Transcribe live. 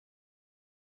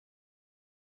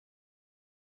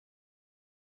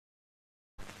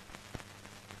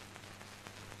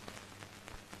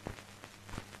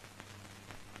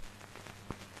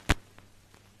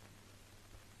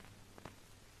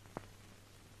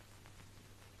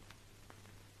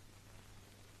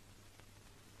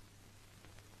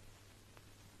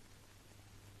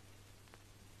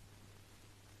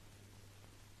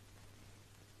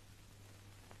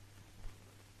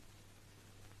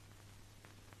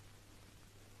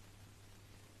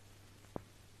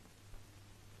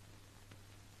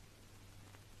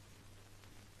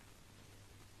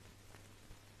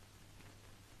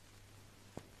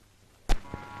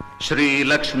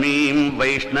श्रीलक्ष्मीं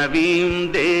वैष्णवीं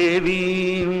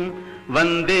देवीं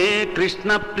वन्दे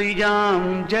कृष्णप्रियां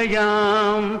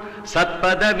जयां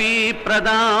सत्पदवी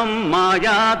प्रदां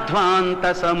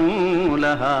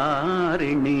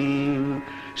मायाध्वान्तसमूलहारिणीं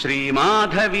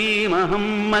श्रीमाधवीमहं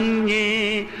मन्ये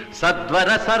सद्वर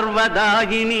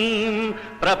सर्वदायिनीं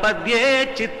प्रपद्ये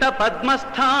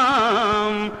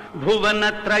चित्तपद्मस्थां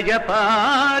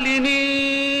भुवनत्रयपालिनीम्।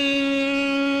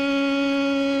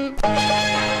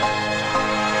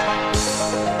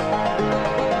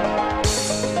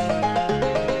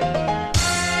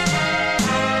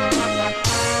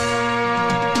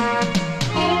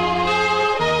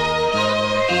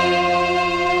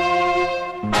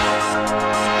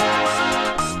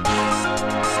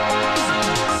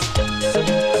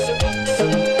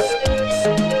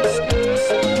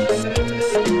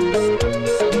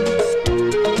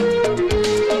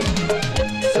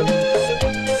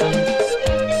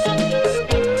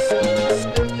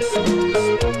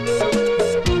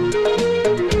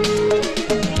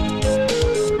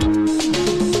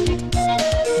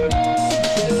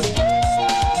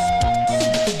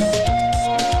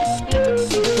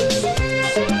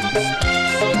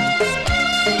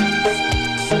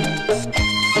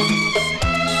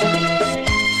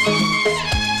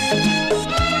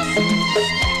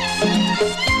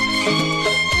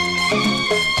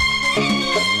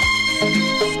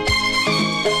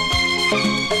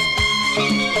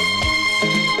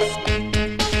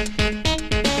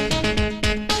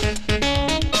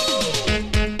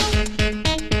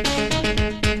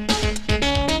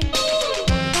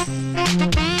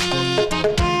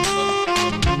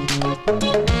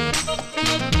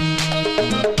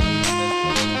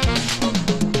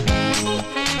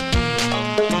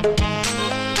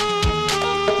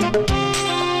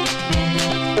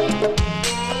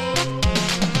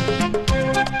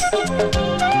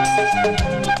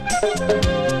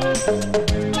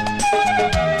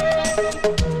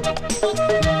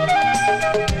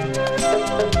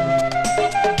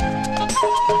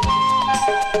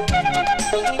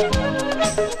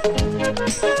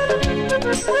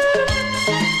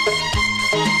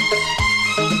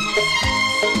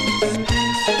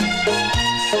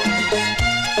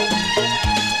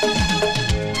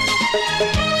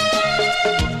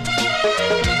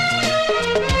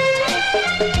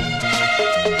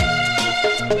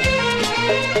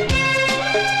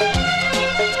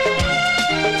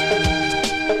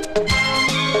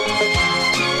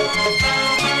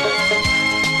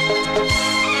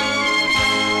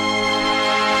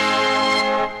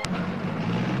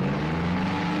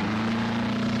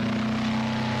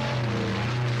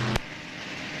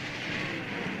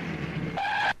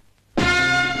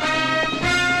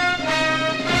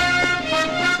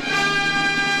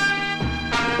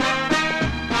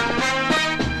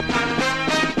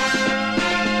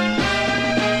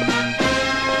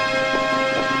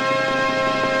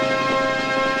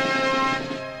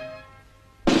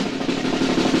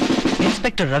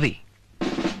 ರವಿ,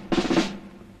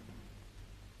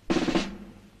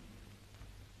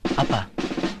 ಅಪ್ಪ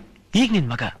ಈಗ ನಿನ್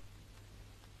ಮಗ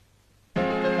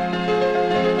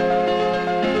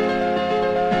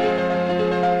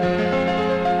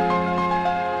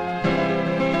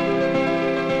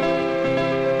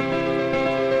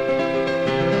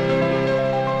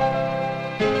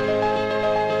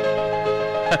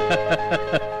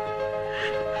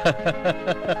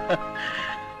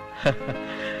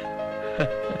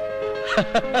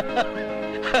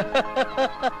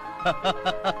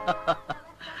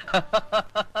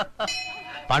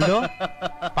ಪಾಂಡು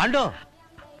ಪಾಂಡು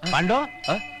ಪಾಂಡು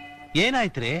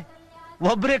ಏನಾಯ್ತ್ರಿ?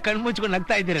 ಒಬ್ರೇ ಕಣ್ಮುಚ್ಕೊಂಡು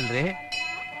ನಗ್ತಾ ಇದ್ದೀರಲ್ರಿ?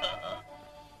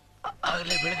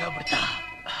 ಆಗ್ಲೇ ಬೆಳಗಾಗ್ಬಿಡ್ತಾ.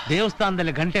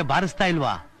 ದೇವಸ್ಥಾನದಲ್ಲಿ ಗಂಟೆ ಬಾರಿಸ್ತಾ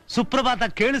ಇಲ್ವಾ? ಸುಪ್ರಭಾತ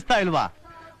ಕೇಳಿಸ್ತಾ ಇಲ್ವಾ?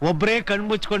 ಒಬ್ರೇ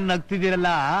ಕಣ್ಮುಚ್ಕೊಂಡು ನಗ್ತಿದ್ದೀರಲ್ಲ,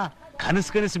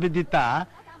 ಕನಸು ಬಿದ್ದಿತ್ತ?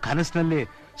 ಕನಸಿನಲ್ಲಿ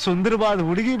ಸುಂದರವಾದ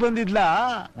ಹುಡುಗಿ ಬಂದಿದ್ಲಾ?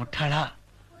 ಮುಟ್ಟಾಳ,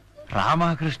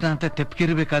 ರಾಮಕೃಷ್ಣ ಅಂತ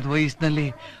ತೆಪ್ಪಗಿರ್ಬೇಕಾದ ವಯಸ್ಸಿನಲ್ಲಿ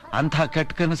ಅಂಥ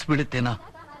ಕೆಟ್ಟ ಕನಸು ಬಿಡುತ್ತೇನೋ?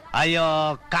 ಅಯ್ಯೋ,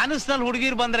 ಕನಸಿನಲ್ಲಿ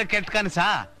ಹುಡುಗಿರ್ ಬಂದ್ರೆ ಕೆಟ್ಟ ಕನಸಾ?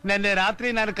 ನೆನ್ನೆ ರಾತ್ರಿ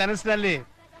ನಾನು ಕನಸಿನಲ್ಲಿ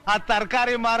ಆ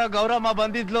ತರಕಾರಿ ಮಾರೋ ಗೌರಮ್ಮ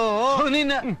ಬಂದಿದ್ಲು.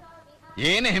 ನೀನ್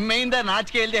ಏನ್ ಹೆಮ್ಮೆಯಿಂದ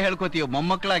ನಾಚಿಕೆ ಇಲ್ದೆ ಹೇಳ್ಕೋತೀಯೋ?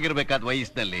 ಮೊಮ್ಮಕ್ಕಳಾಗಿರ್ಬೇಕಾದ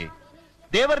ವಯಸ್ಸಿನಲ್ಲಿ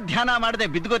ದೇವರ ಧ್ಯಾನ ಮಾಡದೆ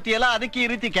ಬಿದ್ಗೋತಿಯಲ್ಲ, ಅದಕ್ಕೆ ಈ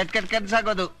ರೀತಿ ಕೆಟ್ಟ ಕೆಟ್ಟ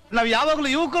ಕನಸಾಗೋದು. ನಾವ್ ಯಾವಾಗ್ಲೂ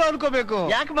ಯುವಕರು ಅನ್ಕೋಬೇಕು.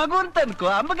 ಯಾಕೆ ಮಗು ಅಂತ ಅನ್ಕೋ,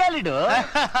 ಅಂಬಗಾಲಿಡು.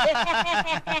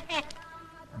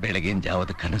 ಬೆಳಗಿನ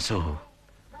ಜಾವದ ಕನಸು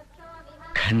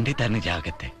ಖಂಡಿತ ನಿಜ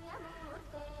ಆಗತ್ತೆ.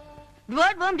 The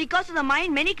word worm recalls to the mind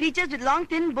many creatures with long,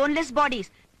 thin, boneless bodies.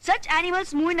 Such animals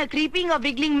move in a creeping or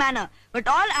wriggling manner. But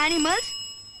all animals,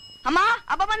 Amma,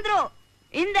 Abba Bandro,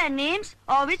 in their names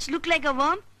or which look like a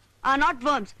worm, are not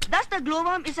worms. Thus the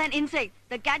glowworm is an insect.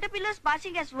 The caterpillars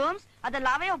passing as worms are the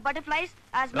larvae of butterflies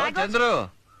as maggots. Chandru,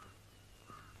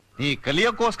 ನೀ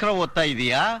ಕಲಿಯೋಕ್ಕೋಸ್ಕರ ಓದ್ತಾ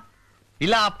ಇದೀಯಾ,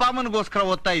 ಇಲ್ಲ ಅಪ್ಪ ಅಮ್ಮನಿಗೋಸ್ಕರ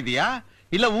ಓದ್ತಾ ಇದೀಯಾ,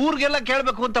 ಇಲ್ಲ ಊರ್ಗೆಲ್ಲ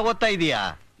ಕೇಳ್ಬೇಕು ಅಂತ ಓದ್ತಾ ಇದೀಯಾ?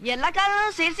 ಎಲ್ಲ ಕಾಲ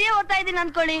ಸೇರ್ಸಿ ಓದ್ತಾ ಇದೀನಿ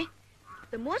ಅನ್ಕೊಳ್ಳಿ.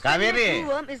 ಕಾವೇರಿ,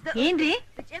 ಏನ್ರಿ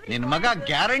ನಿನ್ ಮಗ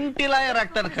ಗ್ಯಾರಂಟಿ ಲಾಯರ್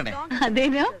ಆಗ್ತಾನ ಕಣೆ.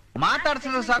 ಅದೇನು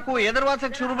ಮಾತಾಡ್ಸಿದ್ರೆ ಸಾಕು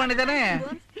ಎದುರ್ವಾಸಕ್ ಶುರು ಮಾಡಿದಾನೆ.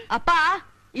 ಅಪ್ಪ,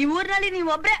 ಈ ಊರ್ನಲ್ಲಿ ನೀವ್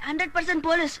ಒಬ್ರೆ 100%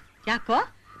 ಪೊಲೀಸ್. ಯಾಕೋ?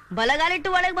 ಬಲಗಾಲಿಟ್ಟು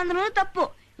ಒಳಗ್ ಬಂದ್ರು ತಪ್ಪು,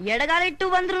 ಎಡಗಾಲಿಟ್ಟು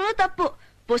ಬಂದ್ರು ತಪ್ಪು,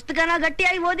 ಪುಸ್ತಕನ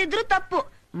ಗಟ್ಟಿಯಾಗಿ ಓದಿದ್ರು ತಪ್ಪು,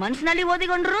 ಮನ್ಸಿನಲ್ಲಿ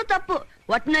ಓದಿಕೊಂಡ್ರು ತಪ್ಪು,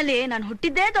 ಒಟ್ನಲ್ಲಿ ನಾನು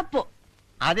ಹುಟ್ಟಿದ್ದೇ ತಪ್ಪು.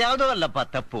 ಅದ್ಯಾವುದೋ ಅಲ್ಲಪ್ಪ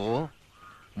ತಪ್ಪು.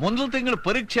 ಮುಂದಿನ ತಿಂಗಳು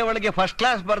ಪರೀಕ್ಷೆ ಒಳಗೆ ಫಸ್ಟ್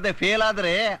ಕ್ಲಾಸ್ ಬರ್ದೆ ಫೇಲ್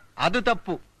ಆದ್ರೆ ಅದು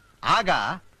ತಪ್ಪು. ಆಗ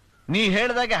ನೀ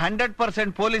ಹೇಳ್ದಾಗೆ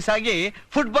 100% ಪೊಲೀಸ್ ಆಗಿ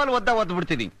ಫುಟ್ಬಾಲ್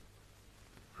ಓದ್ಬಿಡ್ತೀನಿ.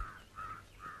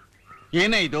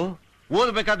 ಏನೇ ಇದು?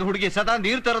 ಓದ್ಬೇಕಾದ ಹುಡುಗಿ ಸದಾ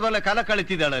ನೀರ್ ತರದಲ್ಲೇ ಕಾಲ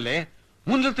ಕಳಿತಿದ್ದಾಳಲ್ಲೇ.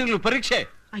 ಮುಂದಿನ ತಿಂಗಳು ಪರೀಕ್ಷೆ.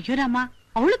 ಅಯ್ಯೋ ರಾಮ,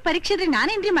 ಅವಳು ಪರೀಕ್ಷೆ ಇದ್ರೆ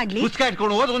ನಾನೇನ್ರಿ ಮಾಡ್ಲಿ? ಪುಸ್ತಕ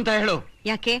ಇಟ್ಕೊಂಡು ಓದು ಅಂತ ಹೇಳು.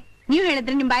 ಯಾಕೆ? ನೀವ್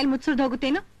ಹೇಳಿದ್ರೆ ನಿಮ್ ಬಾಯಲ್ಲಿ ಮುಚ್ಚುರ್ದು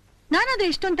ಹೋಗುತ್ತೇನು? ನಾನಾದ್ರೂ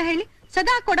ಎಷ್ಟು ಅಂತ ಹೇಳಿ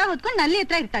ಸದಾ ಕೊಡ ಹೊತ್ಕೊಂಡು ನಲ್ಲಿ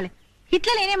ಹತ್ರ ಇರ್ತಾಳೆ.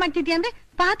 ಹಿತ್ಲಲ್ಲಿ ಏನೇ ಮಾಡ್ತಿದ್ಯಾ ಅಂದ್ರೆ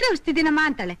ಪಾತ್ರೆ ಉಸ್ತಿದ್ದೀನಮ್ಮ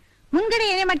ಅಂತಾಳೆ. ಮುಂದ್ಗಡೆ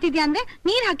ಏನೇ ಮಾಡ್ತಿದ್ಯಾ ಅಂದ್ರೆ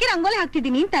ನೀರ್ ಹಾಕಿ ರಂಗೋಲಿ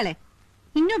ಹಾಕ್ತಿದ್ದೀನಿ ಅಂತಾಳೆ.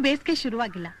 ಇನ್ನೂ ಬೇಸಿಗೆ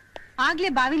ಶುರುವಾಗಿಲ್ಲ, ಆಗ್ಲೇ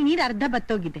ಬಾವಿಲ್ ನೀರ್ ಅರ್ಧ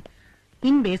ಬತ್ತೋಗಿದೆ.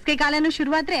 ಇನ್ ಬೇಸಿಗೆ ಕಾಲನೂ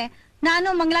ಶುರುವಾದ್ರೆ ನಾನು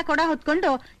ಮಂಗಳ ಕೊಡ ಹೊತ್ಕೊಂಡು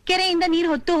ಕೆರೆಯಿಂದ ನೀರ್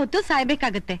ಹೊತ್ತು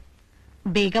ಸಾಯ್ಬೇಕಾಗತ್ತೆ.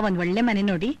 ಬೇಗ ಒಂದ್ ಒಳ್ಳೆ ಮನೆ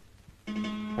ನೋಡಿ.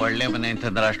 ಒಳ್ಳೆ ಮನೆ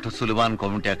ಅಂತಂದ್ರೆ ಅಷ್ಟು ಸುಲಭ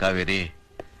ಅನ್ಕೊಂಬಿಟ್ಯಾ ಕಾವೇರಿ?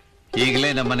 ಈಗಲೇ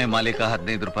ನಮ್ಮನೆ ಮಾಲೀಕ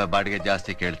 15 ರೂಪಾಯಿ ಬಾಡಿಗೆ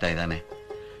ಜಾಸ್ತಿ ಕೇಳ್ತಾ ಇದ್ದಾನೆ.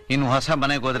 ಇನ್ನು ಹೊಸ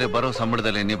ಮನೆಗೆ ಹೋದ್ರೆ ಬರೋ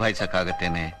ಸಂಬಳದಲ್ಲಿ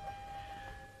ನಿಭಾಯಿಸಕ್ಕಾಗತ್ತೇನೆ?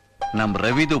 ನಮ್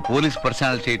ರವಿದು ಪೊಲೀಸ್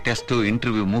ಪರ್ಸನಾಲಿಟಿ ಟೆಸ್ಟ್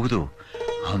ಇಂಟರ್ವ್ಯೂ ಮುಗಿದು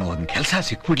ಅವನು ಒಂದ್ ಕೆಲಸ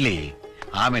ಸಿಕ್ಬಿಡ್ಲಿ,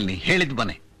 ಆಮೇಲೆ ನೀ ಹೇಳಿದ್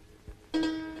ಮನೆ.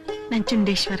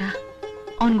 ನಂಜುಂಡೇಶ್ವರ,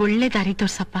 ಅವನ್ಗೊಳ್ಳೆ ದಾರಿ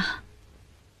ತೋರ್ಸಪ್ಪ.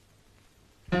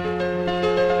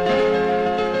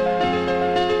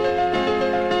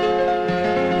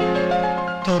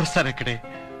 ತೋರಿಸ್ತಾರೆ ಕಡೆ,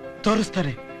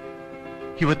 ತೋರಿಸ್ತಾರೆ.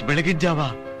 ಇವತ್ತು ಬೆಳಗಿನ ಜಾವ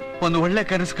ಒಂದು ಒಳ್ಳೆ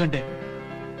ಕನಸು ಕಂಡೆ.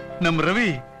 ನಮ್ ರವಿ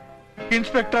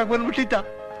ಇನ್ಸ್ಪೆಕ್ಟರ್ ಆಗಿ ಬಂದ್ಬಿಟ್ಟಿದ್ದ.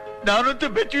 ನಾನಂತೂ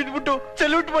ಬೆಚ್ಚಿದ್ಬಿಟ್ಟು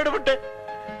ಸಲ್ಯೂಟ್ ಮಾಡ್ಬಿಟ್ಟೆ.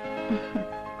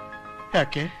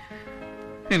 ಯಾಕೆ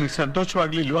ನಿನಗೆ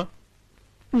ಸಂತೋಷವಾಗ್ಲಿಲ್ವಾ?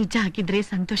 ನಿಜ ಆಗಿದ್ರೆ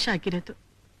ಸಂತೋಷ ಆಗಿರೋದು,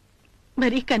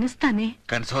 ಬರೀ ಕನಸ್ತಾನೆ.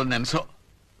 ಕನ್ಸೋದ್ ನೆನ್ಸೋ.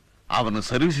 ಅವನು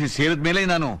ಸರ್ವಿಸ್ ಸೇರಿದ್ಮೇಲೆ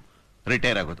ನಾನು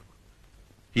ರಿಟೈರ್ ಆಗೋದು.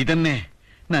 ಇದನ್ನೇ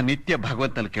ನಾನು ನಿತ್ಯ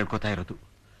ಭಾಗವತ್ನಲ್ಲಿ ಕೇಳ್ಕೊತಾ ಇರೋದು.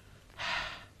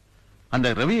 ಅಂದ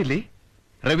ರವಿ ಇಲ್ಲಿ?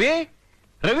 ರವಿ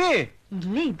ರವಿ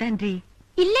ಇಲ್ಲೇ ಇದ್ದಾನ್ರಿ.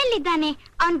 ಇಲ್ಲೆಲ್ಲಿದ್ದಾನೆ?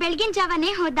 ಅವ್ನ್ ಬೆಳಗಿನ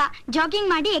ಜಾವನೇ ಹೋದ,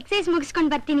 ಜಾಗಿಂಗ್ ಮಾಡಿ ಎಕ್ಸರ್ಸೈಸ್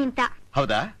ಮುಗಿಸ್ಕೊಂಡ್ ಬರ್ತೀನಿ ಅಂತ.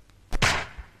 ಹೌದಾ?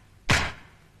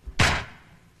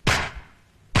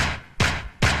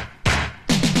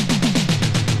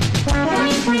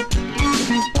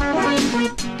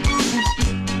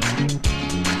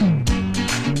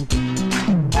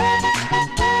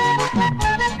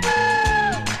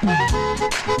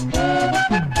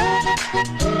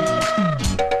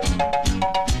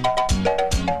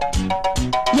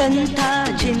 ಎಂಥ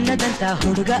ಚಿನ್ನದಂತ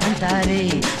ಹುಡುಗ ಅಂತಾರೆ,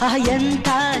 ಎಂಥ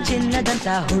ಚಿನ್ನದಂತ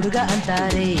ಹುಡುಗ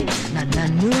ಅಂತಾರೆ.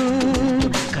 ನನ್ನನ್ನು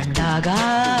ಕಂಡಾಗ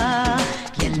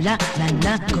ಎಲ್ಲ ನನ್ನ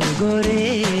ಕೂಗೋರೆ.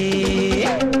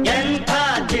 ಎಂಥ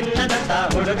ಚಿನ್ನದಂತ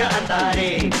ಹುಡುಗ ಅಂತಾರೆ,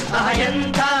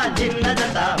 ಎಂಥ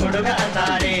ಚಿನ್ನದಂತ ಹುಡುಗ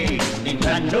ಅಂತಾರೆ.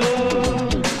 ನಿನ್ನನ್ನು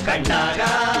ಕಂಡಾಗ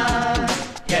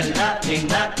ಎಲ್ಲ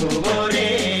ನಿನ್ನ ಕೂಗೋರೆ.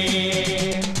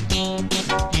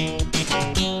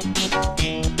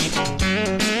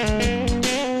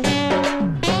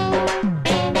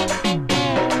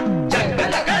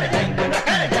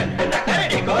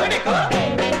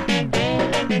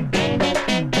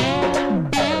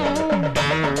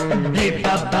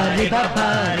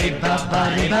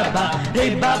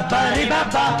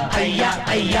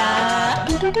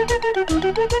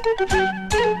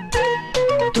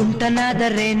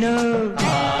 ತುಂಟನಾದರೇನು,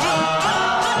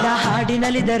 ನಾ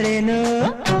ಹಾಡಿನಲ್ಲಿದರೇನು?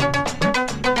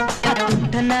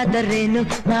 ತುಂಟನಾದರೇನು,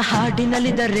 ನಾ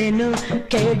ಹಾಡಿನಲ್ಲಿದರೇನು?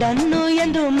 ಕೇಡನ್ನು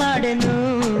ಎಂದು ಮಾಡೆನು.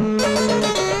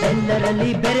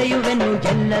 ಎಲ್ಲರಲ್ಲಿ ಬೆರೆಯುವೆನು,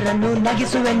 ಎಲ್ಲರನ್ನು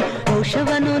ನಗಿಸುವೆನು,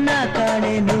 ದೋಷವನ್ನು ನಾ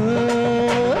ಕಾಣೆನು.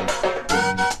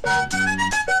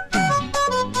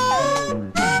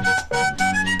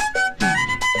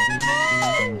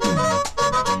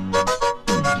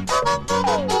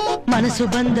 ಮನಸ್ಸು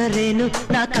ಬಂದರೇನು,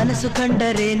 ನಾ ಕನಸು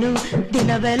ಕಂಡರೇನು?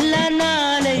 ದಿನವೆಲ್ಲ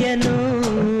ನಾಳೆಯನು.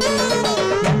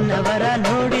 ನನ್ನವರ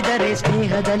ನೋಡಿದರೆ,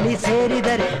 ಸ್ನೇಹದಲ್ಲಿ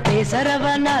ಸೇರಿದರೆ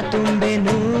ಬೇಸರವನ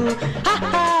ತುಂಬೆನು.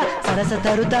 ಸರಸ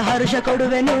ತರುತ್ತ ಹರುಷ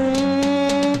ಕೊಡುವೆನು.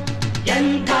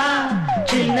 ಎಂಥ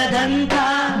ಚಿನ್ನದಂತ,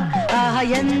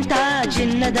 ಎಂಥ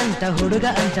ಚಿನ್ನದಂತ ಹುಡುಗ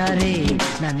ಅಂತಾರೆ.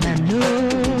 ನನ್ನನ್ನು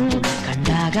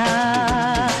ಕಂಡಾಗ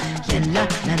ಎಲ್ಲ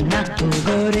ನನ್ನ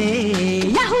ಕೂಗೋರೆ.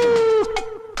 ಯಹೂ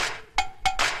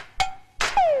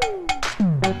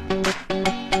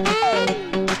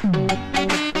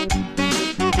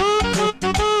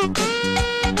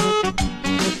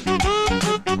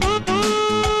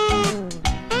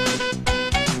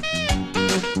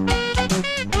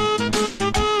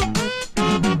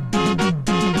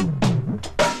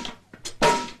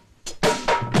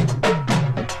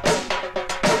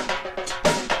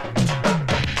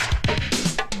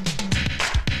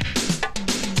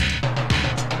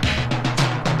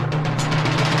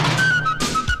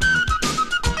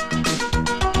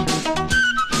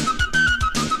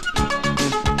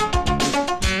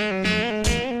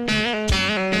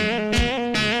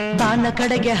ಬಾನ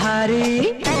ಕಡೆಗೆ ಹಾರಿ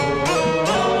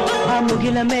ಆ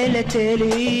ಮುಗಿಲ ಮೇಲೆ ತೇಲಿ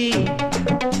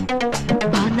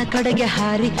ಬಾನ ಕಡೆಗೆ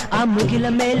ಹಾರಿ ಆ ಮುಗಿಲ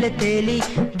ಮೇಲೆ ತೇಲಿ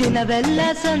ದಿನವೆಲ್ಲ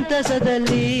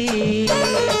ಸಂತಸದಲ್ಲಿ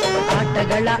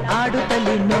ಆಟಗಳ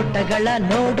ಆಡುತ್ತಲಿ ನೋಟಗಳ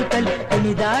ನೋಡುತ್ತಲಿ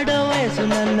ಕುಣಿದಾಡೋ ವಯಸ್ಸು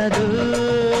ನನ್ನದು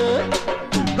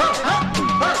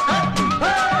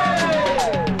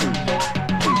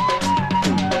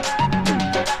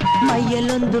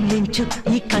ಮೈಯಲ್ಲೊಂದು ಮಿಂಚು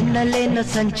ಈ ಕಣ್ಣಲ್ಲೇನೋ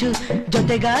ಸಂಚು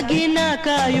ಜೊತೆಗಾಗಿ ನಾ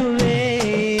ಕಾಯುವೆ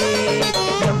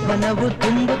ಯೌವನವು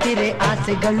ತುಂಬುತ್ತಿರೆ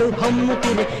ಆಸೆಗಳು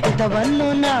ಹೊಮ್ಮುತ್ತಿರೆ ಹಿತವನ್ನು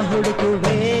ನಾ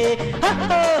ಹುಡುಕುವೆ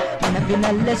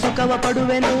ನೆನಪಿನಲ್ಲೇ ಸುಖವ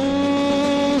ಪಡುವೆನು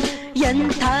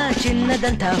ಎಂಥ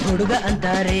ಚಿನ್ನದಂಥ ಹುಡುಗ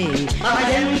ಅಂತಾರೆ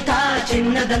ಎಂಥ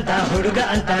ಚಿನ್ನದಂಥ ಹುಡುಗ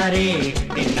ಅಂತಾರೆ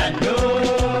ನಿನ್ನನ್ನು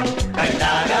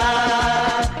ಕಂಡಾಗ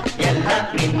ಎಲ್ಲ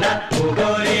ನಿನ್ನ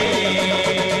ಹೋಗೋರೆ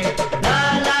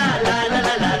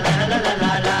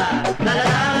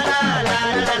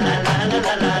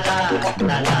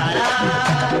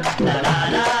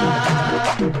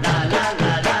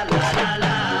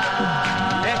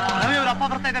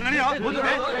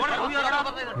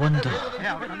ಒಂದು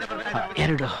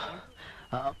ಎರಡು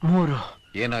ಮೂರು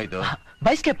ಏನೋ ಇದು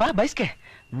ಬೈಸ್ಕೆಪ್ಪ ಬೈಸ್ಕೆ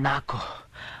 4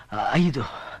 5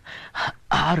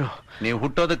 6 ನೀವು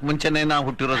ಹುಟ್ಟೋದಕ್ ಮುಂಚೆನೆ ನಾ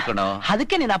ಹುಟ್ಟಿರೋದು ಕಣೋ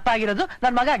ಅದಕ್ಕೆ ನೀನ್ ಅಪ್ಪ ಆಗಿರೋದು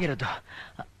ನನ್ ಮಗ ಆಗಿರೋದು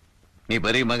ನೀ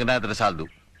ಬರೀ ಮಗನಾದ್ರೆ ಸಾಲದು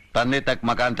ತಂದೆ ತಕ್ಕ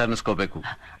ಮಗ ಅಂತ ಅನ್ಸ್ಕೋಬೇಕು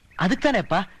ಅದಕ್ಕೆ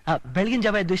ತಾನೇಪ್ಪ ಬೆಳಗಿನ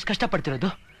ಜಾವ ಎದ್ದು ಇಷ್ಟು ಕಷ್ಟ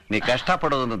ಪಡ್ತಿರೋದು ನೀ ಕಷ್ಟ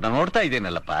ಪಡೋದನ್ನು ನಾನು ನೋಡ್ತಾ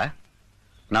ಇದ್ದೇನಲ್ಲಪ್ಪ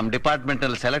ನಮ್ ಡಿಪಾರ್ಟ್ಮೆಂಟ್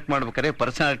ಅಲ್ಲಿ ಸೆಲೆಕ್ಟ್ ಮಾಡ್ಬೇಕಾದ್ರೆ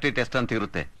ಪರ್ಸನಾಲಿಟಿ ಟೆಸ್ಟ್ ಅಂತ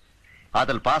ಇರುತ್ತೆ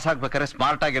ಅದ್ರಲ್ಲಿ ಪಾಸ್ ಆಗ್ಬೇಕಾದ್ರೆ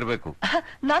ಸ್ಮಾರ್ಟ್ ಆಗಿರ್ಬೇಕು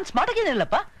ನಾನ್ ಸ್ಮಾರ್ಟ್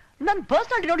ಆಗಿದ್ದೀನಲ್ಲಪ್ಪ ನನ್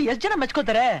ಪರ್ಸನಾಲಿಟಿ ನೋಡಿ ಎಷ್ಟು ಜನ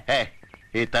ಮೆಚ್ಕೋತಾರೆ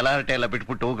ಈ ತಲಹರಟೆ ಎಲ್ಲ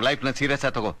ಬಿಟ್ಬಿಟ್ಟು ಲೈಫ್ ನ ಸೀರಿಯಸ್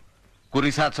ಆಗಿ ತಗೋ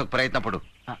ಗುರಿ ಸಾಧಿಸೋಕ್ ಪ್ರಯತ್ನ ಪಡು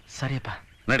ಸರಿಯಪ್ಪ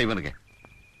ನಡಿ ಮನೆಗೆ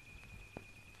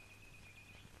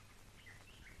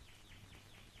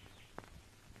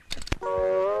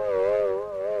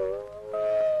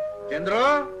ಚಂದ್ರು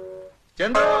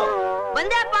ಚಂದ್ರು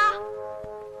ಬಂದೆ ಅಪ್ಪ.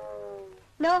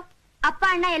 ಲೋ ಅಪ್ಪ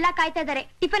ಅಣ್ಣ ಎಲ್ಲ ಕಾಯ್ತಾ ಇದಾರೆ,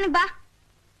 ಟಿಫನ್ ಬಾ.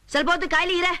 ಸ್ವಲ್ಪ ಹೊತ್ತು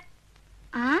ಕಾಯ್ಲಿ ಇರೆ.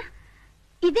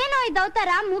 ಇದೇನೋ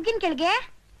ಇದವತಾರ ಮೂಗಿನ ಕೆಳಗೆ?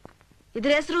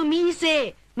 ಇದ್ರ ಹೆಸರು ಮೀಸೆ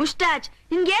ಮುಸ್ಟಾಚ್.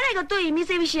 ನಿನ್ಗೆ ಏನೇ ಗೊತ್ತು ಈ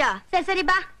ಮೀಸೆ ವಿಷಯ? ಸರಿ ಸರಿ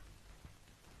ಬಾ.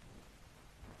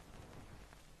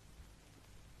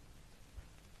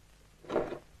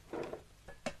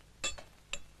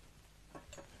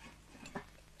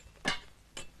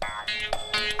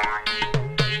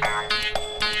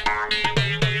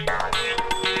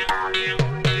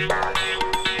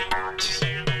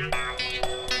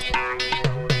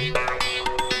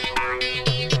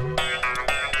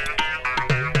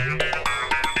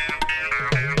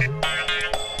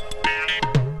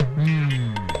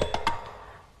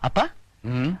 ಅಪ್ಪ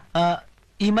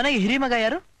ಈ ಮನೆಗೆ ಹಿರಿ ಮಗ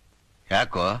ಯಾರು?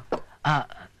 ಯಾಕೋ?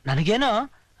 ನನಗೇನೋ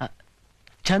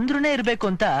ಚಂದ್ರುನೇ ಇರ್ಬೇಕು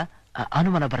ಅಂತ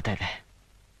ಅನುಮಾನ ಬರ್ತಾ ಇದೆ.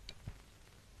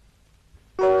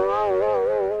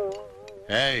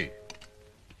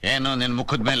 ಏನು ನಿನ್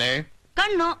ಮುಖದ ಮೇಲೆ?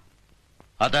 ಕಣ್ಣು.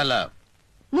 ಅದಲ್ಲ,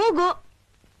 ಮೂಗು.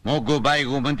 ಮೂಗು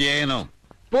ಬಾಯಿಗೂ ಮಂತಿ ಏನು?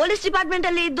 ಪೊಲೀಸ್ ಡಿಪಾರ್ಟ್ಮೆಂಟ್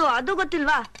ಅಲ್ಲಿ ಇದ್ದು ಅದು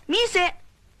ಗೊತ್ತಿಲ್ವಾ? ಮೀಸೆ.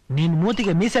 ನಿನ್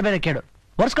ಮೂತಿಗೆ ಮೀಸೆ ಬೇರೆ ಕೇಳು,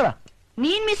 ಒರ್ಸ್ಕೊಳ.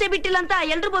 ನೀನ್ ಮೀಸೆ ಬಿಟ್ಟಿಲ್ಲ ಅಂತ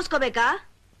ಎಲ್ರು ಬೋಸ್ಕೋಬೇಕಾ?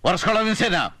 ಒರ್ಸ್ಕೊಳ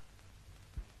ಮೀಸೆನಾ?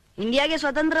 ಇಂಡಿಯಾಗೆ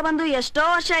ಸ್ವತಂತ್ರ ಬಂದು ಎಷ್ಟೋ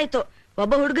ವರ್ಷ ಆಯ್ತು.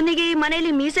 ಒಬ್ಬ ಹುಡುಗನಿಗೆ ಈ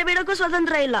ಮನೆಯಲ್ಲಿ ಮೀಸೆ ಬಿಡೋಕ್ಕೂ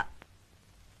ಸ್ವತಂತ್ರ ಇಲ್ಲ.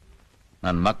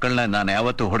 ನನ್ ಮಕ್ಕಳನ್ನ ನಾನು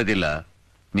ಯಾವತ್ತೂ ಹೊಡೆದಿಲ್ಲ.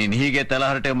 ನೀನ್ ಹೀಗೆ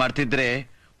ತಲಹರಟೆ ಮಾಡ್ತಿದ್ರೆ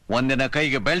ಒಂದಿನ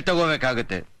ಕೈಗೆ ಬೆಳ್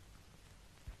ತಗೋಬೇಕಾಗುತ್ತೆ.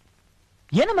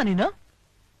 ಏನಮ್ಮ ನೀನು?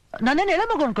 ನಾನೇನು ಎಳೆ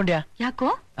ಮಗು ಅನ್ಕೊಂಡ್ಯಾ? ಯಾಕೋ?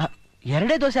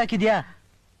 2 ದೋಸೆ ಹಾಕಿದ್ಯಾ?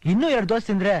 ಇನ್ನೂ 2 ದೋಸೆ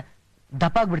ತಿಂದ್ರೆ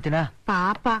ದಪ್ಪ ಆಗ್ಬಿಡ್ತೀನ?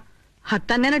 ಪಾಪ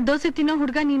 10-12 ದೋಸೆ ತಿನ್ನೋ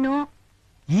ಹುಡ್ಗ ನೀನು.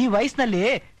 ಈ ವಯಸ್ಸಿನಲ್ಲಿ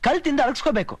ಕಲ್ ತಿಂದು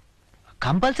ಅಳಗ್ಸ್ಕೋಬೇಕು.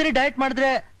 ಕಂಪಲ್ಸರಿ ಡಯಟ್ ಮಾಡಿದ್ರೆ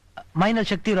ಮೈನಲ್ಲಿ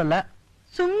ಶಕ್ತಿ ಇರೋಲ್ಲ.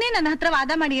 ಸುಮ್ನೆ ನನ್ನ ಹತ್ರ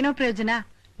ವಾದ ಮಾಡಿ ಏನೋ ಪ್ರಯೋಜನ?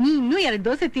 ನೀ ಇನ್ನೂ 2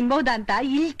 ದೋಸೆ ತಿನ್ಬಹುದಾ ಅಂತ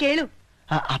ಇಲ್ಲಿ ಕೇಳು.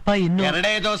 ಅಪ್ಪ ಇನ್ನು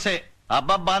 2 ದೋಸೆ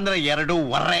ಹಬ್ಬಬ್ಬ ಅಂದ್ರೆ 2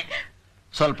 ವರ್ರೆ.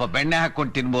 ಸ್ವಲ್ಪ ಬೆಣ್ಣೆ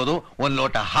ಹಾಕೊಂಡು ತಿನ್ಬೋದು, 1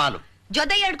 ಲೋಟ ಹಾಲು,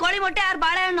 ಜೊತೆಗೆ 2 ಕೋಳಿ ಮೊಟ್ಟೆ 6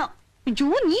 ಬಾಳೆಹಣ್ಣು. ಅಯ್ಯೋ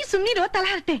ನೀ ಸುಮ್ನಿರೋ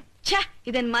ತಲಹರಟೆ. ಛೇ,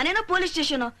 ಇದೇನ್ ಮನೇನೋ ಪೊಲೀಸ್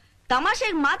ಸ್ಟೇಷನ್?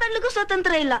 ತಮಾಷೆಗೆ ಮಾತಾಡ್ಲಿಕ್ಕೂ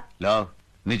ಸ್ವತಂತ್ರ ಇಲ್ಲ. ಲೋ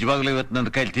ನಿಜವಾಗ್ಲೂ ಇವತ್ತು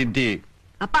ನನ್ನ ಕೈಲಿ ತಿಂತಿ?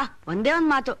 ಅಪ್ಪ ಒಂದೇ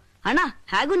ಒಂದ್ ಮಾತು ಅಣ್ಣ,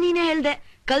 ಹೇಗೂ ನೀನೇ ಹೇಳ್ದೆ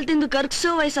ಕಲ್ ತಿಂದು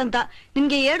ಕರ್ಕ್ಸೋ ವಯಸ್ಸಂತ.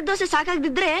 ನಿನ್ಗೆ 2 ದೋಸೆ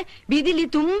ಸಾಕಾಗ್ದಿದ್ರೆ ಬೀದಿಲಿ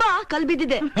ತುಂಬಾ ಕಲ್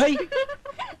ಬಿದ್ದಿದೆ.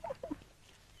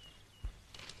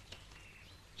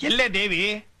 ಎಲ್ಲೇ ದೇವಿ?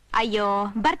 ಅಯ್ಯೋ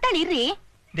ಬರ್ತಾಳಿರ್ರಿ.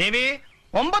 ದೇವಿ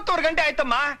 9 ಗಂಟೆ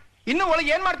ಆಯ್ತಮ್ಮ, ಇನ್ನು ಒಳಗೆ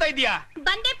ಏನ್ ಮಾಡ್ತಾ ಇದೀಯಾ?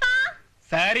 ಬಂದೆಪ್ಪ.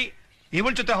 ಸರಿ,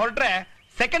 ಇವಳ ಜೊತೆ ಹೊರಟ್ರೆ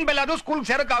ಸೆಕೆಂಡ್ ಬೆಲ್ ಅದು ಸ್ಕೂಲ್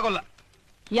ಸೇರಕ್ಕಾಗಲ್ಲ.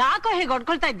 ಯಾಕೋ ಹೇಗೆ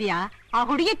ಹೊಡ್ಕೊಳ್ತಾ ಇದ್ದೀಯಾ? ಆ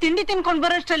ಹುಡುಗಿ ತಿಂಡಿ ತಿನ್ಕೊಂಡ್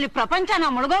ಬರೋಷ್ಟರಲ್ಲಿ ಪ್ರಪಂಚನ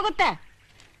ಮುಳುಗೋಗುತ್ತೆ.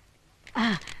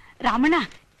 ರಾಮಣ್ಣ,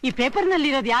 ಈ ಪೇಪರ್ ನಲ್ಲಿ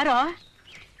ಇರೋದು ಯಾರೋ?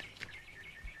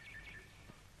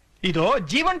 ಇದು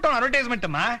ಜೀವನ್ ಟೌನ್ ಅಡ್ವರ್ಟೈಸ್ಮೆಂಟ್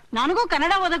ಅಮ್ಮ. ನನಗೂ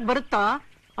ಕನ್ನಡ ಓದಕ್ ಬರುತ್ತೋ?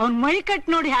 ಅವ್ನ್ ಮೈ ಕಟ್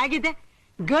ನೋಡಿ ಹೇಗಿದೆ.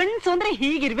 ಗಂಡ್ಸು ಅಂದ್ರೆ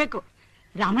ಹೀಗಿರ್ಬೇಕು.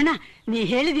 ರಾಮಣ್ಣ, ನೀ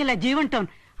ಹೇಳಿದಿಲ್ಲ ಜೀವನ್ ಟೌನ್,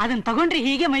 ಅದನ್ನ ತಗೊಂಡ್ರೆ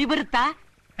ಹೀಗೆ ಮೈ ಬರುತ್ತಾ?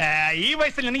 ಈ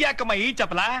ವಯಸ್ಸಲ್ಲಿ ನಿನಗೆ ಯಾಕಮ್ಮ ಈ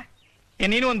ಚಪಲ?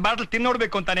 ನೀನು ಒಂದ್ ಬಾಟಲ್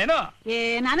ತಿನ್ನೋಡ್ಬೇಕು ಅಂತಾನೇನು?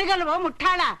 ನನಗಲ್ವೋ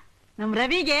ಮುಟ್ಟಾಳ, ನಮ್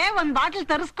ರವಿಗೆ ಒಂದ್ ಬಾಟಲ್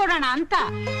ತರಿಸ್ಕೊಡೋಣ ಅಂತ.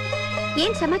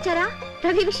 ಏನ್ ಸಮಾಚಾರ?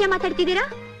 ರವಿ ವಿಷಯ ಮಾತಾಡ್ತಿದ್ದೀರಾ?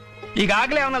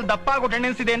 ಈಗಾಗ್ಲೇ ಅವನಲ್ಲಿ ದಪ್ಪ ಆಗೋ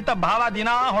ಟೆಂಡೆನ್ಸಿ ಇದೆ ಅಂತ ಭಾವ ದಿನ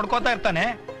ಹೊಡ್ಕೋತಾ ಇರ್ತಾನೆ.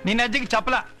 ನಿನ್ನ ಅಜ್ಜಿಗೆ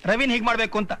ಚಪಲ ರವಿನ್ ಹೀಗ್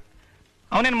ಮಾಡ್ಬೇಕು ಅಂತ.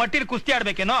 ಅವನೇನ್ ಮಟ್ಟಿಲ್ ಕುಸ್ತಿ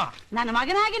ಆಡ್ಬೇಕೇನೋ? ನನ್ನ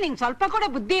ಮಗನಾಗಿ ನಿಂಗ್ ಸ್ವಲ್ಪ ಕೂಡ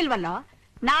ಬುದ್ಧಿ ಇಲ್ವಲ್ಲೋ?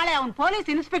 ನಾಳೆ ಅವನ್ ಪೊಲೀಸ್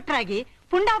ಇನ್ಸ್ಪೆಕ್ಟರ್ ಆಗಿ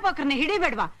ಪುಂಡಾಪಕ್ರನ್ನ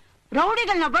ಹಿಡಿಬೇಡ್ವಾ?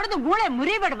 ರೌಡಿಗಳನ್ನ ಬಡ್ದು ಮೂಳೆ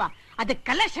ಮುರಿಬೇಡ್ವಾ?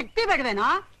 ಅದಕ್ಕೆಲ್ಲ ಶಕ್ತಿ ಬೇಡ್ವೇನೋ?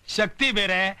 ಶಕ್ತಿ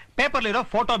ಬೇರೆ, ಪೇಪರ್ಲಿರೋ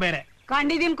ಫೋಟೋ ಬೇರೆ.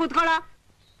 ಕಂಡಿದೀನ್ ಕೂತ್ಕೊಳ್ಳ.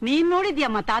 ನೀನ್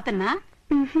ನೋಡಿದ್ಯಮ್ಮ ತಾತನ್ನ?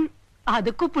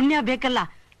 ಅದಕ್ಕೂ ಪುಣ್ಯ ಬೇಕಲ್ಲ.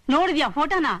 ನೋಡಿದ್ಯಾ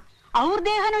ಫೋಟೋನ? ಅವ್ರ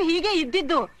ದೇಹನೂ ಹೀಗೆ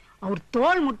ಇದ್ದಿದ್ದು. ಅವ್ರ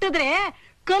ತೋಳ್ ಮುಟ್ಟಿದ್ರೆ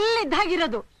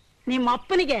ಕಲ್ಲಿದ್ದಾಗಿರೋದು. ನಿಮ್ಮ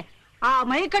ಅಪ್ಪನಿಗೆ ಆ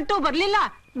ಮೈಕಟ್ಟು ಬರ್ಲಿಲ್ಲ,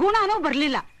 ಗುಣನೂ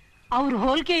ಬರ್ಲಿಲ್ಲ. ಅವ್ರ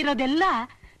ಹೋಲ್ಕೆ ಇರೋದೆಲ್ಲ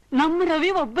ನಮ್ಮ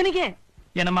ರವಿ ಒಬ್ಬನಿಗೆ.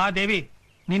 ಏನಮ್ಮ ದೇವಿ,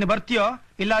 ನೀನು ಬರ್ತೀಯೋ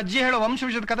ಇಲ್ಲ ಅಜ್ಜಿ ಹೇಳೋ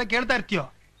ವಂಶವಿಷದ ಕಥೆ ಕೇಳ್ತಾ ಇರ್ತೀಯೋ?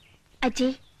 ಅಜ್ಜಿ,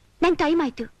 ನನ್ ಟೈಮ್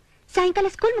ಆಯ್ತು. ಸಾಯಂಕಾಲ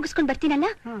ಸ್ಕೂಲ್ ಮುಗಿಸ್ಕೊಂಡ್ ಬರ್ತೀನಲ್ಲ,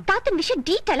 ತಾತನ್ ವಿಷಯ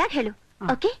ಡೀಟೇಲ್ ಆಗಿ ಹೇಳು.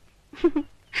 ಓಕೆ?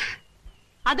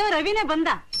 ಅದೋ ರವಿನೇ ಬಂದ.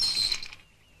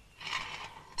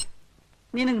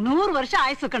 ನಿನಗ್ 100 ವರ್ಷ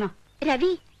ಆಯ್ಸು ಕಣ.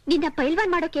 ರವಿ, ನಿನ್ನ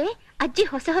ಪೈಲ್ವಾನ್ ಮಾಡೋಕೆ ಅಜ್ಜಿ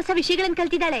ಹೊಸ ಹೊಸ ವಿಷಯಗಳನ್ನ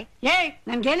ಕಲ್ತಿದ್ದಾಳೆ.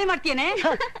 ನನ್ ಗೇಲಿ ಮಾಡ್ತೇನೆ.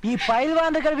 ಈ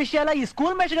ಪೈಲ್ವಾನ್ಗಳ ವಿಷಯ ಅಲ್ಲ, ಈ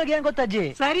ಸ್ಕೂಲ್ ಮ್ಯಾಚ್ಗಳಿಗೆ ಏನ್ ಗೊತ್ತಜ್ಜಿ?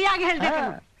 ಸರಿಯಾಗಿ ಹೇಳ್ದೆ.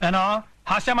 ಏನೋ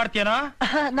ಹಾಸ್ಯ ಮಾಡ್ತೀಯನೋ?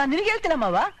 ನಾನ್ ನಿನಗೆ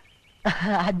ಹೇಳ್ತೀನಮ್ಮವ,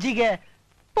 ಅಜ್ಜಿಗೆ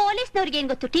ಪೊಲೀಸ್ನವ್ರಿಗೆ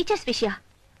ಏನ್ ಗೊತ್ತು ಟೀಚರ್ಸ್ ವಿಷಯ?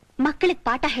 ಮಕ್ಕಳಿಗೆ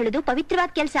ಪಾಠ ಹೇಳುದು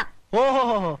ಪವಿತ್ರವಾದ ಕೆಲ್ಸ. ಓಹೋ,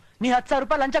 ನೀ 10,000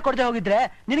 ರೂಪಾಯಿ ಲಂಚ ಕೊಡದೆ ಹೋಗಿದ್ರೆ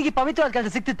ನಿನಗೆ ಪವಿತ್ರವಾದ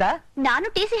ಕೆಲಸ ಸಿಕ್ತಿತ್ತಾ? ನಾನು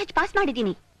TCH ಪಾಸ್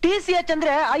ಮಾಡಿದ್ದೀನಿ. TCH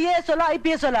ಅಂದ್ರೆ IAS ಅಲ್ಲ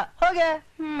IPS ಅಲ್ಲ. ಹೋಗೆ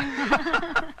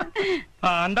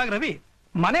ಅಂದಾಗ ರವಿ,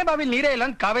 ಮನೆ ಬಾವಿಲ್ ನೀರೇ ಇಲ್ಲ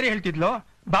ಅಂತ ಕಾವೇರಿ ಹೇಳ್ತಿದ್ಲು.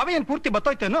 ಬಾವಿ ಏನ್ ಪೂರ್ತಿ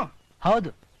ಬತ್ತೋಯ್ತೇನು? ಹೌದು,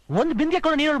 ಒಂದ್ ಬಿಂದಿಗೆ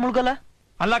ಕೂಡ ನೀರೊಳಗೆ ಮುಳುಗಲ್ಲ.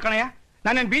 ಅಲ್ಲ ಕಣಯ್ಯ,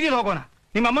 ನಾನೇನ್ ಬೀದಿಲ್ ಹೋಗೋಣ?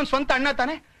 ನಿಮ್ಮ ಅಮ್ಮನ್ ಸ್ವಂತ ಅಣ್ಣ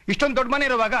ತಾನೆ. ಇಷ್ಟೊಂದು ದೊಡ್ಡ ಮನೆ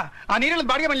ಇರುವಾಗ ಆ ನೀರಿನ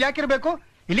ಬಾಡಿಗೆ ಮೇಲೆ ಯಾಕಿರ್ಬೇಕು?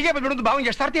 ಇಲ್ಲಿಗೆ ಬಂದ್ಬಿಡೋದು ಬಾವಿಗೆ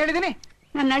ಎಷ್ಟು ಸರ್ತಿ ಹೇಳಿದೀನಿ.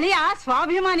 ನನ್ನ ಅಳಿಯ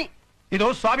ಸ್ವಾಭಿಮಾನಿ. ಇದು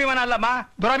ಸ್ವಾಭಿಮಾನ ಅಲ್ಲಮ್ಮ,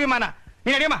 ದುರಾಭಿಮಾನ.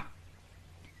 ನೀನ್ ನಡಿಯಮ್ಮ.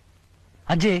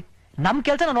 ಅಜ್ಜಿ, ನಮ್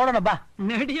ಕೆಲ್ಸ ನೋಡೋಣ ಬಾ.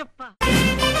 ನಡಿಯಪ್ಪ.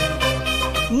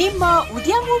 ನಿಮ್ಮ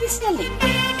ಉದಯ ಮೂವೀಸ್ ನಲ್ಲಿ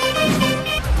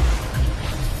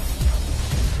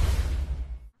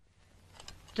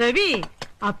ರವಿ,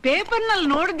 ಆ ಪೇಪರ್ ನಲ್ಲಿ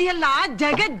ನೋಡಿದ್ಯಲ್ಲ,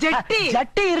 ಜಟ್ಟಿ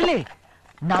ಜಟ್ಟಿ ಇರ್ಲಿ,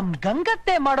 ನಮ್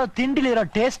ಗಂಗತ್ತೆ ಮಾಡೋ ತಿಂಡಿಲಿರೋ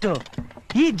ಟೇಸ್ಟ್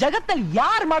ಈ ಜಗತ್ತಲ್ಲಿ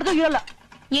ಯಾರು ಮಾಡಿದ್ರು ಇರಲ್ಲ.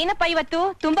 ಏನಪ್ಪ ಇವತ್ತು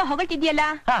ತುಂಬಾ ಹೊಗಳ್ತಿದ್ಯಲ್ಲ?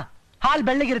 ಹಾಲ್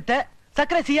ಬೆಳ್ಳಗಿರುತ್ತೆ,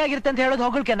 ಸಕ್ಕರೆ ಸಿಹಿಯಾಗಿರುತ್ತೆ ಅಂತ ಹೇಳೋದು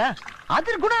ಹೊಗಳ್ಕೆನಾ?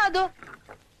 ಅದ್ರ ಗುಣ ಅದು.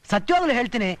 ಸತ್ಯವಾಗ್ಲೂ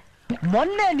ಹೇಳ್ತೀನಿ,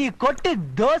 ಮೊನ್ನೆ ನೀ ಕೊಟ್ಟಿದ್ದ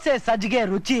ದೋಸೆ ಸಜ್ಜಿಗೆ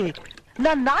ರುಚಿ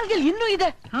ನನ್ ನಾಲ್ಗೆಲ್ ಇನ್ನೂ ಇದೆ.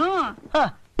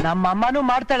 ನಮ್ಮ ಅಮ್ಮನೂ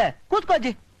ಮಾಡ್ತಾಳೆ,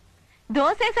 ಕೂತ್ಕೋಜಿ.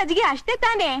 ದೋಸೆ ಸಜ್ಜಿಗೆ ಅಷ್ಟೇ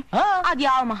ತಾನೇ?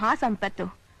 ಅದ್ಯಾವ ಮಹಾ ಸಂಪತ್ತು.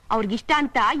 ಅವ್ರಿಗಿಷ್ಟ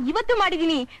ಅಂತ ಇವತ್ತು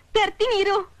ಮಾಡಿದೀನಿ, ತರ್ತೀನಿ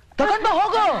ಇರು. ತಗೊಂಡ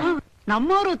ಹೋಗು.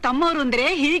 ನಮ್ಮವ್ರು ತಮ್ಮವ್ರು ಅಂದ್ರೆ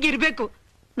ಹೀಗಿರ್ಬೇಕು.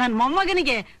 ನನ್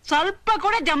ಮೊಮ್ಮಗನಿಗೆ ಸ್ವಲ್ಪ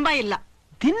ಕೂಡ ಜಂಬ ಇಲ್ಲ.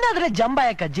 ತಿನ್ನದ್ರೆ ಜಂಬ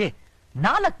ಯಾಕಜ್ಜಿ?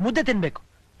 4 ಮುದ್ದೆ ತಿನ್ಬೇಕು,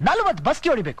 40 ಬಸ್ಕಿ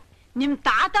ಹೊಡಿಬೇಕು. ನಿಮ್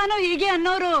ತಾತನೂ ಹೀಗೆ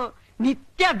ಅನ್ನೋರು.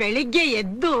 ನಿತ್ಯ ಬೆಳಿಗ್ಗೆ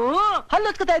ಎದ್ದು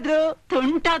ಹಲ್ಲೊತ್ಕೋತಾ ಇದ್ರು.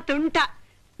 ತುಂಟ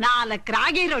 4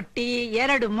 ರಾಗಿ ರೊಟ್ಟಿ,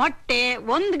 2 ಮೊಟ್ಟೆ,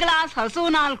 1 ಗ್ಲಾಸ್ ಹಸು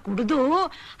ಹಾಲು ಕುಡಿದು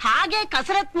ಹಾಗೆ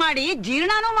ಕಸರತ್ ಮಾಡಿ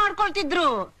ಜೀರ್ಣನೂ ಮಾಡ್ಕೊಳ್ತಿದ್ರು.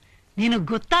 ನಿನಗ್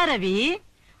ಗೊತ್ತಾ ರವಿ,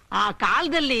 ಆ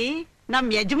ಕಾಲದಲ್ಲಿ ನಮ್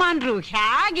ಯಜಮಾನ್ರು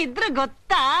ಹೇಗಿದ್ರು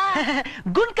ಗೊತ್ತಾ?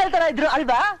 ಗುಂಡ್ ಕಲ್ತರ ಇದ್ರು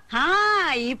ಅಲ್ವಾ?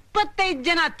 25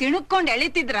 ಜನ ತಿಣುಕೊಂಡ್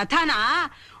ಎಳಿತಿದ್ ರಥನ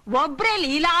ಒಬ್ರೇ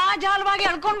ಲೀಲಾಜಾಲವಾಗಿ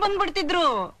ಎಳ್ಕೊಂಡ್ ಬಂದ್ಬಿಡ್ತಿದ್ರು.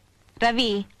 ರವಿ,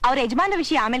 ಅವ್ರ ಯಜಮಾನ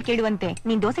ವಿಷಯ ಆಮೇಲೆ ಕೇಳುವಂತೆ,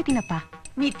 ನೀನ್ ದೋಸೆ ತಿನ್ನಪ್ಪ.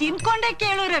 ನೀ ತಿನ್ಕೊಂಡೆ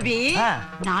ಕೇಳು ರವಿ.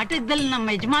 ನಾಟಕದಲ್ಲಿ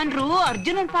ನಮ್ಮ ಯಜಮಾನ್ರು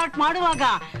ಅರ್ಜುನನ್ ಪಾಠ ಮಾಡುವಾಗ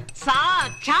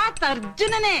ಸಾಕ್ಷಾತ್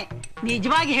ಅರ್ಜುನನೇ.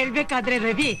 ನಿಜವಾಗಿ ಹೇಳ್ಬೇಕಾದ್ರೆ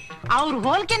ರವಿ, ಅವ್ರ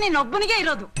ಹೋಲ್ಕೆ ನೀನೊಬ್ಬನಿಗೆ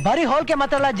ಇರೋದು. ಬರೀ ಹೋಲ್ಕೆ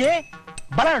ಮಾತ್ರಲ್ಲ ಅಜ್ಜಿ,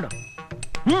 ಬಲ ನೋಡು.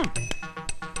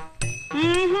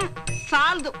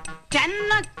 ಸಾಲ್ದು,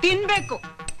 ಚೆನ್ನಾಗ್ ತಿನ್ಬೇಕು.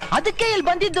 ಅದಕ್ಕೆ ಇಲ್ಲಿ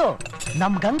ಬಂದಿದ್ದು.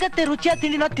 ನಮ್ ಗಂಗತ್ತೆ ರುಚಿಯ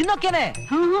ತಿಂಡಿನ ತಿನ್ನೋಕೇನೆ.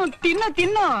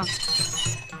 ತಿನ್ನು.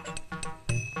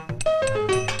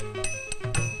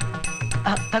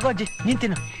 ತಗೋಜ್ಜಿ,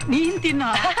 ನೀನ್ ತಿನ್ನು.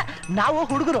 ನಾವು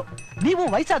ಹುಡುಗರು, ನೀವು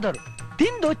ವಯಸ್ಸಾದವರು.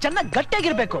 ತಿಂದು ಚೆನ್ನಾಗ್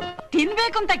ಗಟ್ಟಿಯಾಗಿರ್ಬೇಕು.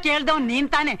 ತಿನ್ಬೇಕು ಅಂತ ಕೇಳ್ದವ್ ನೀನ್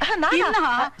ತಾನೆ.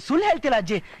 ಸುಳ್ಳು ಹೇಳ್ತಿಲ್ಲ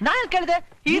ಅಜ್ಜಿ, ನಾನ್ ಕೇಳ್ದೆ.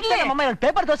 ಇರ್ಲಿ, ಮಮ್ಮ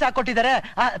ಪೇಪರ್ ದೋಸೆ ಹಾಕೊಟ್ಟಿದ್ದಾರೆ,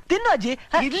 ತಿನ್ನು ಅಜ್ಜಿ.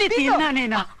 ಇರ್ಲಿ,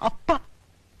 ತಿನ್ನ.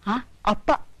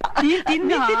 ಅಪ್ಪ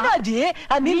ತಿನ್ನು ಅಜ್ಜಿ,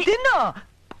 ನೀನ್ ತಿನ್ನು.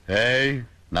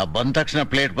 ನಾ ಬಂದ ತಕ್ಷಣ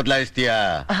ಪ್ಲೇಟ್ ಬದಲಾಯಿಸ್ತೀಯಾ?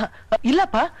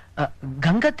 ಇಲ್ಲಪ್ಪ,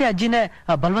 ಗಂಗತ್ತೆ ಅಜ್ಜಿನೇ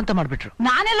ಬಲವಂತ ಮಾಡ್ಬಿಟ್ರು.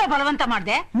 ನಾನೆಲ್ಲ ಬಲವಂತ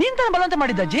ಮಾಡ್ದೆ? ನೀನ್ ತಾನೆ ಬಲವಂತ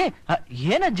ಮಾಡಿದ್ದ ಅಜ್ಜಿ.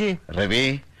 ಏನಜ್ಜಿ? ರವಿ,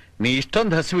 ನೀ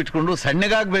ಇಷ್ಟೊಂದು ಹಸಿವು ಇಟ್ಕೊಂಡು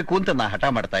ಸಣ್ಣಗಾಗ್ಬೇಕು ಅಂತ ನಾ ಹಠ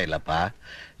ಮಾಡ್ತಾ ಇಲ್ಲಪ್ಪ.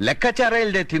 ಲೆಕ್ಕಾಚಾರ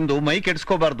ಇಲ್ದೆ ತಿಂದು ಮೈ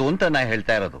ಕೆಡ್ಸ್ಕೋಬಾರ್ದು ಅಂತ ನಾ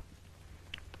ಹೇಳ್ತಾ ಇರೋದು.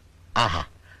 ಆಹಾ,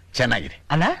 ಚೆನ್ನಾಗಿದೆ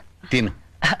ಅಲ್ಲ? ತಿನ್ನು.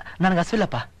 ನನ್ಗ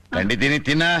ಹಸಿವಿಲ್ಲಪ್ಪ. ಕಂಡಿದ್ದೀನಿ,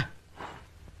 ತಿನ್ನ.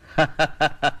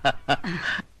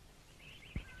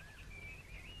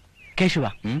 ಕೇಶವ,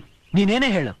 ನೀನೇನೇ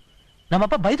ಹೇಳು,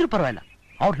 ನಮ್ಮಪ್ಪ ಬೈದ್ರು ಪರವಾಗಿಲ್ಲ,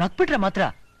 ಅವ್ರು ನಕ್ಬಿಟ್ರೆ ಮಾತ್ರ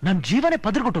ನನ್ ಜೀವನೇ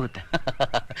ಪದರ್ಗೊಟ್ಟೋಗುತ್ತೆ.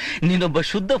 ನೀನೊಬ್ಬ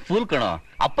ಶುದ್ಧ ಫೂಲ್ ಕಣೋ.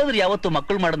 ಅಪ್ಪಂದ್ರೆ ಯಾವತ್ತು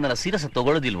ಮಕ್ಕಳು ಮಾಡೋದನ್ನ ಸೀರಿಯಸ್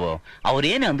ತಗೊಳ್ಳೋದಿಲ್ವೋ?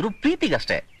 ಅವ್ರೇನೇ ಅಂದ್ರು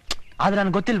ಪ್ರೀತಿಗಷ್ಟೇ. ಆದ್ರೆ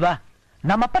ನನ್ಗೆ ಗೊತ್ತಿಲ್ವಾ,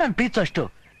 ನಮ್ಮಪ್ಪ ನನ್ ಪ್ರೀತಿಸೋ ಅಷ್ಟು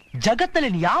ಜಗತ್ತಲ್ಲಿ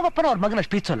ಯಾವಪ್ಪನ ಅವ್ರ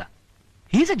ಮಗನಷ್ಟು ಪ್ರೀತಿಸೋಲ್ಲ.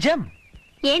 Is A GeM.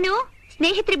 ಏನು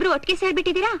ಸ್ನೇಹಿತರಿಬ್ರು ಒಟ್ಟಿಗೆ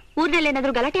ಸೇರ್ಬಿಟ್ಟಿದ್ದೀರಾ? ಊರ್ನಲ್ಲಿ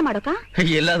ಏನಾದ್ರು ಗಲಾಟೆ ಮಾಡೋಕ?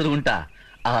 ಎಲ್ಲಾದ್ರೂ ಉಂಟಾ?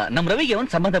 ನಮ್ ರವಿಗೆ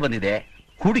ಒಂದ್ ಸಂಬಂಧ ಬಂದಿದೆ.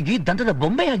 ಹುಡುಗಿ ದಂತದ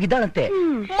ಬೊಂಬೆ ಆಗಿದ್ದಾಳಂತೆ.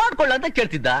 ಮಾಡ್ಕೊಳ್ಳ ಅಂತ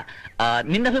ಕೇಳ್ತಿದ್ದ.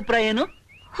 ನಿನ್ನ ಅಭಿಪ್ರಾಯ ಏನು?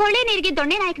 ಹೊಳೆ ನೀರಿಗೆ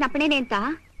ದೊಣ್ಣೆ ನಾಯಕನ ಅಪ್ಪಣೆನೆ ಅಂತ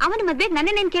ಅವನ ಮದ್ವೆಗ್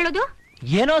ನನ್ನೇನ್ ಕೇಳೋದು?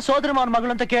 ಏನೋ ಸೋದರ ಅವನ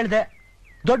ಮಗಳು ಅಂತ ಕೇಳ್ದೆ.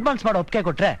 ದೊಡ್ಡ ಮನ್ಸ್ ಮಾಡೋ ಒಪ್ಪಿಗೆ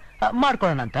ಕೊಟ್ರೆ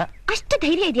ಮಾಡ್ಕೊಳ್ಳೋಣ ಅಂತ. ಅಷ್ಟು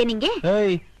ಧೈರ್ಯ ಇದೆಯಾ ನಿಂಗೆ?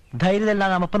 ಏಯ್, ಧೈರ್ಯದಲ್ಲಿ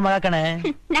ನಾನು ನಮ್ಮಪ್ಪನ ಮಗ ಕಣೆ.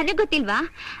 ನನಗ್ ಗೊತ್ತಿಲ್ವಾ?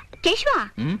 ಕೇಶವ,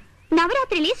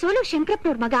 ನವರಾತ್ರಿಲಿ ಸೋಲು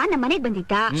ಶಂಕರಪ್ಪನವ್ರ ಮಗ ನಮ್ಮ ಮನೆಗ್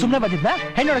ಬಂದಿದ್ದ. ಸುಮ್ನೆ ಬಂದಿದ್ದ?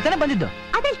 ಹೆಣ್ಣು ಬಂದಿದ್ದು.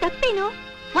 ಅದ್ರಲ್ಲಿ ತಪ್ಪೇನು?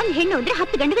 ಒಂದ್ ಹೆಣ್ಣು ಅಂದ್ರೆ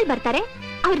 10 ಗಂಡುಗಳು ಬರ್ತಾರೆ.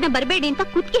 ಅವ್ರನ್ನ ಬರ್ಬೇಡಿ ಅಂತ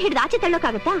ಕುತ್ಕೆ ಹಿಡಿದು ಆಚೆ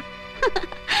ತಳ್ಳೋಕಾಗತ್ತಾ?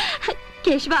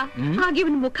 ಕೇಶವ, ಹಾಗೆ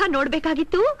ಇವನ್ ಮುಖ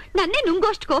ನೋಡ್ಬೇಕಾಗಿತ್ತು. ನನ್ನೇ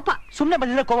ನುಂಗೋಷ್ಟು ಕೋಪ. ಸುಮ್ನೆ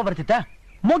ಬಂದಿದ್ರೆ ಕೋಪ ಬರ್ತಿತ್ತ?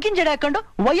 ಮೊಗಿನ್ ಜಡೆ ಹಾಕೊಂಡು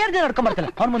ವಯ್ಯಾರ್ದೆ ನಡ್ಕೊಂಡ್ ಬರ್ತಲ್ಲ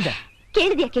ಅವ್ರ ಮುಂದೆ.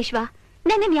 ಕೇಳಿದ್ಯಾ ಕೇಶವ,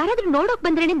 ನನ್ನನ್ ಯಾರಾದ್ರೂ ನೋಡೋಕ್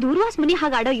ಬಂದ್ರೇನೆ ದೂರ್ವಾಸ್ ಮುನಿ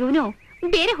ಹಾಗಾಡೋ ಇವನು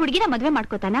ಬೇರೆ ಹುಡುಗಿನ ಮದ್ವೆ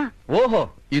ಮಾಡ್ಕೋತಾನ? ಓಹೋ,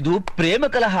 ಇದು ಪ್ರೇಮ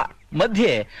ಕಲಹ.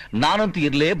 ಮಧ್ಯೆ ನಾನಂತೂ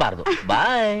ಇರ್ಲೇಬಾರ್ದು.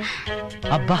 ಬಾಯ್.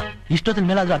 ಅಬ್ಬಾ, ಇಷ್ಟೊತ್ತಿನ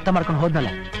ಮೇಲಾದ್ರೂ ಅರ್ಥ ಮಾಡ್ಕೊಂಡು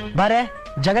ಹೋದ್ನಲ್ಲ. ಬಾರೆ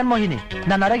ಜಗನ್ಮೋಹಿನಿ,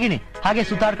 ನಾನು ಅರಗಿಣಿ, ಹಾಗೆ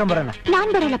ಸುತ್ತಾಡ್ಕೊಂಡ್ ಬರೋಣ.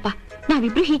 ನಾನ್ ಬರಲ್ಲಪ್ಪ.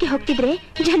 ನಾವಿಬ್ರು ಹೀಗೆ ಹೋಗ್ತಿದ್ರೆ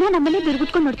ಜನ ನಮ್ಮನೆ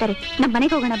ದುರ್ಗುಟ್ಕೊಂಡ್ ನೋಡ್ತಾರೆ. ನಮ್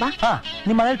ಮನೆಗೆ ಹೋಗೋಣ ಬಾ. ಹಾ,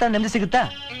 ನಿಮ್ ಮನೇಲಿ ತಾನು ನೆಮ್ಮದಿ ಸಿಗುತ್ತಾ?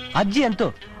 ಅಜ್ಜಿ ಅಂತೂ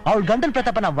ಅವಳ ಗಂಡನ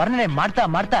ಪ್ರತಾಪನ ವರ್ಣನೆ ಮಾಡ್ತಾ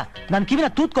ಮಾಡ್ತಾ ನನ್ ಕಿವಿನ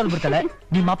ತೂತ್ಕೊಂಡ್ಬಿಡ್ತಾಳೆ.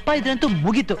 ನಿಮ್ಮ ಅಪ್ಪ ಇದ್ರಂತೂ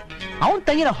ಮುಗೀತು. ಅವನ್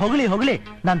ತಂಗಿನ ಹೊಗಳಿ ಹೊಗಳಿ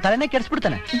ನಾನ್ ತಲೆನೇ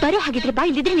ಕೆಡಿಸ್ಬಿಡ್ತಾನೆ. ಬರೋ ಹಾಗಿದ್ರೆ ಬಾ,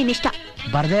 ಇಲ್ಲಿದ್ರೆ ನಿನ್ ಇಷ್ಟ.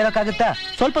 ಬರ್ದೇ ಇರೋಕ್ಕಾಗತ್ತಾ?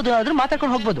 ಸ್ವಲ್ಪ ದೂರ ಆದ್ರೂ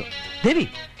ಮಾತಾಡ್ಕೊಂಡು ಹೋಗ್ಬೋದು. ದೇವಿ,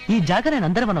 ಈ ಜಾಗನೇ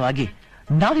ನಂದನವನವಾಗಿ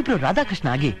ನಾವಿಬ್ರು ರಾಧಾಕೃಷ್ಣ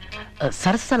ಆಗಿ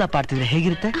ಸರಸಲ ಪಾಡ್ತಿದ್ರೆ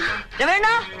ಹೇಗಿರುತ್ತೆ? ರವೀಣ,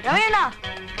 ರವೀಣ,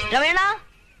 ರವೀಣ,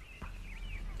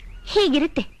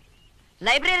 ಹೇಗಿರುತ್ತೆ?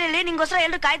 ಲೈಬ್ರರಿಯಲ್ಲಿ ನಿಂಗೋಸ್ಕರ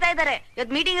ಎಲ್ರು ಕಾಯ್ತಾ ಇದ್ದಾರೆ.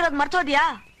 ಇವತ್ ಮೀಟಿಂಗ್ ಇರೋದ್ ಮರ್ತೋದ್ಯಾ?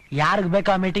 ಯಾರಿಗ್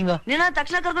ಬೇಕಾ ಮೀಟಿಂಗ್? ನಿನ್ನ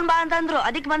ತಕ್ಷಣ ಕರ್ಕೊಂಡ್ ಬಾ ಅಂತ ಅಂದ್ರು,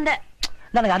 ಅದಕ್ ಬಂದೆ.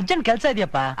 ನನಗೆ ಅರ್ಜೆಂಟ್ ಕೆಲಸ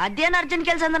ಇದೆಯಪ್ಪ. ಅದೇನ್ ಅರ್ಜೆಂಟ್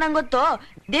ಕೆಲಸ ಅಂತ ನಂಗೆ ಗೊತ್ತು.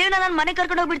 ದೇವಿನ ನಾನ್ ಮನೆ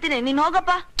ಕರ್ಕೊಂಡು ಹೋಗ್ಬಿಡ್ತೀನಿ, ನೀನ್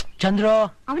ಹೋಗಪ್ಪ. ಚಂದ್ರು,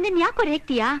 ಅವನನ್ನ ಯಾಕೋ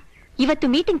ರೇಗ್ತೀಯಾ? ಇವತ್ತು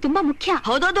ಮೀಟಿಂಗ್ ತುಂಬಾ ಮುಖ್ಯ.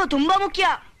 ಹೌದೌದು, ತುಂಬಾ ಮುಖ್ಯ.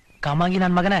 ಕಾಮಾಗಿ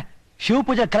ನನ್ ಮಗನೇ, ಶಿವ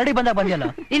ಪೂಜೆ ಕರಡಿ ಬಂದಾಗ ಬಂದಿಯಲ್ಲ.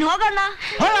 ನೀನ್ ಹೋಗೋಣ.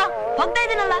 ಹೋಗ್ತಾ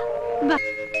ಇದೀನಲ್ಲ.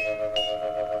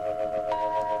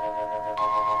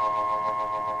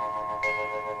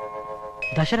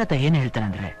 ದಶರಥ ಏನ್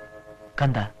ಹೇಳ್ತಾನಂದ್ರೆ,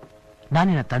 ಕಂದ,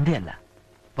 ನಾನಿನ ತಂದೆ ಅಲ್ಲ,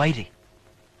 ವೈರಿ.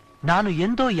 ನಾನು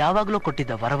ಎಂದೋ ಯಾವಾಗಲೂ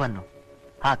ಕೊಟ್ಟಿದ್ದ ವರವನ್ನು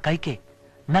ಆ ಕೈಕೆ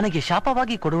ನನಗೆ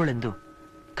ಶಾಪವಾಗಿ ಕೊಡುವಳೆಂದು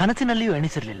ಕನಸಿನಲ್ಲಿಯೂ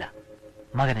ಎಣಿಸಿರ್ಲಿಲ್ಲ.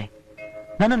 ಮಗನೇ,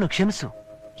 ನನ್ನನ್ನು ಕ್ಷಮಿಸು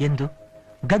ಎಂದು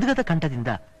ಗದ್ಗದ ಕಂಠದಿಂದ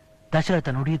ದಶರಥ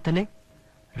ನುಡಿಯುತ್ತಲೇ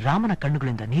ರಾಮನ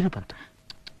ಕಣ್ಣುಗಳಿಂದ ನೀರು ಬಂತು.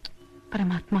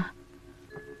 ಪರಮಾತ್ಮ,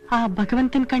 ಆ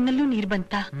ಭಗವಂತನ ಕಣ್ಣಲ್ಲೂ ನೀರ್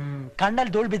ಬಂತ?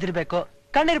 ಕಣ್ಣಲ್ಲಿ ಧೂಳ್ ಬಿದ್ದಿರ್ಬೇಕು,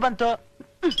 ಕಣ್ಣೀರ್ ಬಂತು.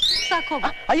 ಸಾಕು.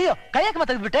 ಅಯ್ಯೋ, ಕೈಯಾಕ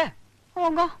ಮಾತಾಡ್ಬಿಟ್ಟೆ.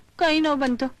 ಹೋಗೋ, ಕೈ ನೋವು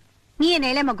ಬಂತು. ನೀನ್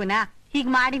ಎಳೆ ಮಗುನ ಹೀಗ್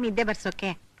ಮಾಡಿ ನಿದ್ದೆ ಬರ್ಸೋಕೆ?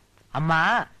 ಅಮ್ಮ,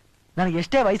 ನನಗೆ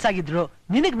ಎಷ್ಟೇ ವಯಸ್ಸಾಗಿದ್ರು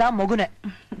ನಿನಗ್ ನಾ ಮಗುನೆ.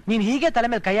 ನೀನ್ ಹೀಗೆ ತಲೆ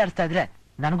ಮೇಲೆ ಕೈ ಆಡಿಸ್ತಾ ಇದ್ರೆ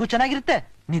ನನಗೂ ಚೆನ್ನಾಗಿರುತ್ತೆ,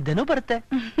 ನಿದ್ದೆನೂ ಬರುತ್ತೆ.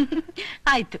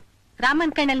 ಆಯ್ತು,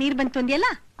 ರಾಮನ್ ಕಣ್ಣಲ್ಲಿ ನೀರ್ ಬಂತು ಅಂದ್ಯಲ್ಲ,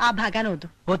 ಆ ಭಾಗ ಓದು.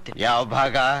 ಓದ್ತೀನಿ. ಯಾವ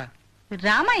ಭಾಗ?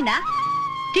 ರಾಮಾಯಣ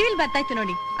ಟಿವಿಲ್ ಬರ್ತಾಯ್ತು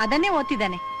ನೋಡಿ, ಅದನ್ನೇ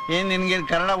ಓದ್ತಿದ್ದಾನೆ. ಏನ್ ನಿನ್ಗೇನ್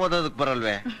ಕನ್ನಡ ಓದೋದಕ್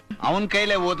ಬರಲ್ವೇ? ಅವನ್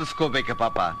ಕೈಲೇ ಓದಿಸ್ಕೋಬೇಕೆ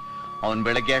ಪಾಪ. ಅವನ್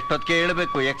ಬೆಳಗ್ಗೆ ಅಷ್ಟೊತ್ತಿಗೆ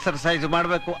ಹೇಳ್ಬೇಕು, ಎಕ್ಸರ್ಸೈಸ್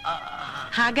ಮಾಡ್ಬೇಕು.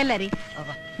 ಹಾಗಲ್ಲ ರೀ,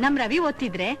 ನಮ್ ರವಿ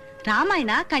ಓದ್ತಿದ್ರೆ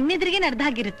ರಾಮಾಯಣ ಕಣ್ಣೆದ್ರಿಗೆ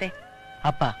ನಡೆದಾಗಿರುತ್ತೆ.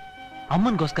 ಅಪ್ಪ,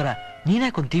 ಅಮ್ಮನ್ಗೋಸ್ಕರ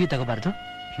ನೀನ್ಯಾಕೊಂದ್ ಟಿವಿ ತಗೋಬಾರ್ದು?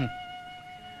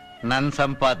 ನನ್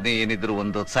ಸಂಪಾದನೆ ಏನಿದ್ರು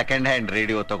ಒಂದು ಸೆಕೆಂಡ್ ಹ್ಯಾಂಡ್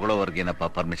ರೇಡಿಯೋ ತಗೊಳ್ಳೋವರ್ಗೇನಪ್ಪ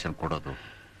ಪರ್ಮಿಷನ್ ಕೊಡೋದು?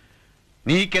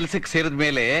 ನೀ ಕೆಲ್ಸಕ್ಕೆ ಸೇರಿದ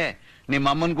ಮೇಲೆ ನಿಮ್ಮ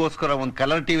ಅಮ್ಮನ್ಗೋಸ್ಕರ ಒಂದ್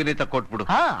ಕಲರ್ ಟಿವಿನೇ ತಕೊಟ್ಬಿಡು.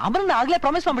 ಹಾ, ಅಮ್ಮನ ಆಗ್ಲೇ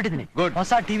ಪ್ರಾಮಿಸ್ ಮಾಡ್ಬಿಟ್ಟಿದ್ದೀನಿ.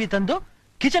 ಹೊಸ ಟಿವಿ ತಂದು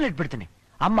ಕಿಚನ್ ಇಟ್ಬಿಡ್ತೀನಿ.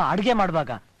 ಅಮ್ಮ ಅಡ್ಗೆ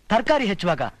ಮಾಡುವಾಗ, ತರಕಾರಿ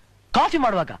ಹೆಚ್ಚುವಾಗ, ಕಾಫಿ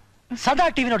ಮಾಡುವಾಗ ಸದಾ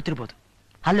ಟಿವಿ ನೋಡ್ತಿರ್ಬೋದು.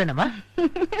 ಅಲ್ಲೇನಮ್ಮ?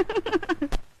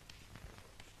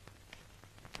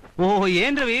 ಓಹ್,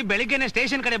 ಏನ್ ರವಿ, ಬೆಳಿಗ್ಗೆನೆ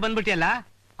ಸ್ಟೇಷನ್ ಕಡೆ ಬಂದ್ಬಿಟ್ಟಿಯಲ್ಲ?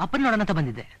 ಅಪ್ಪನ ನೋಡೋಣ ಅಂತ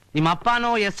ಬಂದಿದ್ದೆ. ನಿಮ್ಮ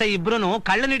ಅಪ್ಪನೋ SI ಇಬ್ರು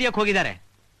ಕಳ್ಳನ ಹಿಡಿಯಕ್ ಹೋಗಿದ್ದಾರೆ.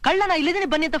 ಕಳ್ಳನ ಇಲ್ಲಿದ್ದೀನಿ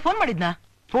ಬನ್ನಿ ಅಂತ ಫೋನ್ ಮಾಡಿದ್ನಾ?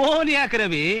 ಫೋನ್ ಯಾಕೆ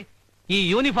ರವಿ? ಈ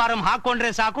ಯೂನಿಫಾರ್ಮ್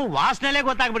ಹಾಕೊಂಡ್ರೆ ಸಾಕು, ವಾಸನೆಲೆ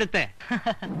ಗೊತ್ತಾಗ್ಬಿಡುತ್ತೆ.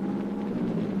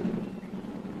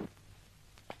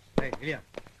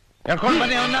 ಹೇಳ್ಕೊಂಡ್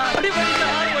ಬನ್ನಿ ಅವನ್ನ.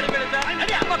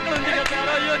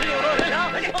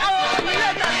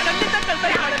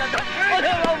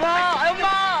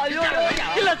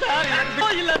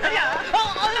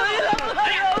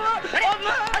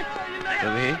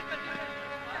 ರವಿ,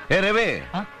 ಹೇ ರವಿ,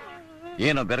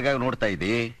 ಏನೋ ಬೆರಗಾಗಿ ನೋಡ್ತಾ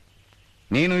ಇದ್ದಿ?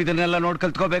 ನೀನು ಇದನ್ನೆಲ್ಲ ನೋಡ್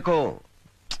ಕಲ್ತ್ಕೋಬೇಕು.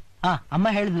 ಅಮ್ಮ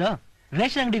ಹೇಳಿದ್ಲು,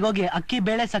 ರೇಷನ್ ಅಂಗಡಿಗೆ ಹೋಗಿ ಅಕ್ಕಿ,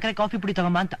 ಬೇಳೆ, ಸಕ್ಕರೆ, ಕಾಫಿ ಪುಡಿ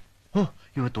ತಗೊಂಬ ಅಂತ. ಓ,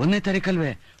 ಇವತ್ತು 1ನೇ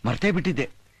ತಾರೀಕಲ್ವೇ? ಮರ್ತೇ ಬಿಟ್ಟಿದ್ದೆ.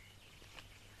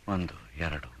 1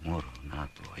 2 3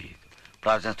 4 5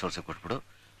 ಪ್ರಾವಿಷನ್ ಸ್ಟೋರ್ಸ್ ಕೊಟ್ಬಿಡು.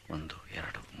 1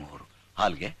 2 3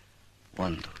 ಹಾಲ್ಗೆ,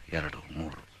 1 2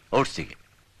 3 ಔಟ್ಸಿಗೆ,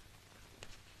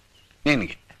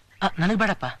 ನಿನ್ಗೆ. ನನಗ್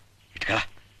ಬೇಡಪ್ಪ. ಇಟ್ಕಳ.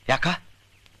 ಯಾಕ?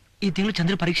 ಈ ತಿಂಗಳು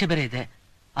ಚಂದ್ರ ಪರೀಕ್ಷೆ ಬೇರೆ ಇದೆ,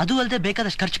 ಅದು ಅಲ್ಲದೆ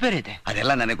ಬೇಕಾದಷ್ಟು ಖರ್ಚು ಬೇರೆ ಇದೆ.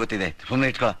 ಅದೆಲ್ಲ ನನಗೆ ಗೊತ್ತಿದೆ, ಸುಮ್ಮನೆ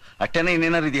ಇಟ್ಕೊ. ಅಷ್ಟೇನೆ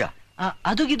ಇನ್ನೇನಾರು ಇದೆಯಾ?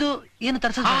 ಅದು ಏನು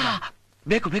ತರ್ಸ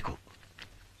ಬೇಕು ಬೇಕು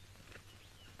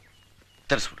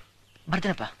ತರಿಸ್ಬಿಡು.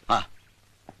 ಬರ್ತೀನಪ್ಪ.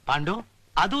 ಪಾಂಡು,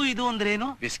 ಅದು ಇದು ಅಂದ್ರೇನು?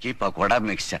 ಬಿಸ್ಕಿ ಪಕೋಡ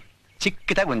ಮಿಕ್ಸ್ಚರ್,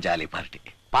 ಚಿಕ್ಕದಾಗಿ ಒಂದ್ ಜಾಲಿ ಪಾರ್ಟಿ.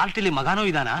 ಪಾರ್ಟಿಲಿ ಮಗನೂ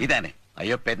ಇದಾನೆ.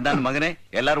 ಅಯ್ಯೋ ಪೆದ್ದನ್ ಮಗನೇ,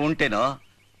 ಎಲ್ಲಾರು ಉಂಟೇನೋ?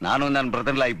 ನಾನು ನನ್ನ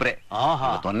ಬ್ರದರ್ಲ ಇಬ್ರೆ.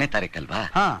 1ನೇ ತಾರೀಕಲ್ವಾ,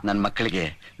 ನನ್ ಮಕ್ಕಳಿಗೆ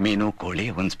ಮೀನು ಕೋಳಿ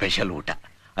ಒಂದ್ ಸ್ಪೆಷಲ್ ಊಟ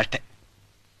ಅಷ್ಟೇ.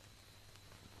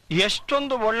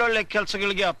 ಎಷ್ಟೊಂದು ಒಳ್ಳೊಳ್ಳೆ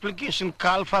ಕೆಲಸಗಳಿಗೆ ಅಪ್ಲಿಕೇಶನ್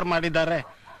ಕಾಲ್ ಫಾರ್ ಮಾಡಿದ್ದಾರೆ.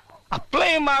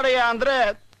 ಅಪ್ಲೈ ಮಾಡಯ್ಯ ಅಂದ್ರೆ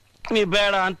ನೀ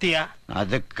ಬೇಡ ಅಂತೀಯ.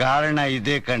 ಅದಕ್ಕೆ ಕಾರಣ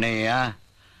ಇದೆ ಕಣಯ್ಯ,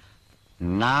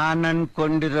 ನಾನ್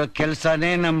ಅನ್ಕೊಂಡಿರೋ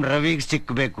ಕೆಲ್ಸನೇ ನಮ್ ರವಿಗೆ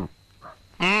ಸಿಕ್ಬೇಕು.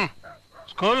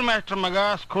 ಸ್ಕೂಲ್ ಮಾಸ್ಟರ್ ಮಗ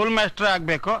ಸ್ಕೂಲ್ ಮಾಸ್ಟರ್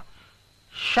ಆಗ್ಬೇಕು,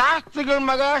 ಶಾಸ್ತ್ರಿಗಳ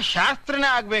ಮಗ ಶಾಸ್ತ್ರಿನೇ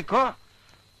ಆಗ್ಬೇಕು,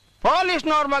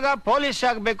 ಪೊಲೀಸ್ನವ್ರ ಮಗ ಪೊಲೀಸ್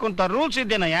ಆಗ್ಬೇಕು ಅಂತ ರೂಲ್ಸ್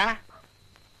ಇದ್ದೇನಯ್ಯ.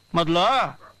 ಮೊದ್ಲು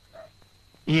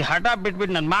ಈ ಹಠ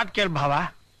ಬಿಟ್ಬಿಟ್ಟು ನನ್ ಮಾತು ಕೇಳ ಭಾವ.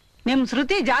 ನಿಮ್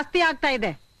ಶ್ರುತಿ ಜಾಸ್ತಿ ಆಗ್ತಾ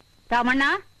ಇದೆ. ರಾಮಣ್ಣ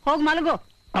ಹೋಗ್ ಮಲಗು.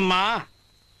 ಅಮ್ಮ,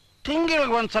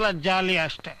 ತಿಂಗಳಿಗೆ ಒಂದ್ಸಲ ಜಾಲಿ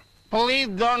ಅಷ್ಟೇ,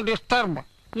 ಪ್ಲೀಸ್ ಡೋಂಟ್ ಡಿಸ್ಟರ್ಬ್.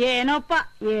 ಏನೋಪ್ಪ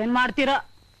ಏನ್ ಮಾಡ್ತೀರೋ.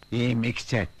 ಈ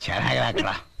ಮಿಕ್ಸ್ಚರ್ ಚೆನ್ನಾಗಿ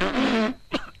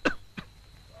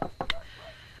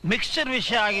ಮಿಕ್ಸ್ಚರ್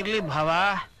ವಿಷಯ ಆಗಿರ್ಲಿ ಭಾವ,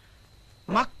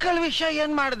 ಮಕ್ಕಳ ವಿಷಯ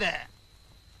ಏನ್ ಮಾಡಿದೆ?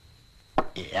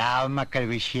 ಯಾವ ಮಕ್ಕಳ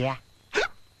ವಿಷಯ?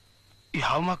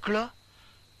 ಯಾವ ಮಕ್ಕಳು?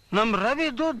 ನಮ್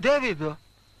ರವಿದು ದೇವಿದು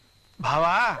ಭಾವ.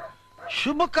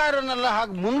 ಶುಭ ಕಾರ್ಯನೆಲ್ಲ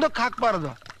ಹಾಗೆ ಮುಂದಕ್ಕೆ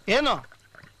ಹಾಕ್ಬಾರ್ದು. ಏನು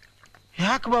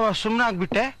ಯಾಕೆ ಬಾವ ಸುಮ್ಮನೆ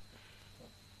ಆಗ್ಬಿಟ್ಟೆ?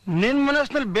 ನಿನ್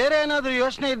ಮನಸ್ಸಿನಲ್ಲಿ ಬೇರೆ ಏನಾದ್ರೂ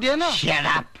ಯೋಚನೆ ಇದೆಯೇನೋ?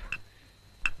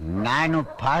 ನಾನು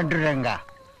ಪಾಂಡುರಂಗ,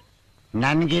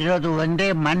 ನನ್ಗಿರೋದು ಒಂದೇ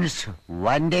ಮನಸ್ಸು,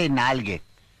 ಒಂದೇ ನಾಲ್ಗೆ.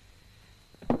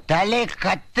 ತಲೆ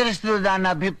ಕತ್ತರಿಸಿದ್ರು ನನ್ನ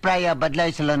ಅಭಿಪ್ರಾಯ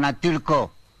ಬದಲಾಯಿಸಲು ನಾ ತಿಳ್ಕೊ.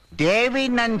 ದೇವಿ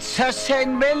ನನ್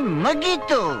ಸಸ್ಯನ್ ಮೇಲ್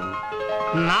ಮಗೀತು.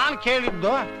 ನಾನ್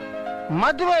ಕೇಳಿದ್ದು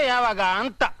ಮದುವೆ ಯಾವಾಗ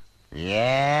ಅಂತ.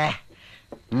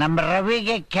 ನಮ್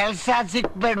ರವಿಗೆ ಕೆಲ್ಸ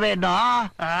ಸಿಕ್ಬೇಡ್ವೇನೋ?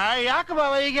 ಯಾಕೆ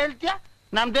ಬಾವ ಈಗ ಹೇಳ್ತೀಯ?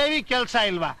 ನಮ್ ದೇವಿ ಕೆಲ್ಸ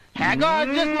ಇಲ್ವಾ? ಹೇಗೋ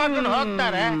ಅಡ್ಜಸ್ಟ್ ಮಾಡ್ಕೊಂಡು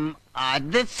ಹೋಗ್ತಾರೆ.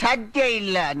 ಅದು ಸಾಧ್ಯ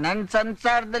ಇಲ್ಲ, ನನ್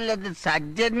ಸಂಸಾರದಲ್ಲಿ ಅದು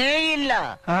ಸಾಧ್ಯನೇ ಇಲ್ಲ.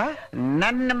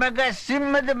 ನನ್ನ ಮಗ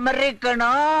ಸಿಂಹದ ಮರಿ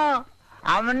ಕಣೋ,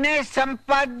 ಅವನೇ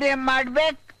ಸಂಪಾದನೆ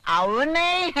ಮಾಡ್ಬೇಕು, ಅವನೇ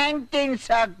ಹೆಂಡತಿನ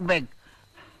ಸಾಕ್ಬೇಕು.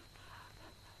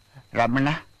 ರಮಣ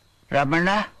ರಮಣ.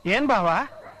 ಏನ್ ಭಾವ?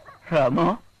 ರಾಮು,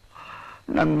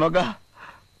 ನನ್ ಮಗ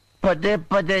ಪದೇ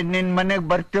ಪದೇ ನಿನ್ ಮನೆಗ್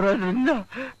ಬರ್ತಿರೋದ್ರಿಂದ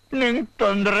ನಿಂಗ್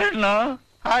ತೊಂದ್ರೆನಾ?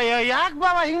 ಅಯ್ಯೋ ಯಾಕೆ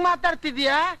ಬಾವ ಹಿಂಗ್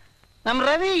ಮಾತಾಡ್ತಿದ್ಯಾ? ನಮ್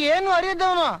ರವಿ ಏನು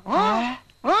ಅರಿಯದವನು.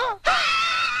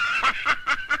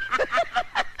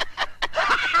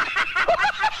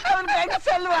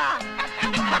 ಗಂಡಸಲ್ವಾ?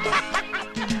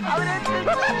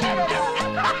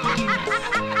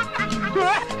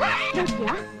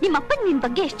 ನಿಮ್ಮಪ್ಪನ್ ನಿನ್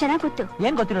ಬಗ್ಗೆ ಎಷ್ಟ್ ಚೆನ್ನಾಗ್ ಗೊತ್ತು.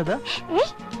 ಏನ್ ಗೊತ್ತಿರೋದು?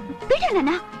 ಬಿಡ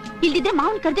ನನ್ನ, ಇಲ್ದಿದ್ರೆ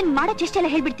ಮಾವನ್ ಕರ್ದು ಮಾಡೋ ಚೆಸ್ಟ್ ಎಲ್ಲ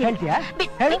ಹೇಳ್ಬಿಡ್ತೀನಿ. ಹೇಳ್ತೀಯಾ?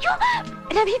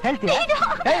 ರವಿ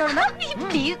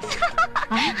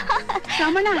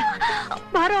ರಮಣ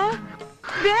ಬಾರೋ,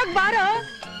 ಬೇಗ ಬಾರೋ,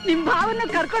 ನಿಮ್ ಭಾವನ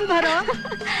ಕರ್ಕೊಂಡ್ ಬಾರೋ.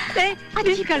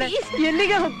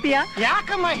 ಎಲ್ಲಿಗೆ ಹೋಗ್ತೀಯಾ?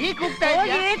 ಯಾಕಮ್ಮ ಹೀಗ್ ಹೋಗ್ತಾ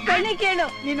ಹೋಗಿ ಕಣ್ಣಿ ಕೇಳು,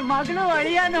 ನಿನ್ ಮಗಳು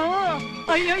ಅಳಿಯಾನು.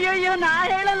 ಅಯ್ಯೋಯ್ಯೋ ನಾ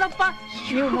ಹೇಳಲ್ಲಪ್ಪ,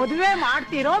 ನೀವು ಮದುವೆ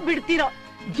ಮಾಡ್ತೀರೋ ಬಿಡ್ತೀರೋ,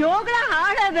 ಜೋಗಳ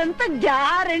ಹಾಡೋದಂತ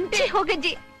ಗ್ಯಾರಂಟಿ.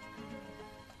 ಹೋಗಜ್ಜಿ.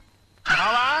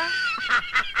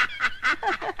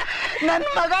 ನನ್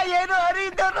ಮಗ ಏನು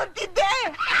ಅರಿದವನು ಅಂತಿದ್ದೆ.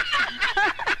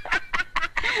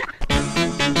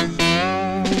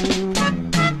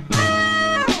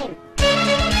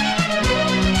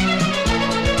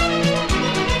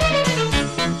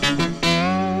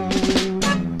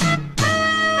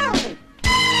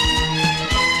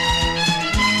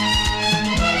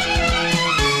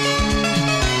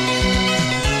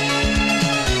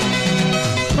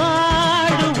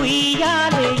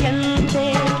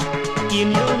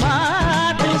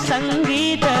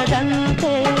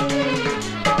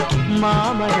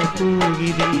 ಮಾಮರ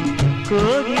ಕೂಗಿದೆ,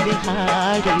 ಕೋಗಿಲೆ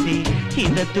ಹಾಡಿದೆ,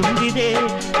 ಹಿತ ತುಂಬಿದೆ,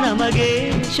 ನಮಗೆ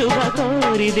ಶುಭ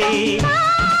ಕೋರಿದೆ.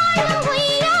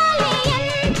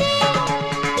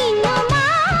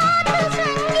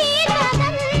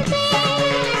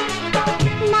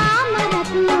 ಮಾಮರ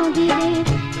ಕೂಗಿದೆ,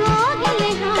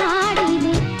 ಕೋಗಿಲೆ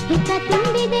ಹಾಡಿದೆ, ಹಿತ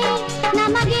ತುಂಬಿದೆ,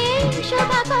 ನಮಗೆ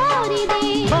ಶುಭ ಕೋರಿದೆ.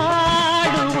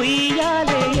 ಬಾಡು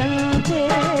ಉಯ್ಯಾಲೆಯಂತೆ,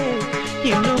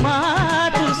 ಇನ್ನು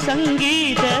ಮಾತು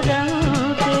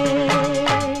ಸಂಗೀತದಂತೆ.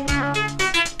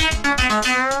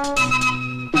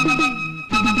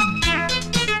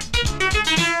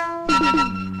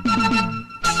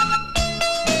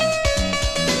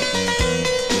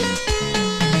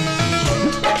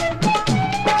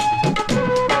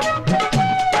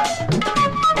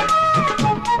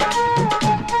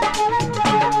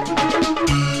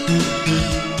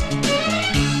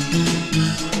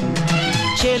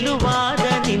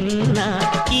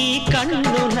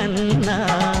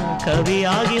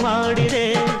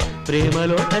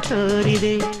 ಪ್ರೇಮಲೋಕ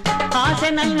ತೋರಿದೆ ಆಸೆ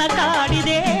ನನ್ನ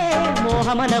ಕಾಡಿದೆ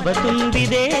ಮೋಹಮನವ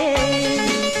ತುಂಬಿದೆ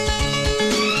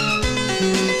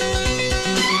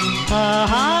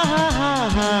ಆಹಾ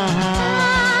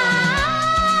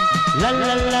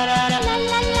ಲಲ್ಲಲ್ಲರ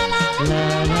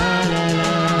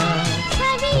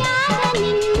ಸವಿಯಾದ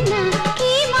ನಿನ್ನ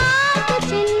ಈ ಮಾತು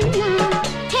ಚೆನ್ನ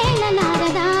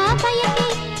ಹೇಳಲಾರದ ಬಯಕೆ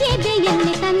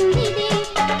ಎದೆಯಲ್ಲಿ ತಂದಿದೆ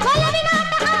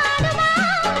ಒಲವಿನಾಟ ಆಡುವ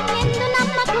ಎಂದು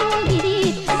ನಮ್ಮ ಕೂಗಿದೆ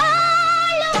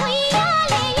ಬಾಳು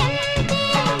ಉಯ್ಯಾಲೆಯಂತೆ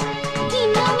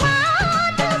ಇನ್ನು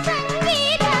ಮಾತು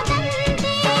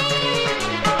ಸಂಗೀತದಂತೆ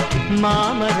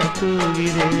ಮಾಮರ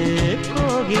ಕೂಗಿದೆ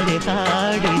ಕೋಗಿಲೆ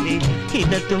ಹಾಡಿದೆ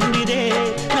ಹಿತ ತುಂಬಿದೆ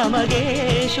ನಮಗೆ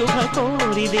ಶುಭ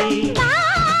ಕೋರಿದೆ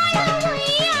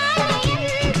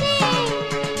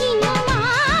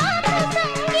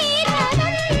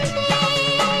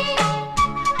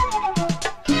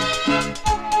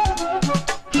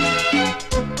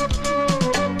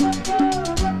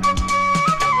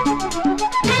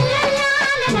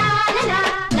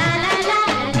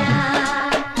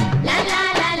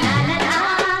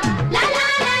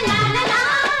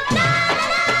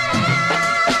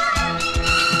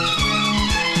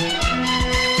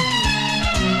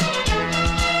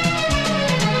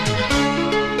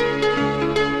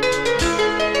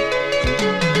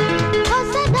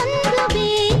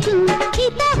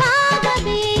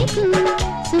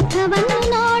ಸುಖವನ್ನು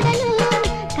ನೋಡಲು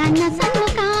ಕನಸನ್ನು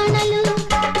ಕಾಣಲು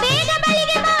ಬೇಗ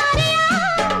ಬಳಿಗೆ ಬಾರೆಯ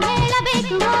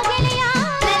ಹೇಳಬೇಕು ಓ ಗೆಳೆಯ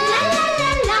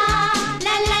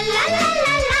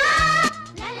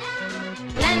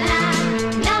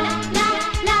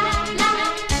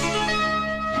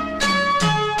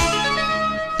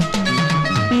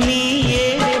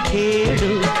ನೀಯೇನೆ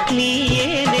ಹೇಳು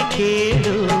ನೀಯೇನೆ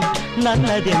ಕೇಳು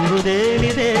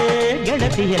ನನ್ನದೆಂಬುದೇನಿದೆ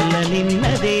ಗೆಳತಿಯಲ್ಲ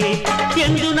ನಿನ್ನದೇ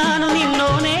ಎಂದು ನಾನು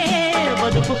ನಿನ್ನೋನೇ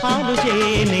ಬದುಕು ಹಾಲು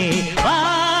ಜೇನೆ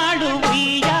ಬಾಡು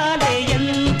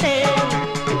ಉಯ್ಯಾಲೆಯಂತೆ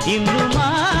ಇನ್ನು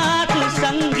ಮಾತು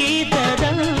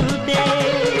ಸಂಗೀತದಂತೆ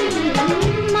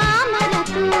ಮಾಮರ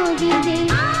ಕೂಗಿದೆ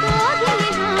ಕೋಗಿಲೆ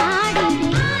ಹಾಡಿದೆ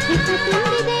ಹಿತ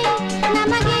ತುಂಬಿದೆ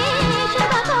ನಮಗೆ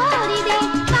ಶುಭ ಕೋರಿದೆ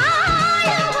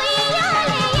ಬಾಳು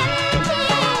ಉಯ್ಯಾಲೆಯಂತೆ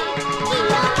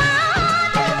ಇನ್ನು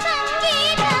ಮಾತು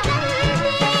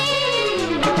ಸಂಗೀತದಂತೆ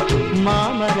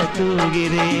ಮಾಮರ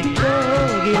ತೂಗಿದೆ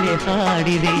ಕೋಗಿಲೆ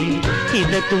ಹಾಡಿದೆ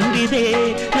ಹಿತ ತುಂಬಿದೆ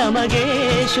ನಮಗೆ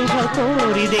ಶುಭ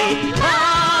ಕೋರಿದೆ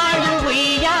ಬಾಳು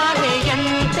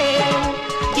ಉಯ್ಯಾಲೆಯಂತೆ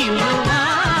ಇನ್ನು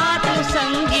ಮಾತು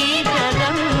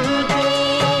ಸಂಗೀತದಂತೆ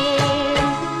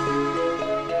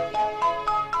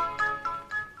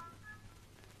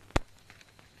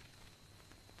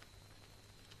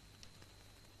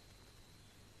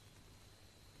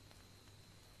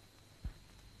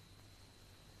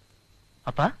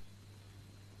ಅಪ್ಪ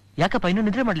ಯಾಕಪ್ಪ ಇನ್ನೂ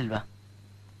ನಿದ್ರೆ ಮಾಡ್ಲಿಲ್ವಾ?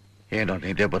 ಏನೋ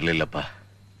ನಿದ್ದೆ ಬರ್ಲಿಲ್ಲಪ್ಪ.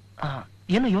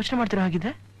 ಏನೋ ಯೋಚನೆ ಮಾಡ್ತಿರೋ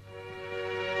ಹಾಗಿದ್ರೆ?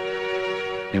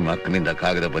 ನಿಮ್ಮ ಅಕ್ಕನಿಂದ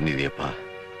ಕಾಗದ ಬಂದಿದೆಯಪ್ಪ.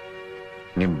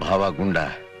 ನಿಮ್ ಭಾವ ಗುಂಡ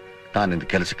ತಾನಿಂದ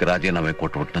ಕೆಲಸಕ್ಕೆ ರಾಜೀನಾಮೆ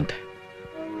ಕೊಟ್ಬಿಟ್ಟಂತೆ.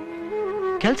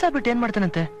 ಕೆಲಸ ಬಿಟ್ಟು ಏನ್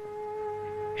ಮಾಡ್ತಾನಂತೆ?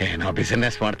 ಏನೋ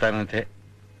ಬಿಸಿನೆಸ್ ಮಾಡ್ತಾನಂತೆ.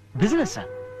 ಬಿಸಿನೆಸ್?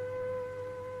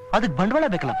 ಅದಕ್ಕೆ ಬಂಡವಾಳ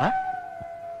ಬೇಕಲ್ಲಪ್ಪ?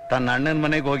 ತನ್ನ ಅಣ್ಣನ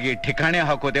ಮನೆಗೆ ಹೋಗಿ ಠಿಕಾಣೆ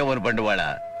ಹಾಕೋದೇ ಒಂದು ಬಂಡವಾಳ.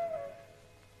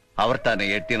 ಅವ್ರ ತಾನೇ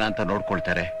ಎಟ್ಟಿನ ಅಂತ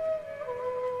ನೋಡ್ಕೊಳ್ತಾರೆ.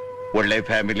 ಒಳ್ಳೆ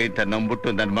ಫ್ಯಾಮಿಲಿ ಅಂತ ನಂಬಿಟ್ಟು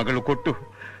ನನ್ನ ಮಗಳು ಕೊಟ್ಟು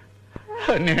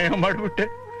ಅನ್ಯಾಯ ಮಾಡ್ಬಿಟ್ಟೆ.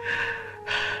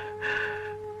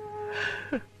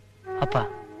 ಅಪ್ಪ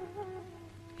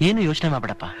ಏನು ಯೋಚನೆ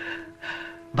ಮಾಡ್ಬೇಡಪ್ಪ.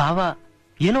 ಭಾವ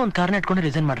ಏನೋ ಒಂದು ಕಾರಣ ಇಟ್ಕೊಂಡು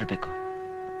ರಿಸೈನ್ ಮಾಡಿರ್ಬೇಕು.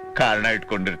 ಕಾರಣ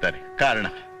ಇಟ್ಕೊಂಡಿರ್ತಾರೆ. ಕಾರಣ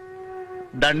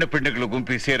ದಂಡ ಪಿಂಡಗಳು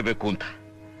ಗುಂಪಿ ಸೇರ್ಬೇಕು ಅಂತ.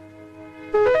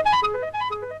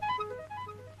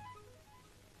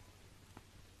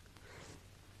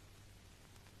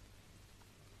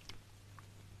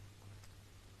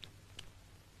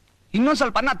 ಇನ್ನೊಂದ್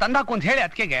ಸ್ವಲ್ಪ ಅನ್ನ ತಂದಾಕು ಅಂತ ಹೇಳಿ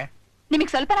ಅದಕ್ಕೆ. ನಿಮಗ್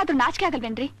ಸ್ವಲ್ಪನಾದ್ರೂ ನಾಚಿಕೆ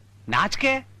ಆಗಲ್ವೇನ್ರಿ?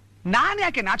 ನಾಚಿಕೆ? ನಾನ್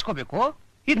ಯಾಕೆ ನಾಚ್ಕೋಬೇಕು?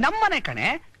 ಇದು ನಮ್ಮನೆ ಕಣೆ.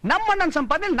 ನಮ್ಮಣ್ಣನ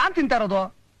ಸಂಪಾದನೆ ನಾನ್ ತಿಂತಾ ಇರೋದು.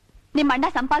 ನಿಮ್ ಅಣ್ಣ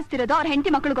ಸಂಪಾದಿಸ್ತಿರೋದು ಅವ್ರ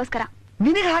ಹೆಂಡತಿ ಮಕ್ಕಳಿಗೋಸ್ಕರ.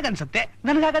 ನಿನಗೆ ಹಾಗನ್ಸತ್ತೆ,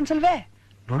 ನನಗೆ ಹಾಗನ್ಸಲ್ವೇ?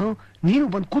 ನೋಡು, ನೀನು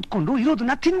ಬಂದು ಕೂತ್ಕೊಂಡು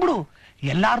ಇರೋದನ್ನ ತಿನ್ಬಿಡು.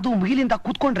 ಎಲ್ಲಾರ್ದು ಮುಗಿಲಿಂದ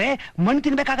ಕೂತ್ಕೊಂಡ್ರೆ ಮಣ್ಣು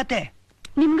ತಿನ್ಬೇಕಾಗತ್ತೆ.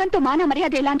 ನಿಮ್ಗಂತೂ ಮಾನ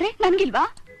ಮರ್ಯಾದೆ ಇಲ್ಲ ಅಂದ್ರೆ ನನ್ಗಿಲ್ವಾ?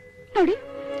 ನೋಡಿ,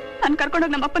 ನಾನ್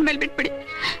ಕರ್ಕೊಂಡೋಗಿ ನಮ್ಮ ಅಪ್ಪನ ಮೇಲೆ ಬಿಟ್ಬಿಡಿ.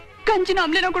 ಕಂಚಿನ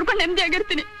ಆಮ್ಲೆನೋ ಕುಡ್ಕೊಂಡು ನೆಮ್ಮದಿ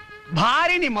ಆಗಿರ್ತೀನಿ.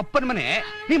 ಭಾರಿ ನಿಮ್ಮಪ್ಪನ ಮನೆ.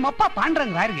 ನಿಮ್ಮಪ್ಪ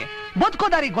ಪಾಂಡುರಂಗ ರಾಯರಿಗೆ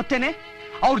ಬದುಕೋದಾರಿ ಗೊತ್ತೇನೆ?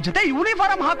 ಅವ್ರ ಜೊತೆ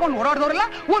ಯೂನಿಫಾರ್ಮ್ ಹಾಕೊಂಡು ಓಡಾಡ್ದವ್ರೆಲ್ಲ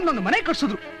ಒಂದೊಂದು ಮನೆ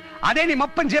ಕಟ್ಸಿದ್ರು. ಅದೇ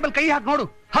ನಿಮ್ಮಪ್ಪನ ಜೇಬಲ್ ಕೈ ಹಾಕಿ ನೋಡು,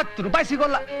 10 ರೂಪಾಯಿ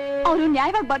ಸಿಗೋಲ್ಲ. ಅವ್ರು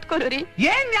ನ್ಯಾಯವಾಗಿ ಬದುಕೋರು ರೀ.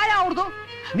 ಏನ್ ನ್ಯಾಯ ಅವ್ರದು?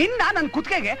 ನಿನ್ನ ನನ್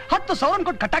ಕುತ್ತಿಗೆಗೆ 10,000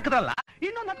 ಕೊಟ್ಟು ಕಟ್ಟಾಕದ್ರಲ್ಲ,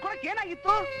 ಇನ್ನೊಂದು 10 ಕೊಡಕ್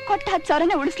ಏನಾಗಿತ್ತು? ಕೊಟ್ಟ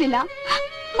 10,000 ಉಳಿಸ್ಲಿಲ್ಲ,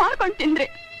 ಮಾಡ್ಕೊಂಡ್ ತಿಂದ್ರೆ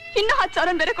ಇನ್ನೂ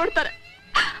 10,000 ಬೇರೆ ಕೊಡ್ತಾರೆ.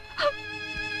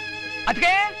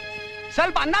 ಅದಕ್ಕೆ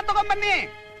ಸ್ವಲ್ಪ ಅನ್ನ ತಗೊಂಡ್ಬನ್ನಿ.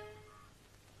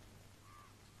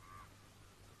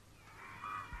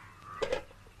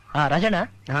 ರಾಜಣ್ಣ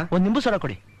ಒಂದ್ ನಿಂಬು ಸೋಡ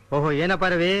ಕೊಡಿ. ಓಹೋ ಏನಪ್ಪ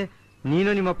ರವಿ, ನೀನು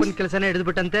ನಿಮ್ಮ ಅಪ್ಪನ ಕೆಲಸನೇ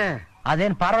ಹಿಡಿದ್ಬಿಟ್ಟಂತೆ.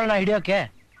 ಅದೇನ್ ಪಾರೋಳ್ನ ಹಿಡಿಯೋಕೆ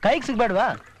ಕೈಗೆ ಸಿಗ್ಬೇಡ್ವಾ?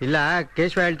 ಇಲ್ಲ,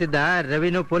 ಕೇಶವ ಹೇಳ್ತಿದ್ದ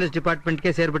ರವಿನು ಪೊಲೀಸ್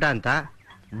ಡಿಪಾರ್ಟ್ಮೆಂಟ್ಗೆ ಸೇರ್ಬಿಟ್ಟ ಅಂತ.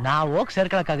 ನಾವ್ ಹೋಗಿ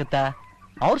ಸೇರ್ಕೊಳಕ್ಕಾಗತ್ತಾ?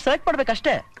 ಅವ್ರು ಸೆಲೆಕ್ಟ್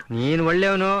ಮಾಡ್ಬೇಕಷ್ಟೇ. ನೀನ್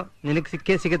ಒಳ್ಳೆಯವನು, ನಿನಗ್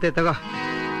ಸಿಕ್ಕೇ ಸಿಗತ್ತೆ ತಗೋ.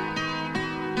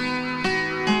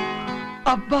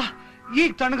 ಅಬ್ಬಾ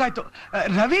ಈಗ ತಣ್ಣಗಾಯ್ತು.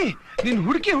 ರವಿ ನಿನ್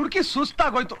ಹುಡುಕಿ ಹುಡುಕಿ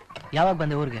ಸುಸ್ತಾಗೋಯ್ತು. ಯಾವಾಗ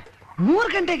ಬಂದೆ ಊರಿಗೆ? 3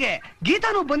 ಗಂಟೆಗೆ.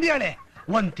 ಗೀತಾನು ಬಂದಿಯಾಳೆ.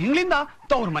 1 ತಿಂಗಳಿಂದ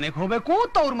ತವ್ರ ಮನೆಗೆ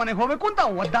ಹೋಗ್ಬೇಕು ಅಂತ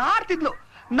ಒದ್ದಾಡ್ತಿದ್ಲು.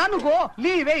 ನನಗೋ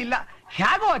ಲೀವೇ ಇಲ್ಲ.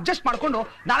 ಹೇಗೋ ಅಡ್ಜಸ್ಟ್ ಮಾಡ್ಕೊಂಡು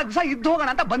 4 ದಿವಸ ಇದ್ದು ಹೋಗೋಣ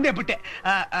ಅಂತ ಬಂದೇ ಬಿಟ್ಟೆ.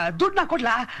 ದುಡ್ಡು ನಾ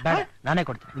ಕೊಡ್ಲಾ? ನಾನೇ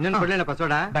ಕೊಡ್ತೀನಿ. ಇನ್ನೊಂದು ಕೊಡ್ಲೇನಪ್ಪ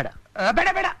ಸೋಡ? ಬೇಡ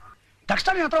ಬೇಡ. ತಕ್ಷಣ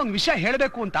ನಿನ್ನ ಹತ್ರ ಒಂದು ವಿಷಯ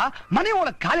ಹೇಳಬೇಕು ಅಂತ ಮನೆ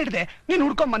ಒಳಗ್ ಕಾಲಿಡ್ದೆ, ನೀನ್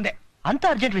ಹುಡ್ಕೊಂಡ್ ಬಂದೆ. ಅಂತ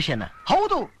ಅರ್ಜೆಂಟ್ ವಿಷಯನ?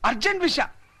 ಹೌದು, ಅರ್ಜೆಂಟ್ ವಿಷಯ.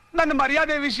 ನನ್ನ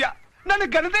ಮರ್ಯಾದೆ ವಿಷಯ, ನನ್ನ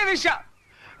ಘನತೆ ವಿಷಯ.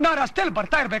 ನಾ ರಸ್ತೆಯಲ್ಲಿ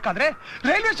ಬರ್ತಾ ಇರ್ಬೇಕಾದ್ರೆ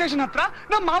ರೈಲ್ವೆ ಸ್ಟೇಷನ್ ಹತ್ರ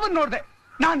ನಮ್ಮ ಮಾವನ್ ನೋಡ್ದೆ.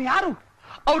 ನಾನ್ ಯಾರು?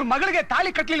 ಅವ್ರ ಮಗಳಿಗೆ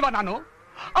ತಾಳಿ ಕಟ್ಲಿಲ್ವಾ ನಾನು?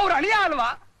 ಅವ್ರ ಅಳಿಯ ಅಲ್ವಾ?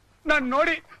 ನಾನ್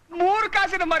ನೋಡಿ 3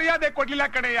 ಕಾಸಿನ ಮರ್ಯಾದೆ ಕೊಡ್ಲಿಲ್ಲ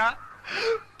ಕಣಯ್ಯ.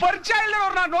 ಪರಿಚಯ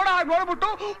ಇಲ್ಲವ್ರನ್ನ ನೋಡ್ಬಿಟ್ಟು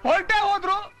ಹೊರಟೆ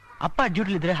ಹೋದ್ರು. ಅಪ್ಪ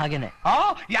ಡ್ಯೂಟಿಲಿದ್ರೆ ಹಾಗೇನೆ.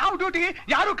 ಯಾವ ಡ್ಯೂಟಿ?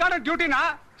 ಯಾರು ಕಾಣೋ ಡ್ಯೂಟಿನ?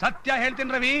 ಸತ್ಯ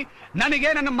ಹೇಳ್ತೀನಿ ರವಿ, ನನಗೆ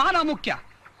ನನ್ನ ಮಾನ ಮುಖ್ಯ.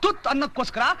 ತುತ್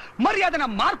ಅನ್ನಕ್ಕೋಸ್ಕರ ಮರ್ಯಾದೆನ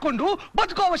ಮಾರ್ಕೊಂಡು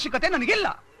ಬದುಕೋ ಅವಶ್ಯಕತೆ ನನಗಿಲ್ಲ.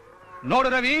 ನೋಡು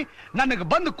ರವಿ, ನನಗೆ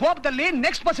ಬಂದು ಕೋಪದಲ್ಲಿ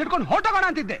ನೆಕ್ಸ್ಟ್ ಬಸ್ ಹಿಡ್ಕೊಂಡು ಹೊರಟೋಗೋಣ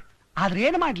ಅಂತಿದ್ದೆ. ಆದ್ರೆ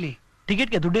ಏನ್ ಮಾಡ್ಲಿ?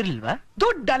 ಟಿಕೆಟ್ಗೆ ದುಡ್ಡಿರ್ಲಿಲ್ವಾ?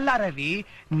 ದುಡ್ಡಲ್ಲ ರವಿ,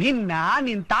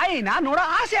 ನಿನ್ ತಾಯಿನ ನೋಡೋ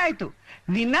ಆಸೆ ಆಯ್ತು.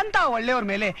 ನಿನ್ನಂತ ಒಳ್ಳೆಯವ್ರ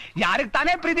ಮೇಲೆ ಯಾರಿಗ್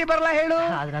ತಾನೇ ಪ್ರೀತಿ ಬರಲ್ಲ ಹೇಳು?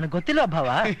 ಅದು ನನಗೆ ಗೊತ್ತಿಲ್ಲ ಭಾವ.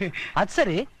 ಅದ್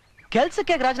ಸರಿ,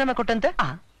 ಕೆಲ್ಸಕ್ಕೆ ರಾಜೀನಾಮೆ ಕೊಟ್ಟಂತೆ?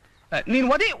 ನೀನ್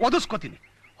ಒದಿಸ್ಕೋತೀನಿ,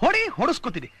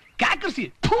 ಹೊಡಿಸ್ಕೋತೀನಿ, ಕ್ಯಾಕರ್ಸಿ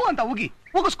ಥೂ ಅಂತ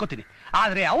ಉಗಿಸ್ಕೋತೀನಿ.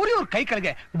 ಆದ್ರೆ ಅವ್ರ ಕೈ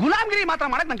ಕೆಳಗೆ ಗುಲಾಮ್ಗಿರಿ ಮಾತ್ರ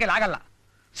ಮಾಡಕ್ ನಂಗೆ ಆಗಲ್ಲ.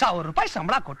 1000 ರೂಪಾಯಿ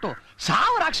ಸಂಬಳ ಕೊಟ್ಟು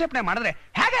 1000 ಆಕ್ಷೇಪಣೆ ಮಾಡಿದ್ರೆ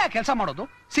ಹೇಗೆ ಕೆಲಸ ಮಾಡೋದು?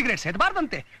 ಸಿಗರೇಟ್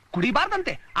ಸೇದಬಾರ್ದಂತೆ,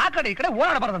 ಕುಡಿಬಾರ್ದಂತೆ, ಆ ಕಡೆ ಈ ಕಡೆ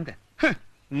ಓಡಾಡಬಾರ್ದಂತೆ.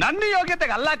 ನನ್ನ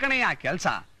ಯೋಗ್ಯತೆಗೆ ಅಲ್ಲ ಕಣೆಯ ಆ ಕೆಲಸ.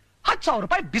 10,000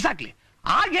 ರೂಪಾಯಿ ಬಿಸಾಕ್ಲಿ,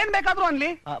 ಆಗೇನ್ ಬೇಕಾದ್ರು ಅನ್ಲಿ.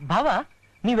 ಭಾವ,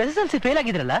 ನೀವ್ SSLC ಫೇಲ್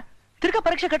ಆಗಿದ್ರಲ್ಲ, ತಿರ್ಗಾ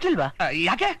ಪರೀಕ್ಷೆ ಕಟ್ಲಿಲ್ವಾ?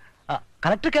 ಯಾಕೆ?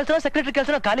 ಕಲೆಕ್ಟರ್ ಕೆಲಸ, ಸೆಕ್ರೆಟರಿ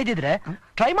ಕೆಲಸ ಕಾಲಿದ್ದಿದ್ರೆ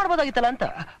ಟ್ರೈ ಮಾಡ್ಬೋದಾಗಿತ್ತಲ್ಲ ಅಂತ.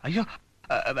 ಅಯ್ಯೋ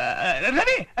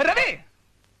ರವಿ ರವಿ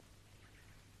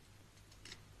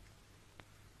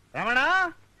ರಮಣ,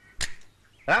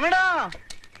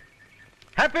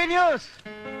 ಹ್ಯಾಪಿ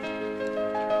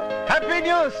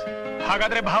ನ್ಯೂಸ್.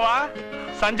 ಹಾಗಾದ್ರೆ ಭಾವ,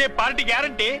 ಸಂಜೆ ಪಾರ್ಟಿ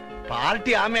ಗ್ಯಾರಂಟಿ?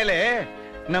 ಪಾರ್ಟಿ ಆಮೇಲೆ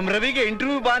ನಮ್ ರವಿಗೆ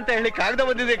ಇಂಟರ್ವ್ಯೂ ಬಾ ಅಂತ ಹೇಳಿ ಕಾಗದ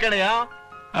ಬಂದಿದೆ ಕಣಯ್ಯ.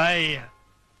 ಅಯ್ಯ,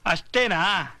 ಅಷ್ಟೇನಾ?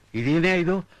 ಇದೇನೇ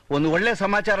ಇದು? ಒಂದು ಒಳ್ಳೆ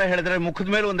ಸಮಾಚಾರ ಹೇಳಿದ್ರೆ ಮುಖದ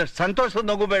ಮೇಲೆ ಒಂದಷ್ಟು ಸಂತೋಷದ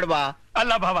ನಗು ಬೇಡವಾ?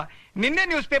 ಅಲ್ಲ ಭಾವ, ನಿನ್ನೆ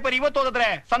ನ್ಯೂಸ್ ಪೇಪರ್ ಇವತ್ತು ಓದಿದ್ರೆ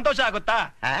ಸಂತೋಷ ಆಗುತ್ತಾ?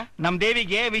 ನಮ್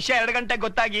ದೇವಿಗೆ ವಿಷಯ 2 ಗಂಟೆಗೆ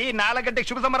ಗೊತ್ತಾಗಿ 4 ಗಂಟೆಗೆ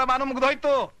ಶುಭ ಸಮಾರಂಭ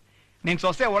ಮುಗಿದೋಯ್ತು. ನಿನ್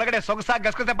ಸೊಸೆ ಒಳಗಡೆ ಸೊಗಸಾಗಿ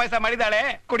ಗಸಗಸೆ ಪಾಯಸ ಮಾಡಿದಾಳೆ,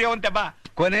 ಕುಡಿಯೋವಂತೆ ಬಾ.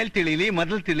 ಕೊನೆಯಲ್ಲಿ ತಿಳಿಲಿ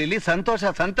ಮೊದಲು ತಿಳಿಲಿ,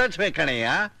 ಸಂತೋಷವೇ ಕಣಯ್ಯ.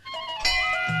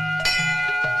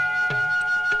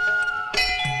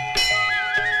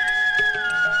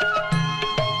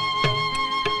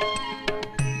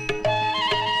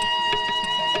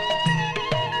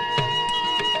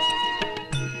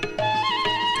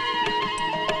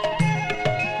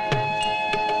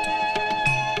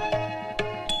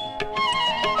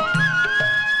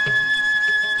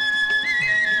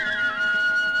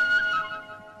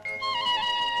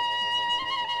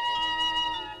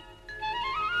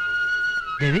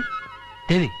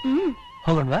 ದೇವಿ,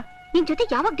 ಹೋಗೋಣವಾ? ನಿನ್ ಜೊತೆ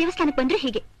ಯಾವಾಗ ದೇವಸ್ಥಾನಕ್ಕೆ ಬಂದ್ರೆ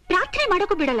ಹೀಗೆ ಪ್ರಾರ್ಥನೆ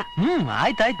ಮಾಡೋಕು ಬಿಡಲ್ಲ.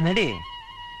 ಆಯ್ತಾಯ್ತು ನಡಿ.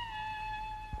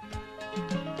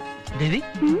 ದೇವಿ,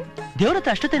 ದೇವ್ರ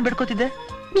ಹತ್ರ ಅಷ್ಟೊತ್ತೇನ್ ಬೇಡ್ಕೋತಿದ್ದೆ?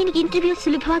 ನಿನಗೆ ಇಂಟರ್ವ್ಯೂ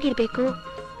ಸುಲಭವಾಗಿರ್ಬೇಕು,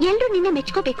 ಎಲ್ರು ನಿನ್ನ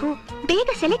ಮೆಚ್ಕೋಬೇಕು, ಬೇಗ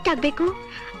ಸೆಲೆಕ್ಟ್ ಆಗ್ಬೇಕು.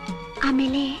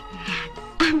 ಆಮೇಲೆ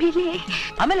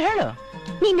ಹೇಳು.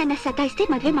 ನೀನ್ ನನ್ನ ಸತಾಯಿಸದೆ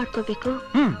ಮದ್ವೆ ಮಾಡ್ಕೋಬೇಕು.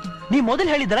 ನೀ ಮೊದಲು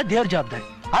ಹೇಳಿದಲ್ಲ ದೇವ್ರ ಜವಾಬ್ದಾರಿ,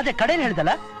 ಆದ್ರೆ ಕಡೆಯಲ್ಲಿ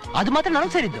ಹೇಳಿದಲ್ಲ ಅದು ಮಾತ್ರ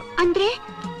ನನಗ್ ಸೇರಿದ್ದು. ಅಂದ್ರೆ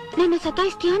ನನ್ನ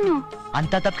ಸತಾಯಿಸ್ತೀಯನ್ನು?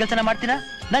 ಅಂತ ತಪ್ಪು ಕೆಲಸನ ಮಾಡ್ತೀನ?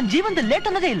 ನನ್ ಜೀವನದಲ್ಲಿ ಲೇಟ್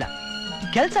ಅನ್ನೋದೇ ಇಲ್ಲ.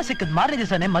 ಕೆಲ್ಸ ಸಿಕ್ಕದ್ ಮಾರನೇ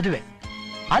ದಿವಸನೇ ಮದುವೆ.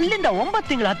 ಅಲ್ಲಿಂದ 9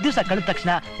 ತಿಂಗಳು 10 ದಿವಸ ಕಳೆದ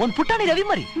ತಕ್ಷಣ ಒಂದ್ ಪುಟಾಣಿ ರವಿ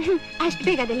ಮರಿ. ಅಷ್ಟ್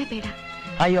ಬೇಗ ಅದೆಲ್ಲ ಬೇಡ.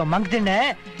 ಅಯ್ಯೋ ಮಂಗ್ದಿಣ್ಣೆ,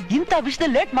 ಇಂಥ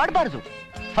ವಿಷಯದಲ್ಲಿ ಲೇಟ್ ಮಾಡಬಾರ್ದು.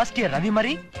 ಫಸ್ಟ್ ಇಯರ್ ರವಿ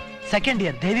ಮರಿ, ಸೆಕೆಂಡ್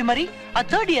ಇಯರ್ ದೇವಿ ಮರಿ, ಆ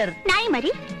ಥರ್ಡ್ ಇಯರ್ ನಾಯಿ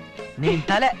ಮರಿ. ನೀನ್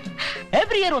ತಲೆ.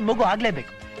 ಎವ್ರಿ ಇಯರ್ ಒಂದ್ ಮಗು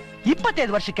ಆಗ್ಲೇಬೇಕು.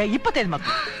 25 ವರ್ಷಕ್ಕೆ 25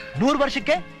 ಮಕ್ಳು, 100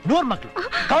 ವರ್ಷಕ್ಕೆ 100 ಮಕ್ಳು.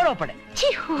 ಗೌರವ ಪಡೆ.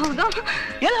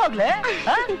 ಎಲ್ಲಿ ಹೋಗ್ಲೆ?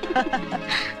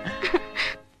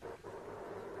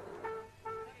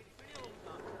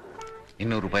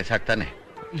 200 ರೂಪಾಯಿ ಸಾಕ್ತಾನೆ?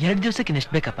 2 ದಿವಸಕ್ಕೆ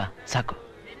ಎಷ್ಟು ಬೇಕಪ್ಪ? ಸಾಕು.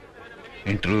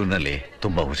 ಇಂಟರ್ವ್ಯೂನಲ್ಲಿ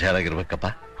ತುಂಬಾ ಹುಷಾರಾಗಿರ್ಬೇಕಪ್ಪ.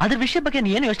 ಅದ್ರ ವಿಷಯ ಬಗ್ಗೆ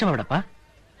ಏನು ಯೋಚನೆ ಮಾಡಪ್ಪ.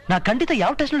 ನಾ ಖಂಡಿತ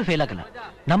ಯಾವ ಟೆಸ್ಟ್ ನಲ್ಲೂ ಫೇಲ್ ಆಗಲ್ಲ.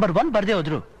 ನಂಬರ್ 1 ಬರ್ದೇ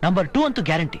ಹೋದ್ರು ನಂಬರ್ 2 ಅಂತೂ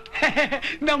ಗ್ಯಾರಂಟಿ.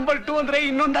 ನಂಬರ್ 2 ಅಂದ್ರೆ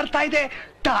ಇನ್ನೊಂದು ಅರ್ಥ ಇದೆ,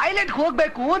 ಟಾಯ್ಲೆಟ್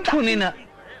ಹೋಗ್ಬೇಕು ಅಂತ.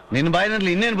 ನಿನ್ನ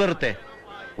ಬಾಯಿನಲ್ಲಿ ಇನ್ನೇನು ಬರುತ್ತೆ?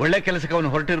 ಒಳ್ಳೆ ಕೆಲಸಕ್ಕೆ ಅವನು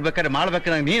ಹೊರಟಿರ್ಬೇಕಾದ್ರೆ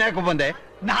ಮಾಡ್ಬೇಕಾದ್ರೆ ನೀನ್ ಯಾಕೋ ಬಂದೆ?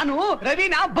 ನಾನು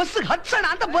ರವಿನ ಬಸ್ ಹತ್ಸೋಣ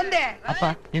ಅಂತ ಬಂದೆ. ಅಪ್ಪ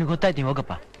ನಿನ್ ಗೊತ್ತಾಯ್ತು, ನೀವು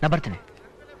ಹೋಗಪ್ಪ, ನಾ ಬರ್ತೇನೆ.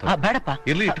 ಬೇಡಪ್ಪ,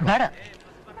 ಇರ್ಲಿ, ಬೇಡ.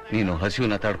 ನೀನು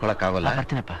ಹಸಿವನ್ನ ತಡ್ಕೊಳಕ್ ಆಗಲ್ಲ.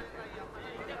 ಬರ್ತೀನಪ್ಪ.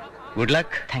 Good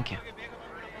luck. Thank you.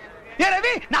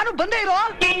 Ravi, ನಾನು ಬಂದೇ ಇರೋ.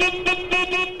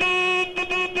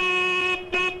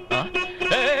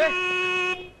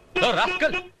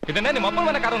 ರಾಸ್ಕಲ್, ಇದನ್ನೇ ನಿಮ್ಮ ಅಪ್ಪನ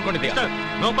ಮನೆ ಕಾರು ಅನ್ಕೊಂಡಿದ್ದೀಯ?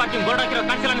 ನೋ ಪಾರ್ಕಿಂಗ್ ಬೋರ್ಡ್ ಹಾಕಿರೋ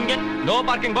ಕಾಣಿಸಿಲ್ಲ ನಿಮ್ಗೆ? ನೋ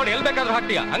ಪಾರ್ಕಿಂಗ್ ಬೋರ್ಡ್ ಎಲ್ಲಿ ಬೇಕಾದ್ರೂ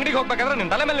ಹಾಕ್ತೀಯಾ? ಅಂಗಡಿಗೆ ಹೋಗ್ಬೇಕಾದ್ರೆ ನಿನ್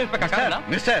ತಲೆ ಮೇಲೆ ನಿಲ್ಬೇಕಾ?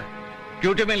 ಮಿಸ್ಟರ್,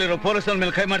 ಡ್ಯೂಟಿ ಮೇಲೆ ಇರೋ ಪೊಲೀಸರ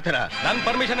ಮೇಲೆ ಕೈ ಮಾಡ್ತಾರಾ? ನನ್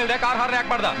ಪರ್ಮಿಷನ್ ಇಲ್ಲದೆ ಕಾರ್ ಹಾರ್ನ್ ಯಾಕೆ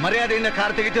ಮಾಡ್ದ? ಮರ್ಯಾದೆಯಿಂದ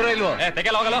ಕಾರ್ ತೆಗಿತೀರೋ ಇಲ್ವೋ?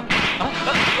 ತೆಗೆಲ್ಲ ಹೋಗಲ್ಲ.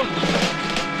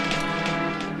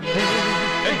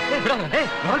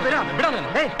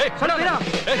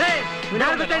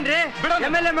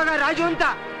 MLA ಮಗ ರಾಜು ಅಂತ.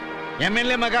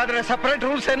 MLA ಮಗ ಆದ್ರೆ ಸಪರೇಟ್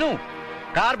ರೂಲ್ಸ್ ಏನು?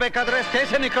 ಕಾರ್ ಬೇಕಾದ್ರೆ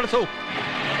ಸ್ಟೇಷನ್ ಕಳಿಸು.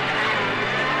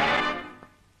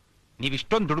 ನೀವ್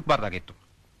ಇಷ್ಟೊಂದು ದುಡುಕ್ಬಾರ್ದಾಗಿತ್ತು.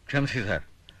 ಕ್ಷಮಿಸಿ ಸರ್,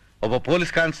 ಒಬ್ಬ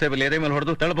ಪೊಲೀಸ್ ಕಾನ್ಸ್ಟೇಬಲ್ ಎದೆ ಮೇಲೆ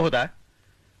ಹೊಡೆದು ತಳ್ಳಬಹುದಾ?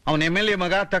 ಅವನ MLA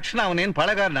ಮಗ ತಕ್ಷಣ ಅವನೇನ್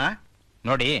ಪಾಳಗಾರನ?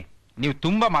 ನೋಡಿ, ನೀವು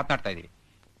ತುಂಬಾ ಮಾತನಾಡ್ತಾ ಇದೀರಿ.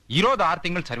 ಇರೋದು 6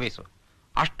 ತಿಂಗಳ ಸರ್ವೀಸು.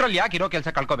 ಅಷ್ಟ್ರಲ್ಲಿ ಯಾಕೆ ಇರೋ ಕೆಲಸ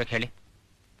ಕಳ್ಕೋಬೇಕು ಹೇಳಿ?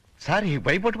 ಸರ್, ಈಗ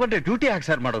ಭಯಪಟ್ಬಿಟ್ರೆ ಡ್ಯೂಟಿ ಯಾಕೆ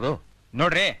ಸರ್ ಮಾಡೋದು?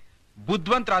 ನೋಡ್ರಿ,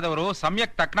 ಬುದ್ಧಿವಂತರಾದವರು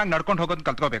ಸಮಯಕ್ಕೆ ತಕ್ಕನಾಗಿ ನಡ್ಕೊಂಡು ಹೋಗೋದನ್ನ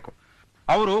ಕಲ್ತ್ಕೋಬೇಕು.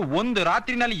 ಅವರು ಒಂದು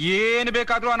ರಾತ್ರಿನಲ್ಲಿ ಏನು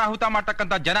ಬೇಕಾದ್ರೂ ಅನಾಹುತ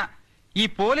ಮಾಡ್ತಕ್ಕಂಥ ಜನ. ಈ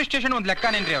ಪೊಲೀಸ್ ಸ್ಟೇಷನ್ ಒಂದು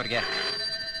ಲೆಕ್ಕನೇನ್ರಿ ಅವ್ರಿಗೆ?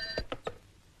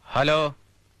 ಹಲೋ,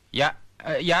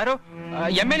 ಯಾರು?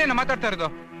 MLA ಮಾತಾಡ್ತಾ ಇರೋದು?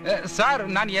 ಸರ್,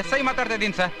 ನಾನು SI ಮಾತಾಡ್ತಾ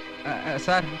ಇದ್ದೀನಿ ಸರ್.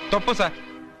 ಸರ್, ತಪ್ಪು ಸರ್,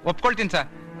 ಒಪ್ಕೊಳ್ತೀನಿ ಸರ್.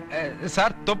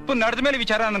 ಸರ್, ತಪ್ಪು ನಡೆದ ಮೇಲೆ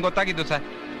ವಿಚಾರ ನನಗೆ ಗೊತ್ತಾಗಿದ್ದು ಸರ್.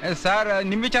 ಸರ್,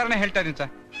 ನಿಮ್ಮ ವಿಚಾರನೇ ಹೇಳ್ತಾ ಇದ್ದೀನಿ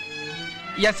ಸರ್.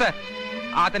 ಎಸ್ ಸರ್,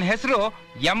 ಆತನ ಹೆಸರು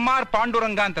MR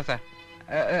ಪಾಂಡುರಂಗ ಅಂತ ಸರ್.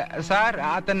 ಸರ್,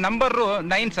 ಆತನ ನಂಬರು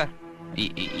 9 ಸರ್.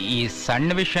 ಈ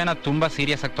ಸಣ್ಣ ವಿಷಯನ ತುಂಬಾ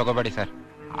ಸೀರಿಯಸ್ ಆಗಿ ತಗೋಬೇಡಿ ಸರ್.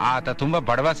 ಆತ ತುಂಬಾ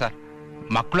ಬಡವ ಸರ್,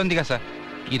 ಮಕ್ಕಳೊಂದಿಗೆ ಸರ್.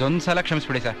 ಇದೊಂದು ಸಲ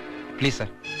ಕ್ಷಮಿಸ್ಬಿಡಿ sir, please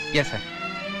sir. Yes sir,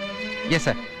 yes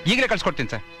sir, ಈಗಲೇ ಕಳ್ಸ್ಕೊಡ್ತೀನಿ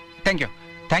sir.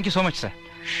 Thank you so much sir.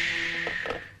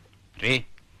 ರೀ,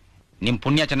 ನಿಮ್ಮ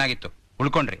ಪುಣ್ಯ ಚೆನ್ನಾಗಿತ್ತು,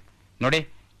 ಉಳ್ಕೊಂಡ್ರಿ. ನೋಡಿ,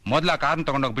 ಮೊದಲ ಕಾರ್ನ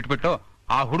ತಗೊಂಡೋಗಿ ಬಿಟ್ಬಿಟ್ಟು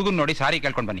ಆ ಹುಡುಗನ್ ನೋಡಿ ಸಾರಿ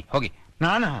ಕೇಳ್ಕೊಂಡು ಬನ್ನಿ, ಹೋಗಿ.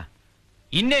 ನಾನಾ?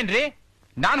 ಇನ್ನೇನ್ರಿ,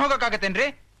 ನಾನು ಹೋಗಕ್ಕಾಗತ್ತೇನ್ರಿ?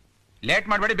 ಲೇಟ್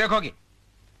ಮಾಡಬೇಡಿ, ಬೇಗ ಹೋಗಿ.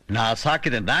 ನಾ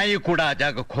ಸಾಕಿದ ನಾಯಿ ಕೂಡ ಆ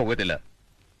ಜಾಗಕ್ಕೆ ಹೋಗೋದಿಲ್ಲ.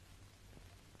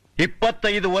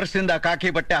 25 ವರ್ಷದಿಂದ ಕಾಕಿ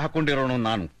ಬಟ್ಟೆ ಹಾಕೊಂಡಿರೋನು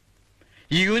ನಾನು.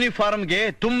 ಈ ಯೂನಿಫಾರ್ಮ್ಗೆ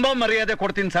ತುಂಬಾ ಮರ್ಯಾದೆ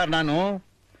ಕೊಡ್ತೀನಿ ಸರ್. ನಾನು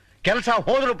ಕೆಲಸ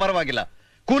ಹೋದ್ರೂ ಪರವಾಗಿಲ್ಲ,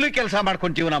 ಕೂಲಿ ಕೆಲಸ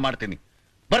ಮಾಡ್ಕೊಂಡು ಜೀವನ ಮಾಡ್ತೀನಿ.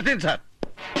 ಬರ್ತೀನಿ ಸರ್.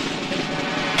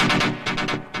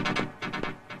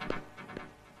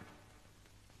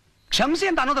 ಕ್ಷಮಿಸಿ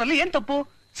ಅಂತ ಅನ್ನೋದ್ರಲ್ಲಿ ಏನ್ ತಪ್ಪು?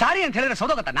 ಸಾರಿ ಅಂತ ಹೇಳಿದ್ರೆ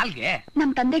ಸೌದೋಗತ್ತ ನಾಲ್ಗೆ?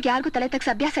 ನಮ್ ತಂದೆಗೆ ಯಾರಿಗೂ ತಲೆ ತಗ್ಸ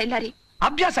ಅಭ್ಯಾಸ ಇಲ್ಲ ರೀ.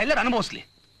 ಅಭ್ಯಾಸ ಇಲ್ಲ, ಅನುಭವಿಸ್ಲಿ.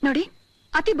 ನೋಡಿ,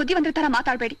 ಅತಿ ಬುದ್ಧಿವಂತರ ತರ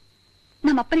ಮಾತಾಡ್ಬೇಡಿ.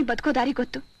 ನಮ್ಮ ಅಪ್ಪನಿಗೆ ಬದುಕೋ ದಾರಿ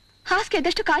ಗೊತ್ತು. ಹಾಸಿಗೆ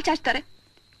ಎದ್ದಷ್ಟು ಕಾಲ್ ಚಾಚ್ತಾರೆ.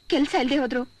 ಕೆಲ್ಸ ಇಲ್ದೆ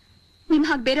ಹೋದ್ರು ನಿಮ್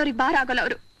ಹಾಗೆ ಬೇರೆಯವ್ರಿಗೆ ಭಾರ ಆಗೋಲ್ಲ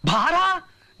ಅವರು. ಭಾರ?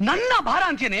 ನನ್ನ ಭಾರ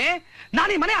ಅಂತೇನೆ?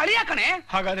 ನಾನು ಈ ಮನೆ ಅಳಿಯ ಕಣೆ.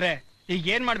 ಹಾಗಾದ್ರೆ ಈಗ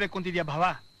ಏನ್ ಮಾಡ್ಬೇಕು ಅಂತಿದ್ಯಾ ಭಾವ?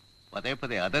 ಪದೇ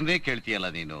ಪದೇ ಅದನ್ನೇ ಕೇಳ್ತೀಯಲ್ಲ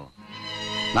ನೀನು.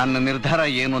 ನನ್ನ ನಿರ್ಧಾರ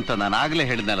ಏನು ಅಂತ ನಾನು ಆಗ್ಲೇ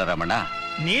ಹೇಳಿದ್ನಲ್ಲ ರಮಣ.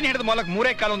 ನೀನ್ ಹಿಡಿದ ಮೂಲಕ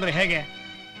 3 ಕಾಲು ಅಂದ್ರೆ ಹೇಗೆ?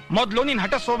 ಮೊದ್ಲು ನೀನ್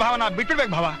ಹಠ ಸ್ವಭಾವನ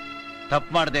ಬಿಟ್ಬಿಡ್ಬೇಕು ಭಾವ.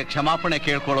 ತಪ್ಪು ಮಾಡದೆ ಕ್ಷಮಾಪಣೆ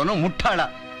ಕೇಳ್ಕೊಳ್ಳೋನು ಮುಟ್ಟಾಳ.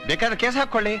 ಬೇಕಾದ್ರೆ ಕೇಸ್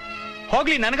ಹಾಕೊಳ್ಳಿ.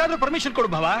 ಹೋಗ್ಲಿ, ನನಗಾದ್ರೂ ಪರ್ಮಿಷನ್ ಕೊಡು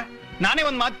ಭಾವ. ನಾನೇ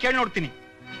ಒಂದ್ ಮಾತು ಕೇಳಿ ನೋಡ್ತೀನಿ.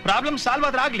 ಪ್ರಾಬ್ಲಮ್ ಸಾಲ್ವ್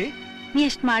ಆದ್ರೆ ಆಗ್ಲಿ. ನೀ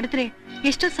ಎಷ್ಟ್ ಮಾಡಿದ್ರೆ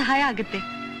ಎಷ್ಟೋ ಸಹಾಯ ಆಗುತ್ತೆ.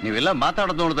 ನೀವೆಲ್ಲ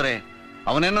ಮಾತಾಡೋದು ನೋಡಿದ್ರೆ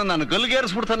ಅವನೇನೋ ನಾನು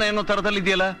ಗಲ್ಗೇರಿಸ್ಬಿಡ್ತಾನೆ ಅನ್ನೋ ತರದಲ್ಲಿ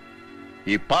ಇದೆಯಲ್ಲ.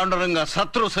 ಈ ಪಾಂಡುರಂಗ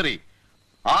ಸತ್ರು ಸರಿ,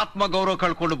 ಆತ್ಮ ಗೌರವ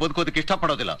ಕಳ್ಕೊಂಡು ಬದುಕೋದಕ್ಕೆ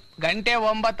ಇಷ್ಟಪಡೋದಿಲ್ಲ.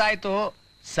 9:09 ಆಯ್ತು.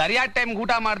 ಸರಿಯಾದ ಟೈಮ್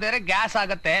ಊಟ ಮಾಡಿದ್ರೆ ಗ್ಯಾಸ್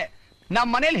ಆಗತ್ತೆ. ನಮ್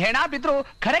ಮನೇಲಿ ಹೆಣ ಬಿದ್ರು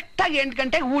ಕರೆಕ್ಟ್ ಆಗಿ 8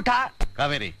 ಗಂಟೆಗೆ ಊಟ.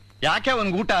 ಕಾವೇರಿ, ಯಾಕೆ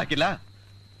ಅವನ್ಗೆ ಊಟ ಹಾಕಿಲ್ಲ?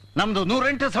 ನಮ್ದು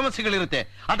 108 ಸಮಸ್ಯೆಗಳಿರುತ್ತೆ.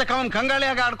 ಅದಕ್ಕೆ ಅವನ್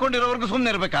ಕಂಗಾಳಿಯಾಗಿ ಆಡ್ಕೊಂಡಿರೋವರೆಗೂ ಸುಮ್ನೆ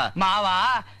ಇರ್ಬೇಕಾ? ಮಾವ,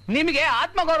 ನಿಮಗೆ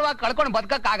ಆತ್ಮಗೌರವ ಕಳ್ಕೊಂಡು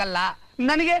ಬದುಕಕ್ಕಾಗಲ್ಲ,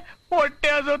 ನನಗೆ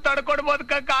ಹೊಟ್ಟೆ ಹಸು ತಡ್ಕೊಂಡು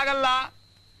ಬದುಕಕ್ಕಾಗಲ್ಲ.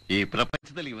 ಈ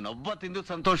ಪ್ರಪಂಚದಲ್ಲಿ ಇವನೊಬ್ಬ ತಿಂದು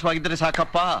ಸಂತೋಷವಾಗಿದ್ರೆ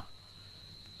ಸಾಕಪ್ಪ.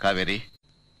 ಕಾವೇರಿ,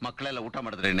 ಮಕ್ಕಳೆಲ್ಲ ಊಟ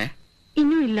ಮಾಡಿದ್ರೇನೆ?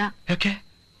 ಇನ್ನೂ ಇಲ್ಲ. ಯಾಕೆ?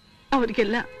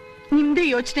 ಅವ್ರಿಗೆಲ್ಲ ನಿಮ್ದೇ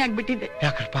ಯೋಚನೆ ಆಗ್ಬಿಟ್ಟಿದೆ.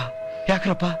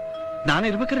 ಯಾಕ್ರಪ್ಪ? ನಾನು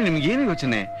ಇರ್ಬೇಕಾದ್ರೆ ನಿಮ್ಗೇನು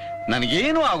ಯೋಚನೆ?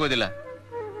 ನನಗೇನೂ ಆಗೋದಿಲ್ಲ.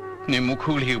 ನಿಮ್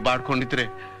ಮುಖಗಳು ಹೀಗೆ ಬಾಡ್ಕೊಂಡಿದ್ರೆ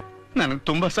ನನಗೆ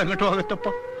ತುಂಬಾ ಸಂಕಟವಾಗುತ್ತಪ್ಪ.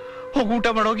 ಹೋಗಿ ಊಟ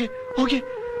ಮಾಡೋಗಿ, ಹೋಗಿ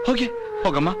ಹೋಗಿ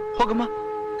ಹೋಗಮ್ಮ, ಹೋಗಮ್ಮ.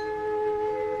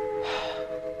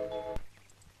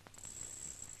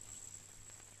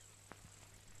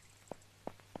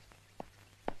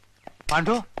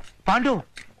 ಪಾಂಡು,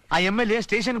 ಆ MLA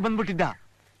ಸ್ಟೇಷನ್ ಬಂದ್ಬಿಟ್ಟಿದ್ದ.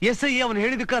 SI ಅವನು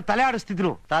ಹೇಳಿದಕ್ಕ ತಲೆ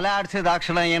ಆಡಿಸ್ತಿದ್ರು. ತಲೆ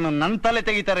ಆಡಿಸಿದಾಕ್ಷಣ ಏನು ನನ್ನ ತಲೆ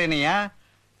ತೆಗಿತಾರೇನಯ್ಯ?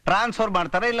 ಟ್ರಾನ್ಸ್ಫರ್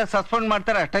ಮಾಡ್ತಾರೆ, ಇಲ್ಲ ಸಸ್ಪೆಂಡ್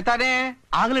ಮಾಡ್ತಾರೆ, ಅಷ್ಟೇ ತಾನೇ?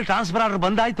 ಆಗ್ಲೇ ಟ್ರಾನ್ಸ್ಫರ್ ಆರ್ಡರ್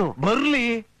ಬಂದಾಯ್ತು. ಬರ್ಲಿ,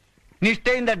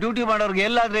 ನಿಷ್ಠೆಯಿಂದ ಡ್ಯೂಟಿ ಮಾಡೋರ್ಗೆ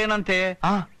ಎಲ್ಲಾದ್ರೂ ಏನಂತೆ?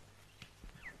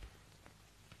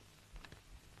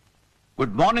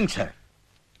 Good morning sir.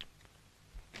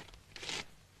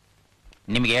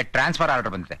 ನಿಮಗೆ ಟ್ರಾನ್ಸ್ಫರ್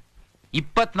ಆರ್ಡರ್ ಬಂದಿದೆ.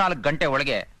 24 ಗಂಟೆ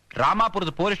ಒಳಗೆ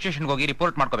ರಾಮಾಪುರದ ಪೊಲೀಸ್ ಸ್ಟೇಷನ್ಗೆ ಹೋಗಿ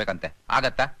ರಿಪೋರ್ಟ್ ಮಾಡ್ಕೋಬೇಕಂತೆ.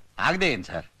 ಆಗತ್ತಾ? ಆಗದೆ ಏನ್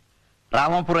ಸರ್?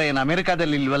 ರಾಮಾಪುರ ಏನು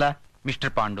ಅಮೆರಿಕಾದಲ್ಲಿ ಇಲ್ವಲ್ಲ?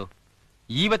 ಮಿಸ್ಟರ್ ಪಾಂಡು,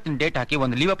 ಇವತ್ತಿನ ಡೇಟ್ ಹಾಕಿ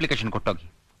ಒಂದು ಲೀವ್ ಅಪ್ಲಿಕೇಶನ್ ಕೊಟ್ಟೋಗಿ.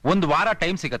 1 ವಾರ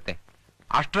ಟೈಮ್ ಸಿಗತ್ತೆ.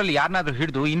 ಅಷ್ಟರಲ್ಲಿ ಯಾರನ್ನಾದ್ರೂ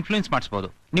ಹಿಡಿದು ಇನ್ಫ್ಲೂಯೆನ್ಸ್ ಮಾಡಿಸಬಹುದು,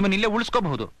 ನಿಮ್ಮನ್ನ ಇಲ್ಲೇ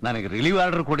ಉಳಿಸ್ಕೋಬಹುದು. ನನಗೆ ರಿಲೀವ್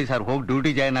ಆರ್ಡರ್ ಕೊಡಿ ಸರ್, ಹೋಗಿ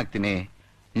ಡ್ಯೂಟಿ ಜಾಯ್ನ್ ಆಗ್ತೀನಿ.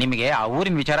 ನಿಮಗೆ ಆ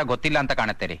ಊರಿನ ವಿಚಾರ ಗೊತ್ತಿಲ್ಲ ಅಂತ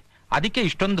ಕಾಣುತ್ತೆ ರೀ. ಅದಕ್ಕೆ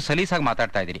ಇಷ್ಟೊಂದು ಸಲೀಸಾಗಿ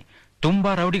ಮಾತಾಡ್ತಾ ಇದ್ದೀರಿ.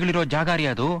 ತುಂಬಾ ರೌಡಿಗಳಿರೋ ಜಾಗ ರೀ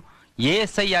ಅದು.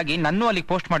 ASI ಆಗಿ ನನ್ನೂ ಅಲ್ಲಿಗೆ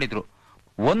ಪೋಸ್ಟ್ ಮಾಡಿದ್ರು.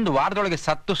 1 ವಾರದೊಳಗೆ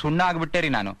ಸತ್ತು ಸುಣ್ಣ ಆಗ್ಬಿಟ್ಟೆ ರೀ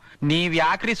ನಾನು. ನೀವ್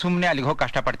ಯಾಕ್ರಿ ಸುಮ್ನೆ ಅಲ್ಲಿಗೆ ಹೋಗಿ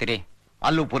ಕಷ್ಟಪಡ್ತೀರಿ?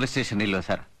 ಅಲ್ಲೂ ಪೊಲೀಸ್ ಸ್ಟೇಷನ್ ಇಲ್ವ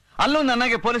ಸರ್? ಅಲ್ಲೂ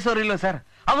ನನಗೆ ಪೊಲೀಸರು ಇಲ್ವ ಸರ್?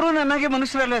 ಅವರು ನನಗೆ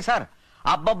ಮನುಷ್ಯರಲ್ವೇ ಸರ್?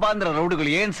 ಅಬ್ಬಬ್ಬ ಅಂದ್ರೆ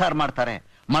ರೌಡಿಗಳು ಏನ್ ಸಾರ್ ಮಾಡ್ತಾರೆ?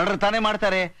 ಮರ್ಡರ್ ತಾನೇ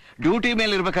ಮಾಡ್ತಾರೆ. ಡ್ಯೂಟಿ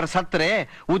ಮೇಲೆ ಇರ್ಬೇಕಾದ್ರೆ ಸತ್ರೆ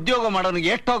ಉದ್ಯೋಗ ಮಾಡೋನಿಗೆ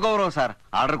ಎಷ್ಟೋ ಗೌರವ ಸರ್.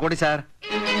 ಆರ್ಡರ್ ಕೊಡಿ ಸರ್.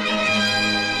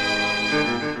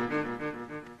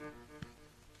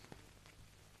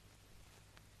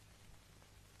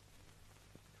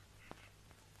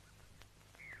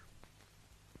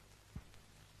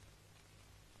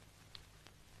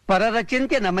 ಪರರ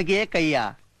ಚಿಂತೆ ನಮಗೆ ಕೈಯ,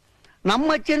 ನಮ್ಮ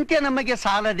ಚಿಂತೆ ನಮಗೆ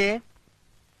ಸಾಲದೆ,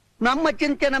 ನಮ್ಮ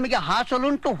ಚಿಂತೆ ನಮಗೆ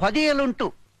ಹಾಸಲುಂಟು ಹೊದೆಯಲುಂಟು.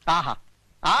 ಆಹಾ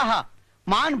ಆಹಾ,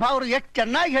 ಮಹಾನುಭಾವರು ಎಷ್ಟು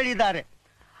ಚೆನ್ನಾಗಿ ಹೇಳಿದ್ದಾರೆ.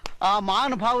 ಆ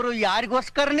ಮಹಾನುಭಾವರು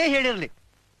ಯಾರಿಗೋಸ್ಕರನೇ ಹೇಳಿರಲಿ,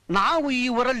 ನಾವು ಈ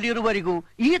ಊರಲ್ಲಿರುವವರೆಗೂ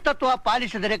ಈ ತತ್ವ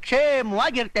ಪಾಲಿಸಿದರೆ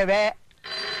ಕ್ಷೇಮವಾಗಿರ್ತೇವೆ.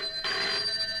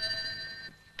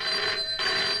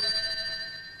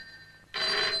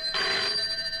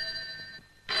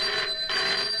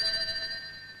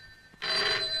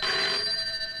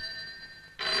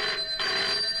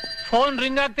 ಫೋನ್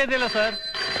ರಿಂಗ್ ಆಗ್ತಾ ಇದೆಯಲ್ಲ ಸರ್?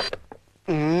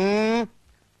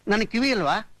 ನನ್ ಕಿವಿ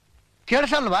ಇಲ್ವಾ?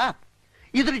 ಕೇಳಿಸಲ್ವಾ?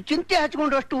 ಇದ್ರ ಚಿಂತೆ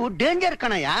ಹಚ್ಕೊಂಡಷ್ಟು ಡೇಂಜರ್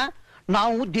ಕಣಯ್ಯ.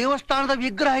 ನಾವು ದೇವಸ್ಥಾನದ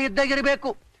ವಿಗ್ರಹ ಇದ್ದಾಗಿರ್ಬೇಕು.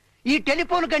 ಈ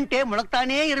ಟೆಲಿಫೋನ್ ಗಂಟೆ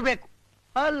ಮೊಳಗ್ತಾನೇ ಇರಬೇಕು.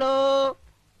 ಹಲೋ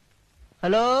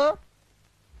ಹಲೋ,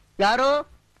 ಯಾರು?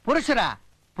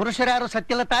 ಪುರುಷರಾರು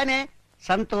ಸತ್ತಿಲ್ಲ ತಾನೆ?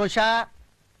 ಸಂತೋಷ.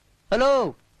 ಹಲೋ,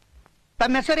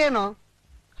 ತಮ್ಮ ಹೆಸರೇನು?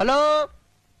 Hello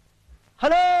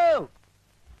hello.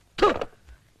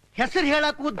 ಹೆಸರು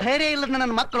ಹೇಳಕ್ಕೂ ಧೈರ್ಯ ಇಲ್ಲದ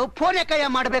ನನ್ನ ಮಕ್ಕಳು ಫೋನ್ ಯಾಕಯ್ಯ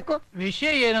ಮಾಡಬೇಕು? ವಿಷಯ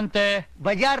ಏನಂತೆ?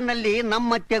 ಬಜಾರ್ನಲ್ಲಿ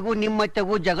ನಮ್ಮತ್ತೆಗೂ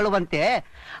ನಿಮ್ಮತ್ತೆಗೂ ಜಗಳವಂತೆ,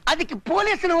 ಅದಕ್ಕೆ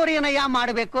ಪೊಲೀಸ್ನವರು ಏನಯ್ಯ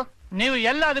ಮಾಡಬೇಕು? ನೀವು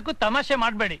ಎಲ್ಲದಕ್ಕೂ ತಮಾಷೆ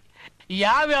ಮಾಡಬೇಡಿ.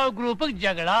 ಯಾವ್ಯಾವ ಗ್ರೂಪ್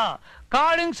ಜಗಳ?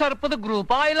 ಕಾಳಿಂಗ್ ಸರ್ಪದ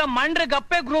ಗ್ರೂಪಾ ಇಲ್ಲ ಮಂಡ್ರೆ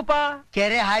ಗಪ್ಪೆ ಗ್ರೂಪಾ?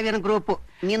 ಕೆರೆ ಹಾವಿನ ಗ್ರೂಪ್.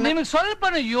 ನಿಮಗೆ ಸ್ವಲ್ಪ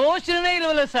ಯೋಚನೆ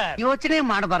ಇಲ್ವಲ್ಲ ಸರ್? ಯೋಚನೆ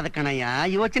ಮಾಡಬಾರ್ದು ಕಣಯ್ಯ,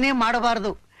 ಯೋಚನೆ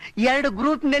ಮಾಡಬಾರ್ದು. ಎರಡು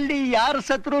ಗ್ರೂಪ್ ನಲ್ಲಿ ಯಾರು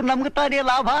ಸತ್ರು ನಮ್ಗೆ ತಾನೇ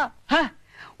ಲಾಭ.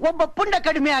 ಒಬ್ಬ ಪುಂಡ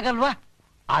ಕಡಿಮೆ ಆಗಲ್ವಾ?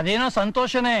 ಅದೇನೋ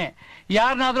ಸಂತೋಷನೇ.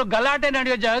 ಯಾರನ್ನಾದ್ರೂ ಗಲಾಟೆ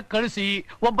ನಡೆಯೋ ಜಾಗ ಕಳಿಸಿ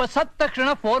ಒಬ್ಬ ಸತ್ತ ತಕ್ಷಣ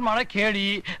ಫೋನ್ ಮಾಡಕ್ ಹೇಳಿ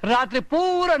ರಾತ್ರಿ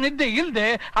ಪೂರ ನಿದ್ದೆ ಇಲ್ದೆ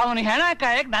ಅವನ ಹೆಣ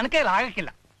ಕಾಯಕ್ ನನ್ನ ಕೈಲಿ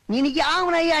ಆಗಕ್ಕಿಲ್ಲ. ನಿನಗೆ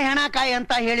ಯಾವನಯ್ಯ ಹೆಣ ಕಾಯ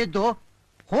ಅಂತ ಹೇಳಿದ್ದು?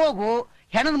 ಹೋಗು,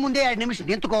 ಹೆಣದ ಮುಂದೆ 2 ನಿಮಿಷ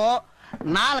ನಿಂತ್ಕೋ,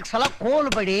 4 ಸಲ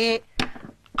ಕೋಲು ಬಡಿ,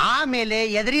 ಆಮೇಲೆ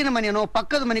ಎದುರಿನ ಮನೆನೋ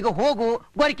ಪಕ್ಕದ ಮನೆಗೆ ಹೋಗು,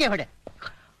 ಗೊರಕೆ ಹೊಡೆ.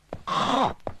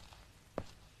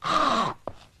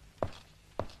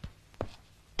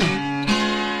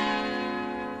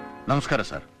 ನಮಸ್ಕಾರ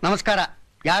ಸರ್. ನಮಸ್ಕಾರ.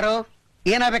 ಯಾರು?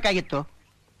 ಏನಾಗಬೇಕಾಗಿತ್ತು?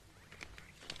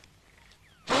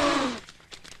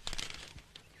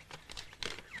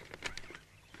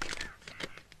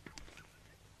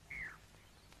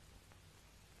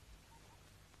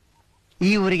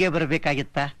 ಈ ಊರಿಗೆ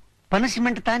ಬರಬೇಕಾಗಿತ್ತ?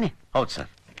 ಪನಿಷ್ಮೆಂಟ್ ತಾನೆ? ಹೌದು ಸರ್.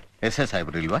 ಎಸ್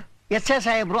ಸಾಹೇಬ್ರು ಇಲ್ವಾ? ಎಸ್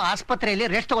ಸಾಹೇಬ್ರು ಆಸ್ಪತ್ರೆಯಲ್ಲಿ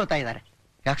ರೆಸ್ಟ್ ತಗೊಳ್ತಾ ಇದ್ದಾರೆ.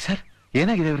 ಯಾಕೆ ಸರ್,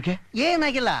 ಏನಾಗಿದೆ ಇವ್ರಿಗೆ?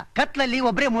 ಏನಾಗಿಲ್ಲ, ಕತ್ಲಲ್ಲಿ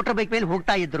ಒಬ್ಬರೇ ಮೋಟರ್ ಬೈಕ್ ಮೇಲೆ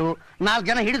ಹೋಗ್ತಾ ಇದ್ರು, 4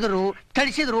 ಜನ ಹಿಡಿದ್ರು,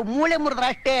 ಚಡಿಸಿದ್ರು, ಮೂಳೆ ಮುರಿದ್ರ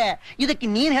ಅಷ್ಟೇ. ಇದಕ್ಕೆ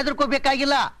ನೀನ್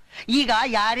ಹೆದರ್ಕೋಬೇಕಾಗಿಲ್ಲ. ಈಗ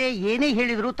ಯಾರೇ ಏನೇ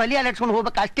ಹೇಳಿದ್ರು ತಲೆ ಅಲಟ್ಸ್ಕೊಂಡು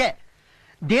ಹೋಗ್ಬೇಕಷ್ಟೇ.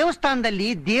 ದೇವಸ್ಥಾನದಲ್ಲಿ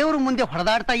ದೇವ್ರ ಮುಂದೆ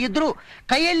ಹೊಡೆದಾಡ್ತಾ ಇದ್ರು,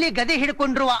 ಕೈಯಲ್ಲಿ ಗದೆ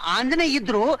ಹಿಡ್ಕೊಂಡಿರುವ ಆಂಜನೇಯ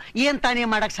ಇದ್ರು, ಏನ್ ತಾನೇ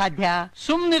ಮಾಡಕ್ ಸಾಧ್ಯ?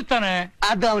 ಸುಮ್ನಿರ್ತಾನೆ.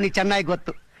 ಅದು ಅವನಿಗೆ ಚೆನ್ನಾಗಿ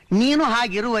ಗೊತ್ತು. ನೀನು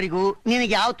ಹಾಗಿರುವವರೆಗೂ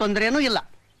ನಿನಗೆ ಯಾವ ತೊಂದರೆನೂ ಇಲ್ಲ.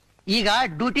 ಈಗ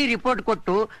ಡ್ಯೂಟಿ ರಿಪೋರ್ಟ್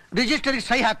ಕೊಟ್ಟು ರಿಜಿಸ್ಟರ್ಗೆ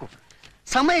ಸಹಿ ಹಾಕು.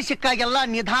 ಸಮಯ ಸಿಕ್ಕಾಗೆಲ್ಲ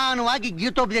ನಿಧಾನವಾಗಿ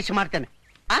ಗೀತೋಪದೇಶ ಮಾಡ್ತೇನೆ.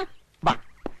 ಬಾ.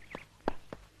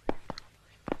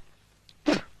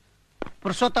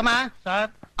 ಪುರುಷೋತ್ತಮ ಸರ್,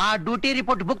 ಆ ಡ್ಯೂಟಿ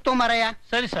ರಿಪೋರ್ಟ್ ಬುಕ್ ತಗೊಂಬಾರಯ್ಯ.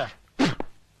 ಸರಿ ಸರ್.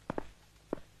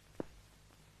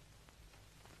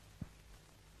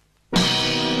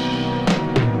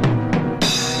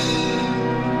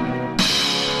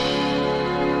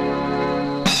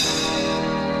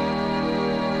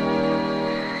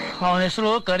 ಅವನ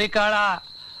ಹೆಸರು ಕರಿ ಕಾಳ.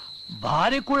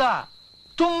 ಭಾರಿ ಕುಳ,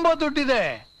 ತುಂಬಾ ದುಡ್ಡಿದೆ.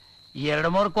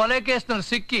 2-3 ಕೊಲೆ ಕೇಸ್ನಲ್ಲಿ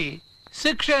ಸಿಕ್ಕಿ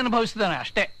ಶಿಕ್ಷೆ ಅನುಭವಿಸಿದಾನೆ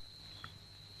ಅಷ್ಟೇ.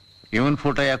 ಇವನ್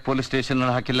ಫೋಟೋ ಯಾಕೆ ಪೊಲೀಸ್ ಸ್ಟೇಷನ್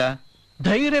ಹಾಕಿಲ್ಲ?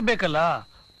 ಧೈರ್ಯ ಬೇಕಲ್ಲ.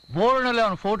 ಬೋರ್ಡ್ನಲ್ಲಿ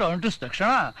ಅವನ ಫೋಟೋ ಅಂಟಿಸಿದ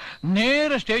ತಕ್ಷಣ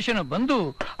ನೇರ ಸ್ಟೇಷನ್ ಬಂದು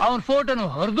ಅವನ ಫೋಟೋನು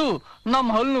ಹರಿದು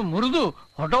ನಮ್ಮ ಹಲ್ಲು ಮುರಿದು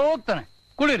ಹೊಟ್ಟೋಗ್ತಾನೆ.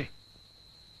 ಕುಳಿರಿ.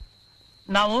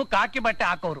 ನಾವು ಕಾಕಿ ಬಟ್ಟೆ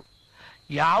ಹಾಕೋರು,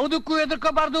 ಯಾವುದಕ್ಕೂ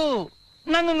ಎದುರ್ಕೋಬಾರ್ದು.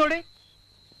 ನನ್ನ ನೋಡಿ,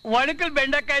 ಒಳಕಲ್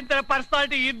ಬೆಂಡಕಾಯಿ ತರ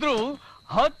ಪರ್ಸನಾಲಿಟಿ ಇದ್ರು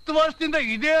 10 ವರ್ಷದಿಂದ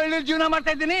ಇದೇ ಹಳ್ಳಿ ಜೀವನ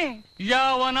ಮಾಡ್ತಾ ಇದ್ದೀನಿ.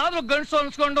 ಯಾವನಾದ್ರೂ ಗಂಡಸು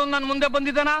ಅನ್ಸ್ಕೊಂಡು ನನ್ನ ಮುಂದೆ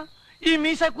ಬಂದಿದ್ದಾನ? ಈ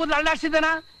ಮೀಸ ಕೂದಲು ಅಲ್ಲಾಡ್ಸಿದ್ದಾನ?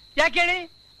 ಯಾಕೆ ಹೇಳಿ?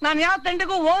 ನಾನು ಯಾವ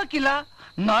ತಂಡೆಗೂ ಹೋಗಕ್ಕಿಲ್ಲ.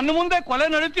 ನನ್ನ ಮುಂದೆ ಕೊಲೆ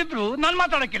ನಡೀತಿದ್ರು ನಾನು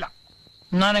ಮಾತಾಡಕ್ಕಿಲ್ಲ.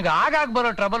 ನನಗೆ ಆಗಾಗ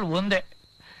ಬರೋ ಟ್ರಬಲ್ ಒಂದೇ,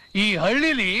 ಈ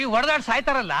ಹಳ್ಳಿಲಿ ಹೊಡೆದಾಡ್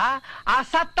ಸಾಯ್ತಾರಲ್ಲ, ಆ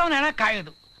ಸತ್ತವನ ಹೆಣ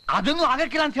ಕಾಯೋದು. ಅದನ್ನು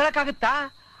ಆಗಕ್ಕಿಲ್ಲ ಅಂತ ಹೇಳಕ್ಕಾಗತ್ತಾ?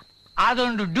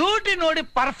 ಅದೊಂದು ಡ್ಯೂಟಿ ನೋಡಿ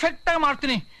ಪರ್ಫೆಕ್ಟ್ ಆಗಿ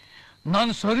ಮಾಡ್ತೀನಿ.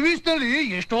 ನನ್ನ ಸರ್ವಿಸ್ ನಲ್ಲಿ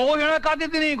ಎಷ್ಟೋ ಹೆಣ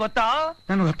ಕಾದಿದ್ದೀನಿ ಗೊತ್ತಾ?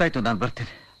 ನನ್ಗೆ ಗೊತ್ತಾಯ್ತು, ನಾನು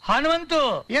ಬರ್ತೀನಿ. ಹನುಮಂತು,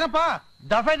 ಏನಪ್ಪಾ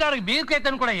ದಫೇದಾರ್ಗೆ ಬೀರ್ ಕೈ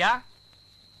ತಂದ್ಕೊಡಯ್ಯ.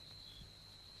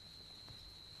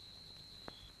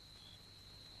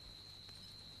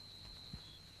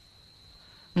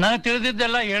 ನನಗೆ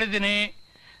ತಿಳಿದಿದ್ದೆಲ್ಲ ಹೇಳಿದ್ದೀನಿ.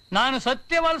 ನಾನು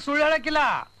ಸತ್ಯವಾದ ಸುಳ್ಳು ಹೇಳಕ್ಕಿಲ್ಲ.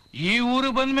 ಈ ಊರು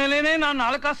ಬಂದ್ಮೇಲೇನೆ ನಾನು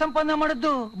ನಾಲ್ಕ ಸಂಪಾದನೆ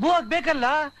ಮಾಡಿದ್ದು. ಭೂ ಬೇಕಲ್ಲ.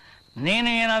 ನೀನು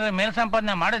ಏನಾದ್ರೂ ಮೇಲ್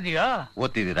ಸಂಪಾದನೆ ಮಾಡಿದೀಯಾ?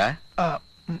 ಓದ್ತಿದ್ದೀರಾ?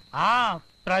 ಹಾ,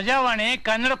 ಪ್ರಜಾವಾಣಿ,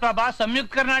 ಕನ್ನಡ ಪ್ರಭಾ,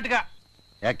 ಸಂಯುಕ್ತ ಕರ್ನಾಟಕ.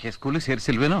 ಯಾಕೆ ಸ್ಕೂಲಿಗೆ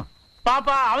ಸೇರಿಸಿಲ್ವೇನೋ? ಪಾಪ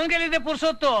ಅವನಿಗೆಲ್ಲಿದೆ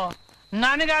ಪುರ್ಸೊತ್ತು.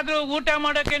 ನನಗಾದ್ರೂ ಊಟ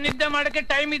ಮಾಡೋಕೆ ನಿದ್ದೆ ಮಾಡೋಕೆ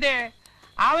ಟೈಮ್ ಇದೆ.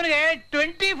 ಅವನಿಗೆ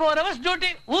 24 hours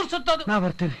ಡ್ಯೂಟಿ. ಊರ್ ಸುತ್ತೋದು. ನಾ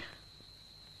ಬರ್ತೀನಿ.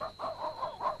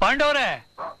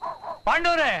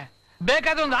 ಪಾಂಡವ್ರೆ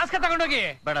ಬೇಕಾದ್ರೆ ಒಂದು ಆಸ್ಕ ತಗೊಂಡೋಗಿ.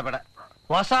 ಬೇಡ ಬೇಡ,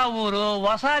 ಹೊಸ ಊರು,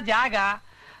 ಹೊಸ ಜಾಗ.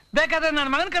 ಬೇಕಾದ್ರೆ ನನ್ನ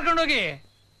ಮಗನ್ ಕರ್ಕೊಂಡೋಗಿ.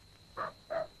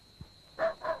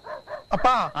 ಅಪ್ಪ,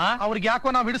 ಅವ್ರಿಗೆ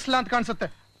ಯಾಕೋ ನಾವ್ ಹಿಡಿಸ್ಲಾ ಅಂತ ಕಾಣಿಸುತ್ತೆ.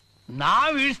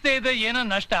 ನಾವ್ ಇಳಿಸ್ತಾ ಇದ್ರೆ ಏನೋ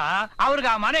ನಷ್ಟ. ಅವ್ರಿಗೆ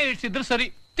ಆ ಮನೆ ಇಡ್ಸಿದ್ರು ಸರಿ.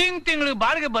 ತಿಂಗಳಿಗೆ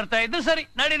ಬಾಡಿಗೆ ಬರ್ತಾ ಇದ್ರು ಸರಿ.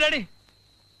 ನಡಿ.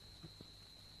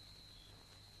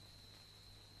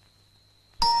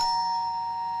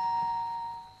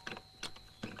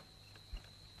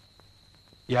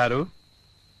 ಯಾರು?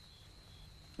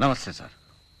 ನಮಸ್ತೆ ಸರ್,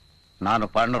 ನಾನು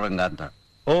ಪಾಂಡುರಂಗ ಅಂತ.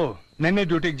 ಓ, ನಿನ್ನೆ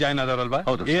ಡ್ಯೂಟಿಗೆ ಜಾಯ್ನ್ ಆದವರಲ್ವಾ?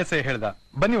 ಹೌದು. ASI ಹೇಳ್ದ.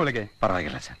 ಬನ್ನಿ ಒಳಗೆ.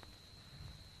 ಪರವಾಗಿಲ್ಲ ಸರ್,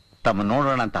 ತಮ್ಮ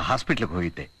ನೋಡೋಣ ಅಂತ ಹಾಸ್ಪಿಟ್ಲಿಗೆ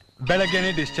ಹೋಗಿದ್ದೆ. ಬೆಳಗ್ಗೆನೆ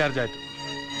ಡಿಸ್ಚಾರ್ಜ್ ಆಯ್ತು.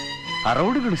 ಆ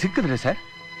ರೌಡಿಗಳು ಸಿಕ್ಕಿದ್ರೆ ಸರ್?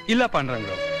 ಇಲ್ಲ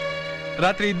ಪಾಂಡುರಂಗ,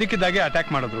 ರಾತ್ರಿ ಇದ್ದಕ್ಕಿದ್ದಾಗೆ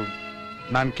ಅಟ್ಯಾಕ್ ಮಾಡಿದ್ರು.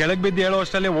 ನಾನ್ ಕೆಳಗ್ ಬಿದ್ದು ಹೇಳೋ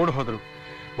ಅಷ್ಟಲ್ಲೇ ಓಡ್ ಹೋದ್ರು.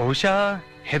 ಬಹುಶಃ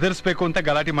ಹೆದರ್ಸ್ಬೇಕು ಅಂತ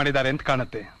ಗಲಾಟೆ ಮಾಡಿದ್ದಾರೆ ಅಂತ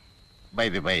ಕಾಣುತ್ತೆ.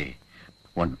 ಬೈ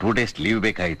ಒಂದು 2 days ಲೀವ್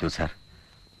ಬೇಕಾಗಿತ್ತು ಸರ್.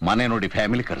 ಮನೆ ನೋಡಿ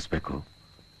ಫ್ಯಾಮಿಲಿ ಕರೆಸ್ಬೇಕು.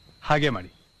 ಹಾಗೆ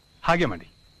ಮಾಡಿ.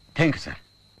 Thank you sir.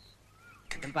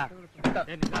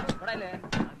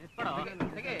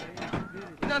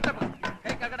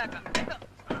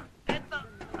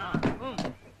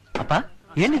 ಅಪ್ಪ,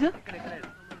 ಏನಿದು?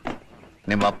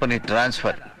 ನಿಮ್ಮ ಅಪ್ಪನಿಗೆ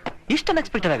ಟ್ರಾನ್ಸ್ಫರ್. ಇಷ್ಟು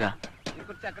ಅನ್ಎಕ್ಸ್ಪೆಕ್ಟೆಡ್ ಆಗ?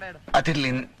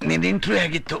 ಅದಿರ್ಲಿ, ನಿನ್ನ ಇಂಟರ್ವ್ಯೂ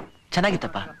ಆಗಿತ್ತು.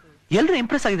 ಚೆನ್ನಾಗಿತ್ತಪ್ಪ. ಎಲ್ರು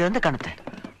ಇಂಪ್ರೆಸ್ ಆಗಿದ್ದಾರೆ ಅಂತ ಕಾಣುತ್ತೆ.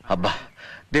 ಹಬ್ಬ,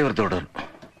 ದೇವ್ರ ದೊಡ್ಡವರು.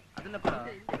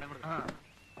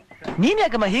 ನೀನ್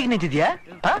ಯಾಕಮ್ಮ ಹೀಗೆ ನಿಂತಿದ್ಯಾ?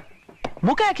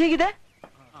 ಮುಖ ಯಾಕೆ ಹೀಗಿದೆ?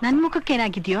 ನನ್ ಮುಖಕ್ಕೆ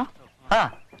ಏನಾಗಿದ್ಯೋ?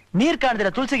 ನೀರ್ ಕಾಣ್ದಿರ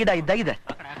ತುಳಸಿ ಗಿಡ ಇದ್ದಾಗಿದೆ.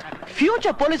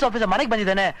 ಫ್ಯೂಚರ್ ಪೊಲೀಸ್ ಆಫೀಸರ್ ಮನೆಗೆ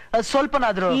ಬಂದಿದ್ದಾನೆ.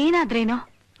 ಸ್ವಲ್ಪನಾದ್ರೂ ಏನಾದ್ರೇನೋ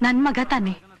ನನ್ ಮಗ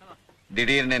ತಾನೆ.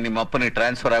 ದಿಢೀರ್ನೆ ನಿಮ್ಮ ಅಪ್ಪನಿಗೆ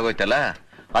ಟ್ರಾನ್ಸ್ಫರ್ ಆಗೋಯ್ತಲ್ಲ,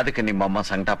 ಅದಕ್ಕೆ ನಿಮ್ಮಮ್ಮ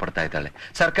ಸಂಕಟ ಪಡ್ತಾ ಇದ್ದಾಳೆ.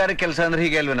 ಸರ್ಕಾರಿ ಕೆಲಸ ಅಂದ್ರೆ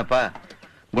ಹೀಗೆ ಅಲ್ವೇನಪ್ಪ?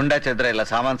 ಗುಂಡಾ ಚದ್ರ ಎಲ್ಲ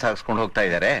ಸಾಮಾನು ಸಾಗಿಸ್ಕೊಂಡು ಹೋಗ್ತಾ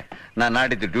ಇದ್ದಾರೆ. ನಾನು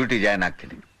ನಾಡಿದ್ದು ಡ್ಯೂಟಿ ಜಾಯ್ನ್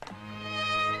ಆಗ್ತೀನಿ.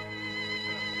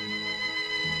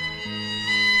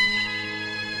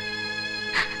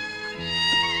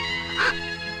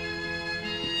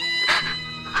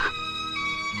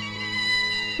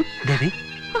 ದೇವಿ,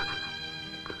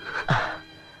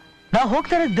 ನಾವು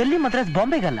ಹೋಗ್ತಾ ಇರೋದು ಡೆಲ್ಲಿ, ಮದ್ರಾಸ್,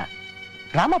 ಬಾಂಬೆಗಲ್ಲ,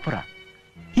 ರಾಮಪುರ.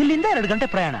 ಇಲ್ಲಿಂದ 2 ಗಂಟೆ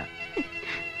ಪ್ರಯಾಣ.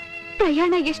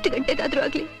 ಪ್ರಯಾಣ ಎಷ್ಟು ಗಂಟೆದಾದ್ರೂ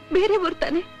ಆಗ್ಲಿ ಬೇರೆ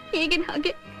ಬರ್ತಾನೆ. ಈಗಿನ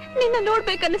ಹಾಗೆ ನಿನ್ನ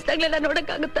ನೋಡ್ಬೇಕನ್ನಿಸ್ದಾಗ್ಲೆಲ್ಲ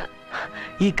ನೋಡಕ್ಕಾಗುತ್ತಾ?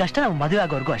 ಈ ಕಷ್ಟ ನಾವು ಮದುವೆ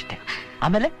ಆಗೋವರೆಗೂ ಅಷ್ಟೇ.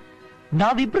 ಆಮೇಲೆ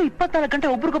ನಾವಿಬ್ರು 24 ಗಂಟೆ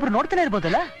ಒಬ್ರಿಗೊಬ್ರು ನೋಡ್ತಾನೆ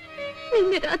ಇರ್ಬೋದಲ್ಲ?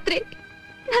 ನಿನ್ನೆ ರಾತ್ರಿ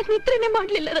ನಾನು ನಿದ್ರೆನೆ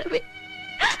ಮಾಡ್ಲಿಲ್ಲ ರವಿ.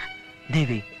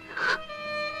 ದೇವಿ,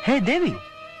 ಹೇ ದೇವಿ,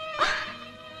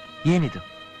 ಏನಿದು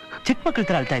ಚಿಕ್ಕ ಮಕ್ಕಳ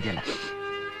ತರ ಅಳ್ತಾ ಇದೆಯಲ್ಲ?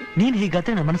 ನೀನ್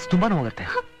ಹೀಗಾದ್ರೆ ನನ್ನ ಮನಸ್ಸು ತುಂಬಾನು ಹೋಗುತ್ತೆ.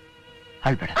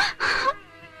 ಅಳ್ಬೇಡ.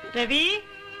 ರವಿ,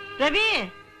 ರವಿ,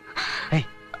 ಏಯ್,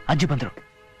 ಅಜ್ಜಿ ಬಂದ್ರು,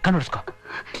 ಕಣ್ಣುಡ್ಸ್ಕೊ.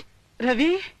 ರವಿ,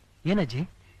 ಏನಜ್ಜಿ?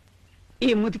 ಈ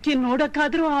ಮುದುಕಿ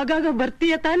ನೋಡಕ್ಕಾದ್ರೂ ಆಗಾಗ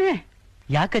ಬರ್ತೀಯ ತಾನೇ?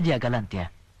 ಯಾಕಜ್ಜಿ ಆಗಲ್ಲ ಅಂತ್ಯ?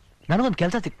 ನನಗೊಂದು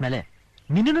ಕೆಲಸ ಸಿಕ್ಮೇಲೆ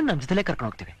ನಿನ್ನನ್ನು ನಮ್ಮ ಜೊತೆಲೇ ಕರ್ಕೊಂಡು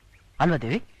ಹೋಗ್ತೀವಿ ಅಲ್ವಾ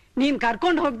ದೇವಿ? ನೀನ್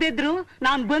ಕರ್ಕೊಂಡು ಹೋಗ್ದಿದ್ರು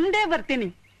ನಾನ್ ಬಂದೇ ಬರ್ತೀನಿ.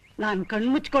 ನಾನ್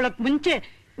ಕಣ್ಮುಚ್ಕೊಳಕ್ ಮುಂಚೆ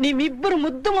ನಿಮ್ಮಿಬ್ಬರು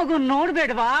ಮುದ್ದು ಮಗು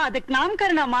ನೋಡ್ಬೇಡ್ವಾ? ಅದಕ್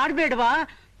ನಾಮಕರಣ ಮಾಡ್ಬೇಡ್ವಾ?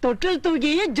 ತೊಟ್ಲ್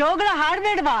ತೂಗಿ ಜೋಗಳ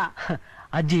ಹಾಡ್ಬೇಡ್ವಾ?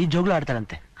 ಅಜ್ಜಿ ಜೋಗಳ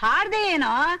ಆಡ್ತಾರಂತೆ. ಹಾಡ್ದೆ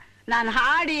ಏನೋ? ನಾನ್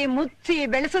ಹಾಡಿ ಮುಚ್ಚಿ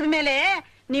ಬೆಳೆಸದ ಮೇಲೆ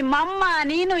ನಿಮ್ಮಮ್ಮ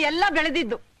ನೀನು ಎಲ್ಲ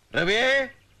ಬೆಳೆದಿದ್ದು.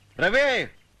 ರವಿ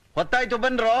ಹೊತ್ತಾಯ್ತು,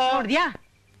 ಬನ್ರೋ. ನೋಡ್ದ್ಯಾ,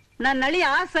 ನನ್ನ ಅಳಿಯ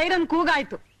ಸೈರನ್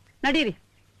ಕೂಗಾಯ್ತು. ನಡೀರಿ.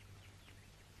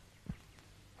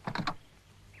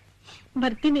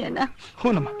 ಬರ್ತೀನಿ ಅಣ್ಣ.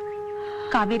 ಹೂನಮ್ಮ.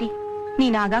 ಕಾವೇರಿ,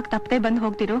 ನೀನ್ ಆಗಾಗ ತಪ್ಪದೆ ಬಂದು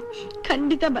ಹೋಗ್ತಿರು.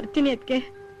 ಖಂಡಿತ ಬರ್ತೀನಿ ಅದಕ್ಕೆ.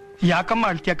 ಯಾಕಮ್ಮ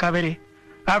ಅಳ್ತೀಯ ಕಾವೇರಿ?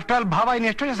 ಆಫ್ಟರ್ ಆಲ್ ಭಾವ ಇನ್ನು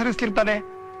ಎಷ್ಟು ಹೆಸರಿಸ್ತಿರ್ತಾನೆ.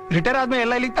 ರಿಟೈರ್ ಆದ್ಮೇಲೆ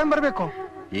ಎಲ್ಲ ಇಲ್ಲಿಗೆ ತಾನು ಬರ್ಬೇಕು.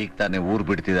 ಈಗ ತಾನೇ ಊರ್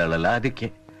ಬಿಡ್ತಿದ್ದಾಳಲ್ಲ, ಅದಕ್ಕೆ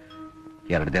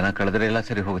 2 ದಿನ ಕಳೆದ್ರೆ ಎಲ್ಲ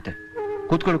ಸರಿ ಹೋಗುತ್ತೆ.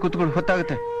 ಕೂತ್ಕೊಳ್ಳಿ,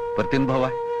 ಹೊತ್ತಾಗುತ್ತೆ. ಬರ್ತೀನಿ ಭಾವ.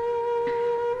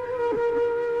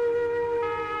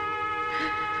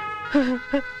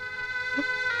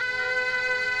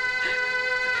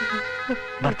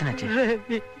 ಬರ್ತೀನಿ ಅಜ್ಜಿ.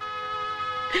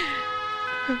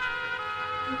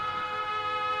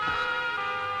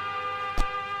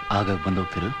 ಆಗಾಗ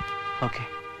ಬಂದೋಗ್ತಿರು. ಓಕೆ.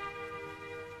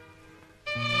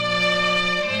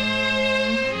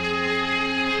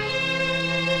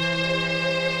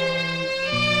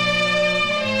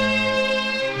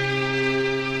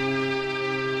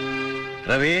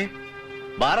 ರವಿ,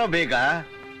 ಬಾರೋ ಬೇಗ.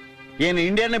 ಏನು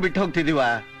ಇಂಡಿಯಾನೇ ಬಿಟ್ಟು ಹೋಗ್ತಿದೀವಾ?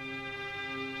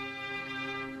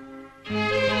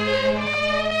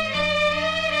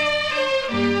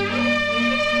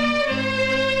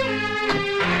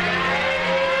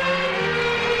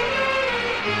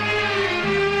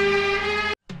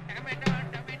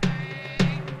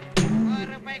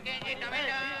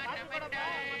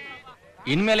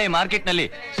 ಇನ್ಮೇಲೆ ಮಾರ್ಕೆಟ್ ನಲ್ಲಿ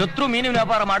ಶತ್ರು ಮೀನಿನ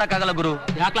ವ್ಯಾಪಾರ ಮಾಡಕ್ಕಾಗಲ್ಲ ಗುರು.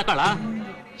 ಯಾಕ್ಲ ಕಳ?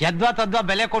 ಯದ್ವಾ ತದ್ವಾ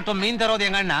ಬೆಲೆ ಕೊಟ್ಟು ಮೀನ್ ತರೋದು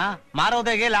ಹೆಂಗಣ್ಣ,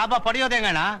 ಮಾರೋದೆಗೆ ಲಾಭ ಪಡೆಯೋದು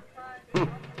ಹೆಂಗಣ್ಣ?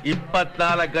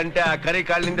 24 ಗಂಟೆ ಆ ಕರಿ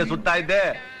ಕಾಳಿನಿಂದ ಸುತ್ತಾ ಇದ್ದೆ.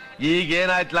 ಈಗ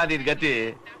ಏನಾಯ್ತಲ್ಲ ನಿನ್ ಗತಿ?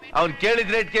 ಅವ್ನ್ ಕೇಳಿದ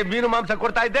ರೇಟ್ಗೆ ಮೀನು ಮಾಂಸ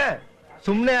ಕೊಡ್ತಾ ಇದ್ದೆ.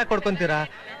 ಸುಮ್ನೆ ಯಾಕೆ ಕೊಡ್ಕೊಂತೀರಾ?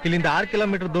 ಇಲ್ಲಿಂದ 6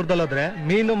 ಕಿಲೋಮೀಟರ್ ದೂರದಲ್ಲಿ ಹೋದ್ರೆ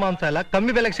ಮೀನು ಮಾಂಸ ಎಲ್ಲ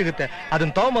ಕಮ್ಮಿ ಬೆಲೆಗೆ ಸಿಗುತ್ತೆ.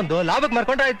 ಅದನ್ನ ತಗೊಂಬಂದು ಲಾಭಕ್ಕೆ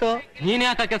ಮಾರ್ಕೊಂಡ್ರೆ ಆಯ್ತು. ನೀನ್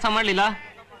ಯಾಕೆ ಕೆಲಸ ಮಾಡ್ಲಿಲ್ಲ?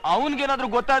 ಅವನ್ಗೇನಾದ್ರೂ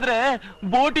ಗೊತ್ತಾದ್ರೆ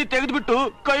ಬೋಟಿ ತೆಗೆದ್ಬಿಟ್ಟು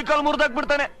ಕೈ ಕಾಲು ಮುರಿದಾಕ್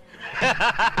ಬಿಡ್ತಾನೆ.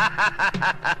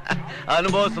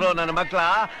 ಅನುಭವಿಸ್ರೋ ನನ್ನ ಮಕ್ಳ,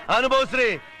 ಅನುಭವಿಸ್ರಿ.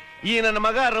 ಈ ನನ್ನ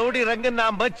ಮಗ ರೌಡಿ ರಂಗನ್ನ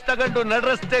ಮಚ್ ತಗೊಂಡು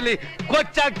ನಡ್ರಸ್ತೆಯಲ್ಲಿ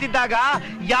ಕೊಚ್ಚಾಗ್ತಿದ್ದಾಗ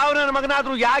ಯಾವ ನನ್ನ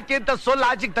ಮಗನಾದ್ರೂ ಯಾಕೆ ಅಂತ ಸೊಲ್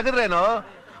ಆಚೆಗೆ ತೆಗೆದ್ರೇನೋ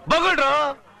ಬಗಳ್ರು.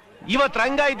 ಇವತ್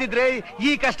ರಂಗ ಇದ್ದಿದ್ರೆ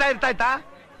ಈ ಕಷ್ಟ ಇರ್ತಾಯ್ತಾ?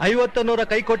 50-100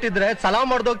 ಕೈ ಕೊಟ್ಟಿದ್ರೆ ಸಲಾಮ್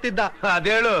ಮಾಡ್ದೋಗ್ತಿದ್ದ.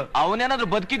 ಅದೇಳು. ಅವನೇನಾದ್ರೂ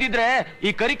ಬದುಕಿದಿದ್ರೆ ಈ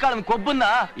ಕರಿಕಾಳನ್ ಕೊಬ್ಬನ್ನ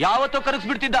ಯಾವತ್ತೋ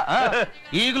ಕರಗಿಸ್ಬಿಡ್ತಿದ್ದ.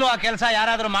 ಈಗ್ಲೂ ಆ ಕೆಲಸ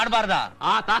ಯಾರಾದ್ರೂ ಮಾಡ್ಬಾರ್ದ?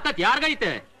 ಆ ತಾಕತ್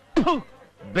ಯಾರ್ಗೈತೆ?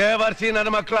 ಬೇವರ್ಸಿ ನನ್ನ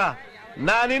ಮಕ್ಳ,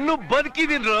 ನಾನಿನ್ನು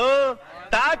ಬದುಕಿದಿನ್ರು.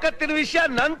 ತಾಕತ್ತಿನ ವಿಷಯ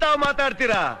ನನ್ ತಾವ್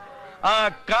ಮಾತಾಡ್ತೀರಾ? ಆ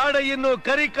ಕಾಡನ್ನು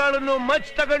ಕರಿಕಾಳನ್ನು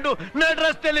ಮಚ್ ತಗೊಂಡು ನಡ್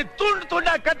ರಸ್ತೆಯಲ್ಲಿ ತುಂಡ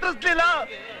ಕತ್ತರಿಸ್ಲಿಲ್ಲ.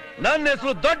 ನನ್ನ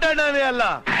ಹೆಸರು ದೊಡ್ಡಣ್ಣನೇ ಅಲ್ಲ.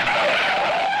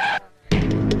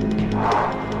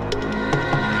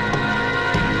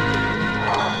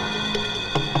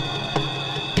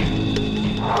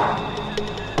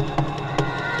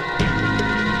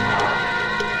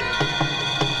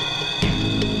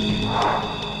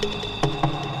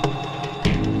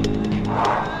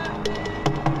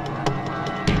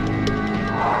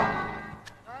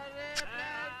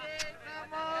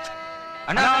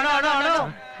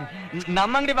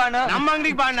 ನಮ್ಮ ಅಂಗಡಿ ಬಾಣ, ನಮ್ಮ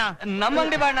ಅಂಗಡಿಗೆ ಬಾಣ, ನಮ್ಮ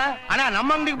ಅಂಗಡಿ ಬಾಣ ಅಣ್ಣ, ನಮ್ಮ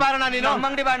ಅಂಗಡಿಗೆ ಬಾರಣ ನೀನು. ನಮ್ಮ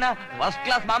ಅಂಗಡಿ ಬಾಣ ಫಸ್ಟ್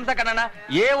ಕ್ಲಾಸ್ ಮಾಂಸ ಕಣ್ಣ,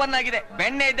 A1 ಆಗಿದೆ,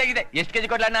 ಬೆಣ್ಣೆ ಇದ್ದಾಗಿದೆ. ಎಷ್ಟು ಕೆಜಿ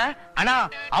ಕೊಡ್ಲಣ್ಣ? ಅಣ್ಣ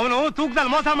ಅವನು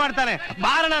ತೂಕದಲ್ಲಿ ಮೋಸ ಮಾಡ್ತಾನೆ.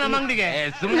 ಬಾರಣ ನಮ್ಮ ಅಂಗಡಿಗೆ.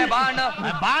 ಸುಮ್ನೆ ಬಾಣ,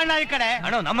 ಬಾಣ ಈ ಕಡೆ.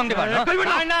 ಅಣ್ಣ ನಮ್ಮ ಅಂಗಡಿ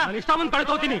ಬಾಣ, ಇಷ್ಟೊಂದು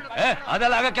ಪಡ್ಕೋತೀನಿ.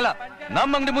 ಅದೆಲ್ಲ ಆಗಕ್ಕಿಲ್ಲ.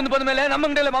 ನಮ್ಮ ಅಂಗಡಿ ಮುಂದೆ ಬಂದ ಮೇಲೆ ನಮ್ಮ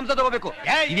ಅಂಗಡಿಯಲ್ಲಿ ಮಾಂಸ ತಗೋಬೇಕು.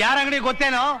 ಇದು ಯಾರ ಅಂಗಡಿ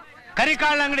ಗೊತ್ತೇನೋ?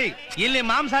 ಕರಿಕಾಳ ಅಂಗಡಿ. ಇಲ್ಲಿ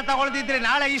ಮಾಂಸ ತಗೊಳ್ದಿದ್ರೆ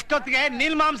ನಾಳೆ ಇಷ್ಟೊತ್ತಿಗೆ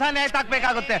ನಿಲ್ ಮಾಂಸ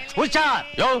ನೇತಾಕ್ಬೇಕಾಗುತ್ತೆ. ಹುಷಾರ್.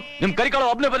 ಯೋ, ನಿಮ್ ಕರಿಕಾಳು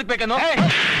ಒಬ್ನೇ ಬದುಕ್ಬೇಕೇನೋ?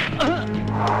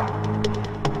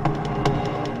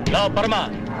 ಪರಮ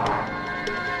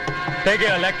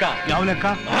ತೆಗೆಯ ಲೆಕ್ಕ. ಯಾವ ಲೆಕ್ಕ?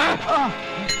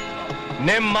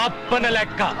 ನಿಮ್ಮ ಅಪ್ಪನ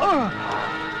ಲೆಕ್ಕ.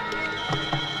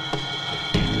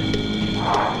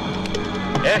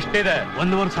 ಎಷ್ಟಿದೆ?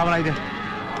 1,500 ಇದೆ.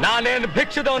 ನಾನೇನು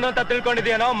ಭಿಕ್ಷದವನು ಅಂತ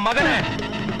ತಿಳ್ಕೊಂಡಿದ್ದೀನೋ ಮಗನೇ?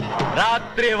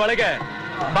 ರಾತ್ರಿ ಒಳಗೆ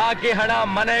ಬಾಕಿ ಹಣ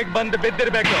ಮನೆಗೆ ಬಂದು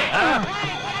ಬಿದ್ದಿರ್ಬೇಕು.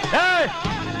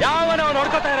 ಯಾವನವ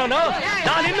ನೋಡ್ಕೊತಾ ಇರೋನು?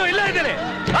 ನಾನಿನ್ನೂ ಇಲ್ಲೇ ಇದ್ದೀನಿ.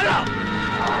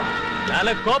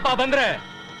 ನನಗ್ ಕೋಪ ಬಂದ್ರೆ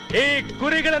ಈ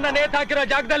ಕುರಿಗಳನ್ನ ನೇತಾಕಿರೋ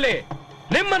ಜಾಗದಲ್ಲಿ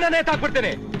ನಿಮ್ಮನ್ನ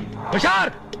ನೇತಾಕ್ಬಿಡ್ತೀನಿ.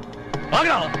 ಹುಷಾರ್.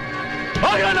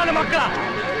 ನನ್ನ ಮಕ್ಕಳ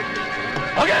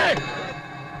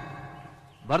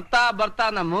ಬರ್ತಾ ಬರ್ತಾ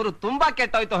ನಮ್ಮೂರು ತುಂಬಾ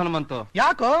ಕೆಟ್ಟೋಯ್ತು ಹನುಮಂತು.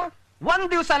 ಯಾಕೋ? ಒಂದ್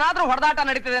ದಿವ್ಸನಾದ್ರೂ ಹೊಡೆದಾಟ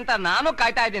ನಡೀತಿದೆ ಅಂತ ನಾನು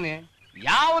ಕಾಯ್ತಾ ಇದ್ದೀನಿ.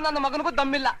 ಯಾವ ನನ್ನ ಮಗನಿಗೂ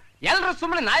ದಮ್ಮಿಲ್ಲ. ಎಲ್ರು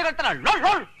ಸುಮ್ಮನೆ ನಾಯಿಗಳ ಲೋಳ್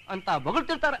ಲೋಳ್ ಅಂತ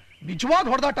ಬೊಗಳ್ತಿರ್ತಾರೆ. ನಿಜವಾದ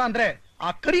ಹೊಡೆದಾಟ ಅಂದ್ರೆ ಆ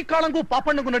ಕರಿ ಕಾಳಂಗೂ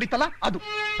ಪಾಪಣ್ಣಗೂ ನಡೀತಲ್ಲ ಅದು.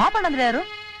 ಪಾಪಣ್ಣ ಅಂದ್ರೆ ಯಾರು?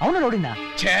 ಅವನು ನೋಡಿನ?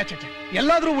 ಛೇ ಛೇ ಛೇ,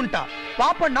 ಎಲ್ಲಾದ್ರೂ ಉಂಟಾ?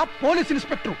 ಪಾಪಣ್ಣ ಪೊಲೀಸ್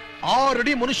ಇನ್ಸ್ಪೆಕ್ಟ್ರು, 6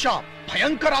 ಅಡಿ ಮನುಷ್ಯ,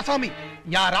 ಭಯಂಕರ ಆಸಾಮಿ.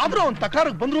 ಯಾರಾದ್ರೂ ಅವ್ನ್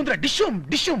ತಕರಾರು ಬಂದ್ರು ಅಂದ್ರೆ ಡಿಶುಮ್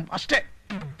ಡಿಶುಮ್ ಅಷ್ಟೇ.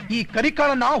 ಈ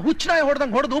ಕರಿಕಾಳನ್ನ ಹುಚ್ಚನಾಯ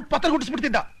ಹೊಡೆದಂಗ್ ಹೊಡೆದು ಪತ್ರ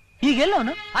ಗುಡಿಸ್ಬಿಡ್ತಿದ್ದ. ಈಗೆಲ್ಲ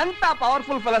ಅವನು ಅಂತ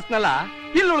ಪವರ್ಫುಲ್ ಫೆಲಸ್ನೆಲ್ಲ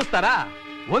ಇಲ್ಲಿ ಉಳಿಸ್ತಾರ?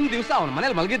 ಒಂದ್ ದಿವ್ಸ ಅವನ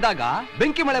ಮನೇಲಿ ಮಲಗಿದ್ದಾಗ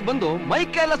ಬೆಂಕಿ ಮಳೆ ಬಂದು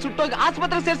ಮೈಕೈ ಎಲ್ಲ ಸುಟ್ಟೋಗಿ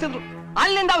ಆಸ್ಪತ್ರೆ ಸೇರಿಸಿದ್ರು.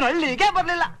 ಅಲ್ಲಿಂದ ಅವ್ನ ಹಳ್ಳಿಗೆ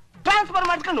ಬರ್ಲಿಲ್ಲ. ಟ್ರಾನ್ಸ್ಫರ್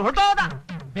ಮಾಡ್ಕೊಂಡು ಹೊರಟೋದ.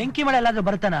 ಬೆಂಕಿ ಮಳೆ ಎಲ್ಲಾದ್ರೂ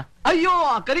ಬರ್ತಾನ? ಅಯ್ಯೋ,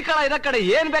 ಆ ಕರಿಕಾಳ ಇರೋ ಕಡೆ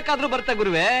ಏನ್ ಬೇಕಾದ್ರೂ ಬರ್ತಾ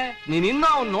ಗುರುವೆ. ನೀನ್ ಇನ್ನೂ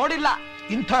ಅವ್ನ್ ನೋಡಿಲ್ಲ.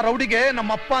 ಇಂಥ ರೌಡಿಗೆ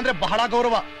ನಮ್ಮಪ್ಪ ಅಂದ್ರೆ ಬಹಳ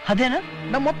ಗೌರವ. ಅದೇನ?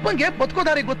 ನಮ್ಮಪ್ಪಂಗೆ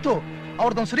ಬದುಕೋದಾರಿ ಗೊತ್ತು.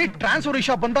 ಅವ್ರದೊಂದ್ಸರಿ ಟ್ರಾನ್ಸ್ಫರ್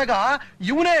ವಿಷಯ ಬಂದಾಗ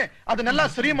ಇವನೇ ಅದನ್ನೆಲ್ಲ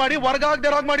ಸರಿ ಮಾಡಿ ವರ್ಗಾಗದೆ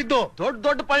ಮಾಡಿದ್ದು. ದೊಡ್ಡ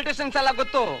ದೊಡ್ಡ ಪಾಲಿಟಿಷಿಯನ್ಸ್ ಎಲ್ಲ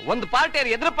ಗೊತ್ತು. ಒಂದು ಪಾರ್ಟಿಯರ್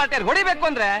ಎದುರು ಪಾರ್ಟಿಯರ್ ಹೊಡಿಬೇಕು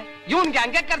ಅಂದ್ರೆ ಇವನ್ಗೆ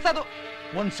ಹಂಗೆ ಕರ್ಸೋದು.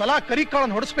 ಒಂದ್ಸಲ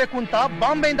ಕರಿಕಾಳನ್ ಹೊಡಿಸ್ಬೇಕು ಅಂತ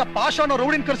ಬಾಂಬೆಯಿಂದ ಪಾಷಾನ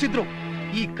ರೌಡಿನ್ ಕರ್ಸಿದ್ರು.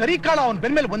 ಈ ಕರಿಕಾಳ ಅವನ್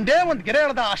ಬೆನ್ಮೇಲೆ ಒಂದೇ ಒಂದ್ ಗೆರೆ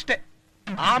ಎಳ್ದ ಅಷ್ಟೇ.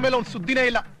 ಆಮೇಲೆ ಅವ್ನ್ ಸುದ್ದಿನೇ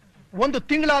ಇಲ್ಲ. 1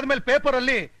 ತಿಂಗಳಾದ್ಮೇಲೆ ಪೇಪರ್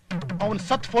ಅಲ್ಲಿ ಅವನ್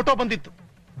ಸತ್ ಫೋಟೋ ಬಂದಿತ್ತು.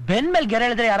 ಬೆನ್ ಮೇಲೆ ಗೆರೆ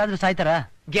ಎಳೆದ್ರೆ ಯಾರಾದ್ರೂ ಸಾಯ್ತಾರ?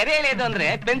 ಗೆರೆ ಎಳೆಯೋದು ಅಂದ್ರೆ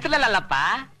ಪೆನ್ಸಿಲ್ ಅಲ್ಲಪ್ಪ,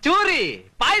 ಚೂರಿ,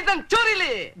 ಪಾಯ್ಸನ್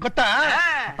ಚೂರಿಲಿ. ಗೊತ್ತಾ?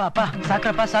 ಪಾಪ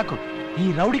ಸಾಕ್ರಪ್ಪ ಸಾಕು. ಈ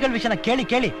ರೌಡಿಗಳ ವಿಷಯನ ಕೇಳಿ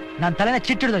ಕೇಳಿ ನಾನ್ ತಲೆನ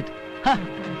ಚಿಟ್ಟಿಡ್ದೋಯ್ತು. ಹ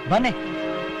ಬನ್ನಿ.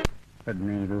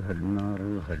 15, 16,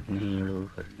 17,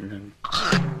 18.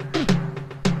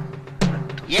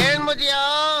 ಏನ್ ಮದಿಯಾ?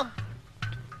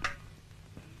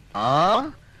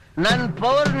 ನನ್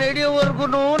ಪವರ್ ನಡೆಯೋವರ್ಗು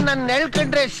ನನ್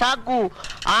ನೆಳ್ಕೊಂಡ್ರೆ ಸಾಕು.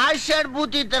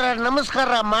 ಆಷಾಢಭೂತಿ ತರ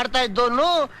ನಮಸ್ಕಾರ ಮಾಡ್ತಾ ಇದ್ದೋನು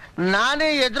ನಾನೇ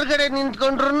ಎದುರುಗಡೆ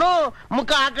ನಿಂತ್ಕೊಂಡ್ರು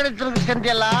ಮುಖ ಆ ಕಡೆ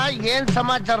ತಿರುಗಿಸ್ಕೊಂತಿಯಲ್ಲ. ಏನ್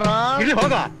ಸಮಾಚಾರ?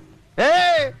 ಹೋಗ.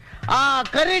 ಆ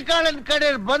ಕರಿಕಾಳನ್ ಕಡೆ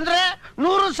ಬಂದ್ರೆ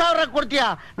 100,000 ಕೊಡ್ತೀಯ.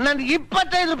 ನನ್ಗೆ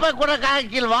 25 ರೂಪಾಯಿ ಕೊಡಕ್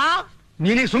ಹಾಕಿಲ್ವಾ?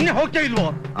 ನೀನೀಗ ಸುಮ್ನೆ ಹೋಗ್ತಾ ಇಲ್ವೋ?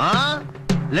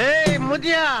 ಲೇ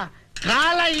ಮುದಿಯ,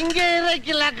 ಕಾಲ ಹಿಂಗೆ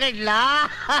ಇರಕ್ಕಿಲ್ಲ ಕಡ್ಲ.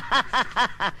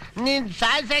 ನೀನ್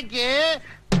ಸಾಯ್ಸಕ್ಕೆ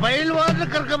ಬೈಲ್ವಾದ್ರು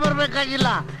ಕರ್ಕೊಂಬರ್ಬೇಕಾಗಿಲ್ಲ.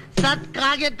 ಸತ್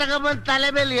ಕಾಗೆ ತಗೊಂಬಂದ್ ತಲೆ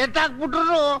ಮೇಲೆ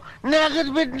ಎತ್ತಾಕ್ಬಿಟ್ರು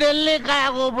ನೆಗದ್ ಬಿಟ್ಟು ನೆಲ್ಲಿ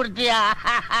ಕಾಯಾಗ ಹೋಗ್ಬಿಡ್ತೀಯ.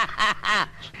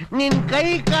 ನಿನ್ ಕೈ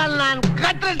ಕಾಲ್ ನಾನ್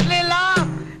ಕತ್ತರಿಸ್ಲಿಲ್ಲ.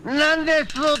 ನನ್ನ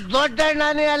ಹೆಸರು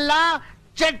ದೊಡ್ಡಣ್ಣನೇ ಅಲ್ಲ.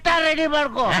 ಚಟ್ಟ ರೆಡಿ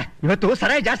ಮಾಡ್ಕೋ. ಇವತ್ತು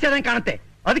ಸರಾಯ ಜಾಸ್ತಿ ಆದಂಗೆ ಕಾಣುತ್ತೆ,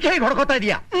 ಅದಕ್ಕೆ ಹೇಗೆ ಹೊಡ್ಕೋತಾ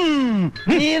ಇದೀಯಾ?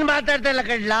 ನೀನ್ ಮಾತಾಡ್ತಾ ಇಲ್ಲ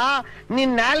ಕಡ್ಲ.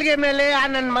 ನಿನ್ ನಾಲ್ಗೆ ಮೇಲೆ ಆ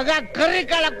ನನ್ ಮಗ ಕರಿ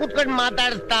ಕಾಲ ಕೂತ್ಕೊಂಡು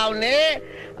ಮಾತಾಡಿಸ್ತಾವ್ನೆ.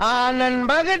 ಆ ನನ್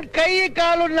ಮಗನ್ ಕೈ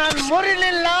ಕಾಲು ನಾನ್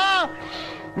ಮುರಿಲಿಲ್ಲ.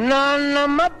 ನಾನ್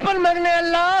ನಮ್ಮಪ್ಪನ ಮಗನೇ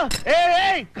ಅಲ್ಲ.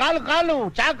 ಕಾಲು ಕಾಲು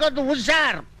ಚಾಕದ್ದು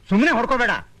ಹುಷಾರ್. ಸುಮ್ಮನೆ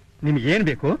ಹೊಡ್ಕೋಬೇಡ. ನಿಮ್ಗೆ ಏನ್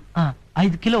ಬೇಕು?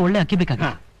 5 ಕಿಲೋ ಒಳ್ಳೆ ಅಕ್ಕಿ ಬೇಕಾಗ.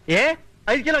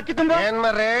 5 ಕಿಲೋ ಅಕ್ಕಿ ತುಂಬ. ಏನ್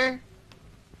ಮರ್ರೆ,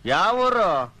 ಯಾವ ಊರು?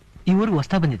 ಈ ಊರಿಗೆ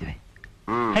ಹೊಸ್ತಾ ಬಂದಿದ್ವಿ.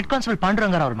 ಹೆಡ್ ಕಾನ್ಸ್ಟೇಬಲ್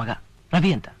ಪಾಂಡುರಂಗ ರಾವ್ ಅವ್ರ ಮಗ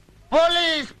ರವಿ ಅಂತ.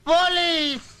 ಪೊಲೀಸ್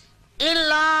ಪೊಲೀಸ್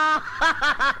ಇಲ್ಲ.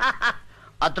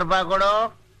 10 ರೂಪಾಯಿ ಕೊಡು.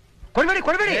 ಕೊಡ್ಬೇಡಿ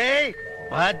ಕೊಡ್ಬೇಡಿ.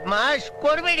 ಬದ್ಮಾಶ್,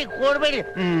 ಕೊಡ್ಬೇಡಿ ಕೊಡ್ಬೇಡಿ.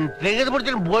 ತೆಗೆದು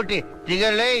ಬಿಡ್ತೀನಿ ಬೋಟಿ.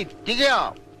 ತೆಗಲೇ ತೆಗಿಯೋ.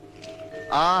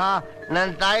 ಆಹಾ,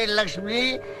 ನನ್ ತಾಯಿ ಲಕ್ಷ್ಮಿ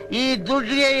ಈ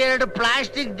ದುಡ್ಡಿಗೆ 2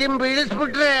 ಪ್ಲಾಸ್ಟಿಕ್ ದಿಂಬು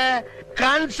ಇಳಿಸ್ಬಿಟ್ರೆ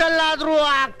ಕನ್ಸಲ್ಲಾದ್ರೂ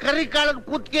ಆ ಕರಿ ಕಾಳದ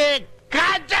ಕೂತ್ಗೆ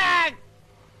ಕಾಚಾಕ್.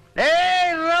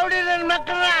 ರೌಡಿ ನನ್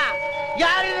ಮಕ್ಕಳ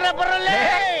ಯಾರಿದ್ರ ಬರಲ್ಲ.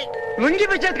 ಲುಂಗಿ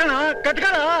ಬಿಚ್ಚತ್ಕಣ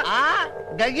ಕಟ್ಕಣ.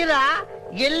 ಗಗಿರ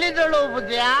ಎಲ್ಲಿದಳು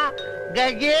ಬುದ್ಧಿಯ?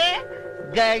 ಗಗೆ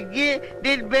ಗಗ್ಗಿ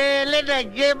ನಿನ್ ಮೇಲೆ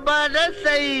ನಗ್ಗೆ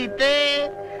ಮನಸೈತೆ.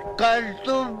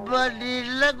 ಕಳ್ತುಂಬ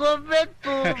ನಿಲ್ಲ ಗೊಂಬೆ.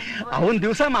 ಅವನ್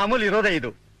ದಿವಸ ಮಾಮೂಲಿ ಇರೋದೇ ಇದು.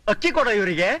 ಅಕ್ಕಿ ಕೊಡೋ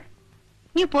ಇವರಿಗೆ.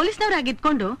 ನೀವು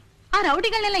ಪೊಲೀಸ್ನವ್ರಾಗಿದ್ಕೊಂಡು ಆ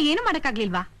ರೌಡಿಗಳನ್ನೆಲ್ಲ ಏನು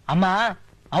ಮಾಡಕ್ಕಾಗ್ಲಿಲ್ವಾ? ಅಮ್ಮ,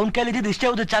 ಅವನ್ ಕೈಲಿದ್ದು ಇಷ್ಟೇ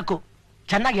ಹೌದು ಚಾಕು.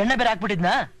 ಚೆನ್ನಾಗಿ ಎಣ್ಣೆ ಬೇರೆ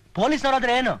ಹಾಕ್ಬಿಟ್ಟಿದ್ನ.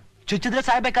 ಪೊಲೀಸ್ನವ್ರಾದ್ರೆ ಏನು, ಚುಚ್ಚಿದ್ರೆ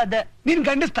ಸಾಯ್ಬೇಕಾದ್ದೆ. ನೀನ್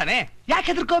ಗಂಡಿಸ್ತಾನೆ, ಯಾಕೆ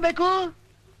ಹೆದರ್ಕೋಬೇಕು?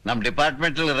 ನಮ್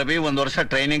ಡಿಪಾರ್ಟ್ಮೆಂಟ್ ರವಿ 1 ವರ್ಷ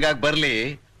ಟ್ರೈನಿಂಗ್ ಆಗಿ ಬರ್ಲಿ,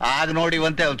 ಆಗ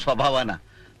ನೋಡಿವಂತೆ ಅವ್ನ ಸ್ವಭಾವನ.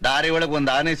 ದಾರಿ ಒಳಗೆ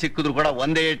ಒಂದ್ ಆನೆ ಸಿಕ್ಕಿದ್ರು ಕೂಡ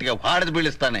ಒಂದೇ ಏಟ್ಗೆ ಹಾಡ್ದು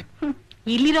ಬೀಳಿಸ್ತಾನೆ.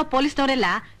 ಇಲ್ಲಿರೋ ಪೊಲೀಸ್ನವರೆಲ್ಲ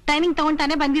ಟ್ರೈನಿಂಗ್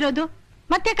ತಗೊಂತಾನೆ ಬಂದಿರೋದು.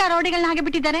 ಮತ್ತೆ ರೌಡಿಗಳನ್ನ ಹಾಗೆ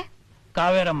ಬಿಟ್ಟಿದ್ದಾರೆ.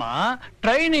 ಕಾವೇರಮ್ಮ,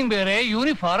 ಟ್ರೈನಿಂಗ್ ಬೇರೆ,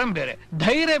 ಯೂನಿಫಾರ್ಮ್ ಬೇರೆ,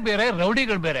 ಧೈರ್ಯ ಬೇರೆ,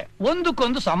 ರೌಡಿಗಳು ಬೇರೆ,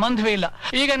 ಒಂದಕ್ಕೊಂದು ಸಂಬಂಧವೇ ಇಲ್ಲ.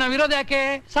 ಈಗ ನಾವಿರೋದು ಯಾಕೆ?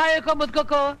 ಸಾಯಕೋ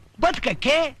ಬದುಕೋಕೋ?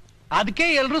 ಬದುಕಕ್ಕೆ. ಅದಕ್ಕೆ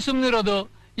ಎಲ್ರು ಸುಮ್ನಿರೋದು.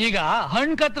 ಈಗ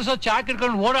ಹಣ್ಣು ಕತ್ತರಿಸೋ ಚಾಕ್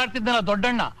ಇಟ್ಕೊಂಡು ಓಡಾಡ್ತಿದ್ದನ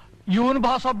ದೊಡ್ಡಣ್ಣ, ಇವನ್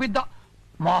ಭಾಸ ಬಿದ್ದ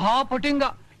ಮಹಾಪಟಿಂಗ.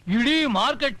 ಇಡೀ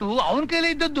ಮಾರ್ಕೆಟ್ ಅವನ ಕೈಲೇ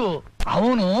ಇದ್ದದ್ದು.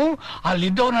 ಅವನು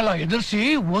ಅಲ್ಲಿದ್ದವನ್ನೆಲ್ಲ ಎದುರಿಸಿ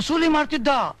ವಸೂಲಿ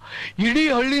ಮಾಡ್ತಿದ್ದ. ಇಡೀ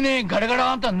ಹಳ್ಳಿನೇ ಗಡಗಡ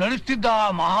ಅಂತ ನಡೆಸ್ತಿದ್ದ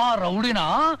ಮಹಾ ರೌಡಿನ.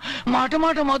 ಮಾಟ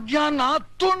ಮಾಟ ಮಧ್ಯಾಹ್ನ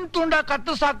ತುಂಡ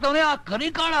ಕತ್ತರಿಸಾಕ್ತವನೇ ಆ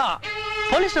ಕರಿಕಾಳ.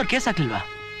 ಪೊಲೀಸ್ನವ್ರು ಕೇಸ್ ಹಾಕ್ಲಿಲ್ವಾ?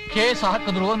 ಕೇಸ್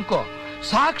ಹಾಕಿದ್ರು ಅನ್ಕೋ,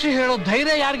 ಸಾಕ್ಷಿ ಹೇಳೋ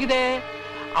ಧೈರ್ಯ ಯಾರಿಗಿದೆ?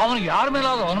 ಅವನಿಗೆ ಯಾರ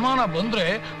ಮೇಲಾದ್ರೂ ಅನುಮಾನ ಬಂದ್ರೆ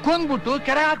ಕೊಂದ್ಬಿಟ್ಟು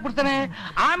ಕೆರೆ ಹಾಕ್ಬಿಡ್ತಾನೆ.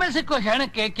 ಆಮೇಲೆ ಸಿಕ್ಕೋ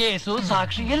ಹೆಣಕ್ಕೆ ಕೇಸು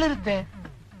ಸಾಕ್ಷಿ ಎಲ್ಲಿರುತ್ತೆ?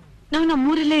 ನಾವು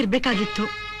ನಮ್ಮೂರಲ್ಲೇ ಇರ್ಬೇಕಾಗಿತ್ತು.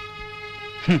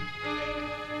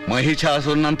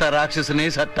 ಮಹಿಷಾಸುರನಂತ ರಾಕ್ಷಸನೇ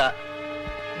ಸತ್ತ.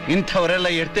 ಇಂಥವರೆಲ್ಲ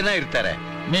ಎಷ್ಟ್ ಇರ್ತಾರೆ?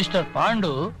 ಮಿಸ್ಟರ್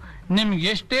ಪಾಂಡು, ನಿಮ್ಗೆ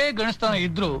ಎಷ್ಟೇ ಗಣಿಸ್ತಾನ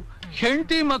ಇದ್ರು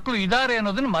ಹೆಂಡತಿ ಮಕ್ಕಳು ಇದಾರೆ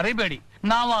ಅನ್ನೋದನ್ನ ಮರಿಬೇಡಿ.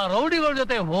 ನಾವು ಆ ರೌಡಿಗಳ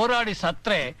ಜೊತೆ ಹೋರಾಡಿ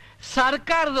ಸತ್ರೆ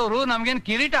ಸರ್ಕಾರದವರು ನಮ್ಗೇನ್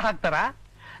ಕಿರೀಟ ಹಾಕ್ತಾರ?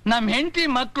 ನಮ್ ಹೆಂಡತಿ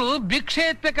ಮಕ್ಕಳು ಭಿಕ್ಷೆ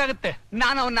ಎತ್ಬೇಕಾಗತ್ತೆ.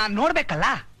 ನಾನು ಅವನ್ನ ನೋಡ್ಬೇಕಲ್ಲ.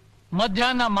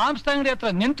 ಮಧ್ಯಾಹ್ನ ಮಾಂಸದ ಅಂಗಡಿ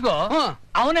ಹತ್ರ ನಿಂತ್ಕೋ,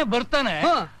 ಅವನೇ ಬರ್ತಾನೆ.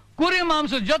 ಕುರಿ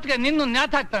ಮಾಂಸದ ಜೊತೆಗೆ ನಿನ್ನ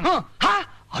ನ್ಯಾತ್ ಹಾಕ್ತಾನೆ.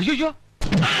 ಅಯ್ಯೋ,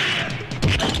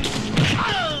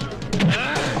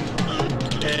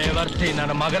 ದೇವರ್ತಿ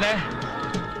ನನ್ನ ಮಗನೇ,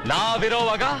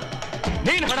 ನಾವಿರೋವಾಗ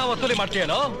ನೀನ್ ಹಣ ವಸೂಲಿ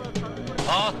ಮಾಡ್ತೀಯನೋ?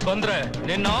 ಬಂದ್ರೆ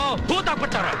ನಿನ್ನ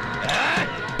ಹೂತಾಕ್ಬಿಟ್ಟಾರ.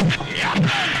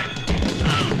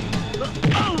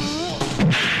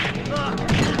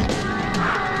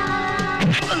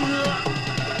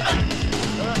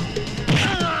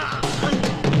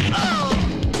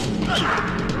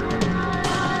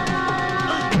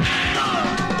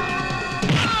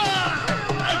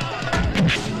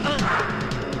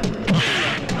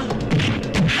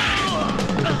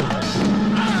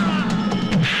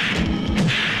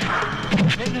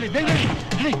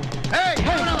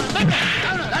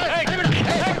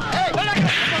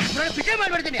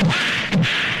 ಮಾಡ್ಬಿಡ್ತೀನಿ.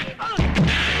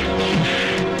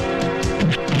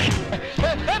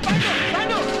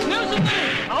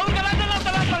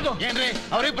 ಏನ್ರಿ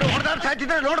ಅವರಿಬ್ರು ಹೊಡೆದಾಡ್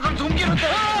ಸಾಯ್ತಿದ್ರೆ ನೋಡ್ಕೊಂಡು ಸುಮ್ಗಿರುತ್ತೆ.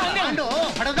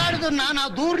 ಹೊಡೆದಾಡುದು ನಾನು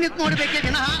ದೂರ ನಿಂತು ನೋಡ್ಬೇಕೇ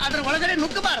ವಿನಃ ಅದ್ರ ಒಳಗಡೆ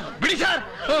ನುಗ್ಗಬಾರದು. ಬಿಡಿ ಸರ್.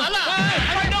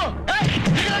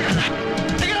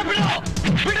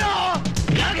 ಬಿಡು,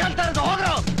 ಯಾಕೆ ಹೇಳ್ತಾ ಇರೋದು?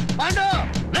 ಹೋಗ್ರು ಪಾಂಡು,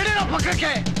 ನಡೀರೋ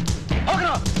ಪಕ್ಕಕ್ಕೆ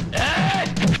ಹೋಗ್ರು.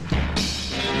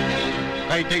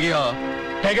 ಕೈ ತೆಗಿಯೋ.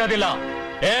 ತೆಗೆಯೋದಿಲ್ಲ.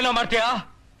 ಏನೋ ಮಾಡ್ತೀಯಾ?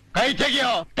 ಕೈ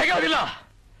ತೆಗಿಯೋ. ತೆಗೆಯೋದಿಲ್ಲ.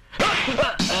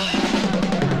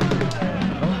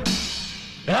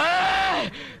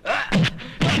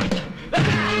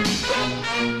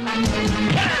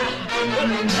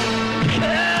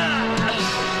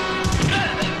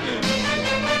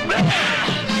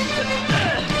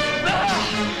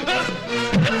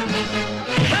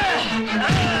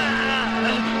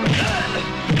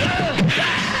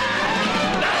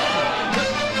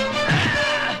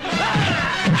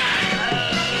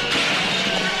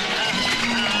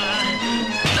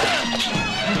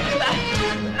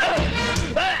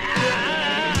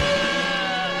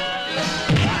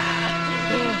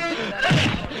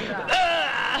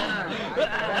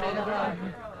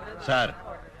 ಸರ್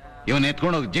ಇವನ್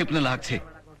ಎತ್ಕೊಂಡೋಗಿ ಜೀಪ್ನಲ್ಲಿ ಹಾಕ್ಸಿ.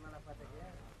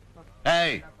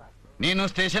 ಏಯ್ ನೀನು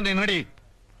ಸ್ಟೇಷನ್ ನೋಡಿ.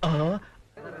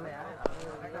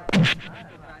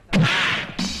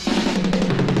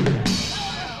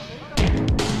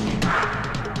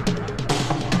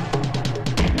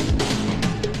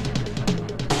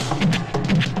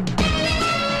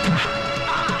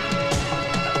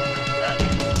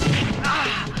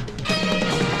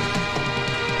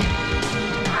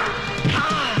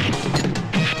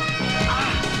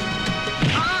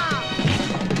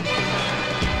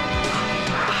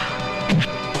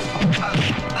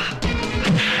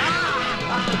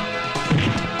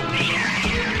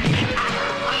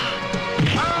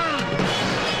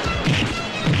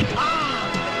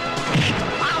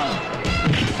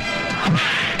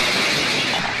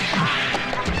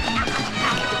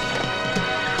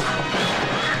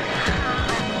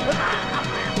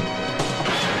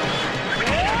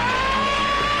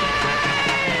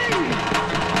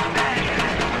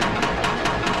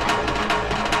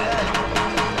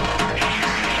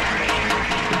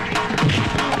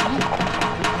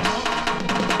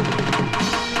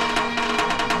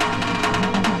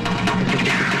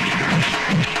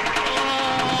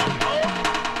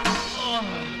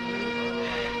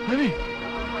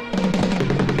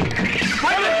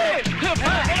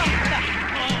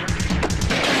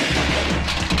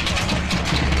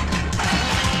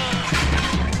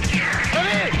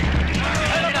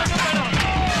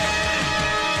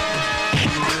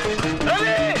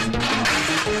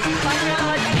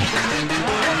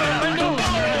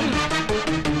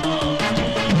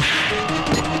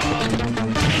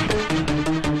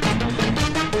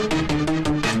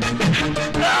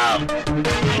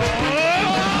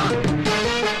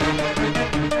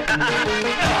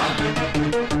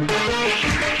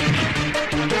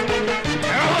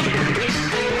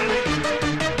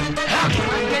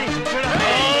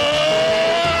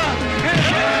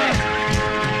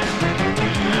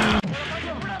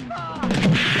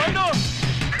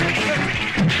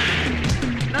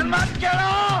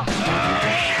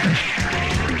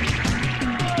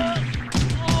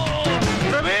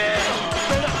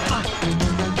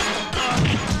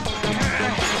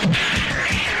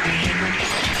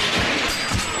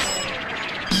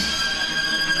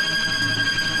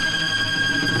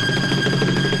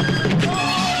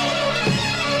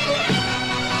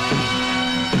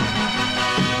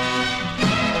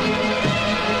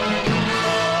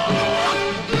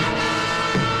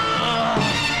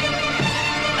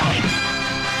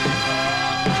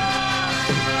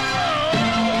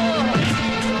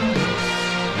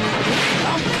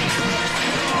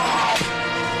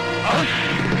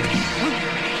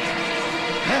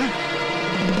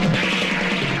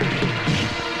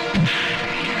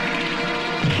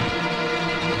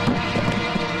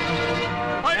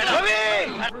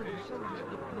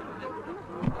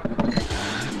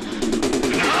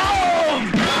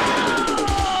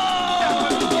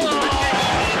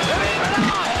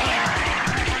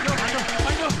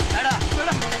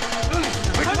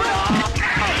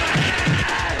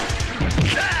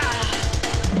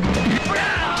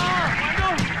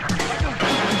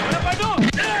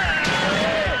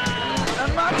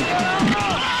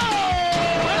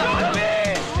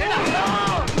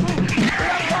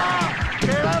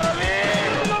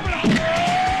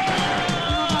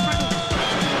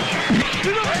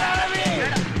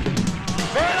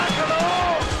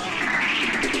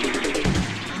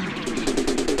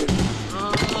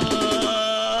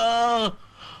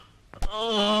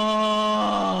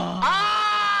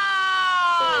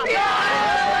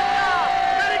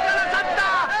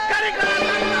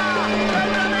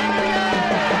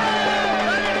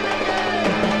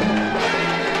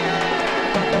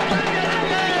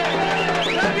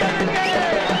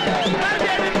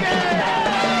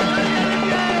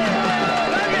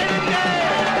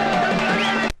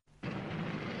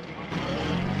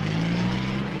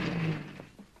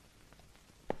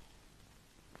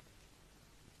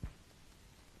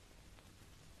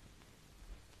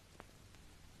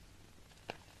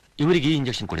 ಇವರಿಗೆ ಈ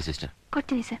ಇಂಜೆಕ್ಷನ್ ಕೊಡಿ ಸಿಸ್ಟರ್.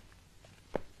 ಕೊಡ್ತೀನಿ ಸರ್.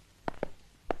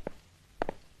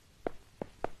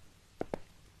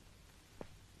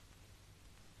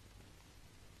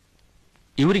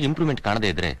 ಇವರಿಗೆ ಇಂಪ್ರೂವ್ಮೆಂಟ್ ಕಾಣದೇ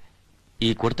ಇದ್ರೆ ಈ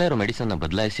ಕೊಡ್ತಾ ಇರೋ ಮೆಡಿಸನ್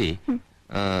ಬದಲಾಯಿಸಿ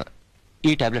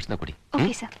ಈ ಟ್ಯಾಬ್ಲೆಟ್ಸ್ ನ ಕೊಡಿ.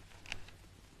 Okay sir.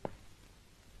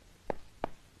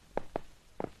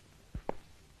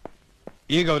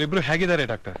 ಈಗ ಅವರಿಬ್ರು ಹೇಗಿದ್ದಾರೆ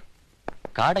ಡಾಕ್ಟರ್?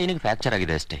 ಕಾಡ ಏನಿಗೆ ಫ್ರಾಕ್ಚರ್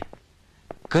ಆಗಿದೆ ಅಷ್ಟೇ.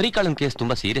 ಕರಿಕಾಳನ್ ಕೇಸ್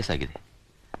ತುಂಬಾ ಸೀರಿಯಸ್ ಆಗಿದೆ.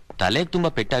 ತಲೆಗೆ ತುಂಬಾ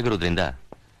ಪೆಟ್ಟಾಗಿರೋದ್ರಿಂದ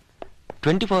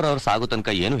 24 hours ಆಗೋ ತನಕ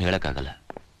ಏನು ಹೇಳಕ್ಕಾಗಲ್ಲ.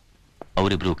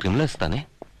 ಅವರಿಬ್ರು ಕ್ರಿಮಿನಲ್ಸ್ ತಾನೆ?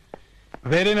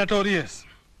 Very notorious.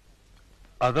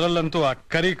 ಅದರಲ್ಲಂತೂ ಆ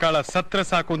ಕರಿ ಕಾಳ ಸತ್ರ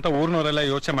ಸಾಕು ಅಂತ ಊರ್ನವರೆಲ್ಲ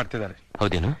ಯೋಚನೆ ಮಾಡ್ತಿದ್ದಾರೆ.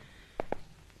 ಹೌದೇನು?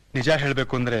 ನಿಜ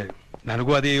ಹೇಳ್ಬೇಕು ಅಂದ್ರೆ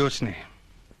ನನಗೂ ಅದೇ ಯೋಚನೆ.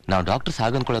 ನಾವು ಡಾಕ್ಟರ್ಸ್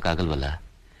ಹಾಗನ್ಕೊಳಕ್ ಆಗಲ್ವಲ್ಲ.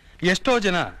 ಎಷ್ಟೋ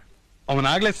ಜನ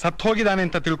ಅವನಾಗ್ಲೇ ಸತ್ ಹೋಗಿದ್ದಾನೆ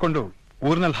ಅಂತ ತಿಳ್ಕೊಂಡು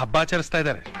ಊರ್ನಲ್ಲಿ ಹಬ್ಬ ಆಚರಿಸ್ತಾ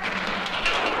ಇದ್ದಾರೆ.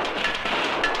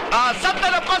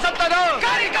 ಸತ್ತನಪ್ಪ ಸತ್ತನು,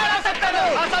 ಕರಿ ಕಾಳ ಸತ್ತನು,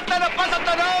 ಸತ್ತನಪ್ಪ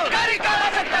ಸತ್ತನು, ಕರಿ ಕಾಳ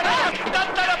ಸತ್ತನು,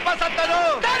 ಸತ್ತನಪ್ಪ ಸತ್ತನು,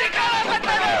 ಕರಿ ಕಾಳ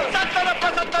ಸತ್ತನು, ಸತ್ತನಪ್ಪ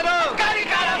ಸತ್ತನು, ಕರಿ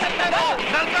ಕಾಳ ಸತ್ತನು,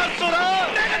 ನರಕಾಸುರ,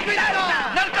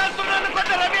 ನರಕಾಸುರನನ್ನು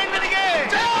ಕೊಂದ ರವೀಂದ್ರನಿಗೆ,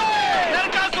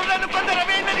 ನರಕಾಸುರನನ್ನು ಕೊಂದ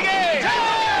ರವೀಂದ್ರನಿಗೆ,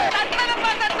 ಸತ್ತನಪ್ಪ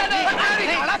ಸತ್ತನು, ಕರಿ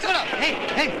ಕಾಳ ಸತ್ತನು.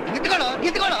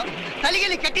 ಇದ್ಕೊಳ್ಳೋ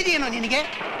ತಲೆಗೆಲ್ಲಿ ಕೆಟ್ಟಿದೆಯೇನೋ ನಿನಗೆ?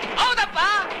 ಹೌದಪ್ಪ,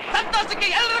 ಸಂತೋಷಕ್ಕೆ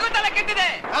ಎಲ್ರಿಗೂ ತಲೆ ಕೆಟ್ಟಿದೆ.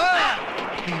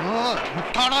 ಅಯ್ಯೋ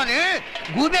ಮುಟ್ಟಾಡೋರೆ,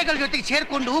 ಗೂಬೆಗಳ ಜೊತೆಗೆ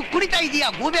ಸೇರ್ಕೊಂಡು ಕುಣಿತಾ ಇದೀಯಾ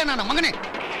ಗೂಬೆ ನನ್ನ ಮಗನೇ.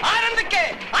 ಆನಂದಕ್ಕೆ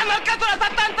ಆ ನರಕಾಸುರ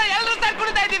ಸತ್ತ ಅಂತ ಎಲ್ಲರೂ ಸೇರಿ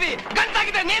ಕುಣಿತಾ ಇದೀವಿ.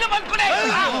 ಗಂಟಾಗಿದೆ, ನೀನು ಬಂದ್ಕೊಡೆ.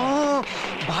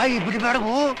 ಬಾಯಿ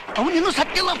ಬಿಡಬೇಡವು, ಅವನಿನ್ನೂ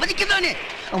ಸತ್ತಿಲ್ಲ, ಬದುಕಿದ್ದಾನೆ.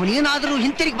 ಅವನೇನಾದ್ರೂ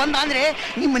ಹಿಂತಿರುಗಿ ಬಂದ ಅಂದ್ರೆ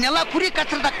ನಿಮ್ಮನ್ನೆಲ್ಲ ಕುರಿ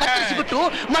ಕತ್ತರಿಸಿಬಿಟ್ಟು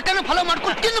ಮಟನ್ ಫಲ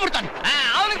ಮಾಡ್ಕೊಂಡು ತಿಂದು ಬಿಡ್ತಾನೆ.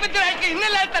 ಅವನಿಗೆ ಬಿದ್ದರೆ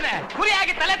ಇನ್ನೆಲ್ಲ ಹೇಳ್ತಾನೆ, ಕುರಿ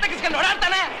ಆಗಿ ತಲೆ ತಗ್ಗಿಸ್ಕೊಂಡು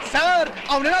ಓಡಾಡ್ತಾನೆ. ಸರ್,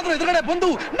 ಅವನೇನಾದ್ರೂ ಎದುರುಗಡೆ ಬಂದು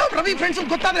ನಾವ್ ರವಿ ಫ್ರೆಂಡ್ಸ್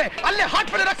ಗೊತ್ತಾದ್ರೆ ಅಲ್ಲೇ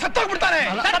ಹಾರ್ಟ್ ಫೇಲಿಯರ್ ಆಗಿ ಸತ್ತೋಗ್ಬಿಡ್ತಾನೆ.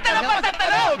 ಸತ್ತನಪ್ಪ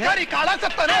ಸತ್ತನು, ಕರಿ ಕಾಳ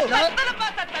ಸತ್ತನು, ಸತ್ತನಪ್ಪ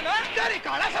ಸತ್ತನು, ಕರಿ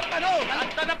ಕಾಳ ಸತ್ತನು,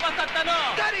 ಸತ್ತನಪ್ಪ ಸತ್ತನು,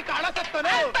 ಕರಿ ಕಾಳ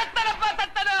ಸತ್ತನು, ಸತ್ತನಪ್ಪ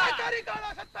ಸತ್ತನು, ಕರಿ ಕಾಳ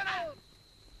ಸತ್ತನು.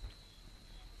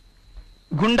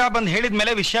 ಗುಂಡಾ ಬಂದ್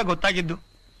ಹೇಳಿದ್ಮೇಲೆ ವಿಷಯ ಗೊತ್ತಾಗಿದ್ದು.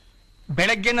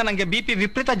 ಬೆಳಗ್ಗೆಯಿಂದ ನಂಗೆ BP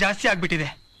ವಿಪರೀತ ಜಾಸ್ತಿ ಆಗ್ಬಿಟ್ಟಿದೆ.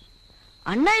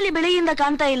 ಅಣ್ಣ ಇಲ್ಲಿ ಬೆಳಗ್ಗೆಯಿಂದ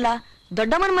ಕಾಣ್ತಾ ಇಲ್ಲ.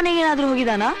 ದೊಡ್ಡಮ್ಮನ ಮನೆಗೆ ಏನಾದ್ರೂ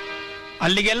ಹೋಗಿದಾನಾ?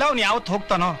 ಅಲ್ಲಿಗೆಲ್ಲ ಅವ್ನು ಯಾವತ್ತು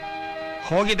ಹೋಗ್ತಾನೋ?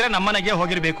 ಹೋಗಿದ್ರೆ ನಮ್ಮನೆಗೆ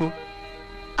ಹೋಗಿರ್ಬೇಕು.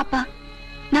 ಅಪ್ಪ,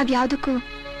 ನಾವ್ ಯಾವ್ದಕ್ಕೂ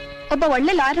ಒಬ್ಬ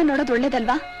ಒಳ್ಳೆ ಲಾಯರ್ ನೋಡೋದು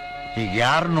ಒಳ್ಳೇದಲ್ವಾ? ಈಗ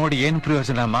ಯಾರು ನೋಡಿ ಏನ್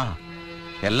ಪ್ರಯೋಜನ ಅಮ್ಮ?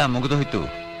 ಎಲ್ಲ ಮುಗಿದೋಯ್ತು.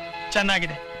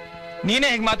 ಚೆನ್ನಾಗಿದೆ. ನೀನೇ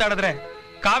ಹೀಗೆ ಮಾತಾಡಿದ್ರೆ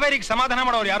ಕಾವೇರಿಗೆ ಸಮಾಧಾನ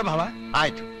ಮಾಡೋರು ಯಾರು ಭಾವ?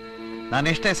 ಆಯ್ತು,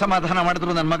 ನಾನೆಷ್ಟೇ ಸಮಾಧಾನ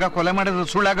ಮಾಡಿದ್ರು ನನ್ನ ಮಗ ಕೊಲೆ ಮಾಡಿದ್ರು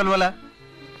ಸುಳ್ಳಾಗಲ್ವಲ್ಲ?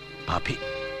 ಪಾಪಿ,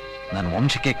 ನನ್ನ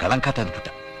ವಂಶಕ್ಕೆ ಕಳಂಕ ತಂದ್ಬಿಟ್ಟ.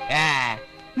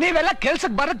 ನೀವೆಲ್ಲ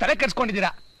ಕೆಲ್ಸಕ್ಕೆ ಬರೋ ತಲೆ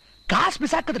ಕೆಡ್ಸ್ಕೊಂಡಿದ್ದೀರಾ. ಕಾಸು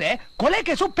ಬಿಸಾಕಿದ್ರೆ ಕೊಲೆ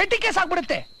ಕೇಸು ಪೆಟ್ಟಿ ಕೇಸ್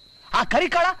ಆಗ್ಬಿಡುತ್ತೆ. ಆ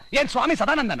ಕರಿಕಾಳ ಏನ್ ಸ್ವಾಮಿ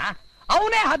ಸದಾನಂದನ?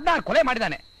 ಅವನೇ 16 ಕೊಲೆ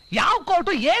ಮಾಡಿದಾನೆ. ಯಾವ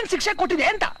ಕೋರ್ಟು ಏನ್ ಶಿಕ್ಷೆ ಕೊಟ್ಟಿದೆ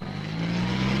ಅಂತ?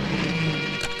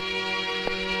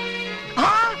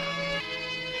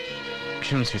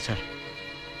 ಕ್ಷಮಿಸಿ ಸರ್,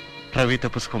 ರವಿ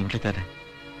ತಪ್ಪಿಸ್ಕೊಂಡ್ಬಿಟ್ಟಿದ್ದಾನೆ.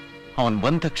 ಅವನ್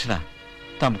ಬಂದ ತಕ್ಷಣ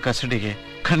ತಮ್ಮ ಕಸ್ಟಡಿಗೆ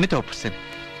ಖಂಡಿತ ಒಪ್ಪಿಸ್ತೇನೆ.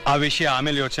 ಆ ವಿಷಯ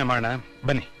ಆಮೇಲೆ ಯೋಚನೆ ಮಾಡೋಣ.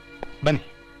 ಬನ್ನಿ ಬನ್ನಿ.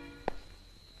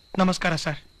 ನಮಸ್ಕಾರ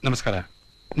ಸರ್. ನಮಸ್ಕಾರ.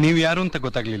 ನೀವು ಯಾರು ಅಂತ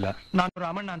ಗೊತ್ತಾಗ್ಲಿಲ್ಲ. ನಾನು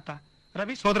ರಾಮಣ್ಣ ಅಂತ,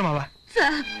 ರವಿ ಸೋದರ ಮಾವ.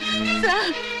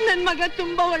 ನನ್ ಮಗ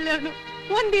ತುಂಬಾ ಒಳ್ಳೆಯವನು.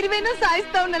 ಒಂದಿರುವೇನೋ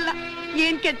ಸಾಯಿಸ್ತವನಲ್ಲ.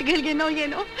 ಏನ್ ಕೆಟ್ಟಗಳಿಗೇನೋ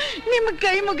ಏನೋ, ನಿಮ್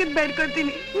ಕೈ ಮುಗಿದ್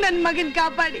ಬೇಡ್ಕೊಡ್ತೀನಿ, ನನ್ ಮಗನ್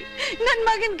ಕಾಪಾಡಿ, ನನ್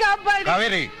ಮಗನ್ ಕಾಪಾಡಿ.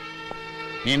 ಕಾವೇರಿ,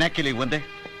 ನೀನ್ಯಾಕಿಲ್ಲಿಗೆ ಬಂದೆ?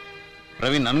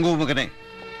 ರವಿ ನನ್ಗೂ ಮಗನೇ.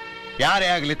 ಯಾರೇ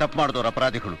ಆಗ್ಲಿ ತಪ್ಪು ಮಾಡಿದವ್ರ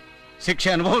ಅಪರಾಧಿಗಳು ಶಿಕ್ಷೆ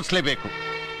ಅನುಭವಿಸ್ಲೇಬೇಕು.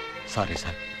 ಸಾರಿ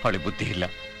ಸರ್, ಅವಳಿ ಬುದ್ಧಿ ಇಲ್ಲ.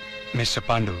 ಮಿಸ್ಟರ್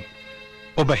ಪಾಂಡು,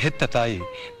 ಒಬ್ಬ ಹೆತ್ತ ತಾಯಿ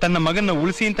ತನ್ನ ಮಗನ್ನ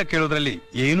ಉಳಿಸಿ ಅಂತ ಕೇಳೋದ್ರಲ್ಲಿ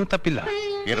ಏನೂ ತಪ್ಪಿಲ್ಲ.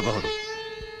 ಇರಬಹುದು,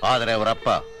 ಆದರೆ ಅವರಪ್ಪ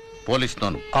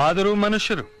ಪೊಲೀಸ್ನವನು. ಆದರೂ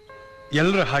ಮನುಷ್ಯರು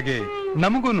ಎಲ್ಲರೂ ಹಾಗೆ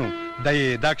ನಮಗೂನು ದಯೆ,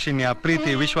 ದಾಕ್ಷಿಣ್ಯ,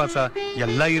 ಪ್ರೀತಿ, ವಿಶ್ವಾಸ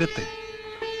ಎಲ್ಲ ಇರುತ್ತೆ.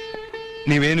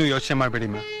 ನೀವೇನು ಯೋಚನೆ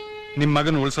ಮಾಡಬೇಡಿಮ್ಮ. ನಿಮ್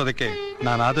ಮಗನ ಉಳಿಸೋದಕ್ಕೆ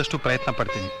ನಾನು ಆದಷ್ಟು ಪ್ರಯತ್ನ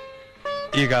ಪಡ್ತೀನಿ.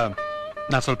 ಈಗ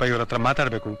ನಾ ಸ್ವಲ್ಪ ಇವ್ರ ಹತ್ರ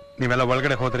ಮಾತಾಡ್ಬೇಕು. ನೀವೆಲ್ಲ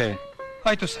ಒಳಗಡೆ ಹೋದ್ರೆ.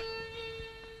 ಆಯ್ತು ಸರ್.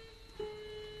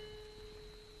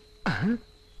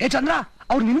 ಏ ಚಂದ್ರ,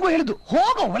 ಅವ್ರು ನಿಮ್ಗೂ ಹೇಳಿದ್ದು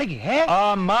ಹೋಗೋ ಒಳಗೆ. ಆ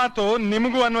ಮಾತು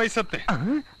ನಿಮಗೂ ಅನ್ವಯಿಸುತ್ತೆ.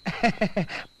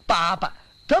 ಪಾಪ,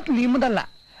 ತಪ್ಪು ನಿಮ್ಮದಲ್ಲ.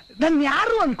 ನನ್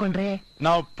ಯಾರು ಅನ್ಕೊಂಡ್ರೆ?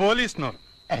 ನಾವು ಪೊಲೀಸ್ನವ್ರು.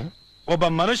 ಒಬ್ಬ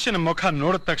ಮನುಷ್ಯನ ಮುಖ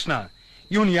ನೋಡಿದ ತಕ್ಷಣ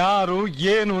ಇವನ್ ಯಾರು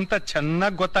ಏನು ಅಂತ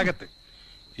ಚೆನ್ನಾಗಿ ಗೊತ್ತಾಗತ್ತೆ.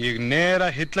 ಈಗ ನೇರ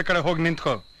ಹಿತ್ಲ ಕಡೆ ಹೋಗಿ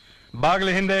ನಿಂತ್ಕೋ. ಬಾಗಿಲ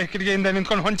ಹಿಂದೆ ಕಿಟಕಿ ಹಿಂದೆ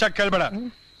ನಿಂತ್ಕೊಂಡು ಹೊಂಚಾಕ್ ಕೇಳ್ಬೇಡ.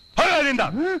 ಹೊರದಿಂದ.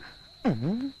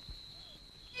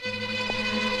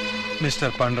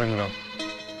 ಮಿಸ್ಟರ್ ಪಾಂಡುರಂಗ ರಾವ್,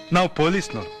 ನಾವು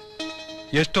ಪೊಲೀಸ್ನವ್ರು.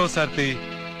 ಎಷ್ಟೋ ಸರ್ತಿ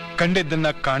ಕಂಡಿದ್ದನ್ನ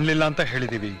ಕಾಣ್ಲಿಲ್ಲ ಅಂತ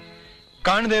ಹೇಳಿದೀವಿ,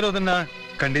 ಕಾಣದೇ ಇರೋದನ್ನ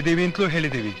ಕಂಡಿದೀವಿ ಅಂತಲೂ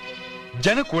ಹೇಳಿದೀವಿ.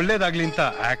 ಜನಕ್ಕೆ ಒಳ್ಳೇದಾಗ್ಲಿ ಅಂತ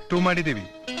ಆಕ್ಟೂ ಮಾಡಿದೀವಿ.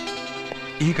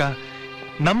 ಈಗ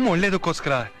ನಮ್ಮ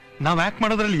ಒಳ್ಳೇದಕ್ಕೋಸ್ಕರ ನಾವ್ ಆಕ್ಟ್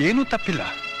ಮಾಡೋದ್ರಲ್ಲಿ ಏನೂ ತಪ್ಪಿಲ್ಲ.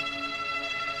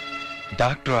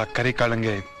 ಡಾಕ್ಟ್ರು ಆ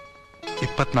ಕರಿಕಾಳಂಗೆ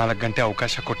 24 ಗಂಟೆ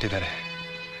ಅವಕಾಶ ಕೊಟ್ಟಿದ್ದಾರೆ.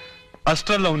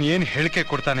 ಅಷ್ಟರಲ್ಲಿ ಅವನು ಏನ್ ಹೇಳಿಕೆ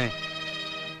ಕೊಡ್ತಾನೆ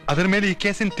ಅದರ ಮೇಲೆ ಈ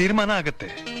ಕೇಸಿನ ತೀರ್ಮಾನ ಆಗತ್ತೆ.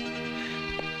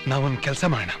 ನಾವೊಂದು ಕೆಲಸ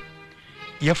ಮಾಡೋಣ.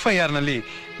 FIR ನಲ್ಲಿ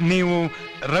ನೀವು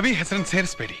ರವಿ ಹೆಸರನ್ನು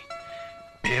ಸೇರಿಸಬೇಡಿ.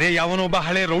 ಬೇರೆ ಯಾವನೊಬ್ಬ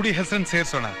ಹಳೆ ರೌಡಿ ಹೆಸರನ್ನು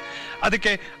ಸೇರಿಸೋಣ.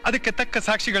 ಅದಕ್ಕೆ ತಕ್ಕ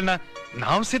ಸಾಕ್ಷಿಗಳನ್ನ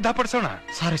ನಾವು ಸಿದ್ಧಪಡಿಸೋಣ.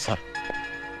 ಸಾರಿ ಸರ್,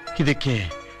 ಇದಕ್ಕೆ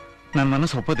ನನ್ನ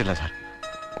ಮನಸ್ಸು ಒಪ್ಪೋದಿಲ್ಲ ಸರ್.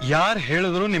 ಯಾರು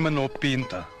ಹೇಳಿದ್ರು ನಿಮ್ಮನ್ನು ಒಪ್ಪಿ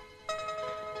ಅಂತ.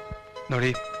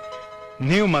 ನೋಡಿ,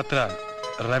 ನೀವು ಮಾತ್ರ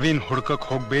ರವಿನ್ ಹುಡ್ಕಕ್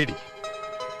ಹೋಗ್ಬೇಡಿ.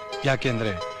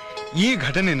 ಯಾಕೆಂದ್ರೆ ಈ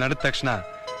ಘಟನೆ ನಡೆದ ತಕ್ಷಣ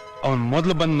ಅವನ್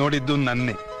ಮೊದಲು ಬಂದು ನೋಡಿದ್ದು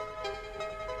ನನ್ನೇ.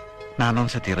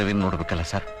 ನಾನೊಂದ್ಸತಿ ರವಿನ್ ನೋಡ್ಬೇಕಲ್ಲ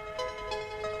ಸರ್.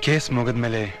 ಕೇಸ್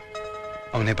ಮುಗಿದ್ಮೇಲೆ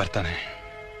ಅವನೇ ಬರ್ತಾನೆ.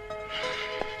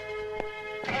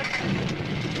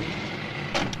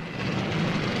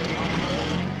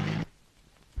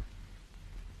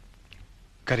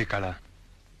 ಕರಿಕಾಳ,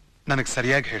 ನನಗ್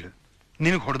ಸರಿಯಾಗಿ ಹೇಳು,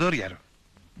 ನಿನಗ್ ಹೊಡೆದವ್ರು ಯಾರು?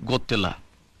 ಗೊತ್ತಿಲ್ಲ.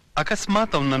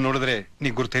 ಅಕಸ್ಮಾತ್ ಅವನ್ನ ನೋಡಿದ್ರೆ ನೀ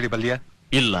ಗುರ್ತೇಳಿ ಬಲ್ಯಾ?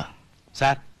 ಇಲ್ಲ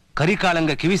ಸರ್,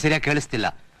 ಕರಿಕಾಳಂಗ ಕಿವಿ ಸರಿಯಾಗಿ ಕೇಳಿಸ್ತಿಲ್ಲ.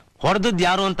 ಹೊಡೆದದ್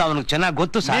ಯಾರು ಅಂತ ಅವನಿಗೆ ಚೆನ್ನಾಗಿ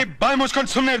ಗೊತ್ತು ನೀ ಸರ್. ಬಾಯ್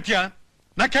ಮುಚ್ಕೊಂಡು ಸುಮ್ಮನೆ ಇರ್ತೀಯ?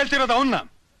 ನಾ ಕೇಳ್ತಿರೋದು ಅವನ್ನ.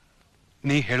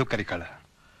 ನೀ ಹೇಳು ಕರಿಕಾಳ.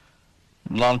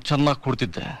 ನಾನು ಚೆನ್ನಾಗಿ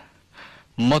ಕುಡ್ತಿದ್ದೆ,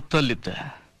 ಮತ್ತಲ್ಲಿದ್ದೆ.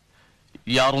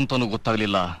 ಯಾರು ಅಂತಾನೂ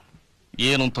ಗೊತ್ತಾಗ್ಲಿಲ್ಲ,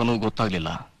 ಏನು ಅಂತಾನೂ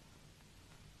ಗೊತ್ತಾಗ್ಲಿಲ್ಲ.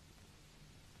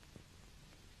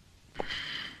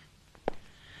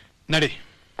 ನಡಿ.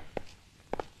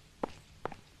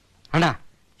 ಅಣ್ಣ,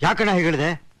 ಯಾಕಣ್ಣ ಹೇಳಿದೆ?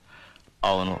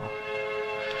 ಅವನು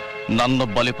ನನ್ನ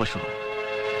ಬಲಿಪಶು.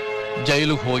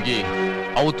 ಜೈಲಿಗೆ ಹೋಗಿ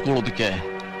ಔತ್ಕೊಳ್ಳೋದಕ್ಕೆ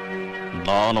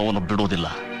ನಾನು ಅವನು ಬಿಡೋದಿಲ್ಲ.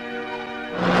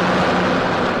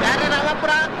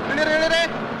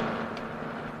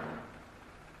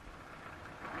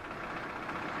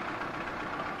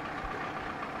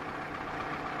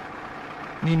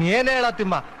 ನೀನ್ ಏನ್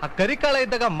ಹೇಳತ್ತಿಮ್ಮ, ಆ ಕರಿಕಾಳ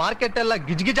ಇದ್ದಾಗ ಮಾರ್ಕೆಟ್ ಎಲ್ಲ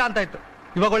ಗಿಜ್ಗಿಜ ಅಂತ ಇತ್ತು.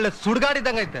 ಇವಾಗ ಒಳ್ಳೆ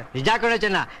ಸುಡ್ಗಾಡಿದಂಗೈತೆ. ನಿಜ ಕಣ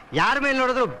ಚೆನ್ನ, ಯಾರ ಮೇಲೆ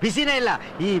ನೋಡಿದ್ರು ಬಿಸಿನೇ ಇಲ್ಲ,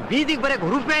 ಈ ಬೀದಿಗೆ ಬರಕ್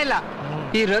ರೂಪೇ ಇಲ್ಲ.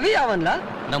 ಈ ರವಿ ಯಾವಲ್ಲ?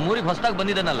 ನಮ್ಮೂರಿಗೆ ಹೊಸದಾಗಿ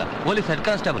ಬಂದಿದ್ದಾನಲ್ಲ, ಪೊಲೀಸ್ ಹೆಡ್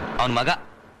ಕಾನ್ಸ್ಟೇಬಲ್, ಅವನ ಮಗ.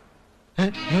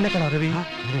 ಇವನೇ ಕಣ ರವಿ.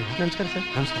 ನಮಸ್ಕಾರ ಸರ್.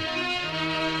 ನಮಸ್ಕಾರ.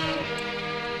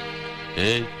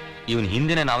 ಇವನ್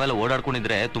ಹಿಂದಿನ ನಾವೆಲ್ಲ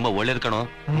ಓಡಾಡ್ಕೊಂಡಿದ್ರೆ ತುಂಬಾ ಒಳ್ಳೇದ್ ಕಣೋ.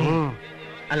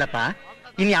 ಅಲ್ಲಪ್ಪ,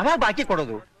 ಇನ್ ಯಾವಾಗ ಬಾಕಿ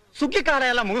ಕೊಡೋದು? ಸುಗ್ಗಿ ಕಾಲ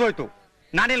ಎಲ್ಲ ಮುಗಿದೋಯ್ತು.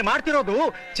 ನಾನಿಲ್ಲಿ ಮಾಡ್ತಿರೋದು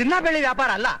ಚಿನ್ನ ಬೆಳೆ ವ್ಯಾಪಾರ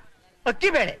ಅಲ್ಲ, ಅಕ್ಕಿ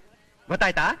ಬೇಳೆ.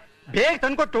 ಗೊತ್ತಾಯ್ತಾ? ಬೇಗ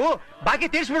ತಂದ್ಕೊಟ್ಟು ಬಾಕಿ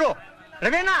ತೀರ್ಸ್ಬಿಡು.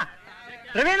 ರವೇನಾ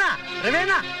ರವೇನಾ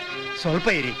ರವೇನಾ, ಸ್ವಲ್ಪ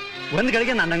ಇರಿ. ಒಂದ್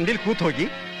ಗಳಿಗೆ ನನ್ನ ಅಂಗಡಿಲಿ ಕೂತ್ ಹೋಗಿ.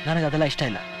 ನನಗೆ ಅದೆಲ್ಲ ಇಷ್ಟ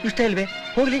ಇಲ್ಲ. ಇಷ್ಟ ಇಲ್ವೇ?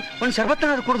 ಹೋಗ್ಲಿ, ಒಂದ್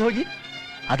ಶರ್ಬತ್ತನಾದ್ರು ಕುಡ್ದು ಹೋಗಿ.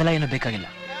 ಅದೆಲ್ಲ ಏನು ಬೇಕಾಗಿಲ್ಲ.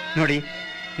 ನೋಡಿ,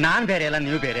 ನಾನ್ ಬೇರೆ ಅಲ್ಲ,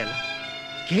 ನೀವು ಬೇರೆ ಅಲ್ಲ.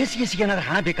 ಕೇಸಿಗೆ ಏನಾದ್ರು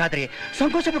ಹಣ ಬೇಕಾದ್ರೆ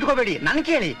ಸಂಕೋಚ ಬಿಟ್ಕೋಬೇಡಿ, ನನ್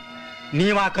ಕೇಳಿ.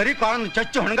 ನೀವ್ ಆ ಕರಿ ಕಾಳನ್ನು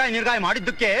ಚಚ್ಚು ಹಣಗಾಯಿ ನಿರ್ಗಾಯಿ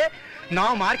ಮಾಡಿದ್ದಕ್ಕೆ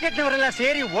ನಾವು ಮಾರ್ಕೆಟ್ನವರೆಲ್ಲ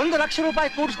ಸೇರಿ 1 ಲಕ್ಷ ರೂಪಾಯಿ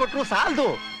ಕೂಡಿಸ್ಕೊಟ್ರು ಸಾಲದು.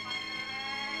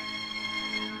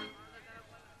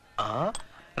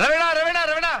 ರವೇಣ ರವೇಣ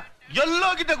ರವೇಣ,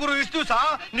 ಎಲ್ಲೋಗಿದ್ದೆ ಗುರು ಇಷ್ಟು ದಿವಸ?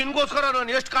 ನಿನ್ಗೋಸ್ಕರ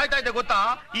ನಾನು ಎಷ್ಟು ಕಾಯ್ತಾ ಇದ್ದೆ ಗೊತ್ತಾ?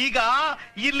 ಈಗ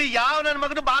ಇಲ್ಲಿ ಯಾವ ನನ್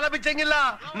ಮಗನು ಬಾಲ ಬಿಚ್ಚಂಗಿಲ್ಲ.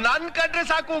 ನನ್ ಕಂಡ್ರೆ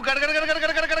ಸಾಕು, ಗಡಗಡ ಗಡಗಡ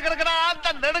ಗಡಗಡ ಗಡಗಡ ಅಂತ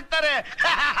ನಡಕ್ತಾರೆ.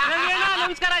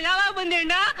 ನಮಸ್ಕಾರ, ಯಾವಾಗ ಬಂದೆ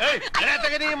ಅಣ್ಣ?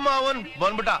 ನಿಮ್ಮ ಅವನ್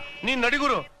ಬಂದ್ಬಿಟ್ಟ. ನೀನ್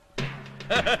ನಡಿಗುರು.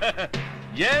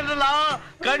 ಏನಲ್ಲ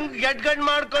ಗಡ್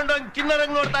ಮಾಡ್ಕೊಂಡು ಹಂಗ್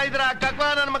ತಿನ್ನರಂಗ್ ನೋಡ್ತಾ ಇದ್ರ ಕಕ್ವ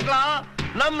ನನ್ ಮಕ್ಳ.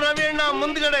 ನಮ್ ರವಿ ಅಣ್ಣ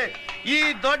ಮುಂದ್ಗಡೆ, ಈ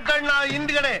ದೊಡ್ಡಣ್ಣ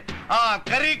ಹಿಂದ್ಗಡೆ. ಆ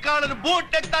ಕರಿ ಕಾಳನ್ನು ಬೂಟ್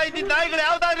ತೆಗ್ತಾ ಇದ್ದ ನಾಯಿಗಳು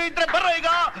ಯಾವ್ದಾದ್ರು ಇದ್ರೆ ಬರೋ, ಈಗ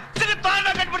ಸಿಗುತ್ತಾ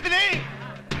ಕಟ್ಬಿಡ್ತೀನಿ.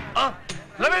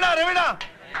 ರವೀಣ ರವೀಣ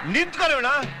ನಿಂತ್ಕೊ ರವೀಣ.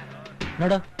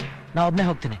 ನೋಡು, ನಾ ಒಬ್ನೇ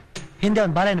ಹೋಗ್ತೀನಿ. ಹಿಂದೆ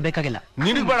ಒಂದ್ ಬಾಲ ಏನು ಬೇಕಾಗಿಲ್ಲ.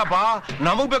 ನಿನಗ್ ಬೇಡಪ್ಪ,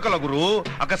 ನಮಗ್ ಬೇಕಲ್ಲ ಗುರು.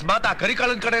 ಅಕಸ್ಮಾತ್ ಆ ಕರಿ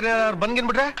ಕಾಳನ್ ಕಡೆ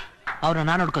ಬಂದ್ಗಿನ್ಬಿಟ್ರೆ ಅವ್ರನ್ನ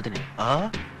ನಾನ್ ನೋಡ್ಕೋತೀನಿ.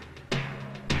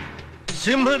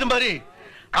 ಸಿಂಹದ ಮರಿ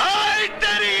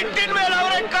ಇಟ್ಟಿನ ಮೇಲೆ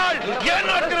ಅವರೇ ಕಾಳ್. ಏನ್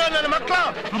ನೋಡ್ತಿರೋ ನನ್ನ ಮಕ್ಳ?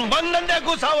 ಬಂದಂದೆ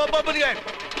ಕೂಸ ಒಬ್ಬೊಬ್ಬರಿಗೆ.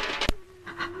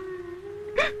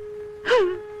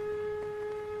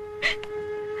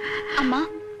 ಅಮ್ಮ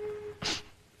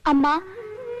ಅಮ್ಮ,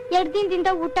 2 ದಿನದಿಂದ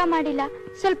ಊಟ ಮಾಡಿಲ್ಲ,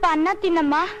 ಸ್ವಲ್ಪ ಅನ್ನ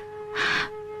ತಿನ್ನಮ್ಮ.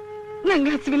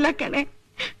 ನಂಗೆ ಹಸಿವಿಲ್ಲ ಕಣೆ.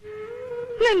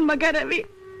 ನನ್ ಮಗ ರವಿ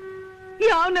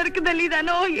ಯಾವ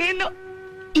ನರಕದಲ್ಲಿದಾನೋ ಏನೋ.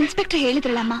 ಇನ್ಸ್ಪೆಕ್ಟರ್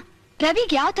ಹೇಳಿದ್ರಲ್ಲಮ್ಮ,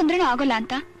 ರವಿಗೆ ಯಾವ ತೊಂದ್ರೆನೂ ಆಗೋಲ್ಲ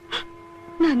ಅಂತ.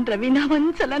 ನನ್ ರವಿನ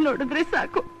ಒಂದ್ಸಲ ನೋಡಿದ್ರೆ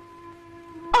ಸಾಕು,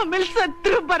 ಆಮೇಲೆ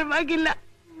ಸತ್ರು ಪರವಾಗಿಲ್ಲ.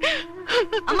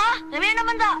 ಅಮ್ಮ, ರವಿ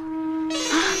ಬಂದ.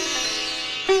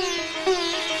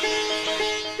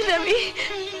 ರವಿ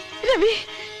ರವಿ,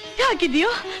 ಯಾಕಿದ್ಯೋ?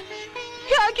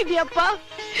 ಯಾಕಿದ್ಯಪ್ಪ?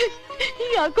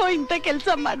 ಯಾಕೋ ಇಂಥ ಕೆಲ್ಸ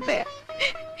ಮಾಡ್ದೆ?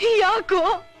 ಯಾಕೋ?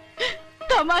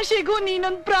 ತಮಾಷೆಗೂ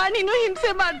ನೀನೊಂದ್ ಪ್ರಾಣಿನೂ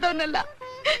ಹಿಂಸೆ ಮಾಡ್ದವನಲ್ಲ.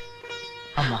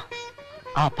 ಅಮ್ಮ,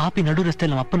 ಆ ಪಾಪಿ ನಡು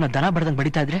ರಸ್ತೆಯಲ್ಲಿ ನಮ್ಮ ಅಪ್ಪನ ದನ ಬಡ್ದಂಗ್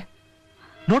ಬಡಿತಾ ಇದ್ರೆ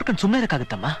ನೋಡ್ಕೊಂಡು ಸುಮ್ಮನೆ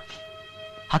ಇರಕ್ಕಾಗತ್ತಮ್ಮ?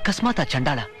 ಅಕಸ್ಮಾತ್ ಆ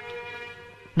ಚಂಡಾಳ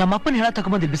ನಮ್ಮ ಅಪ್ಪನ ಹೆಣ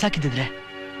ತಗೊಂಬಂದು ಬಿಸಾಕಿದ್ರೆ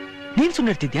ನೀನ್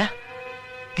ಸುಮ್ಮನೆ ಇರ್ತಿದ್ಯಾ?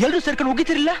 ಎಲ್ರೂ ಸೇರ್ಕೊಂಡು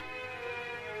ಹೋಗಿತಿರಿಲ್ಲ?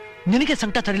 ನಿನಗೆ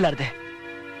ಸಂಕಟ ತರಿಲಾರ್ದೆ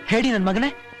ಹೇಳಿ ನನ್ ಮಗನೇ,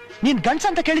 ನೀನ್ ಗಂಡ್ಸ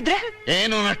ಅಂತ ಕೇಳಿದ್ರೆ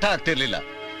ಏನು ನಷ್ಟ ಆಗ್ತಿರ್ಲಿಲ್ಲ.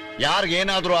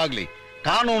 ಯಾರಿಗೇನಾದ್ರೂ ಆಗ್ಲಿ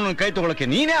ಕಾನೂನು ಕೈ ತಗೊಳಕ್ಕೆ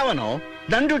ನೀನೇ ಅವನು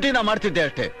ನನ್ ಡ್ಯೂಟಿನ ಮಾಡ್ತಿದ್ದೆ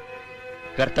ಅಷ್ಟೇ.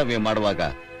 ಕರ್ತವ್ಯ ಮಾಡುವಾಗ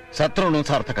ಸತ್ರುನು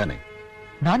ಸಾರ್ಥಕನೇ.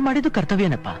 ನಾನ್ ಮಾಡಿದ್ದು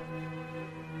ಕರ್ತವ್ಯನಪ್ಪ.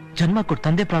 ಜನ್ಮ ಕೊಟ್ಟು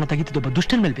ತಂದೆ ಪ್ರಾಣ ತೆಗಿತಿದ್ದೊಬ್ಬ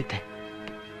ದುಷ್ಟನ್ ಮೇಲ್ ಬಿದ್ದೆ.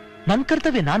 ನನ್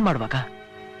ಕರ್ತವ್ಯ ನಾನ್ ಮಾಡುವಾಗ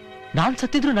ನಾನ್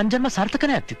ಸತ್ತಿದ್ರು ನನ್ ಜನ್ಮ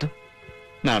ಸಾರ್ಥಕನೇ ಆಗ್ತಿತ್ತು.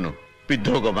 ನಾನು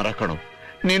ಬಿದ್ದೋಗೋ ಮರ ಕಣು,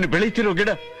 ನೀನು ಬೆಳೀತಿರೋ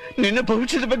ಗಿಡ. ನಿನ್ನ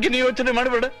ಭವಿಷ್ಯದ ಬಗ್ಗೆ ನೀ ಯೋಚನೆ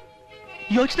ಮಾಡಬೇಡ.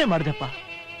 ಯೋಚನೆ ಮಾಡ್ದೆಪ್ಪ,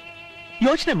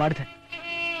 ಯೋಚನೆ ಮಾಡ್ದೆ.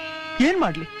 ಏನ್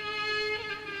ಮಾಡ್ಲಿ?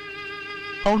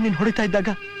 ಅವ್ನು ನೀನ್ ಹೊಡಿತಾ ಇದ್ದಾಗ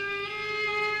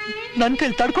ನನ್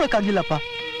ಕೈಲಿ ತಡ್ಕೊಳಕ್ಕಾಗ್ಲಿಲ್ಲಪ್ಪ,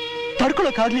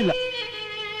 ತಡ್ಕೊಳಕ್ಕಾಗ್ಲಿಲ್ಲ.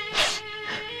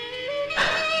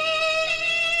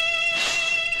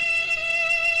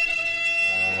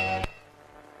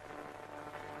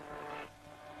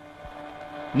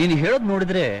 ನೀನು ಹೇಳೋದ್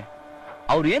ನೋಡಿದ್ರೆ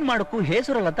ಅವ್ರು ಏನ್ ಮಾಡಕ್ಕೂ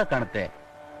ಹೆಸರಲ್ಲ ಅಂತ ಕಾಣುತ್ತೆ.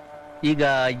 ಈಗ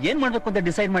ಏನ್ ಮಾಡ್ಬೇಕು ಅಂತ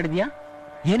ಡಿಸೈಡ್ ಮಾಡಿದ್ಯಾ?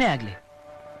 ಏನೇ ಆಗ್ಲಿ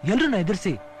ಎಲ್ರನ್ನ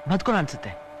ಎದುರಿಸಿ ಬದುಕೋಣ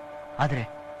ಅನ್ಸುತ್ತೆ. ಆದ್ರೆ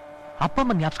ಅಪ್ಪ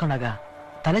ಅಮ್ಮನ್ ಜ್ಞಾಪಿಸ್ಕೊಂಡಾಗ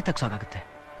ತಲೆ ತಗ್ಸೋಗಾಗುತ್ತೆ.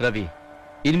 ರವಿ,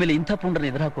 ಇನ್ಮೇಲೆ ಇಂಥ ಪುಂಡ್ರನ್ನ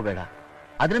ಎದುರು ಹಾಕೋಬೇಡ.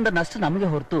 ಅದರಿಂದ ನಷ್ಟ ನಮಗೆ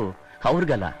ಹೊರತು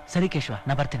ಅವ್ರಿಗಲ್ಲ. ಸರಿ ಕೇಶವ,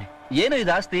 ನಾ ಬರ್ತೀನಿ. ಏನು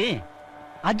ಇದು ಆಸ್ತಿ?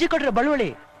 ಅಜ್ಜಿ ಕೊಟ್ರೆ ಬಳುವಳಿ.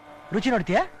 ರುಚಿ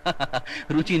ನೋಡ್ತೀಯಾ?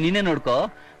 ರುಚಿ ನೀನೇ ನೋಡ್ಕೋ.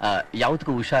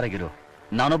 ಯಾವತ್ತಕ್ಕೂ ಹುಷಾರಾಗಿರು.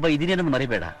 ನಾನೊಬ್ಬ ಇದೀನಿ ಅನ್ನೋದು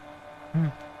ಮರಿಬೇಡ.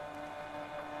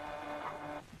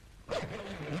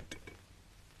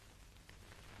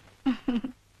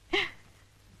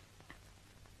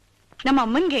 ನಮ್ಮ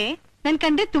ಅಮ್ಮನ್ಗೆ ನನ್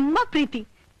ಕಂಡ್ರೆ ತುಂಬಾ ಪ್ರೀತಿ.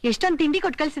 ಎಷ್ಟೊಂದ್ ತಿಂಡಿ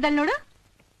ಕೊಟ್ ಕಳ್ಸಿದಲ್ ನೋಡು.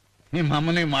 ನಿಮ್ಮ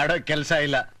ಅಮ್ಮನಿಗೆ ಮಾಡೋ ಕೆಲ್ಸ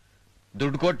ಇಲ್ಲ.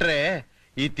 ದುಡ್ಡು ಕೊಟ್ರೆ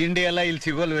ಈ ತಿಂಡಿ ಎಲ್ಲ ಇಲ್ಲಿ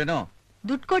ಸಿಗೋಲ್ವೇನೋ?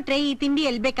 ದುಡ್ಡು ಕೊಟ್ರೆ ಈ ತಿಂಡಿ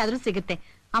ಎಲ್ ಬೇಕಾದ್ರೂ ಸಿಗುತ್ತೆ.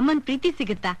 ಅಮ್ಮನ್ ಪ್ರೀತಿ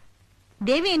ಸಿಗುತ್ತಾ?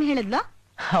 ದೇವಿ ಏನ್ ಹೇಳಿದ್ಲ?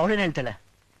 ಅವಳೇನ್ ಹೇಳ್ತಾಳೆ?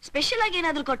 ಸ್ಪೆಷಲ್ ಆಗಿ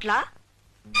ಏನಾದ್ರೂ ಕೊಟ್ಲಾ?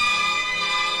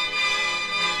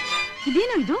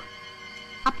 ಇದೇನು ಇದು?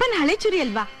 ಅಪ್ಪನ ಹಳೆ ಚುರಿ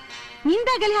ಅಲ್ವಾ?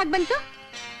 ನಿಂದಾಗಲೇ ಹಾಗೆ ಬಂತು?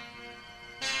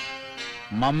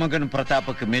 ಮೊಮ್ಮಗನ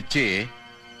ಪ್ರತಾಪಕ್ಕೆ ಮೆಚ್ಚಿ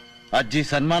ಅಜ್ಜಿ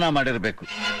ಸನ್ಮಾನ ಮಾಡಿರ್ಬೇಕು.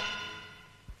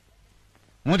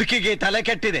 ಮುದುಕಿಗೆ ತಲೆ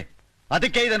ಕೆಟ್ಟಿದೆ,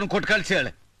 ಅದಕ್ಕೆ ಇದನ್ನು ಕೊಟ್ಟು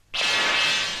ಕಳ್ಸಿಯಾಳೆ.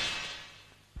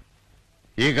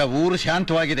 ಈಗ ಊರು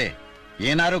ಶಾಂತವಾಗಿದೆ.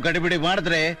 ಏನಾರು ಗಡಿಬಿಡಿ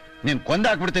ಮಾಡಿದ್ರೆ ನೀನ್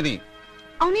ಕೊಂದಾಕ್ಬಿಡ್ತೀನಿ.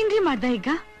 ಅವನೇನ್ರಿ ಮಾಡ್ದ ಈಗ?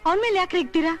 ಅವನ ಮೇಲೆ ಯಾಕೆ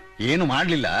ರೇಗ್ತೀರಾ? ಏನು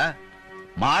ಮಾಡ್ಲಿಲ್ಲ,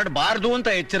 ಮಾಡಬಾರ್ದು ಅಂತ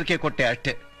ಎಚ್ಚರಿಕೆ ಕೊಟ್ಟೆ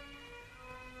ಅಷ್ಟೇ.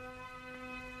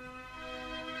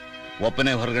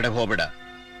 ಒಪ್ಪನೆ ಹೊರಗಡೆ ಹೋಗ್ಬೇಡ.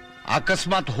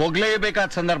 ಅಕಸ್ಮಾತ್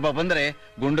ಹೋಗ್ಲೇಬೇಕಾದ ಸಂದರ್ಭ ಬಂದ್ರೆ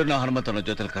ಗುಂಡನ ಹನುಮಂತನ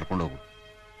ಜೊತೆ ಕರ್ಕೊಂಡು ಹೋಗು.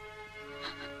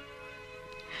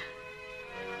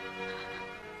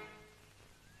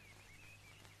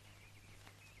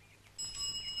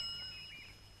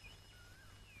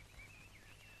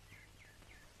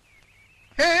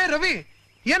 ಏ ರವಿ,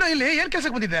 ಏನೋ ಇಲ್ಲಿ ಏನ್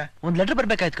ಕೆಲ್ಸಕ್ಕೆ ಬಂದಿದ್ದೆ? ಒಂದ್ ಲೆಟರ್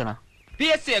ಬರ್ಬೇಕಾಯ್ತು ಕಣ.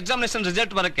 PSC ಎಕ್ಸಾಮಿನೇಷನ್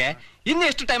ರಿಸಲ್ಟ್ ಬರಕ್ಕೆ ಇನ್ನು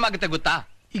ಎಷ್ಟು ಟೈಮ್ ಆಗುತ್ತೆ ಗೊತ್ತಾ?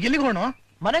 ಈಗ ಎಲ್ಲಿಗೆ ಹೋಗೋಣ?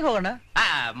 ಮನೆಗೆ ಹೋಗೋಣ.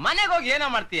 ಮನೆಗೆ ಹೋಗಿ ಏನೋ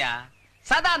ಮಾಡ್ತೀಯಾ?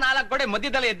 ಸದಾ 4 ಗೋಡೆ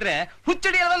ಮಧ್ಯದಲ್ಲಿ ಇದ್ರೆ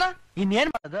ಹುಚ್ಚಡಿ ಅಲ್ವನ? ಇನ್ನೇನ್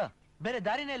ಮಾಡೋದು? ಬೇರೆ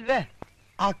ದಾರಿನೇ ಇಲ್ವೇ?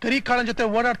 ಆ ಕರಿ ಕಾಳನ್ ಜೊತೆ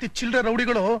ಓಡಾಡ್ತಿ ಚಿಲ್ಡ್ರೆ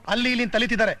ರೌಡಿಗಳು ಅಲ್ಲಿ ಇಲ್ಲಿ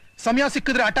ತಲಿತಿದ್ದಾರೆ. ಸಮಯ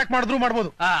ಸಿಕ್ಕಿದ್ರೆ ಅಟ್ಯಾಕ್ ಮಾಡಿದ್ರು ಮಾಡ್ಬೋದು.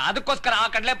 ಅದಕ್ಕೋಸ್ಕರ ಆ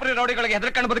ಕಡ್ಲೆಪುರಿ ರೌಡಿಗಳಿಗೆ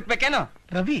ಹೆದರ್ಕೊಂಡು ಬದುಕ್ಬೇಕೇನು?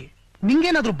 ರವಿ,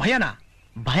 ನಿಂಗೇನಾದ್ರೂ ಭಯನಾ?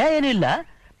 ಭಯ ಏನಿಲ್ಲ,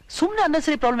 ಸುಮ್ನೆ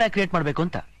ಅನ್ನಸರಿ ಪ್ರಾಬ್ಲಮ್ ಯಾಕೆ ಕ್ರಿಯೇಟ್ ಮಾಡ್ಬೇಕು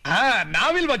ಅಂತ.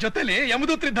 ನಾವಿಲ್ವಾ ಜೊತೆಲಿ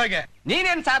ಯಮದೂತ್ರಿದ್ದ ಹಾಗೆ?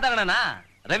 ನೀನೇನ್ ಸಾಧಾರಣನಾ?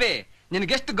 ರವಿ,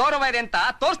 ನಿನ್ಗೆಷ್ಟು ಗೌರವ ಇದೆ ಅಂತ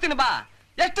ತೋರಿಸ್ತೀನಿ ಬಾ.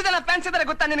 ಎಷ್ಟು ಜನ ಫ್ಯಾನ್ಸ್ ಇದಾರೆ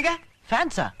ಗೊತ್ತಾ ನಿನಗೆ?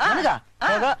 ಫ್ಯಾನ್ಸಾ?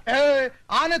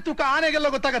 ಆನೆ ತೂಕ ಆನೆಗೆಲ್ಲ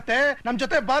ಗೊತ್ತಾಗತ್ತೆ. ನಮ್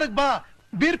ಜೊತೆ ಬಾರ್ಗ್ ಬಾ,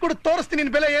 ಬೀರ್ ಕುಡ್ ತೋರಿಸ್ತೀನಿ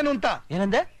ನಿನ್ ಬೆಲೆ ಏನು ಅಂತ.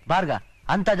 ಏನಂದೆ? ಬಾರ್ಗ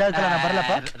ಅಂತ ಜಾಗ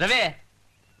ಬರಲಪ್ಪ. ರವಿ,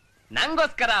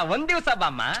 ನಂಗೋಸ್ಕರ ಒಂದ್ ದಿವ್ಸ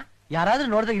ಬಾಮ್ಮ. ಯಾರಾದ್ರೂ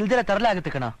ನೋಡಿದ್ರೆ ಇಲ್ದಿರ ತರಲೇ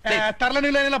ಆಗುತ್ತೆ ಕಣ.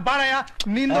 ತರಲಿಲ್ಲ ಬಾಳಯ್ಯ,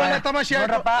 ನಿಂದು ಒಳ್ಳೆ ತಮಾಷೆ.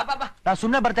 ನಾ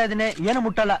ಸುಮ್ನೆ ಬರ್ತಾ ಇದ್ದೀನಿ, ಏನು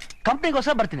ಮುಟ್ಟಲ್ಲ.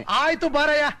 ಕಂಪ್ನಿಗೋಸ್ಕರ ಬರ್ತೀನಿ. ಆಯ್ತು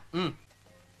ಬಾರಯ್ಯ.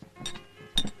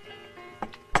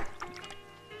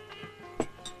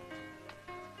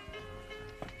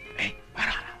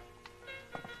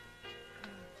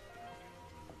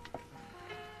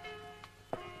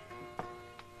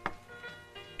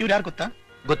 ಇವ್ರು ಯಾರು ಗೊತ್ತಾ?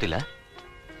 ಗೊತ್ತಿಲ್ಲ.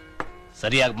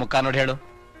 ಸರಿಯಾಗಿ ಮುಖ ನೋಡಿ ಹೇಳು.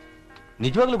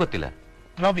 ನಿಜವಾಗ್ಲೂ ಗೊತ್ತಿಲ್ಲ.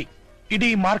 ರವಿ, ಇಡೀ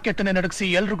ಮಾರ್ಕೆಟ್ ನಡಗಿಸಿ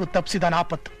ಎಲ್ರಿಗೂ ತಪ್ಪಿಸಿದ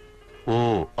ಆಪತ್ತು. ಓ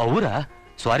ಅವರಾ?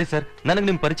 ಸಾರಿ ಸರ್, ನನಗ್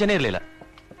ನಿಮ್ ಪರಿಚಯನೇ ಇರ್ಲಿಲ್ಲ.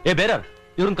 ಬೇರೆ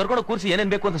ಇವ್ರನ್ನ ಕರ್ಕೊಂಡು ಕೂರಿಸಿ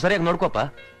ಏನೇನ್ ಬೇಕು ಅಂತ ಸರಿಯಾಗಿ ನೋಡ್ಕೋಪ.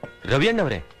 ರವಿ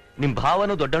ಅಣ್ಣವ್ರೆ, ನಿಮ್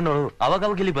ಭಾವನು ದೊಡ್ಡಣ್ಣವರು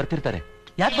ಅವಾಗ ಇಲ್ಲಿ ಬರ್ತಿರ್ತಾರೆ.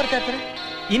 ಯಾಕೆ ಬರ್ತಾ ಇರ್ತಾರೆ?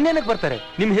 ಇನ್ನೇನಕ್ ಬರ್ತಾರೆ?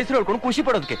 ನಿಮ್ ಹೆಸರು ಹೇಳ್ಕೊಂಡು ಖುಷಿ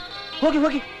ಪಡೋದಕ್ಕೆ. ಹೋಗಿ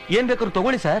ಹೋಗಿ, ಏನ್ ಬೇಕಾದ್ರು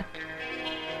ತಗೊಳ್ಳಿ ಸರ್.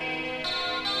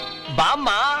 ಬಾಮ್ಮ.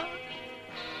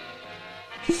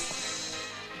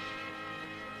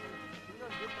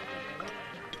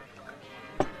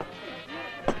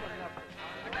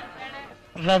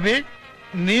 ರವಿ,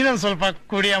 ನೀನೊಂದ್ ಸ್ವಲ್ಪ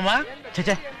ಕುಡಿಯಮ್ಮ.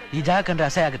 ಚೇಚೆ, ಈ ಜಾಗ ಕಂಡ್ರೆ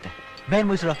ಅಸಹ್ಯ ಆಗುತ್ತೆ. ಬೇನ್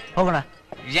ಮುಗಿಸ್ರು, ಹೋಗೋಣ.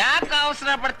 ಯಾಕೆ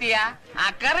ಅವಸರ ಪಡ್ತೀಯ? ಆ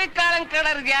ಕರಿ ಕಾಳನ್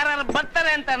ಕಡರ್ಗೆ ಯಾರು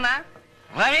ಬರ್ತಾರೆ ಅಂತನ?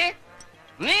 ರವಿ,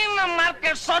 ನೀನ್ ನಮ್ಮ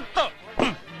ಮಾರ್ಕೆಟ್ ಸೊತ್ತು.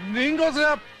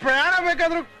 ನಿಂಗೋಸ್ಕರ ಪ್ರಾಣ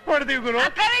ಬೇಕಾದ್ರೂ ಕೊಡ್ತೀವಿ ಗುರು.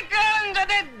 ಕರಿ ಕಾಳನ್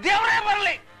ಜೊತೆ ದೇವ್ರೇ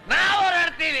ಬರ್ಲಿ, ನಾವು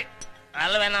ಹೋರಾಡ್ತೀವಿ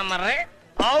ಅಲ್ವೇ ನಮ್ಮರ್ರಿ?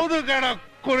 ಹೌದು ಕಣ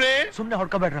ಕುರಿ. ಸುಮ್ನೆ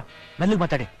ಹೊಡ್ಕೋಬೇಡ್ರು, ಮೆಲ್ಲಿಗೆ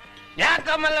ಮಾತಾಡಿ.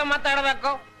 ಯಾಕಮ್ಮೆಲ್ಲ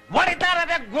ಮಾತಾಡ್ಬೇಕು? ಹೊಡಿತಾ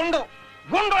ಇರೋದೇ ಗುಂಡು,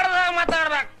 ಗುಂಡು ಹೊಡೆದಾಗ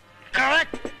ಮಾತಾಡ್ಬೇಕು.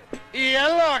 ಕರೆಕ್ಟ್. ಈ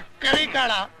ಎಲ್ಲ ಕರಿ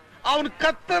ಕಾಳ ಅವನ್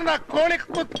ಕತ್ತನ್ನ ಕೋಳಿ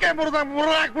ಕುತ್ಕೆ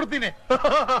ಮುರಿದಾಕ್ಬಿಡ್ತೀನಿ.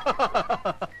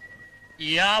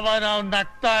 ಯಾವ ನಾವು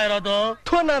ನಗ್ತಾ ಇರೋದು?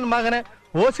 ನನ್ ಮಗನೇ,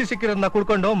 ಓಸಿ ಸಿಕ್ಕಿರೋದನ್ನ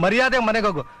ಕುಡ್ಕೊಂಡು ಮರ್ಯಾದೆ ಮನೆಗೆ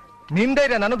ಹೋಗು.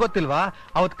 ನಿಂದೈರ್ಯ ನನಗ್ ಗೊತ್ತಿಲ್ವಾ?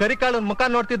 ಅವತ್ ಕರಿಕಾಳನ್ ಮುಖ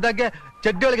ನೋಡ್ತಿದ್ದಾಗೆ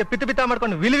ಚಡ್ಡಿಯೊಳಗೆ ಪಿತ ಪಿತ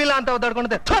ಮಾಡ್ಕೊಂಡು ವಿಲ್ವಿಲ ಅಂತ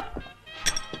ಓದಾಡ್ಕೊಂಡಿದ್ದೆ.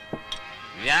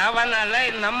 ಯಾವನಲ್ಲ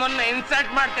ನಮ್ಮನ್ನ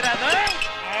ಇನ್ಸಲ್ಟ್ ಮಾಡ್ತಿರೋದು?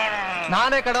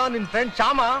 ನಾನೇ ಕಡೋ ನಿನ್ ಫ್ರೆಂಡ್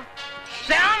ಶ್ಯಾಮ.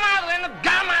 ಶ್ಯಾಮ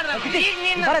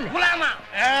ಗುಲಾಮ.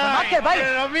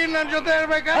 ರವಿ ನನ್ ಜೊತೆ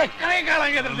ಇರ್ಬೇಕಾ? ಕರಿ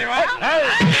ಕಾಳಂಗಿರ್ತೀವ.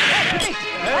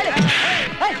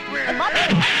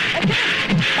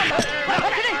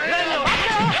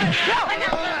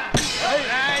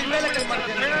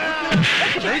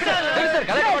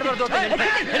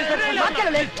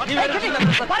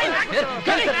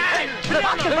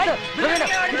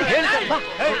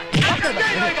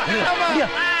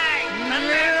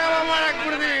 ಮಾಡಕ್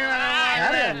ಬಿಡ್ತೀವಿ.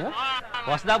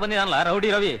 ಹೊಸದಾ ಬಂದಿನಲ್ಲ ರೌಡಿ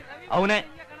ರವಿ ಅವನೇ.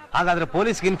 ಹಾಗಾದ್ರೆ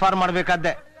ಪೊಲೀಸ್ಗೆ ಇನ್ಫಾರ್ಮ್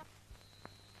ಮಾಡ್ಬೇಕಾದ್ದೆ.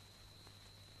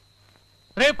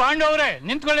 ರೇ ಪಾಂಡು ಅವ್ರೆ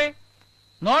ನಿಂತ್ಕೊಳ್ಳಿ.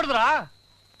 ನೋಡಿದ್ರ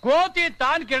ಕೋತಿ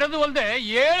ತಾನ್ ಕೆಡದು ಅಲ್ದೆ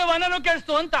 7 ವನನು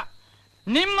ಕೆಡಿಸ್ತು ಅಂತ.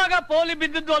 ನಿಮ್ ಮಗ ಪೋಲಿ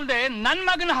ಬಿದ್ದದ್ದು ಅಲ್ದೆ ನನ್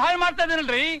ಮಗನ ಹಾಳು ಮಾಡ್ತಾ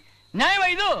ಇದೀನಲ್ರಿ, ನ್ಯಾಯವ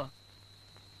ಇದು?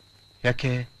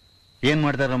 ಯಾಕೆ ಏನ್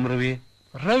ಮಾಡ್ದ ರವಿ?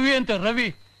 ರವಿ ಅಂತ ರವಿ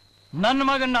ನನ್ನ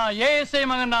ಮಗನ್ನ ASI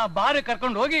ಮಗನ್ನ ಬಾರಿ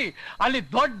ಕರ್ಕೊಂಡು ಹೋಗಿ ಅಲ್ಲಿ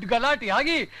ದೊಡ್ಡ ಗಲಾಟೆ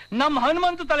ಆಗಿ ನಮ್ಮ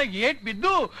ಹನುಮಂತ ತಲೆಗೆ ಏಟ್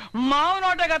ಬಿದ್ದು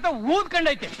ಮಾವನೋಟಗಾತ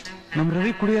ಊದ್ಕೊಂಡೈತೆ. ನಮ್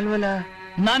ರವಿ ಕುಡಿಯಲ್ವಲ್ಲ?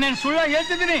 ನಾನೇನ್ ಸುಳ್ಳ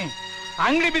ಹೇಳ್ತಿದ್ದೀನಿ?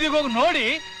 ಅಂಗಡಿ ಬಿದಿಗೆ ಹೋಗಿ ನೋಡಿ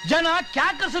ಜನ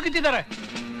ಕ್ಯಾಕ ಸುಗಿತಿದ್ದಾರೆ.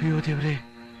 ಅಯ್ಯೋ ದೇವ್ರೆ,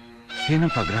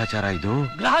 ಏನಪ್ಪ ಗ್ರಹಚಾರ ಇದು?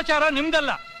 ಗ್ರಹಚಾರ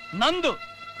ನಿಮ್ದಲ್ಲ, ನಂದು.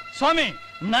 ಸ್ವಾಮಿ,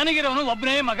 ನನಗಿರೋನು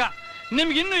ಒಬ್ಬನೇ ಮಗ,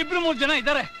 ನಿಮ್ಗಿನ್ನೂ 2-3 ಜನ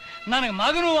ಇದ್ದಾರೆ. ನನಗೆ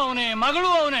ಮಗನೂ ಅವನೇ, ಮಗಳೂ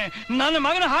ಅವನೇ. ನನ್ನ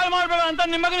ಮಗನ ಹಾಳು ಮಾಡಬೇಡ ಅಂತ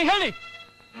ನಿಮ್ಮ ಮಗನಿಗೆ ಹೇಳಿ.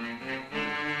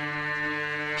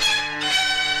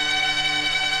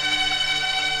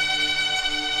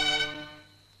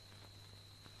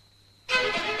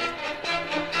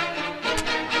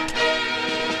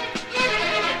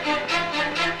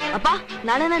 ಅಪ್ಪ,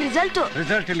 ನಾಳೆ ನನ್ನ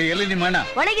ರಿಸಲ್ಟ್ ಇಲ್ಲಿ. ಎಲ್ಲಿ ನಿಮ್ಮ ಅಣ್ಣ?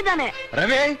 ಒಳಗಿದ್ದಾನೆ.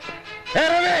 ರವಿ, ಏ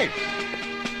ರವಿ,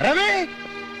 ರವಿ!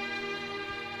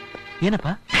 ಏನಪ್ಪ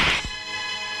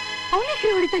ಅವನೇ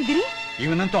ಹೊಡಿತಾ ಇದ್ದೀರಿ?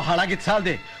 ಇವನಂತೂ ಹಾಳಾಗಿದ್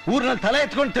ಸಾಲ್ದೆ ಊರ್ನಲ್ಲಿ ತಲೆ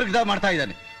ಎತ್ಕೊಂಡು ತಿರುಗ್ದ ಮಾಡ್ತಾ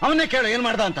ಇದ್ದಾನೆ. ಅವನ್ನೇ ಕೇಳು ಏನ್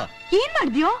ಮಾಡ್ದ ಅಂತ. ಏನ್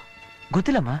ಮಾಡ್ದ್ಯೋ?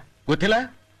 ಗೊತ್ತಿಲ್ಲಮ್ಮ. ಗೊತ್ತಿಲ್ಲ?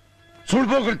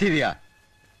 ಸುಳ್ಬೋಗಿರ್ತಿದ್ಯಾ?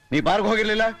 ನೀ ಬಾರ್ಗ್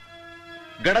ಹೋಗಿರ್ಲಿಲ್ಲ?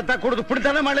 ಗಡತ ಕುಡಿದು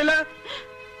ಪುಡ್ತಾನೆ ಮಾಡಲಿಲ್ಲ?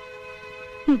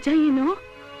 ನಿಜ ಏನು?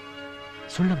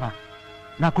 ಸುಳ್ಳಮ್ಮ,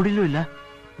 ನಾ ಕುಡಿಲೂ ಇಲ್ಲ,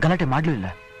 ಗಲಾಟೆ ಮಾಡ್ಲೂ ಇಲ್ಲ.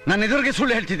 ನನ್ನ ಎದುರಿಗೆ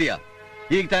ಸುಳ್ಳು ಹೇಳ್ತಿದೀಯಾ?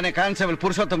 ಈಗ ತಾನೇ ಕಾನ್ಸ್ಟೇಬಲ್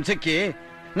ಪುರುಷೋತ್ತಮ್ ಸಿಕ್ಕಿ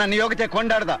ನನ್ನ ಯೋಗ್ಯತೆ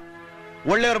ಕೊಂಡಾಡ್ದ.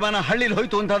 ಒಳ್ಳೆಯವ್ರ ಮನ ಹಳ್ಳಿಲಿ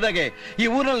ಹೋಯ್ತು ಅಂತಾದಾಗೆ ಈ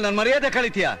ಊರಲ್ಲಿ ನನ್ನ ಮರ್ಯಾದೆ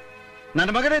ಕಳಿತೀಯ? ನನ್ನ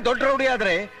ಮಗನೇ ದೊಡ್ಡ ರೌಡಿ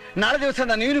ಆದ್ರೆ ನಾಳೆ ದಿವಸ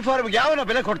ನನ್ನ ಯೂನಿಫಾರ್ಮ್ಗೆ ಯಾವನ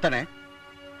ಬೆಲೆ ಕೊಡ್ತಾನೆ?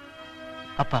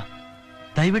 ಅಪ್ಪ,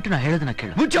 ದಯವಿಟ್ಟು ನಾ ಹೇಳೋದನ್ನ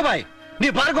ಕೇಳು. ಮುಚ್ಚ ಬಾಯ್, ನೀ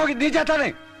ಬಾರ್ಗ್ ಹೋಗಿದ್ ನಿಜ ತಾನೆ?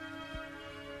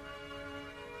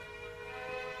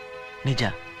 ನಿಜ,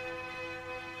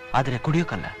 ಆದ್ರೆ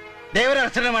ಕುಡಿಯೋಕಲ್ಲ. ದೇವರ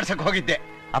ರಚನೆ ಮಾಡ್ಸಕ್ ಹೋಗಿದ್ದೆ.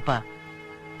 ಅಪ್ಪ,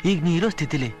 ಈಗ ನೀ ಇರೋ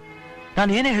ಸ್ಥಿತಿಲಿ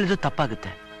ನಾನು ಏನೇ ಹೇಳಿದ್ರು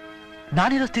ತಪ್ಪಾಗುತ್ತೆ.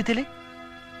 ನಾನಿರೋ ಸ್ಥಿತಿಲಿ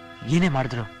ಏನೇ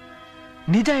ಮಾಡಿದ್ರು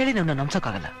ನಿಜ ಹೇಳಿ ನನ್ನ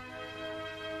ನಂಬ್ಸಕ್ಕಾಗಲ್ಲ.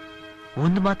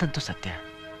 ಒಂದು ಮಾತಂತೂ ಸತ್ಯ,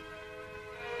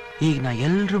 ಈಗ ನಾ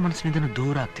ಎಲ್ರ ಮನಸ್ಸಿನಿಂದನೂ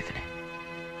ದೂರ ಆಗ್ತಿದ್ದೀನಿ.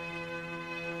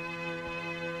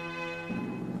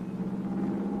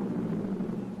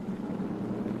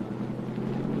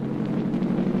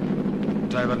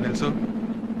 ಡ್ರೈವರ್ ನಿಲ್ಸು.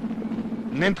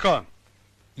 ನಿಂತ್ಕೋ.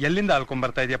 ಎಲ್ಲಿಂದ ಅಲ್ಕೊಂಡ್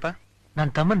ಬರ್ತಾ ಇದೆಯಪ್ಪ? ನನ್ನ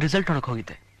ತಮ್ಮನ ರಿಸಲ್ಟ್ ನೋಡಕ್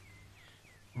ಹೋಗಿದ್ದೆ.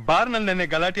 ಬಾರ್ನಲ್ಲಿ ನೆನ್ನೆ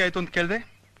ಗಲಾಟೆ ಆಯ್ತು ಅಂತ ಕೇಳ್ದೆ.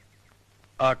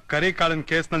 ಆ ಕರಿಕಾಳನ್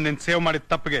ಕೇಸ್ನಲ್ಲಿ ನೀನ್ ಸೇವ್ ಮಾಡಿದ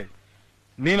ತಪ್ಪಿಗೆ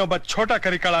ನೀನೊಬ್ಬ ಛೋಟಾ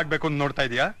ಕರಿಕಾಳ ಆಗ್ಬೇಕು ಅಂತ ನೋಡ್ತಾ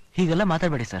ಇದೀಯಾ? ಹೀಗೆಲ್ಲ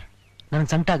ಮಾತಾಡ್ಬೇಡಿ ಸರ್, ನನಗೆ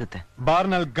ಸಂಕಟ ಆಗುತ್ತೆ.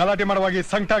 ಬಾರ್ನಲ್ಲಿ ಗಲಾಟೆ ಮಾಡುವಾಗ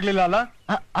ಸಂಕಟ ಆಗ್ಲಿಲ್ಲ ಅಲ್ಲ?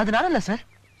 ಅದು ನಾನಲ್ಲ ಸರ್.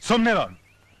 ಸುಮ್ನೆ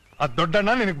ಆ ದೊಡ್ಡಣ್ಣ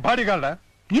ನಿನಗ್ ಬಾಡಿಗಾರ್ಡ?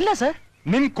 ಇಲ್ಲ ಸರ್.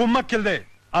 ನಿನ್ ಕುಮ್ಮಕ್ಕಿಲ್ದೆ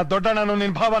ಆ ದೊಡ್ಡಣ್ಣನು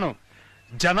ನಿನ್ ಭಾವನು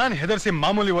ಜನಾನ್ ಹೆದರ್ಸಿ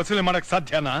ಮಾಮೂಲಿ ವಸೂಲಿ ಮಾಡಕ್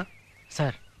ಸಾಧ್ಯನಾ?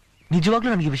 ಸರ್, ನಿಜವಾಗ್ಲೂ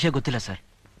ನನಗೆ ಈ ವಿಷಯ ಗೊತ್ತಿಲ್ಲ ಸರ್.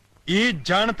 ಈ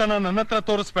ಜಾಣತನ ನನ್ನ ಹತ್ರ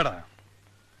ತೋರಿಸ್ಬೇಡ.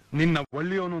 ನಿನ್ನ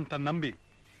ಒಳ್ಳೆಯವನು ಅಂತ ನಂಬಿ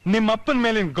ನಿಮ್ಮಪ್ಪನ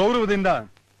ಮೇಲಿನ ಗೌರವದಿಂದ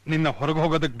ನಿನ್ನ ಹೊರಗೆ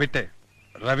ಹೋಗೋದಕ್ ಬಿಟ್ಟೆ.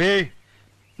 ರವಿ,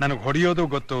 ನನಗ್ ಹೊಡೆಯೋದು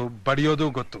ಗೊತ್ತು, ಬಡಿಯೋದು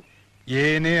ಗೊತ್ತು.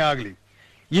 ಏನೇ ಆಗ್ಲಿ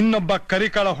ಇನ್ನೊಬ್ಬ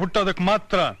ಕರಿಕಾಳ ಹುಟ್ಟೋದಕ್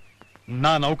ಮಾತ್ರ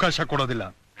ನಾನ್ ಅವಕಾಶ ಕೊಡೋದಿಲ್ಲ.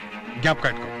 ಜ್ಞಾಪಕ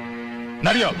ಇಟ್ಕೋ.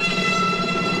 ನಡೆಯೋ.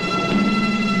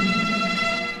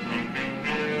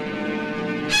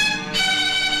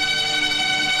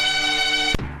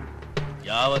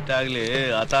 ಯಾವತ್ತಾಗ್ಲಿ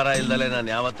ಅತಾರ ಇಲ್ದಲೆ ನಾನು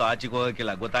ಯಾವತ್ತೂ ಆಚೆಗೆ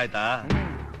ಹೋಗಕ್ಕಿಲ್ಲ, ಗೊತ್ತಾಯ್ತಾ?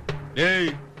 ಏಯ್,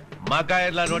 ಮಕ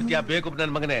ಎಲ್ಲ ನೋಡ್ತೀಯ? ಬೇಕು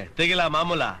ನನ್ ಮಗನೇ, ತೆಗಿಲ್ಲ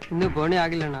ಮಾಮೂಲ. ಇನ್ನು ಬೋಣಿ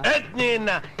ಆಗಿಲ್ಲ. ನೀನ್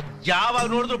ಯಾವಾಗ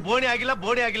ನೋಡಿದ್ರು ಬೋಣಿ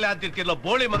ಆಗಿಲ್ಲ ಅಂತಿರ್ತಿರ್ಲ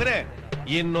ಬೋಳಿ ಮಗನೇ.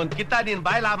 ಇನ್ನೊಂದ್ ಕಿತ್ತ ನೀನ್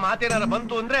ಬಾಯ್ಲ ಆ ಮಾತೇನಾರ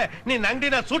ಬಂತು ಅಂದ್ರೆ ನೀನ್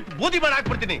ಅಂಗಡಿನ ಸುಟ್ ಬೂದಿ ಮಾಡಿ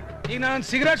ಹಾಕ್ಬಿಡ್ತೀನಿ. ಈಗ ನಾನು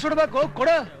ಸಿಗರೇಟ್ ಸುಡ್ಬೇಕು,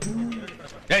 ಕೊಡು.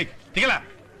 ಏಯ್, ತೆಗಿಲ್ಲ,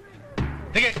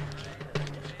 ತೆಗೆ.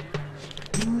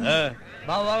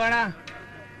 ಬಾ ಹೋಗೋಣ.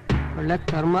 ಒಳ್ಳೆ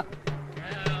ಕರ್ಮ.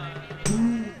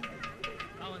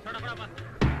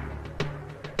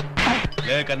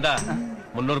 ಲೇ ಕಂದ,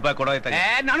 300 ರೂಪಾಯಿ ಕೊಡೋ ಆಯ್ತಾ?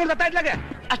 400 ಗೊತ್ತಾಯ್ತಲಾಗೆ.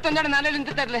 ಅಷ್ಟೊಂದ್ ಜನ ನಾನೇ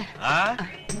ನಿಂತಿರ್ತಾ ಇರ್ಲಿ.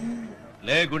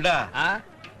 ಲೇ ಗುಂಡ,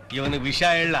 ಇವನಿಗೆ ವಿಷಯ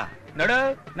ಹೇಳ. ನೋಡು,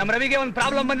 ನಮ್ಮ ರವಿಗೆ ಒಂದು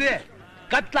ಪ್ರಾಬ್ಲಮ್ ಬಂದಿದೆ.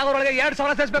 ಕತ್ಲಾಗೋರೊಳಗೆ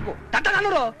 2000 ಸೇರಿಸ್ಬೇಕು. ತಟ್ಟ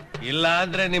 400. ಇಲ್ಲ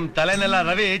ಅಂದ್ರೆ ನಿಮ್ ತಲೆನೆಲ್ಲ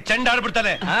ರವಿ ಚೆಂಡ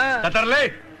ಆಡ್ಬಿಡ್ತಾನೆ. ತರ್ಲೇ.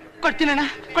 ಕೊಡ್ತೀನಣ್ಣ,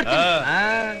 ಕೊಡ್ತೀನಿ.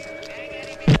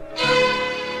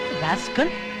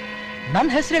 ರಾಸ್ಕಲ್, ನನ್ನ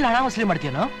ಹೆಸರಲ್ಲಿ ಹಣ ವಸೂಲಿ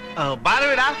ಮಾಡ್ತೀಯನೋ?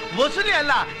 ಬಾರಬೇಡ, ವಸೂಲಿ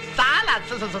ಅಲ್ಲ, ಸಾಲ.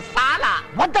 ಸಾಲ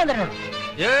ಒದ್ದ ಅಂದ್ರೆ ನೋಡು.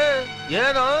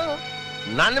 ಏನು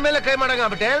ನನ್ನ ಮೇಲೆ ಕೈ ಮಾಡಂಗ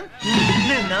ಆಗ್ಬಿಟ್ಟೆ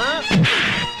ನಿನ್ನ?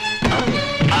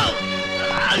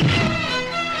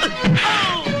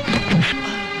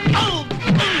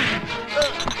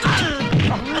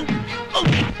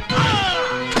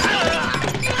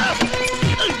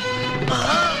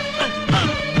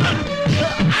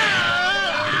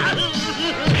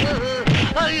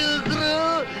 ಅಯ್ಯೋ ಗುರು,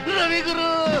 ರವಿ ಗುರು,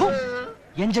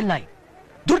 ಎಂಜಲ್ ನಾಯಿ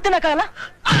ದುಡ್ಡು ತಿನ್ನಕ್ಕಾಗಲ್ಲ.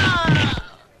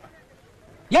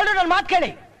 ಎರಡು ನನ್ನ ಮಾತು ಕೇಳಿ,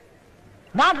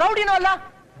 ನಾನ್ ರೌಡಿನೂ ಅಲ್ಲ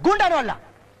ಗೂಂಡಾನೂ ಅಲ್ಲ,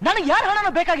 ನನಗೆ ಯಾರ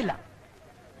ಹಣನೂ ಬೇಕಾಗಿಲ್ಲ.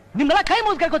 ನಿಮ್ಮೆಲ್ಲ ಕೈ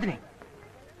ಮುಗಿದು ಕೇಳ್ಕೊತೀನಿ,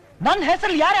 ನನ್ನ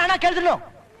ಹೆಸರಲ್ಲಿ ಯಾರೇ ಹಣ ಕೇಳಿದ್ರು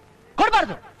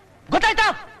ಕೊಡ್ಬಾರ್ದು, ಗೊತ್ತಾಯ್ತಾ?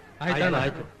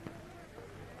 ಆಯ್ತು.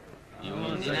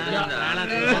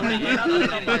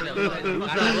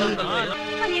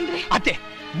 ಅತ್ತೆ,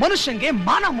 ಮನುಷ್ಯಂಗೆ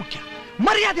ಮಾನ ಮುಖ್ಯ,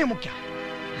 ಮರ್ಯಾದೆ ಮುಖ್ಯ.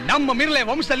 ನಮ್ಮ ಮಿರ್ಲೆ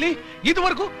ವಂಶದಲ್ಲಿ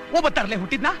ಇದುವರೆಗೂ ಒಬ್ಬ ತರಲೆ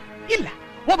ಹುಟ್ಟಿದ್ನಾ? ಇಲ್ಲ.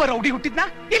 ಒಬ್ಬ ರೌಡಿ ಹುಟ್ಟಿದ್ನಾ?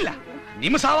 ಇಲ್ಲ.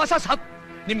 ನಿಮ್ಮ ಸಹವಾಸ ಸಾಕು.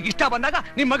 ನಿಮ್ಗೆ ಇಷ್ಟ ಬಂದಾಗ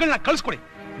ನಿಮ್ ಮಗಳನ್ನ ಕಳ್ಸ್ಕೊಡಿ,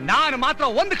 ನಾನು ಮಾತ್ರ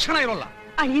ಒಂದು ಕ್ಷಣ ಇರೋಲ್ಲ.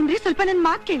 ಅಳಿಯಂದ್ರೆ ಸ್ವಲ್ಪ ನನ್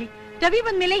ಮಾತ್ ಕೇಳಿ. ರವಿ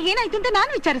ಬಂದ್ಮೇಲೆ ಏನಾಯ್ತು ಅಂತ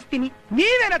ನಾನು ವಿಚಾರಿಸ್ತೀನಿ.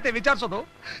 ನೀವೇನತ್ತೆ ವಿಚಾರಿಸೋದು?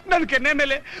 ನನ್ ಕೆನ್ನೆ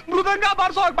ಮೇಲೆ ಮೃದಂಗ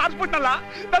ಬಾರಿಸೋ ಬಾರಿಸ್ಬಿಟ್ನಲ್ಲ,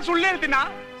 ನಾನು ಸುಳ್ಳು ಹೇಳ್ತೀನ?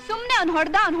 ಸುಮ್ನೆ ಅವ್ನ್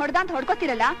ಹೊಡ್ದ ಅಂತ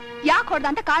ಹೊಡ್ಕೋತಿರಲ್ಲ, ಯಾಕೆ ಹೊಡ್ದ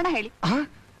ಅಂತ ಕಾರಣ ಹೇಳಿ.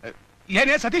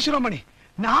 ಏನೇ ಸತೀಶ್ ಶಿರೋಮಣಿ,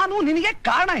 ನಾನು ನಿನಗೆ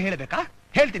ಕಾರಣ ಹೇಳ್ಬೇಕಾ?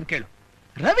 ಹೇಳ್ತೀನಿ ಕೇಳು.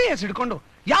 ರವಿ ಹೆಸರು ಹಿಡ್ಕೊಂಡು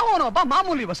ಯಾವನೊಬ್ಬ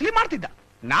ಮಾಮೂಲಿ ವಸೂಲಿ ಮಾಡ್ತಿದ್ದ.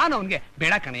 ನಾನು ಅವನ್ಗೆ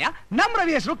ಬೇಡ ಕಣಯ್ಯ, ನಮ್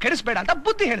ರವಿ ಹೆಸರು ಕೆಡಿಸ್ಬೇಡ ಅಂತ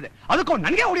ಬುದ್ಧಿ ಹೇಳಿದೆ. ಅದಕ್ಕೂ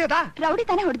ನನ್ಗೆ ಹೊಡಿಯೋದಾ? ರೌಡಿ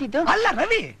ತಾನೇ ಹೊಡೆದಿದ್ದು? ಅಲ್ಲ,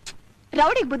 ರವಿ.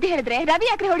 ರೌಡಿಗೆ ಬುದ್ಧಿ ಹೇಳಿದ್ರೆ ರವಿ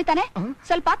ಯಾಕ್ರೆ ಹೊಡಿತಾನೆ?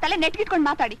 ಸ್ವಲ್ಪ ತಲೆ ನೆಟ್ಗಿಟ್ಕೊಂಡು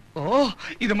ಮಾತಾಡಿ. ಓ,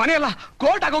 ಇದು ಮನೆಯಲ್ಲ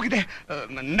ಕೋರ್ಟ್ ಆಗೋಗಿದೆ.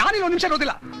 ನಾನಿಲ್ಲ, ಒಂದ್ ನಿಮಿಷ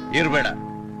ಇರೋದಿಲ್ಲ. ಇರ್ಬೇಡ,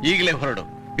 ಈಗಲೇ ಹೊರಡು.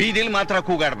 ಬೀದಿಲಿ ಮಾತ್ರ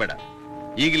ಕೂಗಾಡ್ಬೇಡ.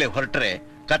 ಈಗಲೇ ಹೊರಟ್ರೆ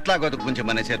ಕತ್ಲಾಗೋದಕ್ಕೆ ಮುಂಚೆ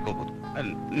ಮನೆ ಸೇರ್ಕೋಬಹುದು.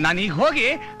 ನಾನೀಗ ಹೋಗಿ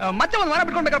ಮತ್ತೆ ಒಂದ್ ವಾರ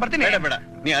ಬಿಟ್ಕೊಂಡ್ಬೇಕಾದ್ರೆ ಬರ್ತೀನಿ. ಬೇಡ,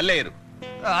 ನೀ ಅಲ್ಲೇ ಇರು.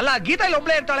 ಅಲ್ಲ, ಗೀತಾ ಇಲ್ಲಿ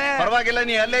ಒಬ್ಳೇ ಇರ್ತಾಳೆ. ಪರವಾಗಿಲ್ಲ,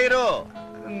 ನೀ ಅಲ್ಲೇ ಇರು.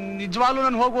 ನಿಜವಾಗ್ಲೂ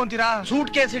ನಾನು ಹೋಗು ಅಂತೀರಾ? ಸೂಟ್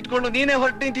ಕೇಸ್ ಇಟ್ಕೊಂಡು ನೀನೇ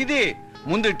ಹೊರಟು ನಿಂತಿದ್ದಿ,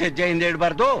 ಮುಂದಿಟ್ಟು ಹೆಜ್ಜೆ ಹಿಂದೆ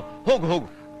ಇಡಬಾರ್ದು. ಹೋಗು.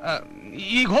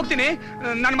 ಈಗ ಹೋಗ್ತೀನಿ,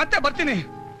 ನಾನು ಮತ್ತೆ ಬರ್ತೀನಿ.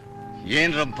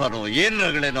 ಏನ್ ರಂಪಾನೋ ಏನ್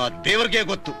ರಗಳೇನೋ ದೇವ್ರಿಗೆ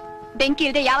ಗೊತ್ತು. ಬೆಂಕಿ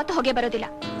ಇಲ್ಲದೆ ಯಾವತ್ತೂ ಹೊಗೆ ಬರೋದಿಲ್ಲ.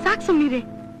 ಸಾಕ್ ಸುಮ್ಮನಿರೆ.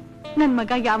 ನನ್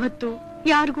ಮಗ ಯಾವತ್ತು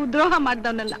ಯಾರಿಗೂ ದ್ರೋಹ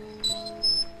ಮಾಡ್ದವನಲ್ಲ.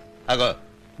 ಆಗೋ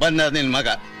ಬಂದ ನಿನ್ ಮಗ.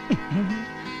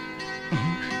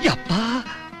 ಯಪ್ಪ,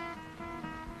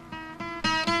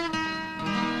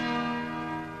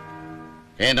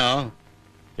 ಏನೋ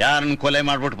ಯಾರನ್ನ ಕೊಲೆ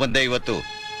ಮಾಡ್ಬಿಟ್ಟು ಬಂದೆ ಇವತ್ತು?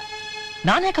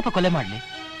 ನಾನ್ಯಾಕಪ್ಪ ಕೊಲೆ ಮಾಡ್ಲಿ?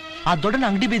 ಆ ದೊಡ್ಡನ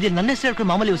ಅಂಗಡಿ ಬೀದಿಯಲ್ಲಿ ನನ್ನ ಹೆಸರು ಹೇಳ್ಕೊಂಡು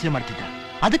ಮಾಮೂಲಿ ವಸೂಲಿ ಮಾಡ್ತಿದ್ದ.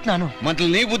 ಅದಕ್ಕೆ ನಾನು ಮೊದಲು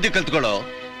ನೀ ಬುದ್ಧಿ ಕಲ್ತ್ಕೊಳ್ಳೋ,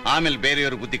 ಆಮೇಲೆ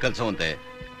ಬೇರೆಯವ್ರ ಬುದ್ಧಿ ಕಲ್ಸೋವಂತೆ.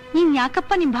 ನೀನ್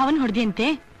ಯಾಕಪ್ಪ ನಿಮ್ ಭಾವನ್ ಹೊಡೆದಿಯಂತೆ?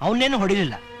 ಅವನ್ನೇನು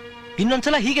ಹೊಡಿಲಿಲ್ಲ.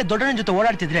 ಇನ್ನೊಂದ್ಸಲ ಹೀಗೆ ದೊಡ್ಡನ ಜೊತೆ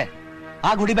ಓಡಾಡ್ತಿದ್ರೆ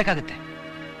ಆಗ ಹೊಡಿಬೇಕಾಗತ್ತೆ.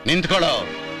 ನಿಂತ್ಕೊಳ್ಳೋ,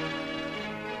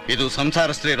 ಇದು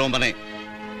ಸಂಸಾರಸ್ಥರು ಇರೋ ಮನೆ,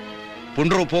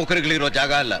 ಪುಂಡ್ರು ಪೋಖರಿಗಳಿರೋ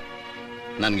ಜಾಗ ಅಲ್ಲ.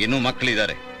 ನನ್ಗಿನ್ನೂ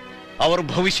ಮಕ್ಕಳಿದ್ದಾರೆ, ಅವ್ರ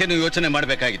ಭವಿಷ್ಯನೂ ಯೋಚನೆ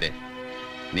ಮಾಡ್ಬೇಕಾಗಿದೆ.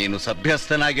 ನೀನು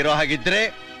ಸಭ್ಯಸ್ಥನಾಗಿರೋ ಹಾಗಿದ್ರೆ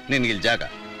ನಿನ್ಗಿಲ್ ಜಾಗ,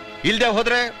 ಇಲ್ದೆ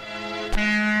ಹೋದ್ರೆ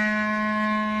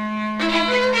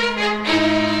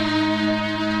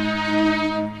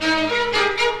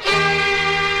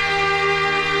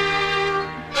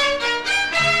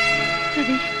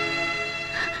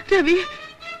ರವಿ,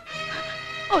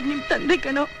 ಅವ್ರು ನಿಮ್ ತಂದೆ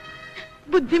ಕಣೋ.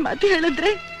 ಬುದ್ಧಿ ಮಾತು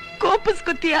ಹೇಳಿದ್ರೆ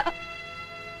ಕೋಪಿಸ್ಕೊತೀಯ?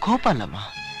 ಕೋಪ ಅಲ್ಲಮ್ಮ,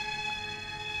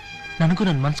 ನನಗೂ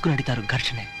ನನ್ನ ಮನ್ಸ್ಗೂ ನಡೀತಾ ಇರೋ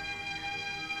ಘರ್ಷಣೆ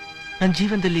ನನ್ನ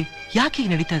ಜೀವನದಲ್ಲಿ ಯಾಕೆ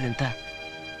ಹೀಗೆ ನಡೀತಾ ಇದೆ ಅಂತ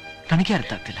ನನಗೆ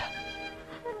ಅರ್ಥ ಆಗ್ತಿಲ್ಲ.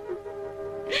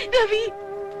 ರವಿ,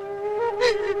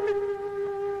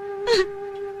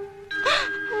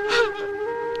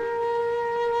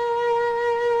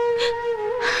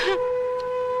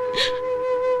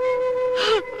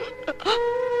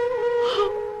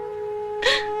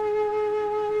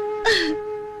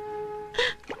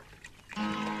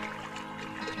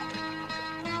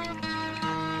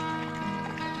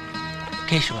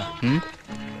 ಕೇಶವ,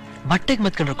 ಬಟ್ಟೆಗೆ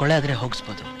ಮತ್ಕೊಂಡ್ರೆ ಕೊಳ್ಳೆ ಆದ್ರೆ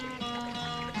ಹೋಗಿಸ್ಬೋದು,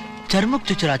 ಚರ್ಮಕ್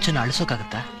ಚುಚ್ಚರ ಅಚ್ಚನ್ನ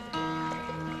ಅಳಿಸೋಕಾಗತ್ತಾ?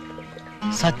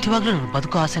 ಸತ್ಯವಾಗ್ಲೂ ನನ್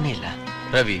ಬದುಕೋ ಆಸೆನೇ ಇಲ್ಲ.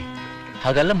 ರವಿ,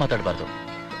 ಹಾಗೆಲ್ಲ ಮಾತಾಡಬಾರ್ದು.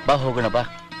 ಬಾ ಹೋಗೋಣ, ಬಾ.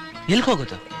 ಎಲ್ಗೆ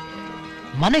ಹೋಗೋದು?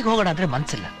 ಮನೆಗೆ ಹೋಗೋಣ ಅಂದ್ರೆ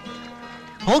ಮನ್ಸಿಲ್ಲ.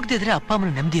 ಹೋಗ್ದಿದ್ರೆ ಅಪ್ಪ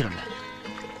ಅಮ್ಮನ ನೆಮ್ಮದಿ ಇರೋಲ್ಲ.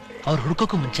 ಅವ್ರು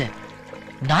ಹುಡ್ಕೋಕ್ಕೂ ಮುಂಚೆ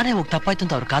ನಾನೇ ಹೋಗಿ ತಪ್ಪಾಯ್ತು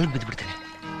ಅಂತ ಅವ್ರ ಕಾಲಿಗೆ ಬಿದ್ದ್ಬಿಡ್ತೀನಿ.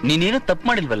 ನೀನೇನು ತಪ್ಪು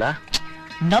ಮಾಡಿಲ್ವಲ್ಲ?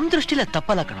 ನಮ್ ದೃಷ್ಟಿಲ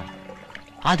ತಪ್ಪಲ್ಲ ಕಣ,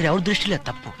 ಆದ್ರೆ ಅವ್ರ ದೃಷ್ಟಿಲ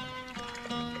ತಪ್ಪು.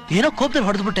 ಏನೋ ಕೋಪದಲ್ಲಿ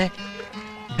ಹೊಡೆದ್ಬಿಟ್ಟೆ,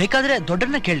 ಬೇಕಾದ್ರೆ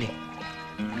ದೊಡ್ಡನ್ನ ಕೇಳಿ.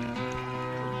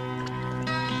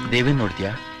 ದೇವಿನ್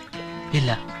ನೋಡ್ತೀಯಾ?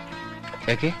 ಇಲ್ಲ.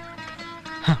 ಯಾಕೆ?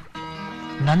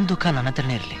 ನನ್ ದುಃಖ ನನ್ನ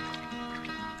ಹತ್ರನೇ ಇರ್ಲಿ,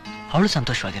 ಅವಳು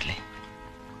ಸಂತೋಷವಾಗಿರ್ಲಿ.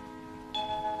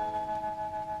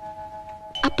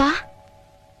 ಅಪ್ಪ,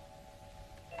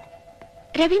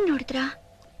 ರವಿ ನೋಡಿದ್ರಾ?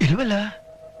 ಇಲ್ವಲ್ಲ.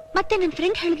 ಮತ್ತೆ ನನ್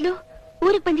ಫ್ರೆಂಡ್ ಹೇಳಿದ್ಲು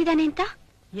ಊರಿಗೆ ಬಂದಿದ್ದಾನೆ ಅಂತ.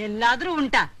 ಎಲ್ಲಾದ್ರೂ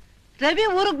ಉಂಟಾ? ರವಿ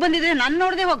ಊರಿಗೆ ಬಂದಿದ್ರೆ ನನ್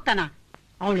ನೋಡದೆ ಹೋಗ್ತಾನ?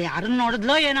 ಅವಳು ಯಾರನ್ನ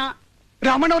ನೋಡಿದ್ಲೋ ಏನೋ.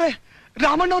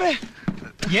 ರಾಮಣ್ಣವ್ರೆ,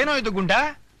 ಏನೋ ಇದು ಗುಂಡ?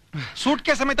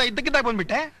 ಸೂಟ್ಕೆ ಸಮೇತ ಇದ್ದಕ್ಕಿದ್ದಾಗ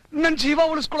ಬಂದ್ಬಿಟ್ಟೆ. ನನ್ ಜೀವ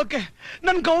ಉಳಿಸ್ಕೊಳಕ್ಕೆ,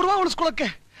 ನನ್ ಗೌರವ ಉಳಿಸ್ಕೊಳಕ್ಕೆ.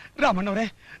 ರಾಮಣ್ಣವ್ರೆ,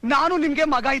 ನಾನು ನಿಮ್ಗೆ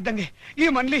ಮಗ ಇದ್ದಂಗೆ. ಈ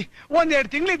ಮನ್ಲಿ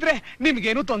 1-2 ತಿಂಗಳಿದ್ರೆ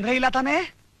ನಿಮ್ಗೇನು ತೊಂದ್ರೆ ಇಲ್ಲ ತಾನೇ?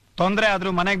 ತೊಂದ್ರೆ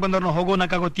ಆದ್ರೂ ಮನೆಗೆ ಬಂದವ್ರನ್ನ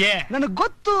ಹೋಗೋನಕ್ಕಾಗೋತ್ಯೇ? ನನಗ್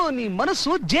ಗೊತ್ತು, ನೀ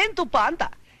ಮನಸ್ಸು ಜೇನ್ತುಪ್ಪ ಅಂತ.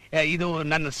 ಇದು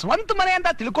ನನ್ನ ಸ್ವಂತ ಮನೆ ಅಂತ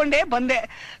ತಿಳ್ಕೊಂಡೇ ಬಂದೆ.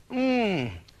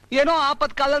 ಏನೋ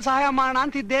ಆಪತ್ ಕಾಲದಲ್ಲಿ ಸಹಾಯ ಮಾಡೋಣ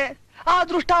ಅಂತಿದ್ದೆ. ಆ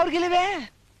ಅದೃಷ್ಟ ಅವ್ರಿಗಿಲ್ವೇ?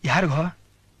 ಯಾರಿಗೋ?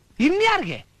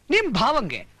 ಇನ್ಯಾರಿಗೆ? ನಿಮ್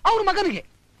ಭಾವಂಗೆ, ಅವ್ರ ಮಗನಿಗೆ.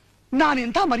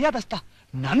 ನಾನಿಂತ ಮರ್ಯಾದಸ್ತ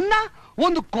ನನ್ನ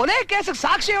ಒಂದು ಕೊಲೆ ಕೇಸಿಗೆ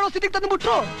ಸಾಕ್ಷಿ ಹೇಳೋ ಸ್ಥಿತಿಗೆ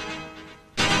ತಂದುಬಿಟ್ರು.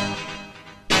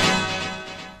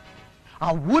 ಆ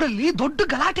ಊರಲ್ಲಿ ದೊಡ್ಡ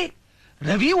ಗಲಾಟೆ.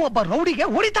 ರವಿ ಒಬ್ಬ ರೌಡಿಗೆ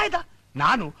ಹೊಡಿತಾ ಇದ್ದ.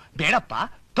 ನಾನು ಬೇಡಪ್ಪ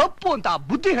ತಪ್ಪು ಅಂತ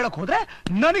ಬುದ್ಧಿ ಹೇಳಕ್ ಹೋದ್ರೆ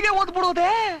ನನಗೆ ಓದ್ಬಿಡೋದೆ.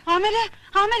 ಆಮೇಲೆ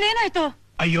ಆಮೇಲೆ ಏನಾಯ್ತು?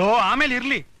 ಅಯ್ಯೋ ಆಮೇಲೆ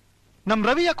ಇರ್ಲಿ, ನಮ್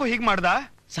ರವಿ ಯಾಕೋ ಹೀಗ್ ಮಾಡ್ದ?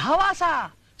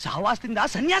 ಸಹವಾಸದಿಂದ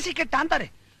ಸನ್ಯಾಸಿ ಕೆಟ್ಟ ಅಂತಾರೆ.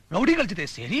 ರೌಡಿಗಳ ಜೊತೆ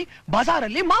ಸೇರಿ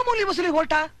ಬಜಾರಲ್ಲಿ ಮಾಮೂಲಿ ವಸೂಲಿ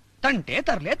ಹೊರಟ. ತಂಟೆ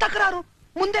ತರ್ಲೆ ತಕರಾರು.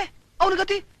 ಮುಂದೆ ಅವನ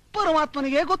ಗತಿ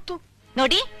ಪರಮಾತ್ಮನಿಗೆ ಗೊತ್ತು.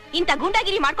 ನೋಡಿ, ಇಂಥ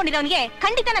ಗೂಂಡಾಗಿರಿ ಮಾಡ್ಕೊಂಡಿರೋನಿಗೆ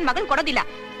ಖಂಡಿತ ನನ್ ಮಗನ್ ಕೊಡೋದಿಲ್ಲ.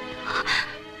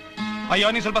 ಅಯ್ಯೋ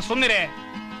ನೀ ಸ್ವಲ್ಪ ಸುಮ್ಮನಿರೆ.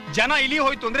 ಜನ ಇಲಿ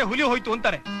ಹೋಯ್ತು ಅಂದ್ರೆ ಹುಲಿ ಹೋಯ್ತು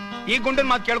ಅಂತಾರೆ. ಈ ಗುಂಡನ್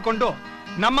ಮಾತು ಕೇಳ್ಕೊಂಡು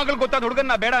ನಮ್ಮ ಮಗಳು ಗೊತ್ತಾದ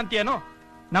ಹುಡುಗನ್ನ ಬೇಡ ಅಂತೀಯೇನು?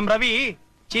 ನಮ್ ರವಿ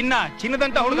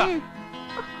ಚಿನ್ನದಂತ ಹುಡುಗ.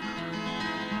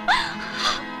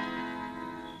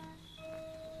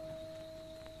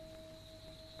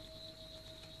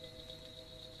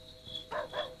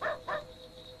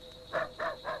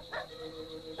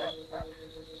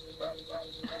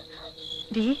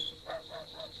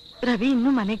 ರವಿ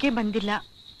ಇನ್ನೂ ಮನೆಗೆ ಬಂದಿಲ್ಲ.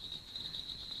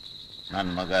 ನನ್ನ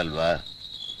ಮಗ ಅಲ್ವಾ,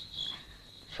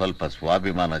 ಸ್ವಲ್ಪ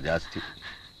ಸ್ವಾಭಿಮಾನ ಜಾಸ್ತಿ.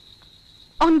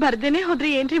 ಅವನ್ ಬರ್ದೇನೆ ಹೋದ್ರೆ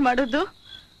ಏನ್ರಿ ಮಾಡೋದು?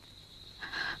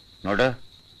 ನೋಡು,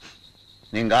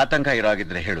 ನಿಂಗೆ ಆತಂಕ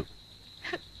ಇರಾಗಿದ್ರೆ ಹೇಳು,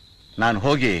 ನಾನು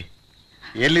ಹೋಗಿ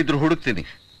ಎಲ್ಲಿದ್ರು ಹುಡುಕ್ತೀನಿ.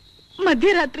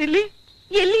 ಮಧ್ಯರಾತ್ರಿಲಿ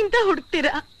ಎಲ್ಲಿಂದ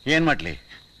ಹುಡುಕ್ತೀರಾ? ಏನ್ ಮಾಡ್ಲಿ,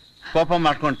 ಕೋಪ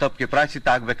ಮಾಡ್ಕೊಂಡು ತಪ್ಪಿಗೆ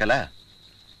ಪ್ರಾಯಶ್ಚಿತ್ತ ಆಗ್ಬೇಕಲ್ಲ.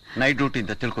 ನೈಟ್ ಡ್ಯೂಟಿ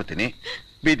ಅಂತ ತಿಳ್ಕೊತೀನಿ,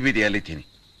 ಬೀದಿ ಅಲಿತೀನಿ.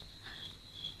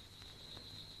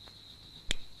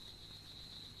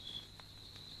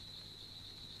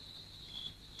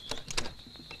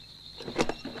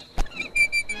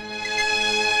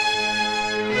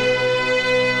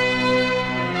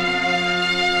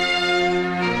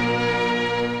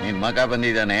 ಮಗ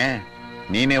ಬಂದಿದ್ದಾನೆ,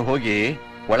 ನೀನೇ ಹೋಗಿ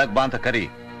ಒಳಗ್ ಬಾ ಅಂತ ಕರಿ.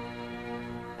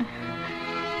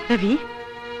 ರವಿ,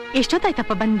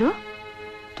 ಎಷ್ಟೊತ್ತಾಯ್ತಪ್ಪ ಬಂದು?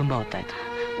 ತುಂಬಾ ಹೊತ್ತಾಯ್ತು.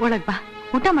 ಒಳಗ್ ಬಾ,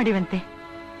 ಊಟ ಮಾಡಿವಂತೆ.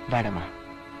 ಬೇಡಮ್ಮ.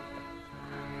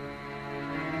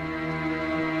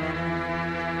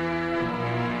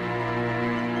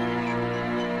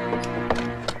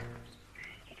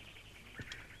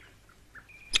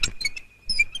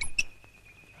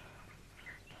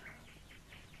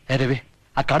 ರವಿ,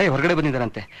 ಆ ಕಾಡೆ ಹೊರಗಡೆ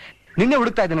ಬಂದಿದ್ದಾನಂತೆ. ನಿನ್ನೆ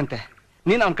ಹುಡುಕ್ತಾ ಇದ್ದಾನಂತೆ.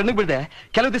 ನೀನ್ ಅವ್ನ ಕಣ್ಣಿಗೆ ಬಿಡದೆ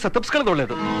ಕೆಲವು ದಿವಸ ತಪ್ಪಿಸ್ಕೊಳ್ಳೋದು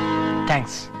ಒಳ್ಳೇದು.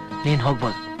 ಥ್ಯಾಂಕ್ಸ್, ನೀನ್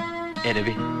ಹೋಗ್ಬೋದು.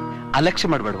 ರವಿ,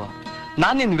 ಅಲಕ್ಷ್ಯ ಮಾಡ್ಬೇಡ್ವ,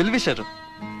 ನಾನ್ ನಿನ್ ವೆಲ್ವಿಷರು.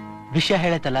 ವಿಷಯ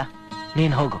ಹೇಳತ್ತಲ್ಲ,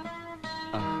 ನೀನ್ ಹೋಗು.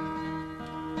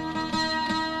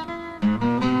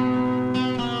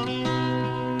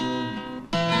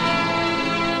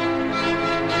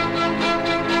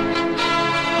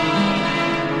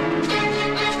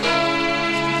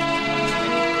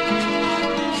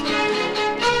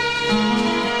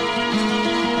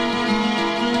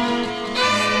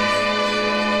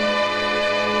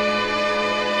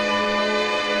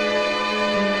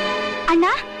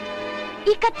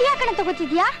 ಕತ್ತಿ ಯಾಕಣ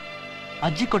ತಗೋತಿದ್ಯಾ?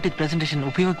 ಅಜ್ಜಿ ಕೊಟ್ಟಿದ್ದ ಪ್ರೆಸೆಂಟೇಶನ್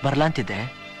ಉಪಯೋಗಕ್ಕೆ ಬರಲ್ಲ ಅಂತಿದ್ದೆ,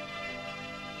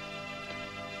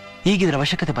 ಈಗಿದ್ರ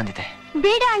ಅವಶ್ಯಕತೆ ಬಂದಿದೆ.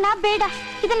 ಬೇಡ ಅಣ್ಣ ಬೇಡ,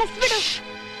 ಇದನ್ನ ಬಿಡು.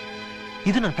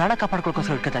 ಇದು ನನ್ನ ಪ್ರಾಣ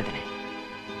ಕಾಪಾಡ್ಕೊಳ್ಕೋಸ್ಕರ ಇಟ್ಕೊತಾ ಇದ್ದೀನಿ.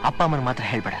 ಅಪ್ಪ ಅಮ್ಮನ ಮಾತ್ರ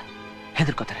ಹೇಳ್ಬೇಡ,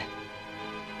 ಹೆದರ್ಕೋತಾರೆ.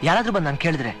 ಯಾರಾದ್ರೂ ಬಂದು ನಾನು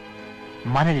ಕೇಳಿದ್ರೆ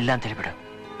ಮನೇಲಿ ಇಲ್ಲ ಅಂತ ಹೇಳ್ಬಿಡು.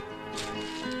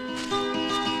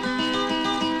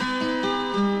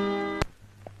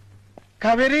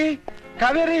 ಕಾವೇರಿ,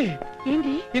 ಕಾವೇರಿ,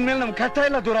 ಏನ್ರಿ? ಇನ್ಮೇಲೆ ನಮ್ ಕಷ್ಟ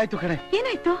ಎಲ್ಲ ದೂರ ಆಯ್ತು ಕಣೆ.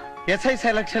 ಏನಾಯ್ತು? SI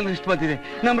ಸೆಲೆಕ್ಷನ್ ಲಿಸ್ಟ್ ಬಂದಿದೆ.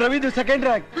 ನಮ್ ರವಿದು ಸೆಕೆಂಡ್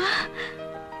ರ್ಯಾಂಕ್.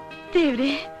 ದೇವ್ರೆ,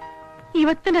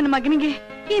 ಇವತ್ತು ನನ್ನ ಮಗನಿಗೆ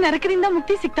ಈ ನರಕದಿಂದ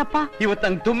ಮುಕ್ತಿ ಸಿಕ್ತಪ್ಪ. ಇವತ್ತು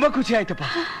ನಂಗೆ ತುಂಬಾ ಖುಷಿ ಆಯ್ತಪ್ಪ.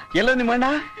 ಎಲ್ಲ ನಿಮ್ಮಣ್ಣ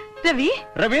ರವಿ,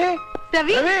 ರವಿ,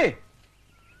 ರವಿ, ರವಿ.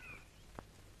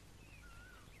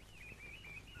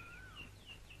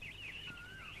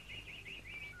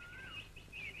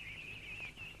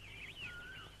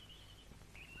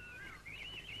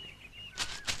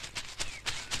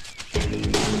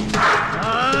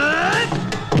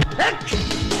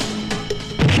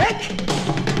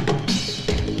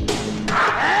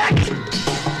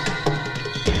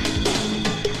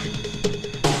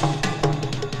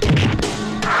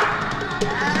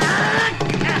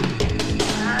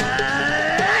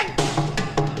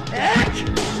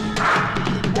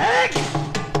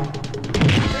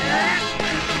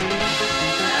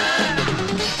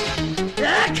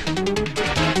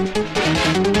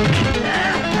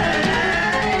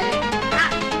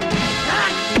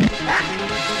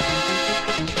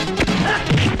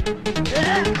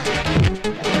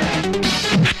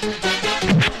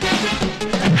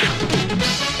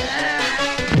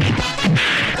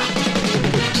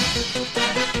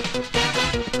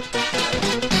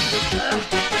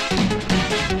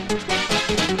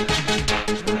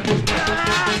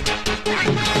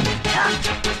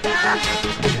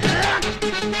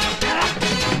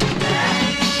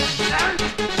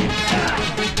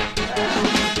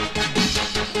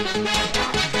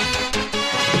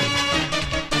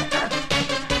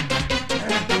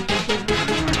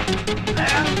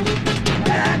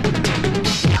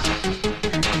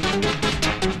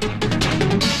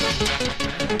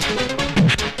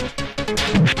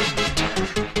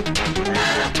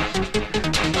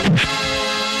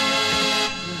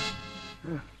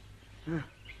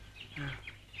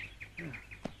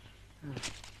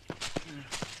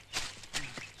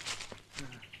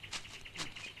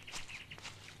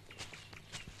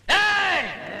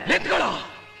 ನಿಂತ್ಕೊಳ್ಳೋ.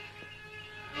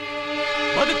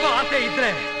 ಬದುಕೋ ಆಸೆ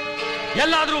ಇದ್ರೆ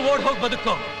ಎಲ್ಲಾದ್ರೂ ಓಡ್ ಹೋಗಿ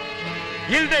ಬದುಕೋ.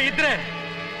 ಇಲ್ದೆ ಇದ್ರೆ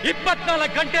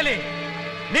 24 ಗಂಟೆಲಿ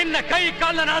ನಿನ್ನ ಕೈ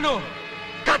ಕಾಲನ್ನ ನಾನು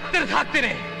ಕತ್ತರಿಸಿ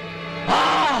ಹಾಕ್ತೀನಿ.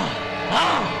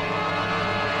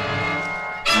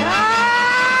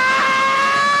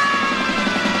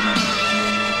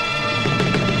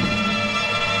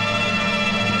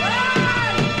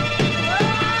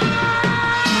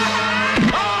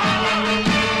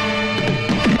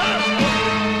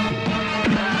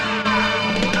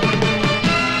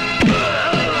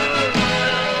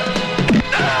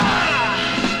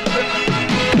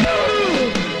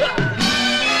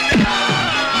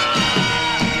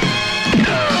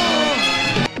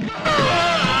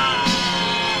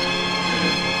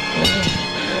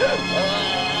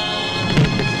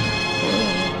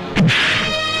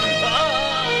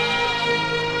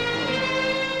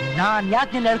 ನಾನ್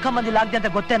ಯಾಕೆ ನಿನ್ನ ಎಳ್ಕೊಂಬಂದಿಲ್ಲ ಆಗ್ದೆ ಅಂತ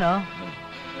ಗೊತ್ತೇನೋ?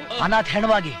 ಅನಾಥ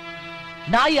ಹೆಣವಾಗಿ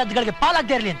ನಾಯಿ ಅದ್ಗಳಿಗೆ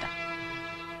ಪಾಲಾಗದೆ ಇರ್ಲಿ ಅಂತ.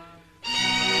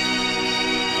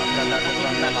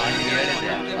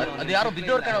 ಅದು ಯಾರೋ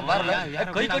ಬಿದ್ದವ್ರ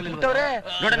ಕೈ ಕೊಟ್ಟವ್ರೆ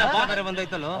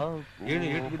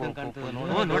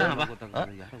ನೋಡೋಣ.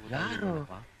 ಯಾರು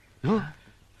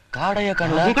ಕಾಡಯ್ಯ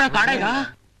ಕಾಡಯ್ಯ?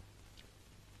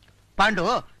 ಪಾಂಡು,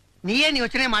 ನೀಯೇನ್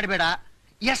ಯೋಚನೆ ಮಾಡಬೇಡ.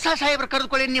 ಸಾಹೇಬ್ರ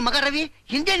ಕರೆದುಕೊಳ್ಳಿ. ನಿಮ್ಮ ಮಗ ರವಿ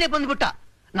ಹಿಂದೆನೆ ಬಂದ್ಬಿಟ್ಟ.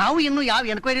 ನಾವು ಇನ್ನು ಯಾವ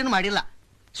ಎನ್ಕ್ವೈರಿನೂ ಮಾಡಿಲ್ಲ.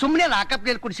 ಸುಮ್ಮನೆ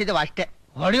ಲಾಕಪ್ನಲ್ಲಿ ಕುಡಿಸಿದೇವ ಅಷ್ಟೇ.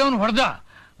 ಹೊಡೆಯೋನ್ ಹೊಡೆದ.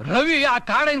 ರವಿ ಆ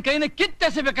ಕಾಡಿನ ಕೈನ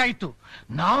ಕಿತ್ತೆಸಬೇಕಾಗಿತ್ತು.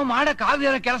 ನಾವು ಮಾಡಕ್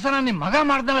ಆಗದಿರೋ ಕೆಲಸನ ನಿಮ್ ಮಗ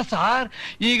ಮಾಡ್ದಲ್ಲ ಸಾರ್.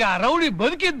 ಈಗ ರೌಡಿ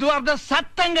ಬದುಕಿದ್ದು ಅರ್ಧ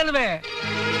ಸತ್ತಂಗಲ್ವೇ?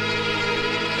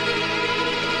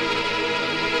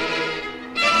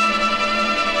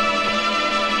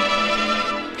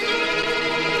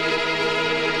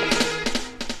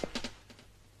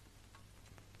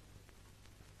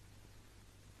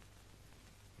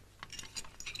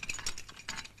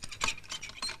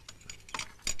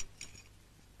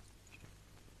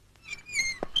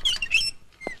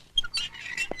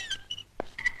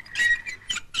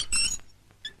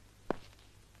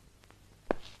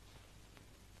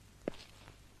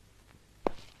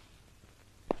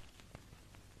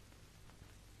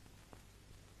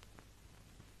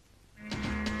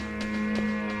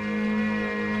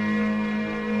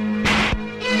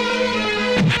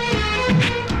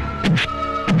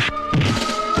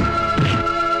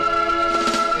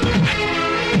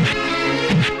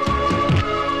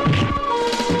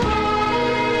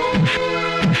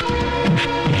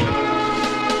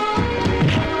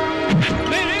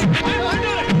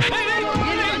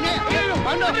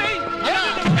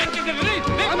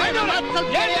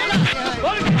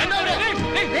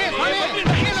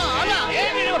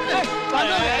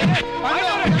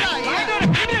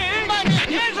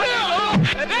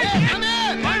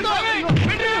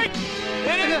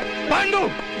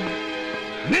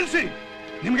 ನಿಲ್ಸಿ.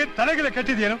 ನಿಮ್ಗೆ ತಲೆಗೆಲೆ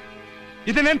ಕಟ್ಟಿದ್ಯೇನು?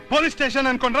 ಇದನ್ನೇನ್ ಪೊಲೀಸ್ ಸ್ಟೇಷನ್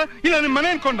ಅನ್ಕೊಂಡ್ರ ಇಲ್ಲ ನಿಮ್ ಮನೆ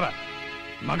ಅನ್ಕೊಂಡ್ರ?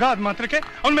 ಮಗ ಅದ್ ಮಾತ್ರಕ್ಕೆ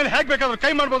ಅವನ ಮೇಲೆ ಹೇಗ್ ಬೇಕಾದ್ರೂ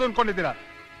ಕೈ ಮಾಡ್ಬೋದು ಅನ್ಕೊಂಡಿದ್ದೀರಾ?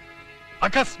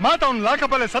 ಅಕಸ್ಮಾತ್ ಅವ್ನ್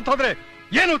ಲಾಕಪಲ್ಲೇ ಸತ್ ಹೋದ್ರೆ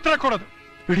ಏನು ಉತ್ತರ ಕೊಡೋದು?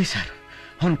 ಬಿಡಿ ಸರ್,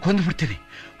 ಅವ್ನ್ ಕೊಂದು ಬಿಡ್ತೀನಿ.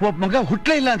 ಒಬ್ಬ ಮಗ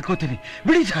ಹುಟ್ಲೇ ಇಲ್ಲ ಅನ್ಕೋತೀನಿ.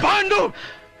 ಬಿಡಿ ಸರ್. ಪಾಂಡು,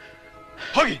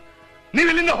 ಹೋಗಿ,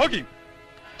 ನೀವಿಲ್ಲಿಂದ ಹೋಗಿ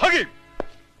ಹೋಗಿ.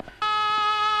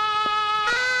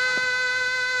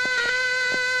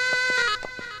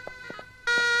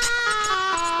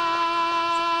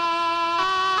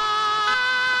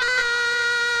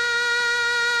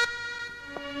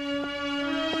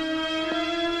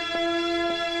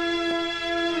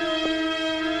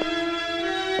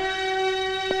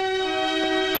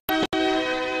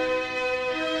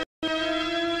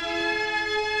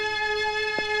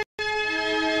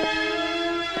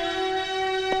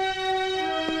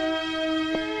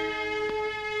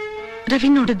 ರವಿ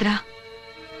ನೋಡಿದ್ರ?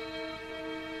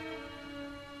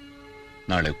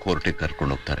 ನಾಳೆ ಕೋರ್ಟಿಗೆ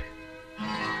ಕರ್ಕೊಂಡು ಹೋಗ್ತಾರೆ.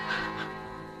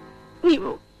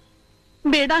 ನೀವು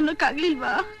ಬೇಡ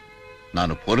ಅನ್ನೋಕ್ಕಾಗ್ಲಿಲ್ವಾ?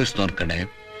 ನಾನು ಪೊಲೀಸ್ನವನ್ ಕಣೆ.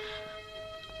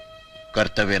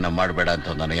 ಕರ್ತವ್ಯನ ಮಾಡಬೇಡ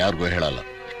ಅಂತ ನಾನು ಯಾರಿಗೂ ಹೇಳಲ್ಲ.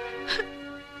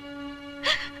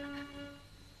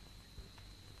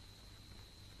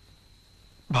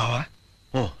 ಭಾವ.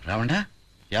 ಓ ರಾವಣ,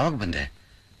 ಯಾವಾಗ ಬಂದೆ?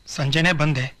 ಸಂಜೆನೆ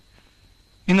ಬಂದೆ.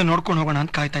 ಇನ್ನು ನೋಡ್ಕೊಂಡು ಹೋಗೋಣ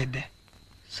ಅಂತ ಕಾಯ್ತಾ ಇದ್ದೆ.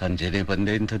 ಸಂಜೆನೆ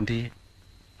ಬಂದೆ ಅಂತಂದಿ?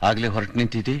 ಆಗ್ಲೇ ಹೊರಟು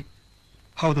ನಿಂತಿದ್ದಿ?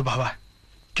 ಹೌದು ಭಾವ,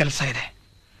 ಕೆಲಸ ಇದೆ.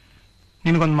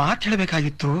 ನಿನಗೊಂದು ಮಾತು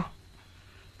ಹೇಳಬೇಕಾಗಿತ್ತು.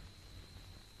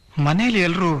 ಮನೆಯಲ್ಲಿ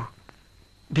ಎಲ್ಲರೂ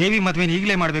ದೇವಿ ಮದುವೆನ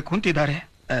ಈಗಲೇ ಮಾಡಬೇಕು ಅಂತಿದ್ದಾರೆ.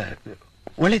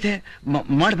 ಒಳ್ಳೇದೆ,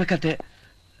 ಮಾಡ್ಬೇಕತ್ತೆ.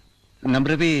 ನಮ್ಮ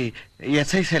ರವಿ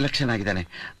SI ಸೆಲೆಕ್ಷನ್ ಆಗಿದ್ದಾನೆ.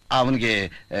 ಅವನಿಗೆ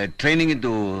ಟ್ರೈನಿಂಗ್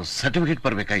ಇದ್ದು ಸರ್ಟಿಫಿಕೇಟ್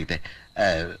ಬರಬೇಕಾಗಿದೆ.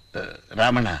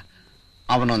 ರಾಮಣ್ಣ,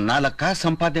 ಅವನೊಂದು 4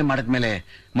 ಸಂಪಾದನೆ ಮಾಡಿದ್ಮೇಲೆ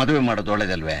ಮದುವೆ ಮಾಡೋದು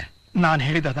ಒಳ್ಳೇದಲ್ವೇ? ನಾನು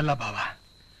ಹೇಳಿದದಲ್ಲ ಭಾವ.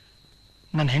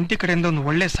 ನನ್ನ ಹೆಂಡತಿ ಕಡೆಯಿಂದ ಒಂದು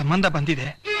ಒಳ್ಳೆ ಸಂಬಂಧ ಬಂದಿದೆ.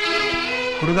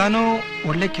 ಹುಡುಗಾನು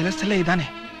ಒಳ್ಳೆ ಕೆಲಸದಲ್ಲೇ ಇದ್ದಾನೆ.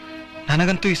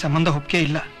 ನನಗಂತೂ ಈ ಸಂಬಂಧ ಒಪ್ಪಿಗೆ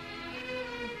ಇಲ್ಲ.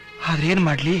 ಆದ್ರೆ ಏನ್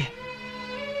ಮಾಡ್ಲಿ,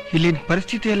 ಇಲ್ಲಿನ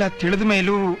ಪರಿಸ್ಥಿತಿ ಎಲ್ಲ ತಿಳಿದ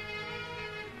ಮೇಲೂ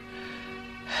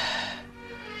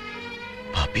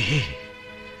ಪಾಪಿ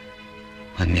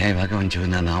ಅನ್ಯಾಯವಾಗಿ ಅವನ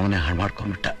ಜೀವನ ನಾವನೇ ಹಾಳು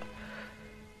ಮಾಡ್ಕೊಂಡ್ಬಿಟ್ಟ.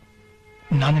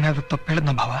 ನಾನೇನಾದ್ರೂ ತಪ್ಪು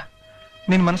ಹೇಳದ್ನ ಭಾವ?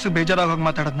 ನಿನ್ ಮನಸ್ಸು ಬೇಜಾರಾಗಿ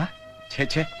ಮಾತಾಡದ್ನ?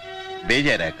 ಛೇ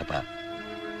ಬೇಜಾರಾಕಪ್ಪ.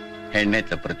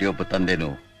 ಹೆಣ್ಣೆತ್ತ ಪ್ರತಿಯೊಬ್ಬ ತಂದೆನೂ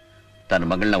ತನ್ನ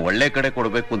ಮಗಳನ್ನ ಒಳ್ಳೆ ಕಡೆ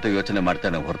ಕೊಡಬೇಕು ಅಂತ ಯೋಚನೆ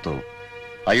ಮಾಡ್ತಾನೆ ಹೊರತು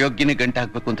ಅಯೋಗ್ಯನೇ ಗಂಟೆ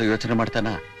ಹಾಕ್ಬೇಕು ಅಂತ ಯೋಚನೆ ಮಾಡ್ತಾನ?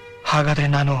 ಹಾಗಾದ್ರೆ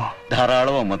ನಾನು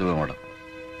ಧಾರಾಳವಾಗಿ ಮದುವೆ ಮಾಡು.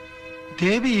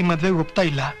 ದೇವಿ ಈ ಮದ್ವೆಗೆ ಒಪ್ತಾ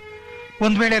ಇಲ್ಲ.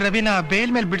 ಒಂದ್ ವೇಳೆ ರವಿನ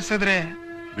ಬೇಲ್ ಮೇಲೆ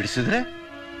ಬಿಡಿಸಿದ್ರೆ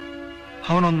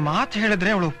ಅವನೊಂದ್ ಮಾತು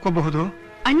ಹೇಳಿದ್ರೆ ಅವಳು ಒಪ್ಕೋಬಹುದು.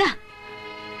 ಅಣ್ಣ,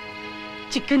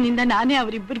 ಚಿಕ್ಕನಿಂದ ನಾನೇ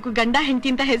ಅವರಿಬ್ಬರಿಗೂ ಗಂಡ ಹೆಂಡತಿ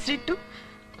ಅಂತ ಹೆಸರಿಟ್ಟು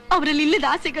ಅವರಲ್ಲಿ ಇಲ್ಲದ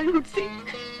ಆಸೆಗಳನ್ನ ಹುಟ್ಟಿಸಿ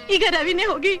ಈಗ ರವಿನೇ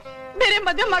ಹೋಗಿ ಬೇರೆ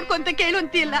ಮದುವೆ ಮಾಡ್ಕೊಂತ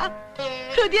ಕೇಳುವಂತಿಲ್ಲ.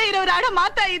 ಹೃದಯ ಇರೋರು ಆಡೋ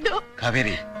ಮಾತಾ ಇದು.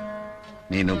 ಕಾವೇರಿ,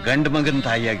 ನೀನು ಗಂಡ ಮಗನ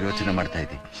ತಾಯಿಯಾಗಿ ಯೋಚನೆ ಮಾಡ್ತಾ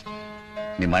ಇದ್ದಿ.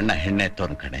 ನಿಮ್ಮ ಅಣ್ಣ ಹೆಣ್ಣೆ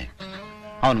ಎತ್ತೋನ್ ಕಣೆ.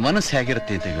 ಅವನ ಮನಸ್ಸು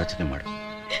ಹೇಗಿರುತ್ತೆ ಅಂತ ಯೋಚನೆ ಮಾಡು.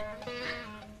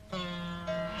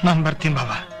 ನಾನ್ ಬರ್ತೀನಿ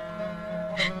ಬಾಬಾ.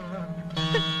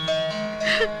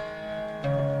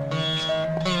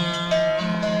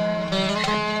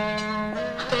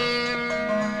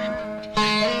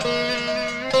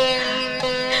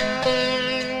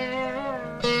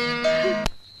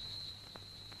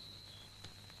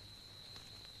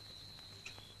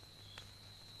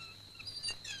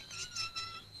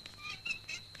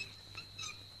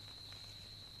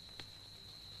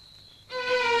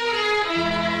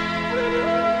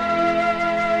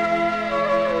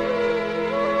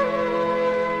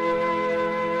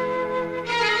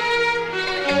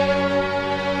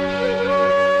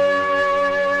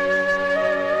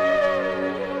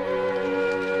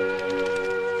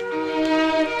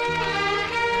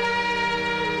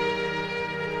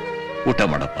 ಊಟ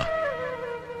ಮಾಡಪ್ಪ.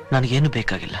 ನನಗೇನು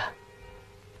ಬೇಕಾಗಿಲ್ಲ.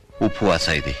 ಉಪವಾಸ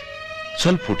ಇದೆ,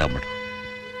 ಸ್ವಲ್ಪ ಊಟ ಮಾಡು.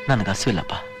 ನನಗೆ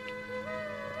ಹಸಿವಿಲ್ಲಪ್ಪ,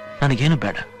 ನನಗೇನು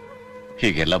ಬೇಡ.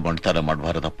 ಹೀಗೆಲ್ಲ ಮೊಂಡ್ತಾರ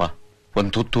ಮಾಡಬಾರದಪ್ಪ.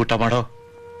 ಒಂದು ತುತ್ತು ಊಟ ಮಾಡೋ.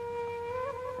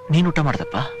 ನೀನು ಊಟ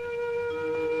ಮಾಡ್ದಪ್ಪ.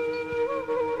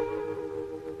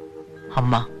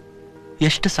 ಅಮ್ಮ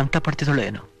ಎಷ್ಟು ಸಂಕಟ ಪಡ್ತಿದ್ದಳು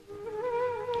ಏನು.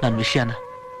 ನನ್ನ ವಿಷಯನ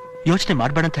ಯೋಚನೆ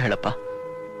ಮಾಡ್ಬೇಡ ಅಂತ ಹೇಳಪ್ಪ.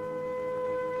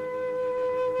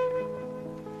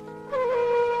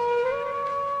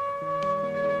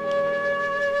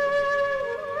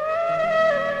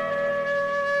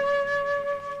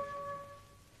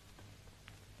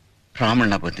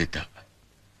 ರಾಮಣ್ಣ ಬಂದಿದ್ದ.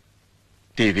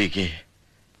 ದೇವಿಗೆ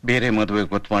ಬೇರೆ ಮದುವೆ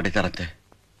ಗೊತ್ತು ಮಾಡಿದಾರಂತೆ.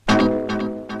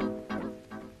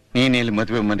 ನೀನೇಲಿ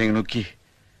ಮದುವೆ ಮನೆಗೆ ನುಗ್ಗಿ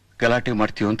ಗಲಾಟೆ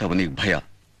ಮಾಡ್ತೀವ ಅಂತ ಅವನಿಗೆ ಭಯ.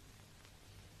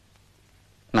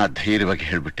 ನಾ ಧೈರ್ಯವಾಗಿ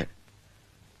ಹೇಳ್ಬಿಟ್ಟೆ,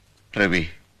 ರವಿ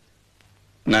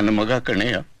ನನ್ನ ಮಗ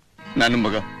ಕಣೆಯ, ನನ್ನ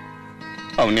ಮಗ,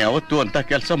 ಅವನು ಯಾವತ್ತೂ ಅಂತ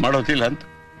ಕೆಲಸ ಮಾಡೋದಿಲ್ಲ ಅಂತ.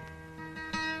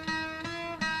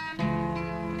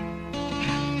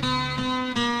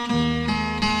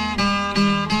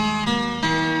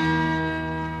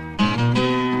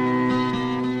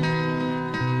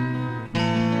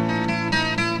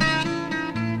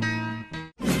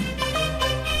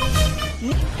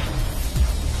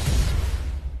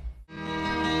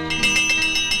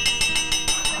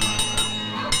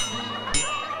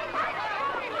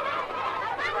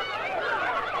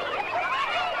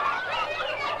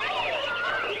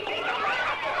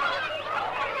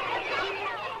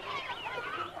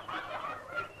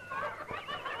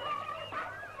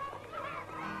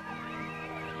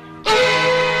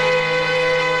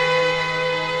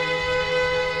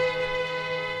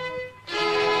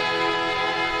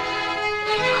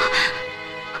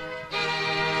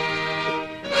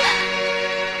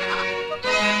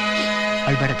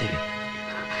 ಅಳ್ಬೇಡ ದೇವಿ,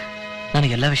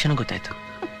 ನನಗೆಲ್ಲ ವಿಷಯನೂ ಗೊತ್ತಾಯ್ತು.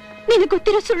 ನಿನಗೆ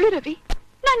ಗೊತ್ತಿರೋ ಸುಳ್ಳು ರವಿ.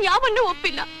 ನಾನು ಯಾವನ್ನೂ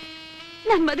ಒಪ್ಪಿಲ್ಲ.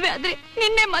 ನನ್ ಮದ್ವೆ ಆದ್ರೆ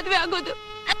ನಿನ್ನೆ ಮದ್ವೆ ಆಗೋದು.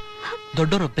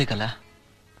 ದೊಡ್ಡೋರು ಒಪ್ಬೇಕಲ್ಲ.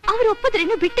 ಅವ್ರು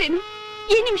ಒಪ್ಪದ್ರೇನು ಬಿಟ್ರೇನು,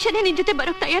 ಈ ನಿಮಿಷನೇ ನಿನ್ ಜೊತೆ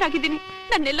ಬರೋಕ್ ತಯಾರಾಗಿದ್ದೀನಿ.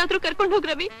 ನನ್ನೆಲ್ಲಾದ್ರೂ ಕರ್ಕೊಂಡು ಹೋಗ್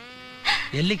ರವಿ.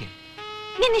 ಎಲ್ಲಿಗೆ?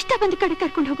 ನಿನ್ ಇಷ್ಟ ಬಂದ ಕಡೆ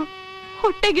ಕರ್ಕೊಂಡು ಹೋಗು.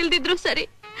 ಹೊಟ್ಟೆಗಿಲ್ದಿದ್ರು ಸರಿ,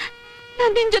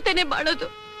 ನಾನ್ ನಿನ್ ಜೊತೆನೆ ಬಾಳೋದು.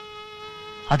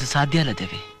 ಅದು ಸಾಧ್ಯ ಅಲ್ಲ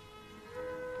ದೇವಿ.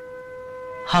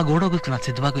 ಹಾಗೆ ಓಡೋಗಕ್ಕೆ ನಾನು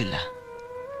ಸಿದ್ಧವಾಗೂ ಇಲ್ಲ.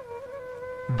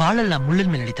 ಬಾಳಲ್ಲ ಮುಳ್ಳಿನ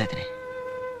ಮೇಲೆ ನಡೀತಾ ಇದ್ದೀನಿ.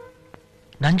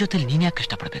 ನನ್ನ ಜೊತೆಲಿ ನೀನ್ ಯಾಕೆ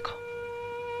ಕಷ್ಟಪಡ್ಬೇಕು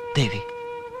ದೇವಿ?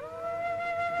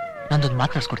 ನಂದೊಂದು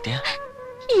ಮಾತನಾಡ್ಸ್ಕೊಡ್ತೀಯಾ?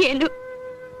 ಏನು?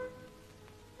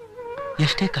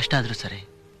 ಎಷ್ಟೇ ಕಷ್ಟ ಆದ್ರೂ ಸರಿ,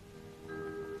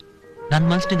 ನನ್ನ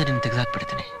ಮನಸ್ಸಿನಿಂದ ನಿನ್ನ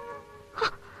ತೆಗೆದಾಕ್ಬಿಡ್ತೀನಿ.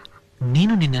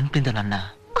 ನೀನು ನಿನ್ನ ನೆನಪಿಂದ ನನ್ನ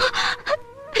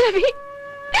ರವಿ.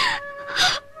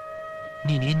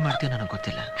 ನೀನೇನ್ ಮಾಡ್ತೀಯೋ ನನಗೆ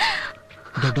ಗೊತ್ತಿಲ್ಲ.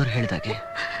 ದೊಡ್ಡೋರು ಹೇಳಿದಾಗೆ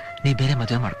ನೀ ಬೇರೆ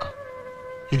ಮದುವೆ ಮಾಡ್ಕೊ,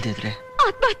 ಇಲ್ದಿದ್ರೆ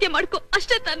ಆತ್ಮಹತ್ಯೆ ಮಾಡ್ಕೊ,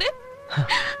 ಅಷ್ಟೇ ತಾನೆ?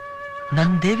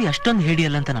 ನನ್ ದೇವಿ ಅಷ್ಟೊಂದು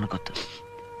ಹೇಡಿಯಲ್ಲ ಅಂತ ನನಗೆ ಗೊತ್ತು.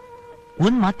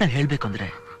 ಒಂದ್ ಮಾತನ್ನ ಹೇಳ್ಬೇಕು ಅಂದ್ರೆ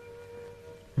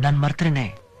ನನ್ ಮರ್ತರೇನೆ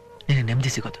ನಿನಗೆ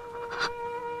ನೆಮ್ಮದಿ ಸಿಗೋದು.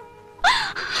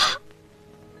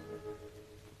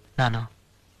 ನಾನು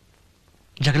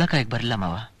ಜಗಳ ಕಾಯಕ್ ಬರಲ್ಲ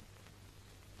ಮಾವ.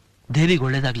 ದೇವಿಗೆ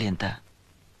ಒಳ್ಳೇದಾಗ್ಲಿ ಅಂತ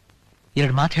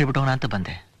 2 ಮಾತು ಹೇಳ್ಬಿಟ್ಟೋಣ ಅಂತ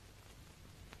ಬಂದೆ.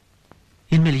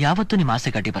 ಇನ್ಮೇಲೆ ಯಾವತ್ತೂ ನಿಮ್ಮ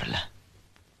ಆಸೆ ಗಾಡಿ ಬರಲ್ಲ.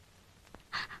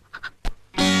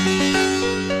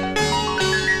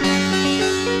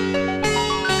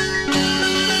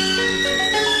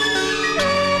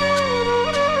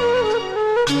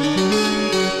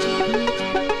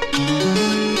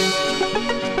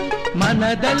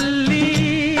 ಮನದಲ್ಲಿ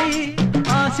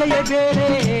ಆಸೆಯ ಬೇರೆ,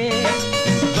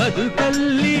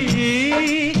 ಬದುಕಲ್ಲಿ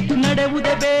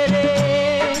ನಡೆಯುವುದೇ ಬೇರೆ.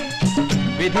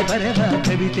 ವಿಧಿ ಬರೆವ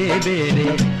ಕವಿತೆ ಬೇರೆ,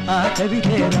 ಆ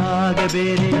ಕವಿತೆ ರಾಗ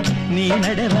ಬೇರೆ. ನೀ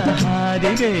ನಡೆವ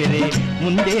ಹಾದಿ ಬೇರೆ,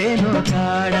 ಮುಂದೇನು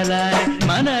ಕಾಣಲಾರೆ.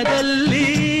 ಮನದಲ್ಲಿ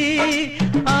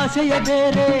ಆಸೆಯ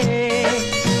ಬೇರೆ,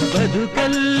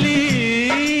 ಬದುಕಲ್ಲಿ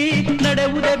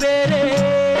ನಡೆಯುವುದೇ ಬೇರೆ.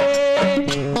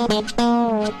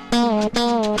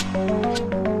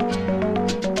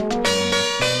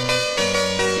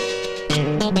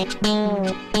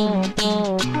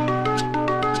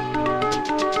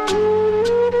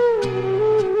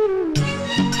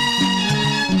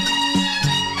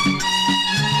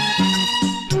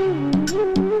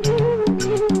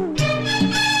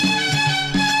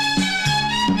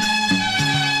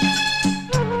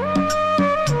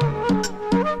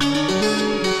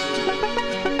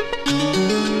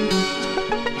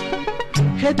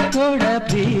 ಹೆತ್ತೋಳ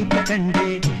ಪ್ರೀತಿ ಕಂಡೆ,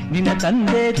 ನಿನ್ನ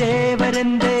ತಂದೆ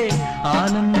ದೇವರೆಂದೇ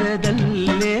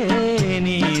ಆನಂದದಲ್ಲೇ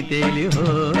ನೀ ತೇಲಿ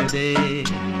ಹೋದೆ.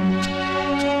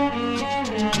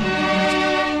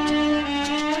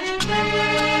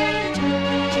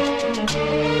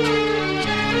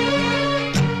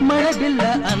 ಮಳೆಬಿಲ್ಲ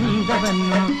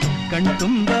ಅಂದವನ್ನು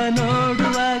ಕಣ್ತುಂಬ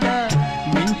ನೋಡುವಾಗ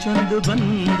ಮಿಂಚೊಂದು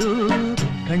ಬಂದು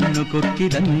ಕಣ್ಣು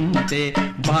ಕೊಕ್ಕಿದಂತೆ.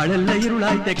 ಬಾಳೆಲ್ಲ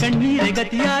ಇರುಳಾಯ್ತೆ, ಕಣ್ಣೀರೆ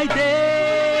ಗತಿಯಾಯ್ತೆ.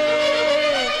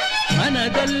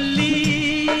 ಮನದಲ್ಲಿ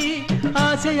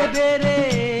ಆಸೆಯ ಬೇರೆ,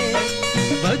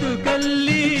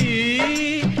 ಬದುಕಲ್ಲಿ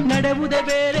ನಡೆಯುವುದೇ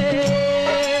ಬೇರೆ.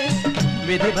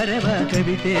 ವಿಧಿ ಬರೆವ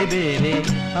ಕವಿತೆ ಬೇರೆ,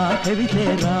 ಆ ಕವಿತೆ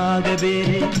ರಾಗ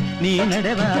ಬೇರೆ. ನೀ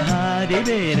ನಡೆವ ಹಾದಿ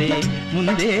ಬೇರೆ,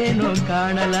 ಮುಂದೇನು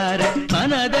ಕಾಣಲಾರೆ.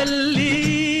 ಮನದಲ್ಲಿ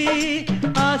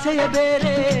ಆಸೆಯ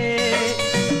ಬೇರೆ,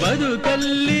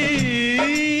 ಬದುಕಲ್ಲಿ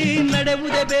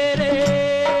ನಡೆಯುವುದೇ ಬೇರೆ.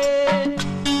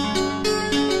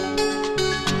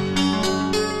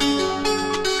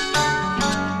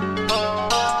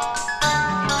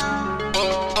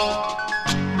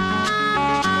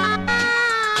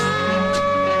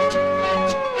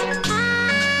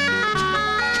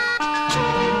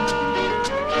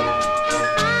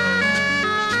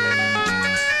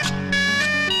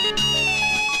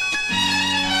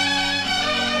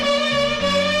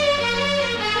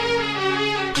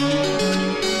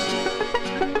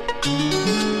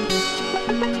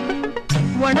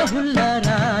 ಒಣಹುಲ್ಲ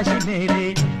ರಾಶಿ ಮೇಲೆ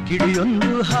ಕಿಡಿಯೊಂದು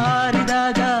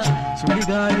ಹಾರಿದಾಗ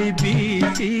ಸುಳಿಗಾಳಿ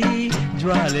ಬೀಸಿ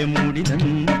ಜ್ವಾಲೆ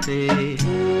ಮೂಡಿದಂತೆ.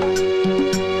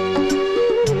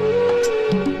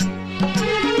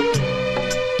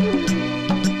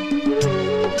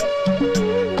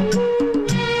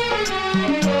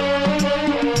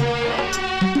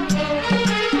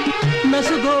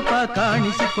 ನಸುಗೋಪ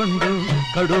ಕಾಣಿಸಿಕೊಂಡು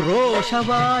ಕಡು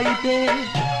ರೋಷವಾಯಿತೆ.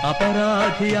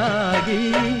 ಅಪರಾಧಿಯಾಗಿ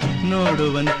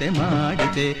ನೋಡುವಂತೆ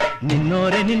ಮಾಡಿದೆ.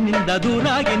 ನಿನ್ನೋರೆ ನಿನ್ನಿಂದ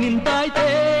ದೂರಾಗಿ ನಿಂತಾಯ್ತೆ.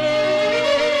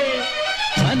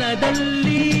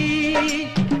 ಮನದಲ್ಲಿ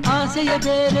ಆಸೆಯ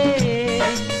ಬೇರೆ,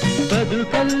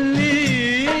 ಬದುಕಲ್ಲಿ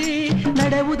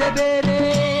ನಡೆಯುವುದೇ ಬೇರೆ.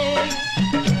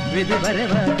 ವಿಧಿ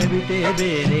ಬರೆವ ಕವಿತೆ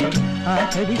ಬೇರೆ, ಆ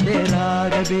ಕವಿತೆ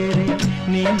ರಾಗ ಬೇರೆ.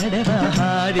 ನೀ ನಡೆವ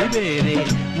ಹಾದಿ ಬೇರೆ,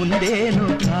 ಮುಂದೇನು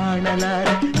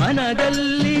ಕಾಣಲಾರೆ.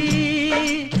 ಮನದಲ್ಲಿ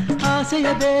ಆಸೆಯ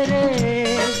ಬೇರೆ,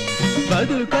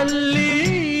 ಬದುಕಲ್ಲಿ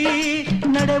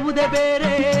ನಡೆಯುವುದೇ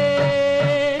ಬೇರೆ.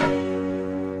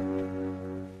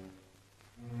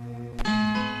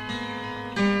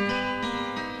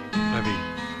 ರವಿ,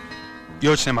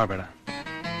 ಯೋಚನೆ ಮಾಡಬೇಡ.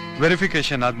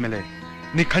 ವೆರಿಫಿಕೇಶನ್ ಆದ್ಮೇಲೆ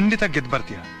ನೀ ಖಂಡಿತ ಗೆದ್ದು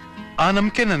ಬರ್ತೀಯ, ಆ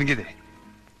ನಂಬಿಕೆ ನನಗಿದೆ.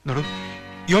 ನೋಡು,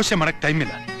 ಯೋಚನೆ ಮಾಡಕ್ ಟೈಮ್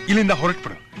ಇಲ್ಲ. ಇಲ್ಲಿಂದ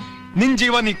ಹೊರಟ್ಬಿಡು. ನಿನ್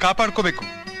ಜೀವ ನೀ ಕಾಪಾಡ್ಕೋಬೇಕು.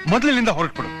 ಮೊದಲಿನಿಂದ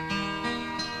ಹೊರಟ್ಬಿಡು.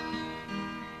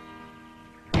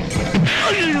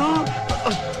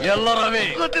 ಎಲ್ಲ ರವಿ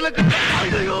ಗೊತ್ತಿಲ್ಲ.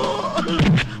 ಅಯ್ಯೋ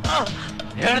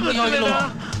ಹೇಳ್ತೀಯೋ ಇಲ್ಲೋ?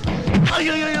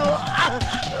 ಅಯ್ಯೋ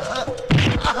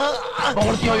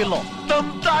ಹೊಡ್ತೀಯೋ ಇಲ್ಲೋ? ನಮ್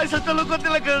ತಾಯಿ ಸತ್ತಲ್ಲೂ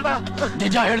ಗೊತ್ತಿಲ್ಲ ಕಣ.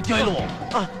 ನಿಜ ಹೇಳ್ತೀಯೋ ಇಲ್ವೋ?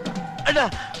 ಅಣ್ಣ,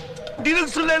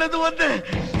 ನಿನಗ್ ಸುಳ್ಳು ಹೇಳೋದು ಒಂದೇ,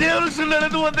 ದೇವ್ರಿಗೆ ಸುಳ್ಳು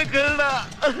ಹೇಳೋದು ಒಂದೇ ಕಣ.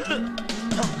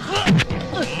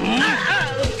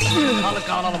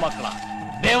 ನನ್ನ ಮಕ್ಕಳ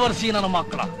ಬೇವರ್ಸಿ ನನ್ನ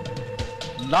ಮಕ್ಕಳ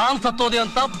ನಾನ್ ಸತ್ತೋದೆ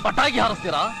ಅಂತ ಪಟಾಕಿ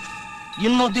ಹಾರಿಸ್ತೀರಾ?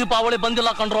 ಇನ್ನೂ ದೀಪಾವಳಿ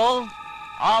ಬಂದಿಲ್ಲ ಕಣ್ರೋ.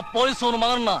 ಆ ಪೊಲೀಸವನ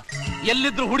ಮಗನ್ನ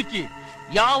ಎಲ್ಲಿದ್ರು ಹುಡುಕಿ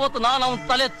ಯಾವತ್ತು ನಾನು ಅವನ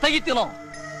ತಲೆ ತೆಗಿತೀನೋ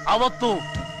ಅವತ್ತು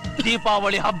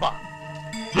ದೀಪಾವಳಿ ಹಬ್ಬ.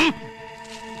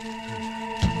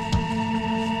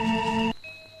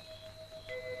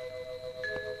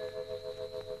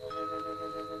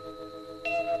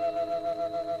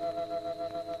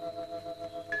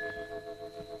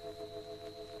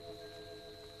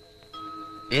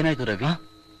 ಏನಾಯ್ತು ರವಿ?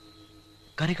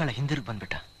 ಕರಿಕಾಳ ಹಿಂದಿರುಗಿ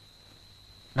ಬಂದ್ಬಿಟ್ಟ.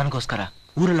 ನನಗೋಸ್ಕರ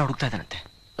ಊರೆಲ್ಲ ಹುಡುಕ್ತಾ ಇದ್ದಾನಂತೆ.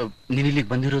 ನೀನಿಲ್ಲಿಗೆ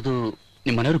ಬಂದಿರೋದು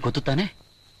ನಿಮ್ಮ ಮನೆಯವ್ರಿಗೆ ಗೊತ್ತು ತಾನೆ?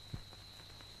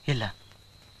 ಇಲ್ಲ,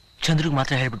 ಚಂದ್ರಿಗೆ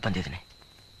ಮಾತ್ರ ಹೇಳ್ಬಿಟ್ಟು ಬಂದಿದ್ದೀನಿ.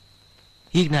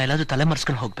 ಈಗ ನಾ ಎಲ್ಲಾದ್ರೂ ತಲೆ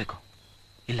ಮರೆಸ್ಕೊಂಡು ಹೋಗ್ಬೇಕು,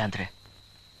 ಇಲ್ಲಾಂದ್ರೆ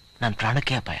ನನ್ನ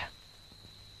ಪ್ರಾಣಕ್ಕೆ ಅಪಾಯ.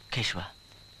 ಕೇಶವ,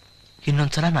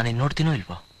 ಇನ್ನೊಂದ್ಸಲ ನಾನು ನೋಡ್ತೀನೋ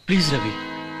ಇಲ್ವೋ? ಪ್ಲೀಸ್ ರವಿ,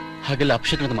 ಹಾಗೆಲ್ಲ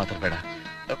ಅಪಶಕನದ ಮಾತಾಡಬೇಡ.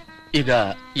 ಈಗ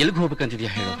ಎಲ್ಲಿಗೆ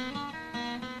ಹೋಗ್ಬೇಕಂತಿದ್ಯಾ ಹೇಳು?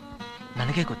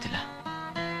 ನನಗೆ ಗೊತ್ತಿಲ್ಲ.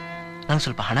 ನನಗೆ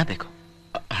ಸ್ವಲ್ಪ ಹಣ ಬೇಕು.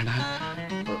 ಹಣ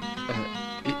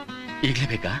ಈಗಲೇ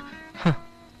ಬೇಕಾ?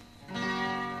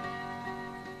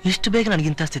 ಇಷ್ಟು ಬೇಗ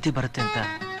ನನಗಿಂತ ಸ್ಥಿತಿ ಬರುತ್ತೆ ಅಂತ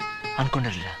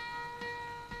ಅನ್ಕೊಂಡಿರಲಿಲ್ಲ.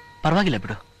 ಪರವಾಗಿಲ್ಲ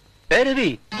ಬಿಡು. ಏ ರವಿ,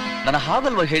 ನಾನು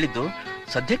ಹಾಗಲ್ವ ಹೇಳಿದ್ದು,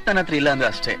 ಸದ್ಯಕ್ಕೆ ನನ್ನ ಹತ್ರ ಇಲ್ಲ ಅಂದ್ರೆ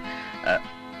ಅಷ್ಟೇ.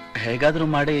 ಹೇಗಾದ್ರೂ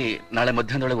ಮಾಡಿ ನಾಳೆ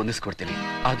ಮಧ್ಯಾಹ್ನದೊಳಗೆ ಹೊಂದಿಸ್ಕೊಡ್ತೀನಿ,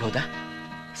 ಆಗ್ಬೋದಾ?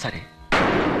 ಸರಿ.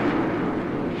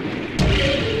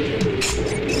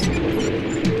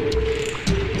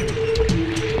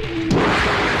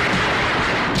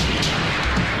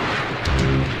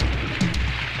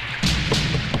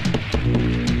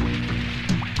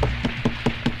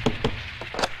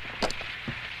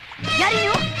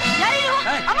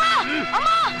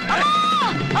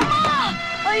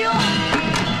 ಅಯ್ಯೋ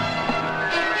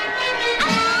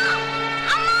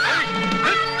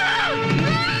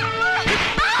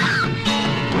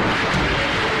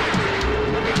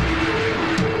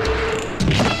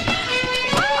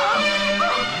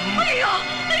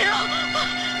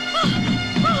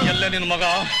ಎಲ್ಲ ನಿನ್ ಮಗ?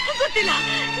 ಗೊತ್ತಿಲ್ಲ,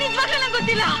 ನಿಜವಾಗ್ಲೂ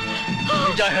ಗೊತ್ತಿಲ್ಲ.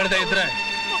 ನಿಜ ಹೇಳ್ದೆ ಇದ್ರೆ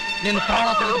ನಿನ್ ಪ್ರಾಣ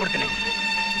ತೆಗೆದುಬಿಡ್ತೀನಿ.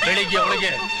 ಬೆಳಿಗ್ಗೆ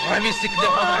ಒಳಗೆ ರವಿ ಸಿಕ್ಕದೆ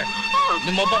ಹೋದ್ರೆ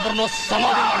ನಿಮ್ಮೊಬ್ಬೊಬ್ಬರನ್ನು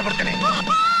ಸಮಾಧಿ ಮಾಡ್ಬಿಡ್ತೀನಿ.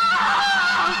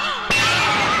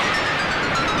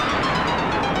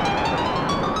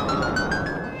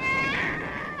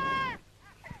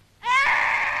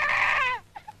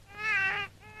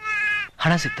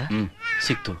 ಹಣ ಸಿಕ್ತಾ?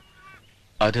 ಸಿಕ್ತು.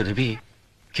 ಆದ್ರೆ ರವಿ,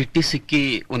 ಕಿಟ್ಟಿ ಸಿಕ್ಕಿ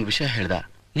ಒಂದ್ ವಿಷಯ ಹೇಳ್ದ.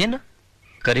 ಏನು?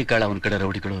 ಕರಿಕಾಳ ಅವನ ಕಡೆ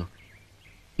ರೌಡಿಗಳು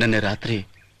ನಿನ್ನೆ ರಾತ್ರಿ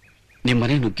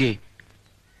ನಿಮ್ಮನೆ ನುಗ್ಗಿ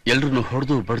ಎಲ್ರನ್ನು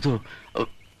ಹೊಡೆದು ಬಡ್ದು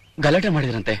ಗಲಾಟೆ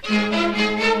ಮಾಡಿದ್ರಂತೆ.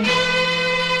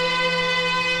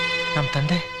 ನಮ್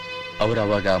ತಂದೆ ಅವರು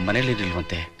ಅವಾಗ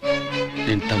ಮನೇಲಿರ್ಲಿಲ್ವಂತೆ.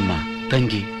 ನಿನ್ ತಮ್ಮ,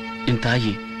 ತಂಗಿ, ನಿನ್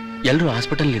ತಾಯಿ ಎಲ್ರೂ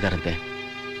ಹಾಸ್ಪಿಟಲ್ ಇದಾರಂತೆ.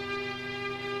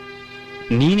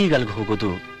 ನೀನೀಗ ಅಲ್ಗೆ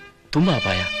ಹೋಗೋದು ತುಂಬಾ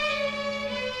ಅಪಾಯ.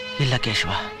 ಇಲ್ಲ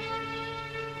ಕೇಶವ,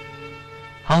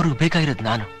 ಅವ್ರಿಗೆ ಬೇಕಾಗಿರೋದು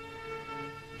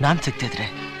ನಾನು ಸಿಕ್ತಿದ್ರೆ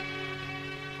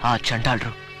ಆ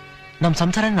ಚಂಡಾಳ್ರು ನಮ್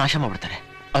ಸಂಸಾರ ನಾಶ ಮಾಡ್ಬಿಡ್ತಾರೆ.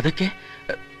 ಅದಕ್ಕೆ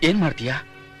ಏನ್ ಮಾಡ್ತೀಯಾ?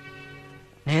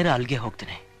 ನೇರ ಅಲ್ಗೆ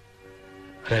ಹೋಗ್ತೀನಿ.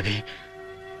 ರವಿ,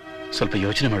 ಸ್ವಲ್ಪ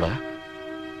ಯೋಚನೆ ಮಾಡುವ.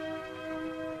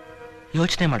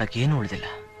 ಯೋಚನೆ ಮಾಡಕ್ ಏನು ಉಳಿದಿಲ್ಲ.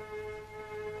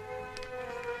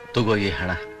 ತಗೋ ಈ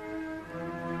ಹಣ.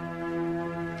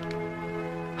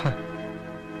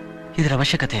 ಇದರ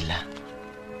ಅವಶ್ಯಕತೆ ಇಲ್ಲ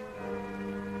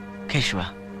ಕೇಶವ.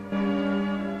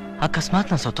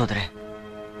 ಅಕಸ್ಮಾತ್ ನಾನು ಸತ್ತೋದ್ರೆ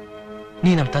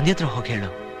ನೀ ನಮ್ಮ ತಂದೆ ಹತ್ರ ಹೋಗಿ ಹೇಳು,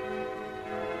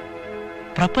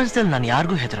 ಪ್ರಪಂಚದಲ್ಲಿ ನಾನು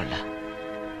ಯಾರಿಗೂ ಹೆದರಲ್ಲ,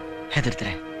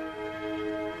 ಹೆದರ್ತಾರೆ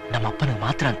ನಮ್ಮಪ್ಪನಿಗೆ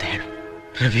ಮಾತ್ರ ಅಂತ ಹೇಳು.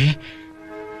 ರವಿ,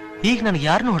 ಈಗ ನನಗೆ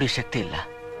ಯಾರನ್ನೂ ಹೊಡೆಯೋ ಶಕ್ತಿ ಇಲ್ಲ.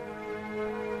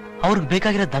 ಅವ್ರಿಗೆ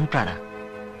ಬೇಕಾಗಿರೋದು ನನ್ನ ಪ್ರಾಣ.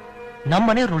 ನಮ್ಮ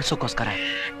ಮನೆಯವ್ರು ಉಳಿಸೋಕೋಸ್ಕರ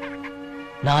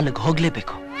ನಾಲ್ಕು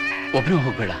ಹೋಗ್ಲೇಬೇಕು. ಒಬ್ರು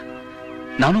ಹೋಗ್ಬೇಡ,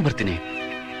 ನಾನು ಬರ್ತೀನಿ.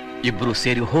 ಇಬ್ರು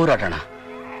ಸೇರಿ ಹೋರಾಡೋಣ.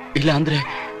 ಇಲ್ಲ ಅಂದ್ರೆ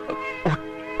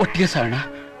ಒಟ್ಟಿಗೆ ಸಾಯೋಣ.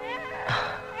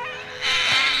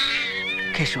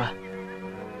 ಕೇಶವ,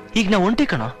 ಈಗ ನಾ ಒಂಟಿ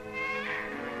ಕಣೋ.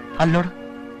 ಅಲ್ಲಿ ನೋಡು,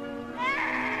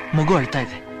 ಮಗು ಅಳ್ತಾ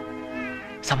ಇದೆ.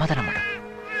 ಸಮಾಧಾನ ಮಾಡು.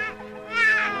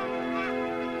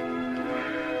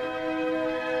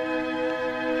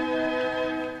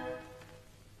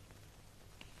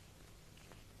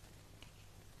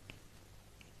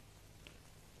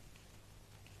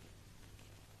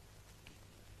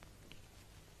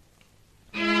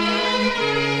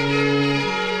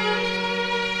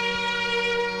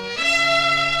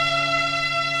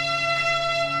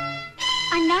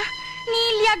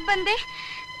 ಬಂದೆ.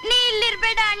 ನೀ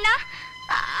ಇಲ್ಲಿರ್ಬೇಡ ಅಣ್ಣ.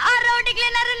 ಆ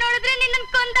ರೌಡಿಗಳೇನಾರು ನೋಡಿದ್ರೆ ನಿನ್ನ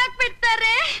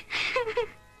ಕೊಂದಾಕ್ಬಿಡ್ತಾರೆ.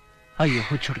 ಅಯ್ಯೋ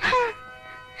ಹುಚ್ಚ ಹುಡುಗ,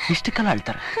 ಇಷ್ಟು ಕಾಲ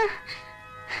ಅಳ್ತಾರ.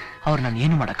 ಅವ್ರು ನಾನು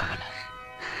ಏನು ಮಾಡಕ್ಕಾಗಲ್ಲ.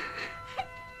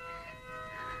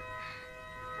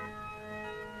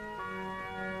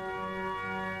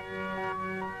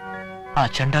 ಆ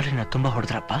ಚಂಡಾಲಿನ ತುಂಬಾ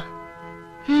ಹೊಡೆದ್ರಪ್ಪ.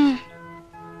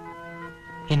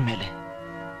 ಇನ್ಮೇಲೆ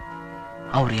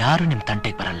ಅವ್ರು ಯಾರು ನಿಮ್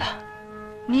ತಂಟೆಗೆ ಬರಲ್ಲ.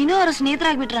 ನೀನು ಅವ್ರ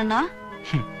ಸ್ನೇಹಿತರಾಗ್ಬಿಟ್ರಣ್ಣ.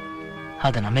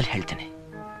 ಅದನ್ನ ಆಮೇಲೆ ಹೇಳ್ತೀನಿ.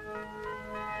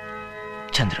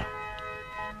 ಚಂದ್ರು,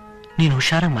 ನೀನು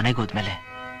ಹುಷಾರಾಗಿ ಮನೆಗೆ ಹೋದ್ಮೇಲೆ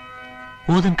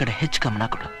ಓದನ್ ಕಡೆ ಹೆಚ್ಚು ಗಮನ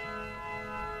ಕೊಡು.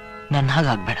 ನನ್ನ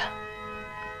ಹಾಗಾಗ್ಬೇಡ.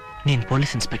 ನೀನ್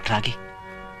ಪೊಲೀಸ್ ಇನ್ಸ್ಪೆಕ್ಟರ್ ಆಗಿ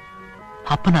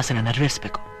ಅಪ್ಪನ ಆಸೆನ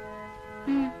ನೆರವೇರಿಸ್ಬೇಕು.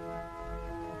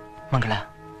 ಮಂಗಳ,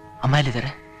 ಅಮ್ಮ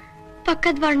ಎಲ್ಲಿದ್ದಾರೆ?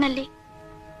 ಪಕ್ಕದ ವಾರ್ಡ್ನಲ್ಲಿ.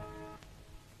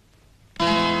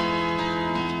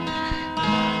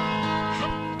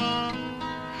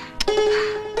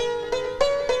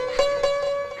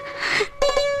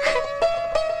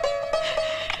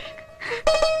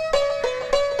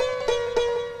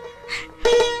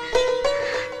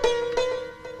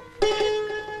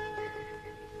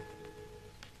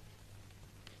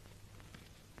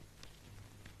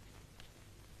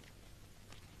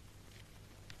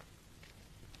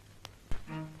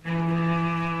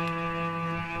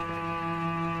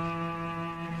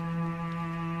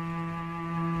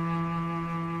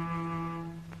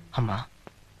 ಅಮ್ಮ,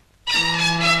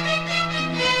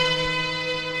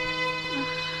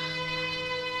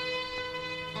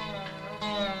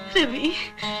 ರವಿ,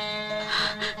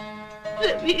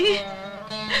 ರವಿ,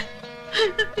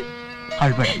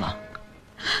 ಅಳ್ಬೇಡಮ್ಮ.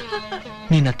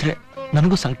 ನೀನ್ ಹತ್ರ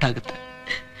ನನಗೂ ಸಂಕಟ ಆಗುತ್ತೆ.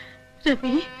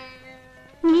 ರವಿ,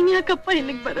 ನೀನ್ ಯಾಕಪ್ಪ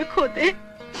ಇಲ್ಲಿಗೆ ಬರಕ್ ಹೋದೆ?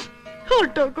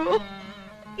 ಹೊರಟೋಗು,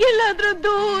 ಎಲ್ಲಾದ್ರೂ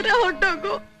ದೂರ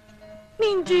ಹೊರಟೋಗು.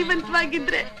 ನೀನ್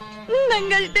ಜೀವಂತವಾಗಿದ್ರೆ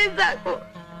ನಂಗಷ್ಟೇ ಸಾಕು.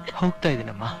 ಹೋಗ್ತಾ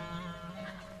ಇದ್ದೀನಮ್ಮ.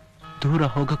 ದೂರ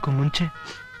ಹೋಗಕ್ಕೂ ಮುಂಚೆ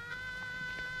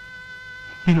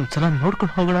ನೀನೊಂದ್ಸಲ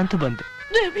ನೋಡ್ಕೊಂಡು ಹೋಗೋಣ ಅಂತ ಬಂದೆ.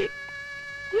 ರವಿ,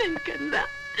 ನನ್ ಕಂದ,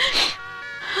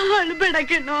 ಅಳ್ಬೇಡ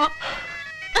ಕಣೋ,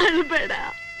 ಅಳ್ಬೇಡ.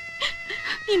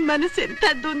 ನಿನ್ ಮನಸ್ಸು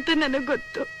ಎಂತದ್ದು ಅಂತ ನನಗ್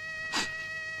ಗೊತ್ತು.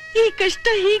 ಈ ಕಷ್ಟ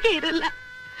ಹೀಗೆ ಇರಲ್ಲ.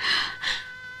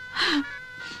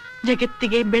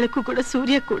 ಜಗತ್ತಿಗೆ ಬೆಳಕು ಕೂಡ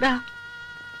ಸೂರ್ಯ ಕೂಡ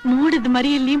ಮೋಡದ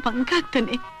ಮರೆಯಲ್ಲಿ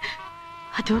ಮಂಕಾಗ್ತಾನೆ.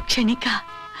 ಅದು ಕ್ಷಣಿಕ.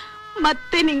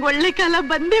 ಮತ್ತೆ ನಿಂಗೆ ಒಳ್ಳೆ ಕಾಲ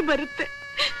ಬಂದೇ ಬರುತ್ತೆ,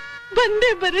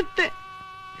 ಬಂದೇ ಬರುತ್ತೆ.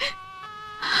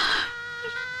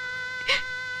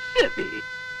 ರವಿ,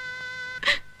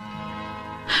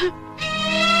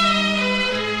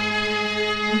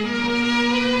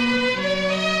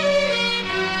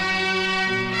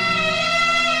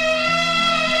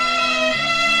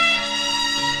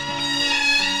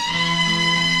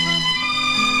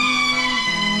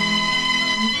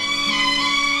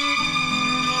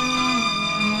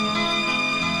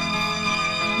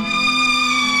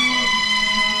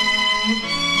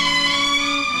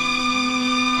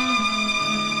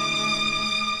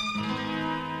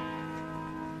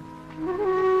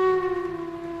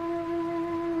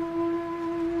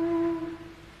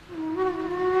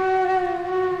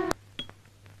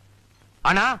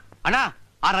 ಅಣ್ಣ ಅಣ್ಣ,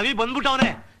 ಆ ರವಿ ಬಂದ್ಬಿಟ್ಟವನೆ.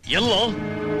 ಎಲ್ಲೋ?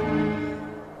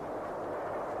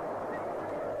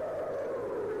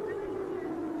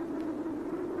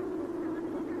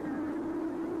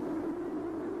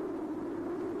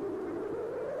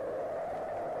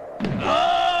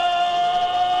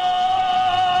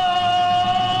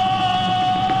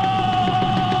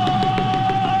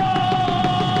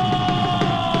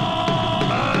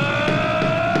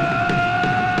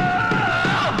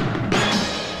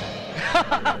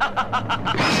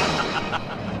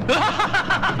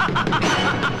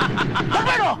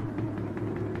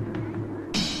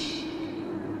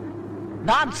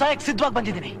 ನಾನ್ ಸಾಯಕ್ ಸಿದ್ಧವಾಗಿ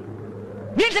ಬಂದಿದ್ದೀನಿ.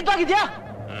 ನೀನ್ ಸಿದ್ಧವಾಗಿದ್ಯಾ?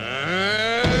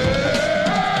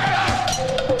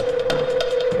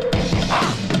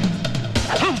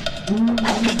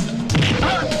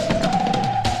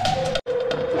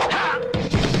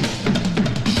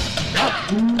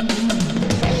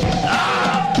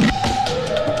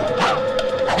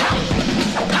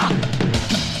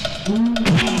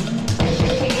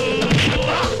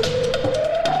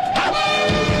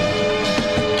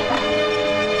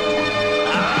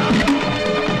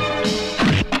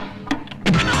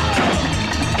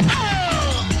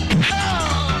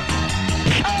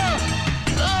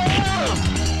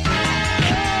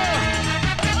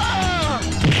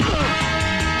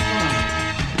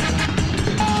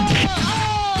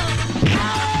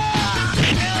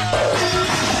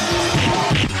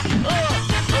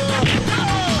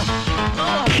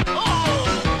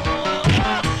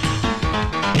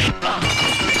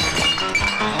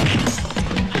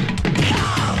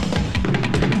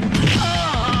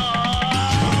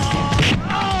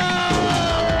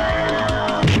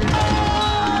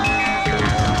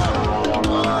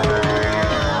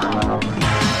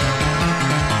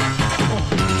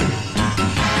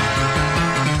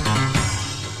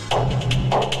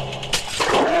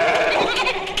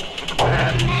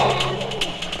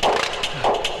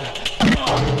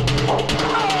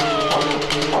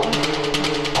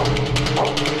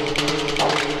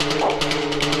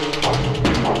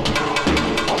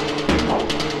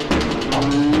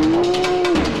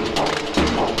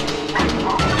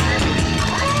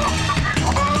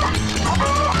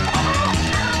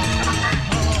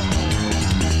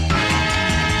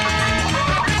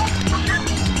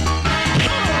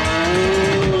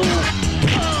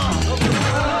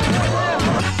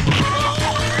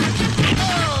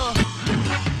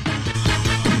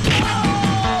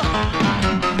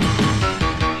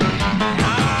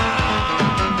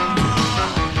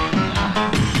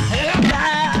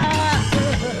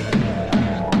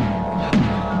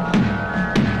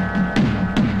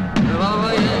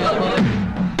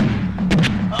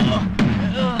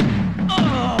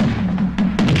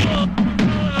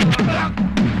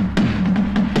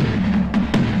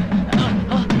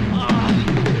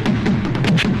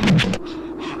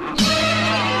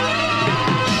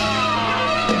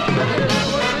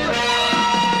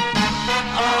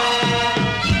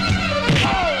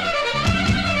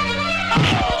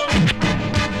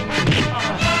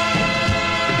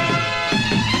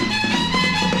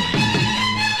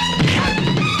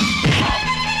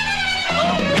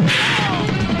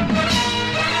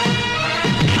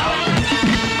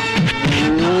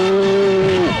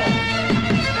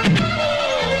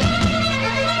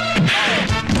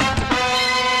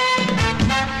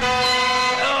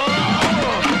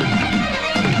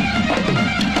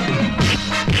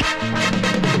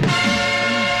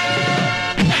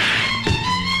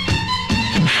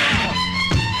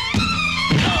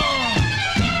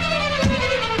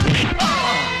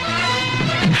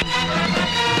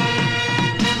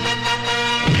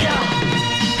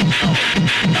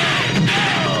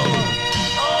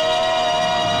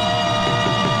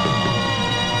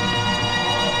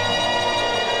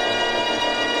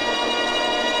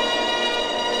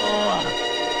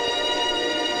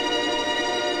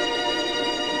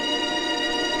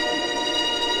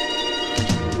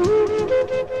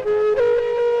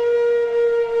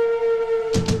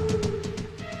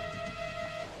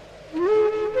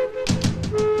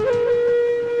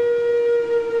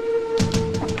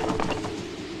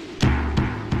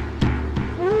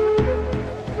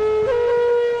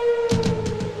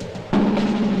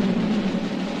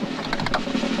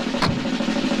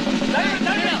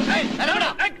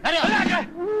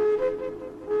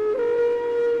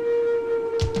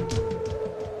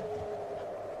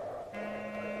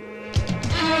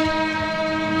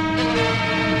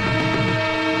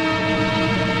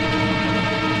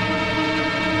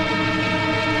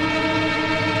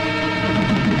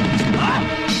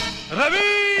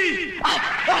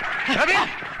 ರವಿ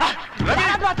ರವಿ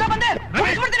ಹತ್ರ ಬಂದೆ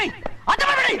ಮುಗಿಸ್ಬಿಡ್ತೀನಿ. ಹತ್ರ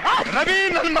ಬರ್ಬೇಡಿ. ರವಿ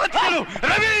ನನ್ನ ಮಾತು ಕೇಳು.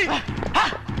 ರವಿ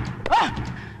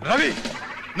ರವಿ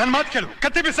ನನ್ನ ಮಾತು ಕೇಳು.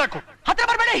 ಕತ್ತಿ ಬಿಸಾಕು. ಹತ್ರ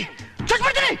ಬರ್ಬೇಡಿ,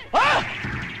 ಚುಚ್ಬಿಡ್ತೀನಿ.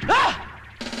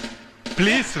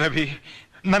 ಪ್ಲೀಸ್ ರವಿ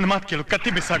ನನ್ನ ಮಾತು ಕೇಳು.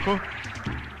 ಕತ್ತಿ ಬಿಸಾಕು.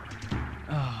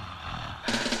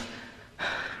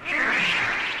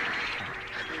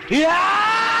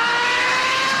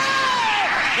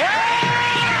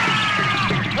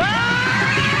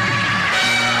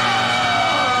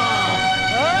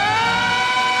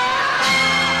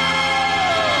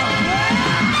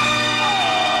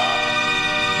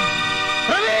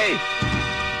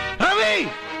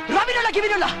 ರವಿನಲ್ಲ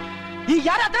ಕಿವಿನಲ್ಲ, ಈಗ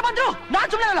ಯಾರ ಹತ್ರ ಬಂದ್ರು ನಾನ್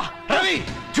ಸುಮ್ಮನೆ ಅಲ್ಲ. ರವಿ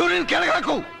ಚೂರಿನ ಕೆಳಗೆ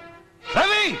ಹಾಕು.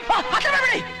 ರವಿ ಹತ್ರ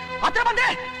ಬರ್ಬೇಡಿ. ಹತ್ರ ಬಂದ್ರೆ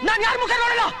ನಾನ್ ಯಾರ ಮುಖ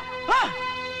ನೋಡಲ್ಲ.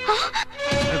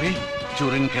 ರವಿ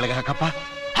ಚೂರಿನ ಕೆಳಗೆ ಹಾಕಪ್ಪ.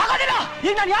 ಹಾಗಾದಿಲ್ಲ,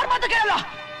 ಈಗ ನಾನು ಯಾರ ಮಾತು ಕೇಳಲ್ಲ.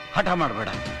 ಹಠ ಮಾಡಬೇಡ,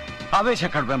 ಆವೇಶ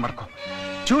ಕಡಿಮೆ ಮಾಡ್ಕೊ.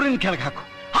 ಚೂರಿನ ಕೆಳಗೆ ಹಾಕು.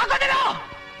 ಹಾಗಾದಿಲ್ಲ.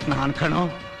 ನಾನ್ ಕಣೋ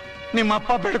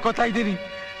ನಿಮ್ಮಪ್ಪ ಬೆಳ್ಕೋತಾ ಇದ್ದೀನಿ.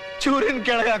 ಚೂರಿನ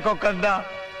ಕೆಳಗೆ ಹಾಕೋ ಕಂದ.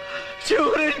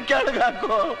 ಚೂರಿನ ಕೆಳಗೆ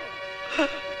ಹಾಕೋ.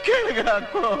 ಕೆಳಗೆ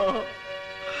ಹಾಕೋ.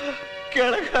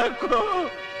 ಕೆಳಗೆ ಹಾಕೋ.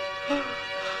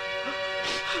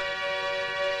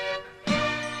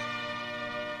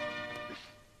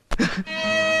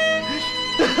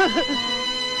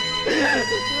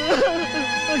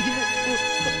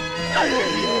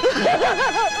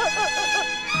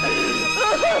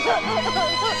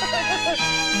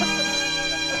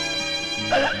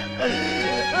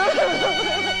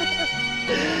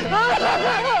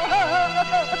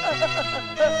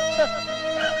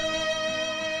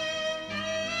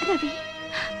 ರವಿ,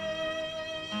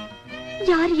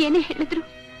 ಯಾರು ಏನೇ ಹೇಳಿದ್ರು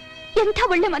ಎಂಥ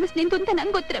ಒಳ್ಳೆ ಮನಸ್ಸು ನಿಂತು ಅಂತ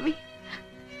ನಂಗೆ ಗೊತ್ತು ರವಿ.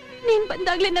 ನೀನ್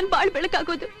ಬಂದಾಗ್ಲೇ ನನ್ ಬಾಳ್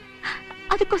ಬೆಳಕಾಗೋದು.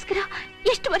 ಅದಕ್ಕೋಸ್ಕರ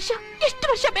ಎಷ್ಟು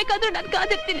ವರ್ಷ ಬೇಕಾದ್ರೂ ನಾನು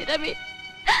ಕಾದಿರ್ತೀನಿ ರವಿ.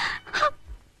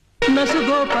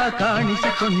 ನಸುಗೋಪ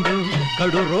ಕಾಣಿಸಿಕೊಂಡು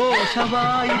ಕಡು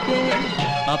ರೋಷವಾಯಿತೆ,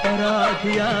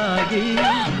 ಅಪರಾಧಿಯಾಗಿ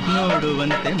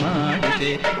ನೋಡುವಂತೆ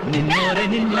ಮಾಡಿದೆ, ನಿನ್ನೋರೆ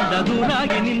ನಿನ್ನಿಂದ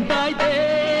ದೂರಾಗಿ ನಿಂತಾಯ್ತೆ.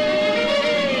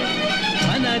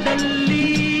 ಮನದಲ್ಲಿ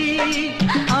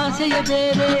ಆಸೆಯ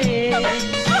ಬೇರೆ,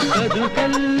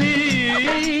 ಬದುಕಲ್ಲಿ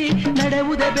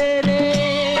ನಡೆಯುವುದೇ ಬೇರೆ,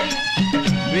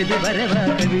 ವಿಧಿ ಬರೆವ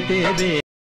ಕವಿತೆ ಬೇರೆ.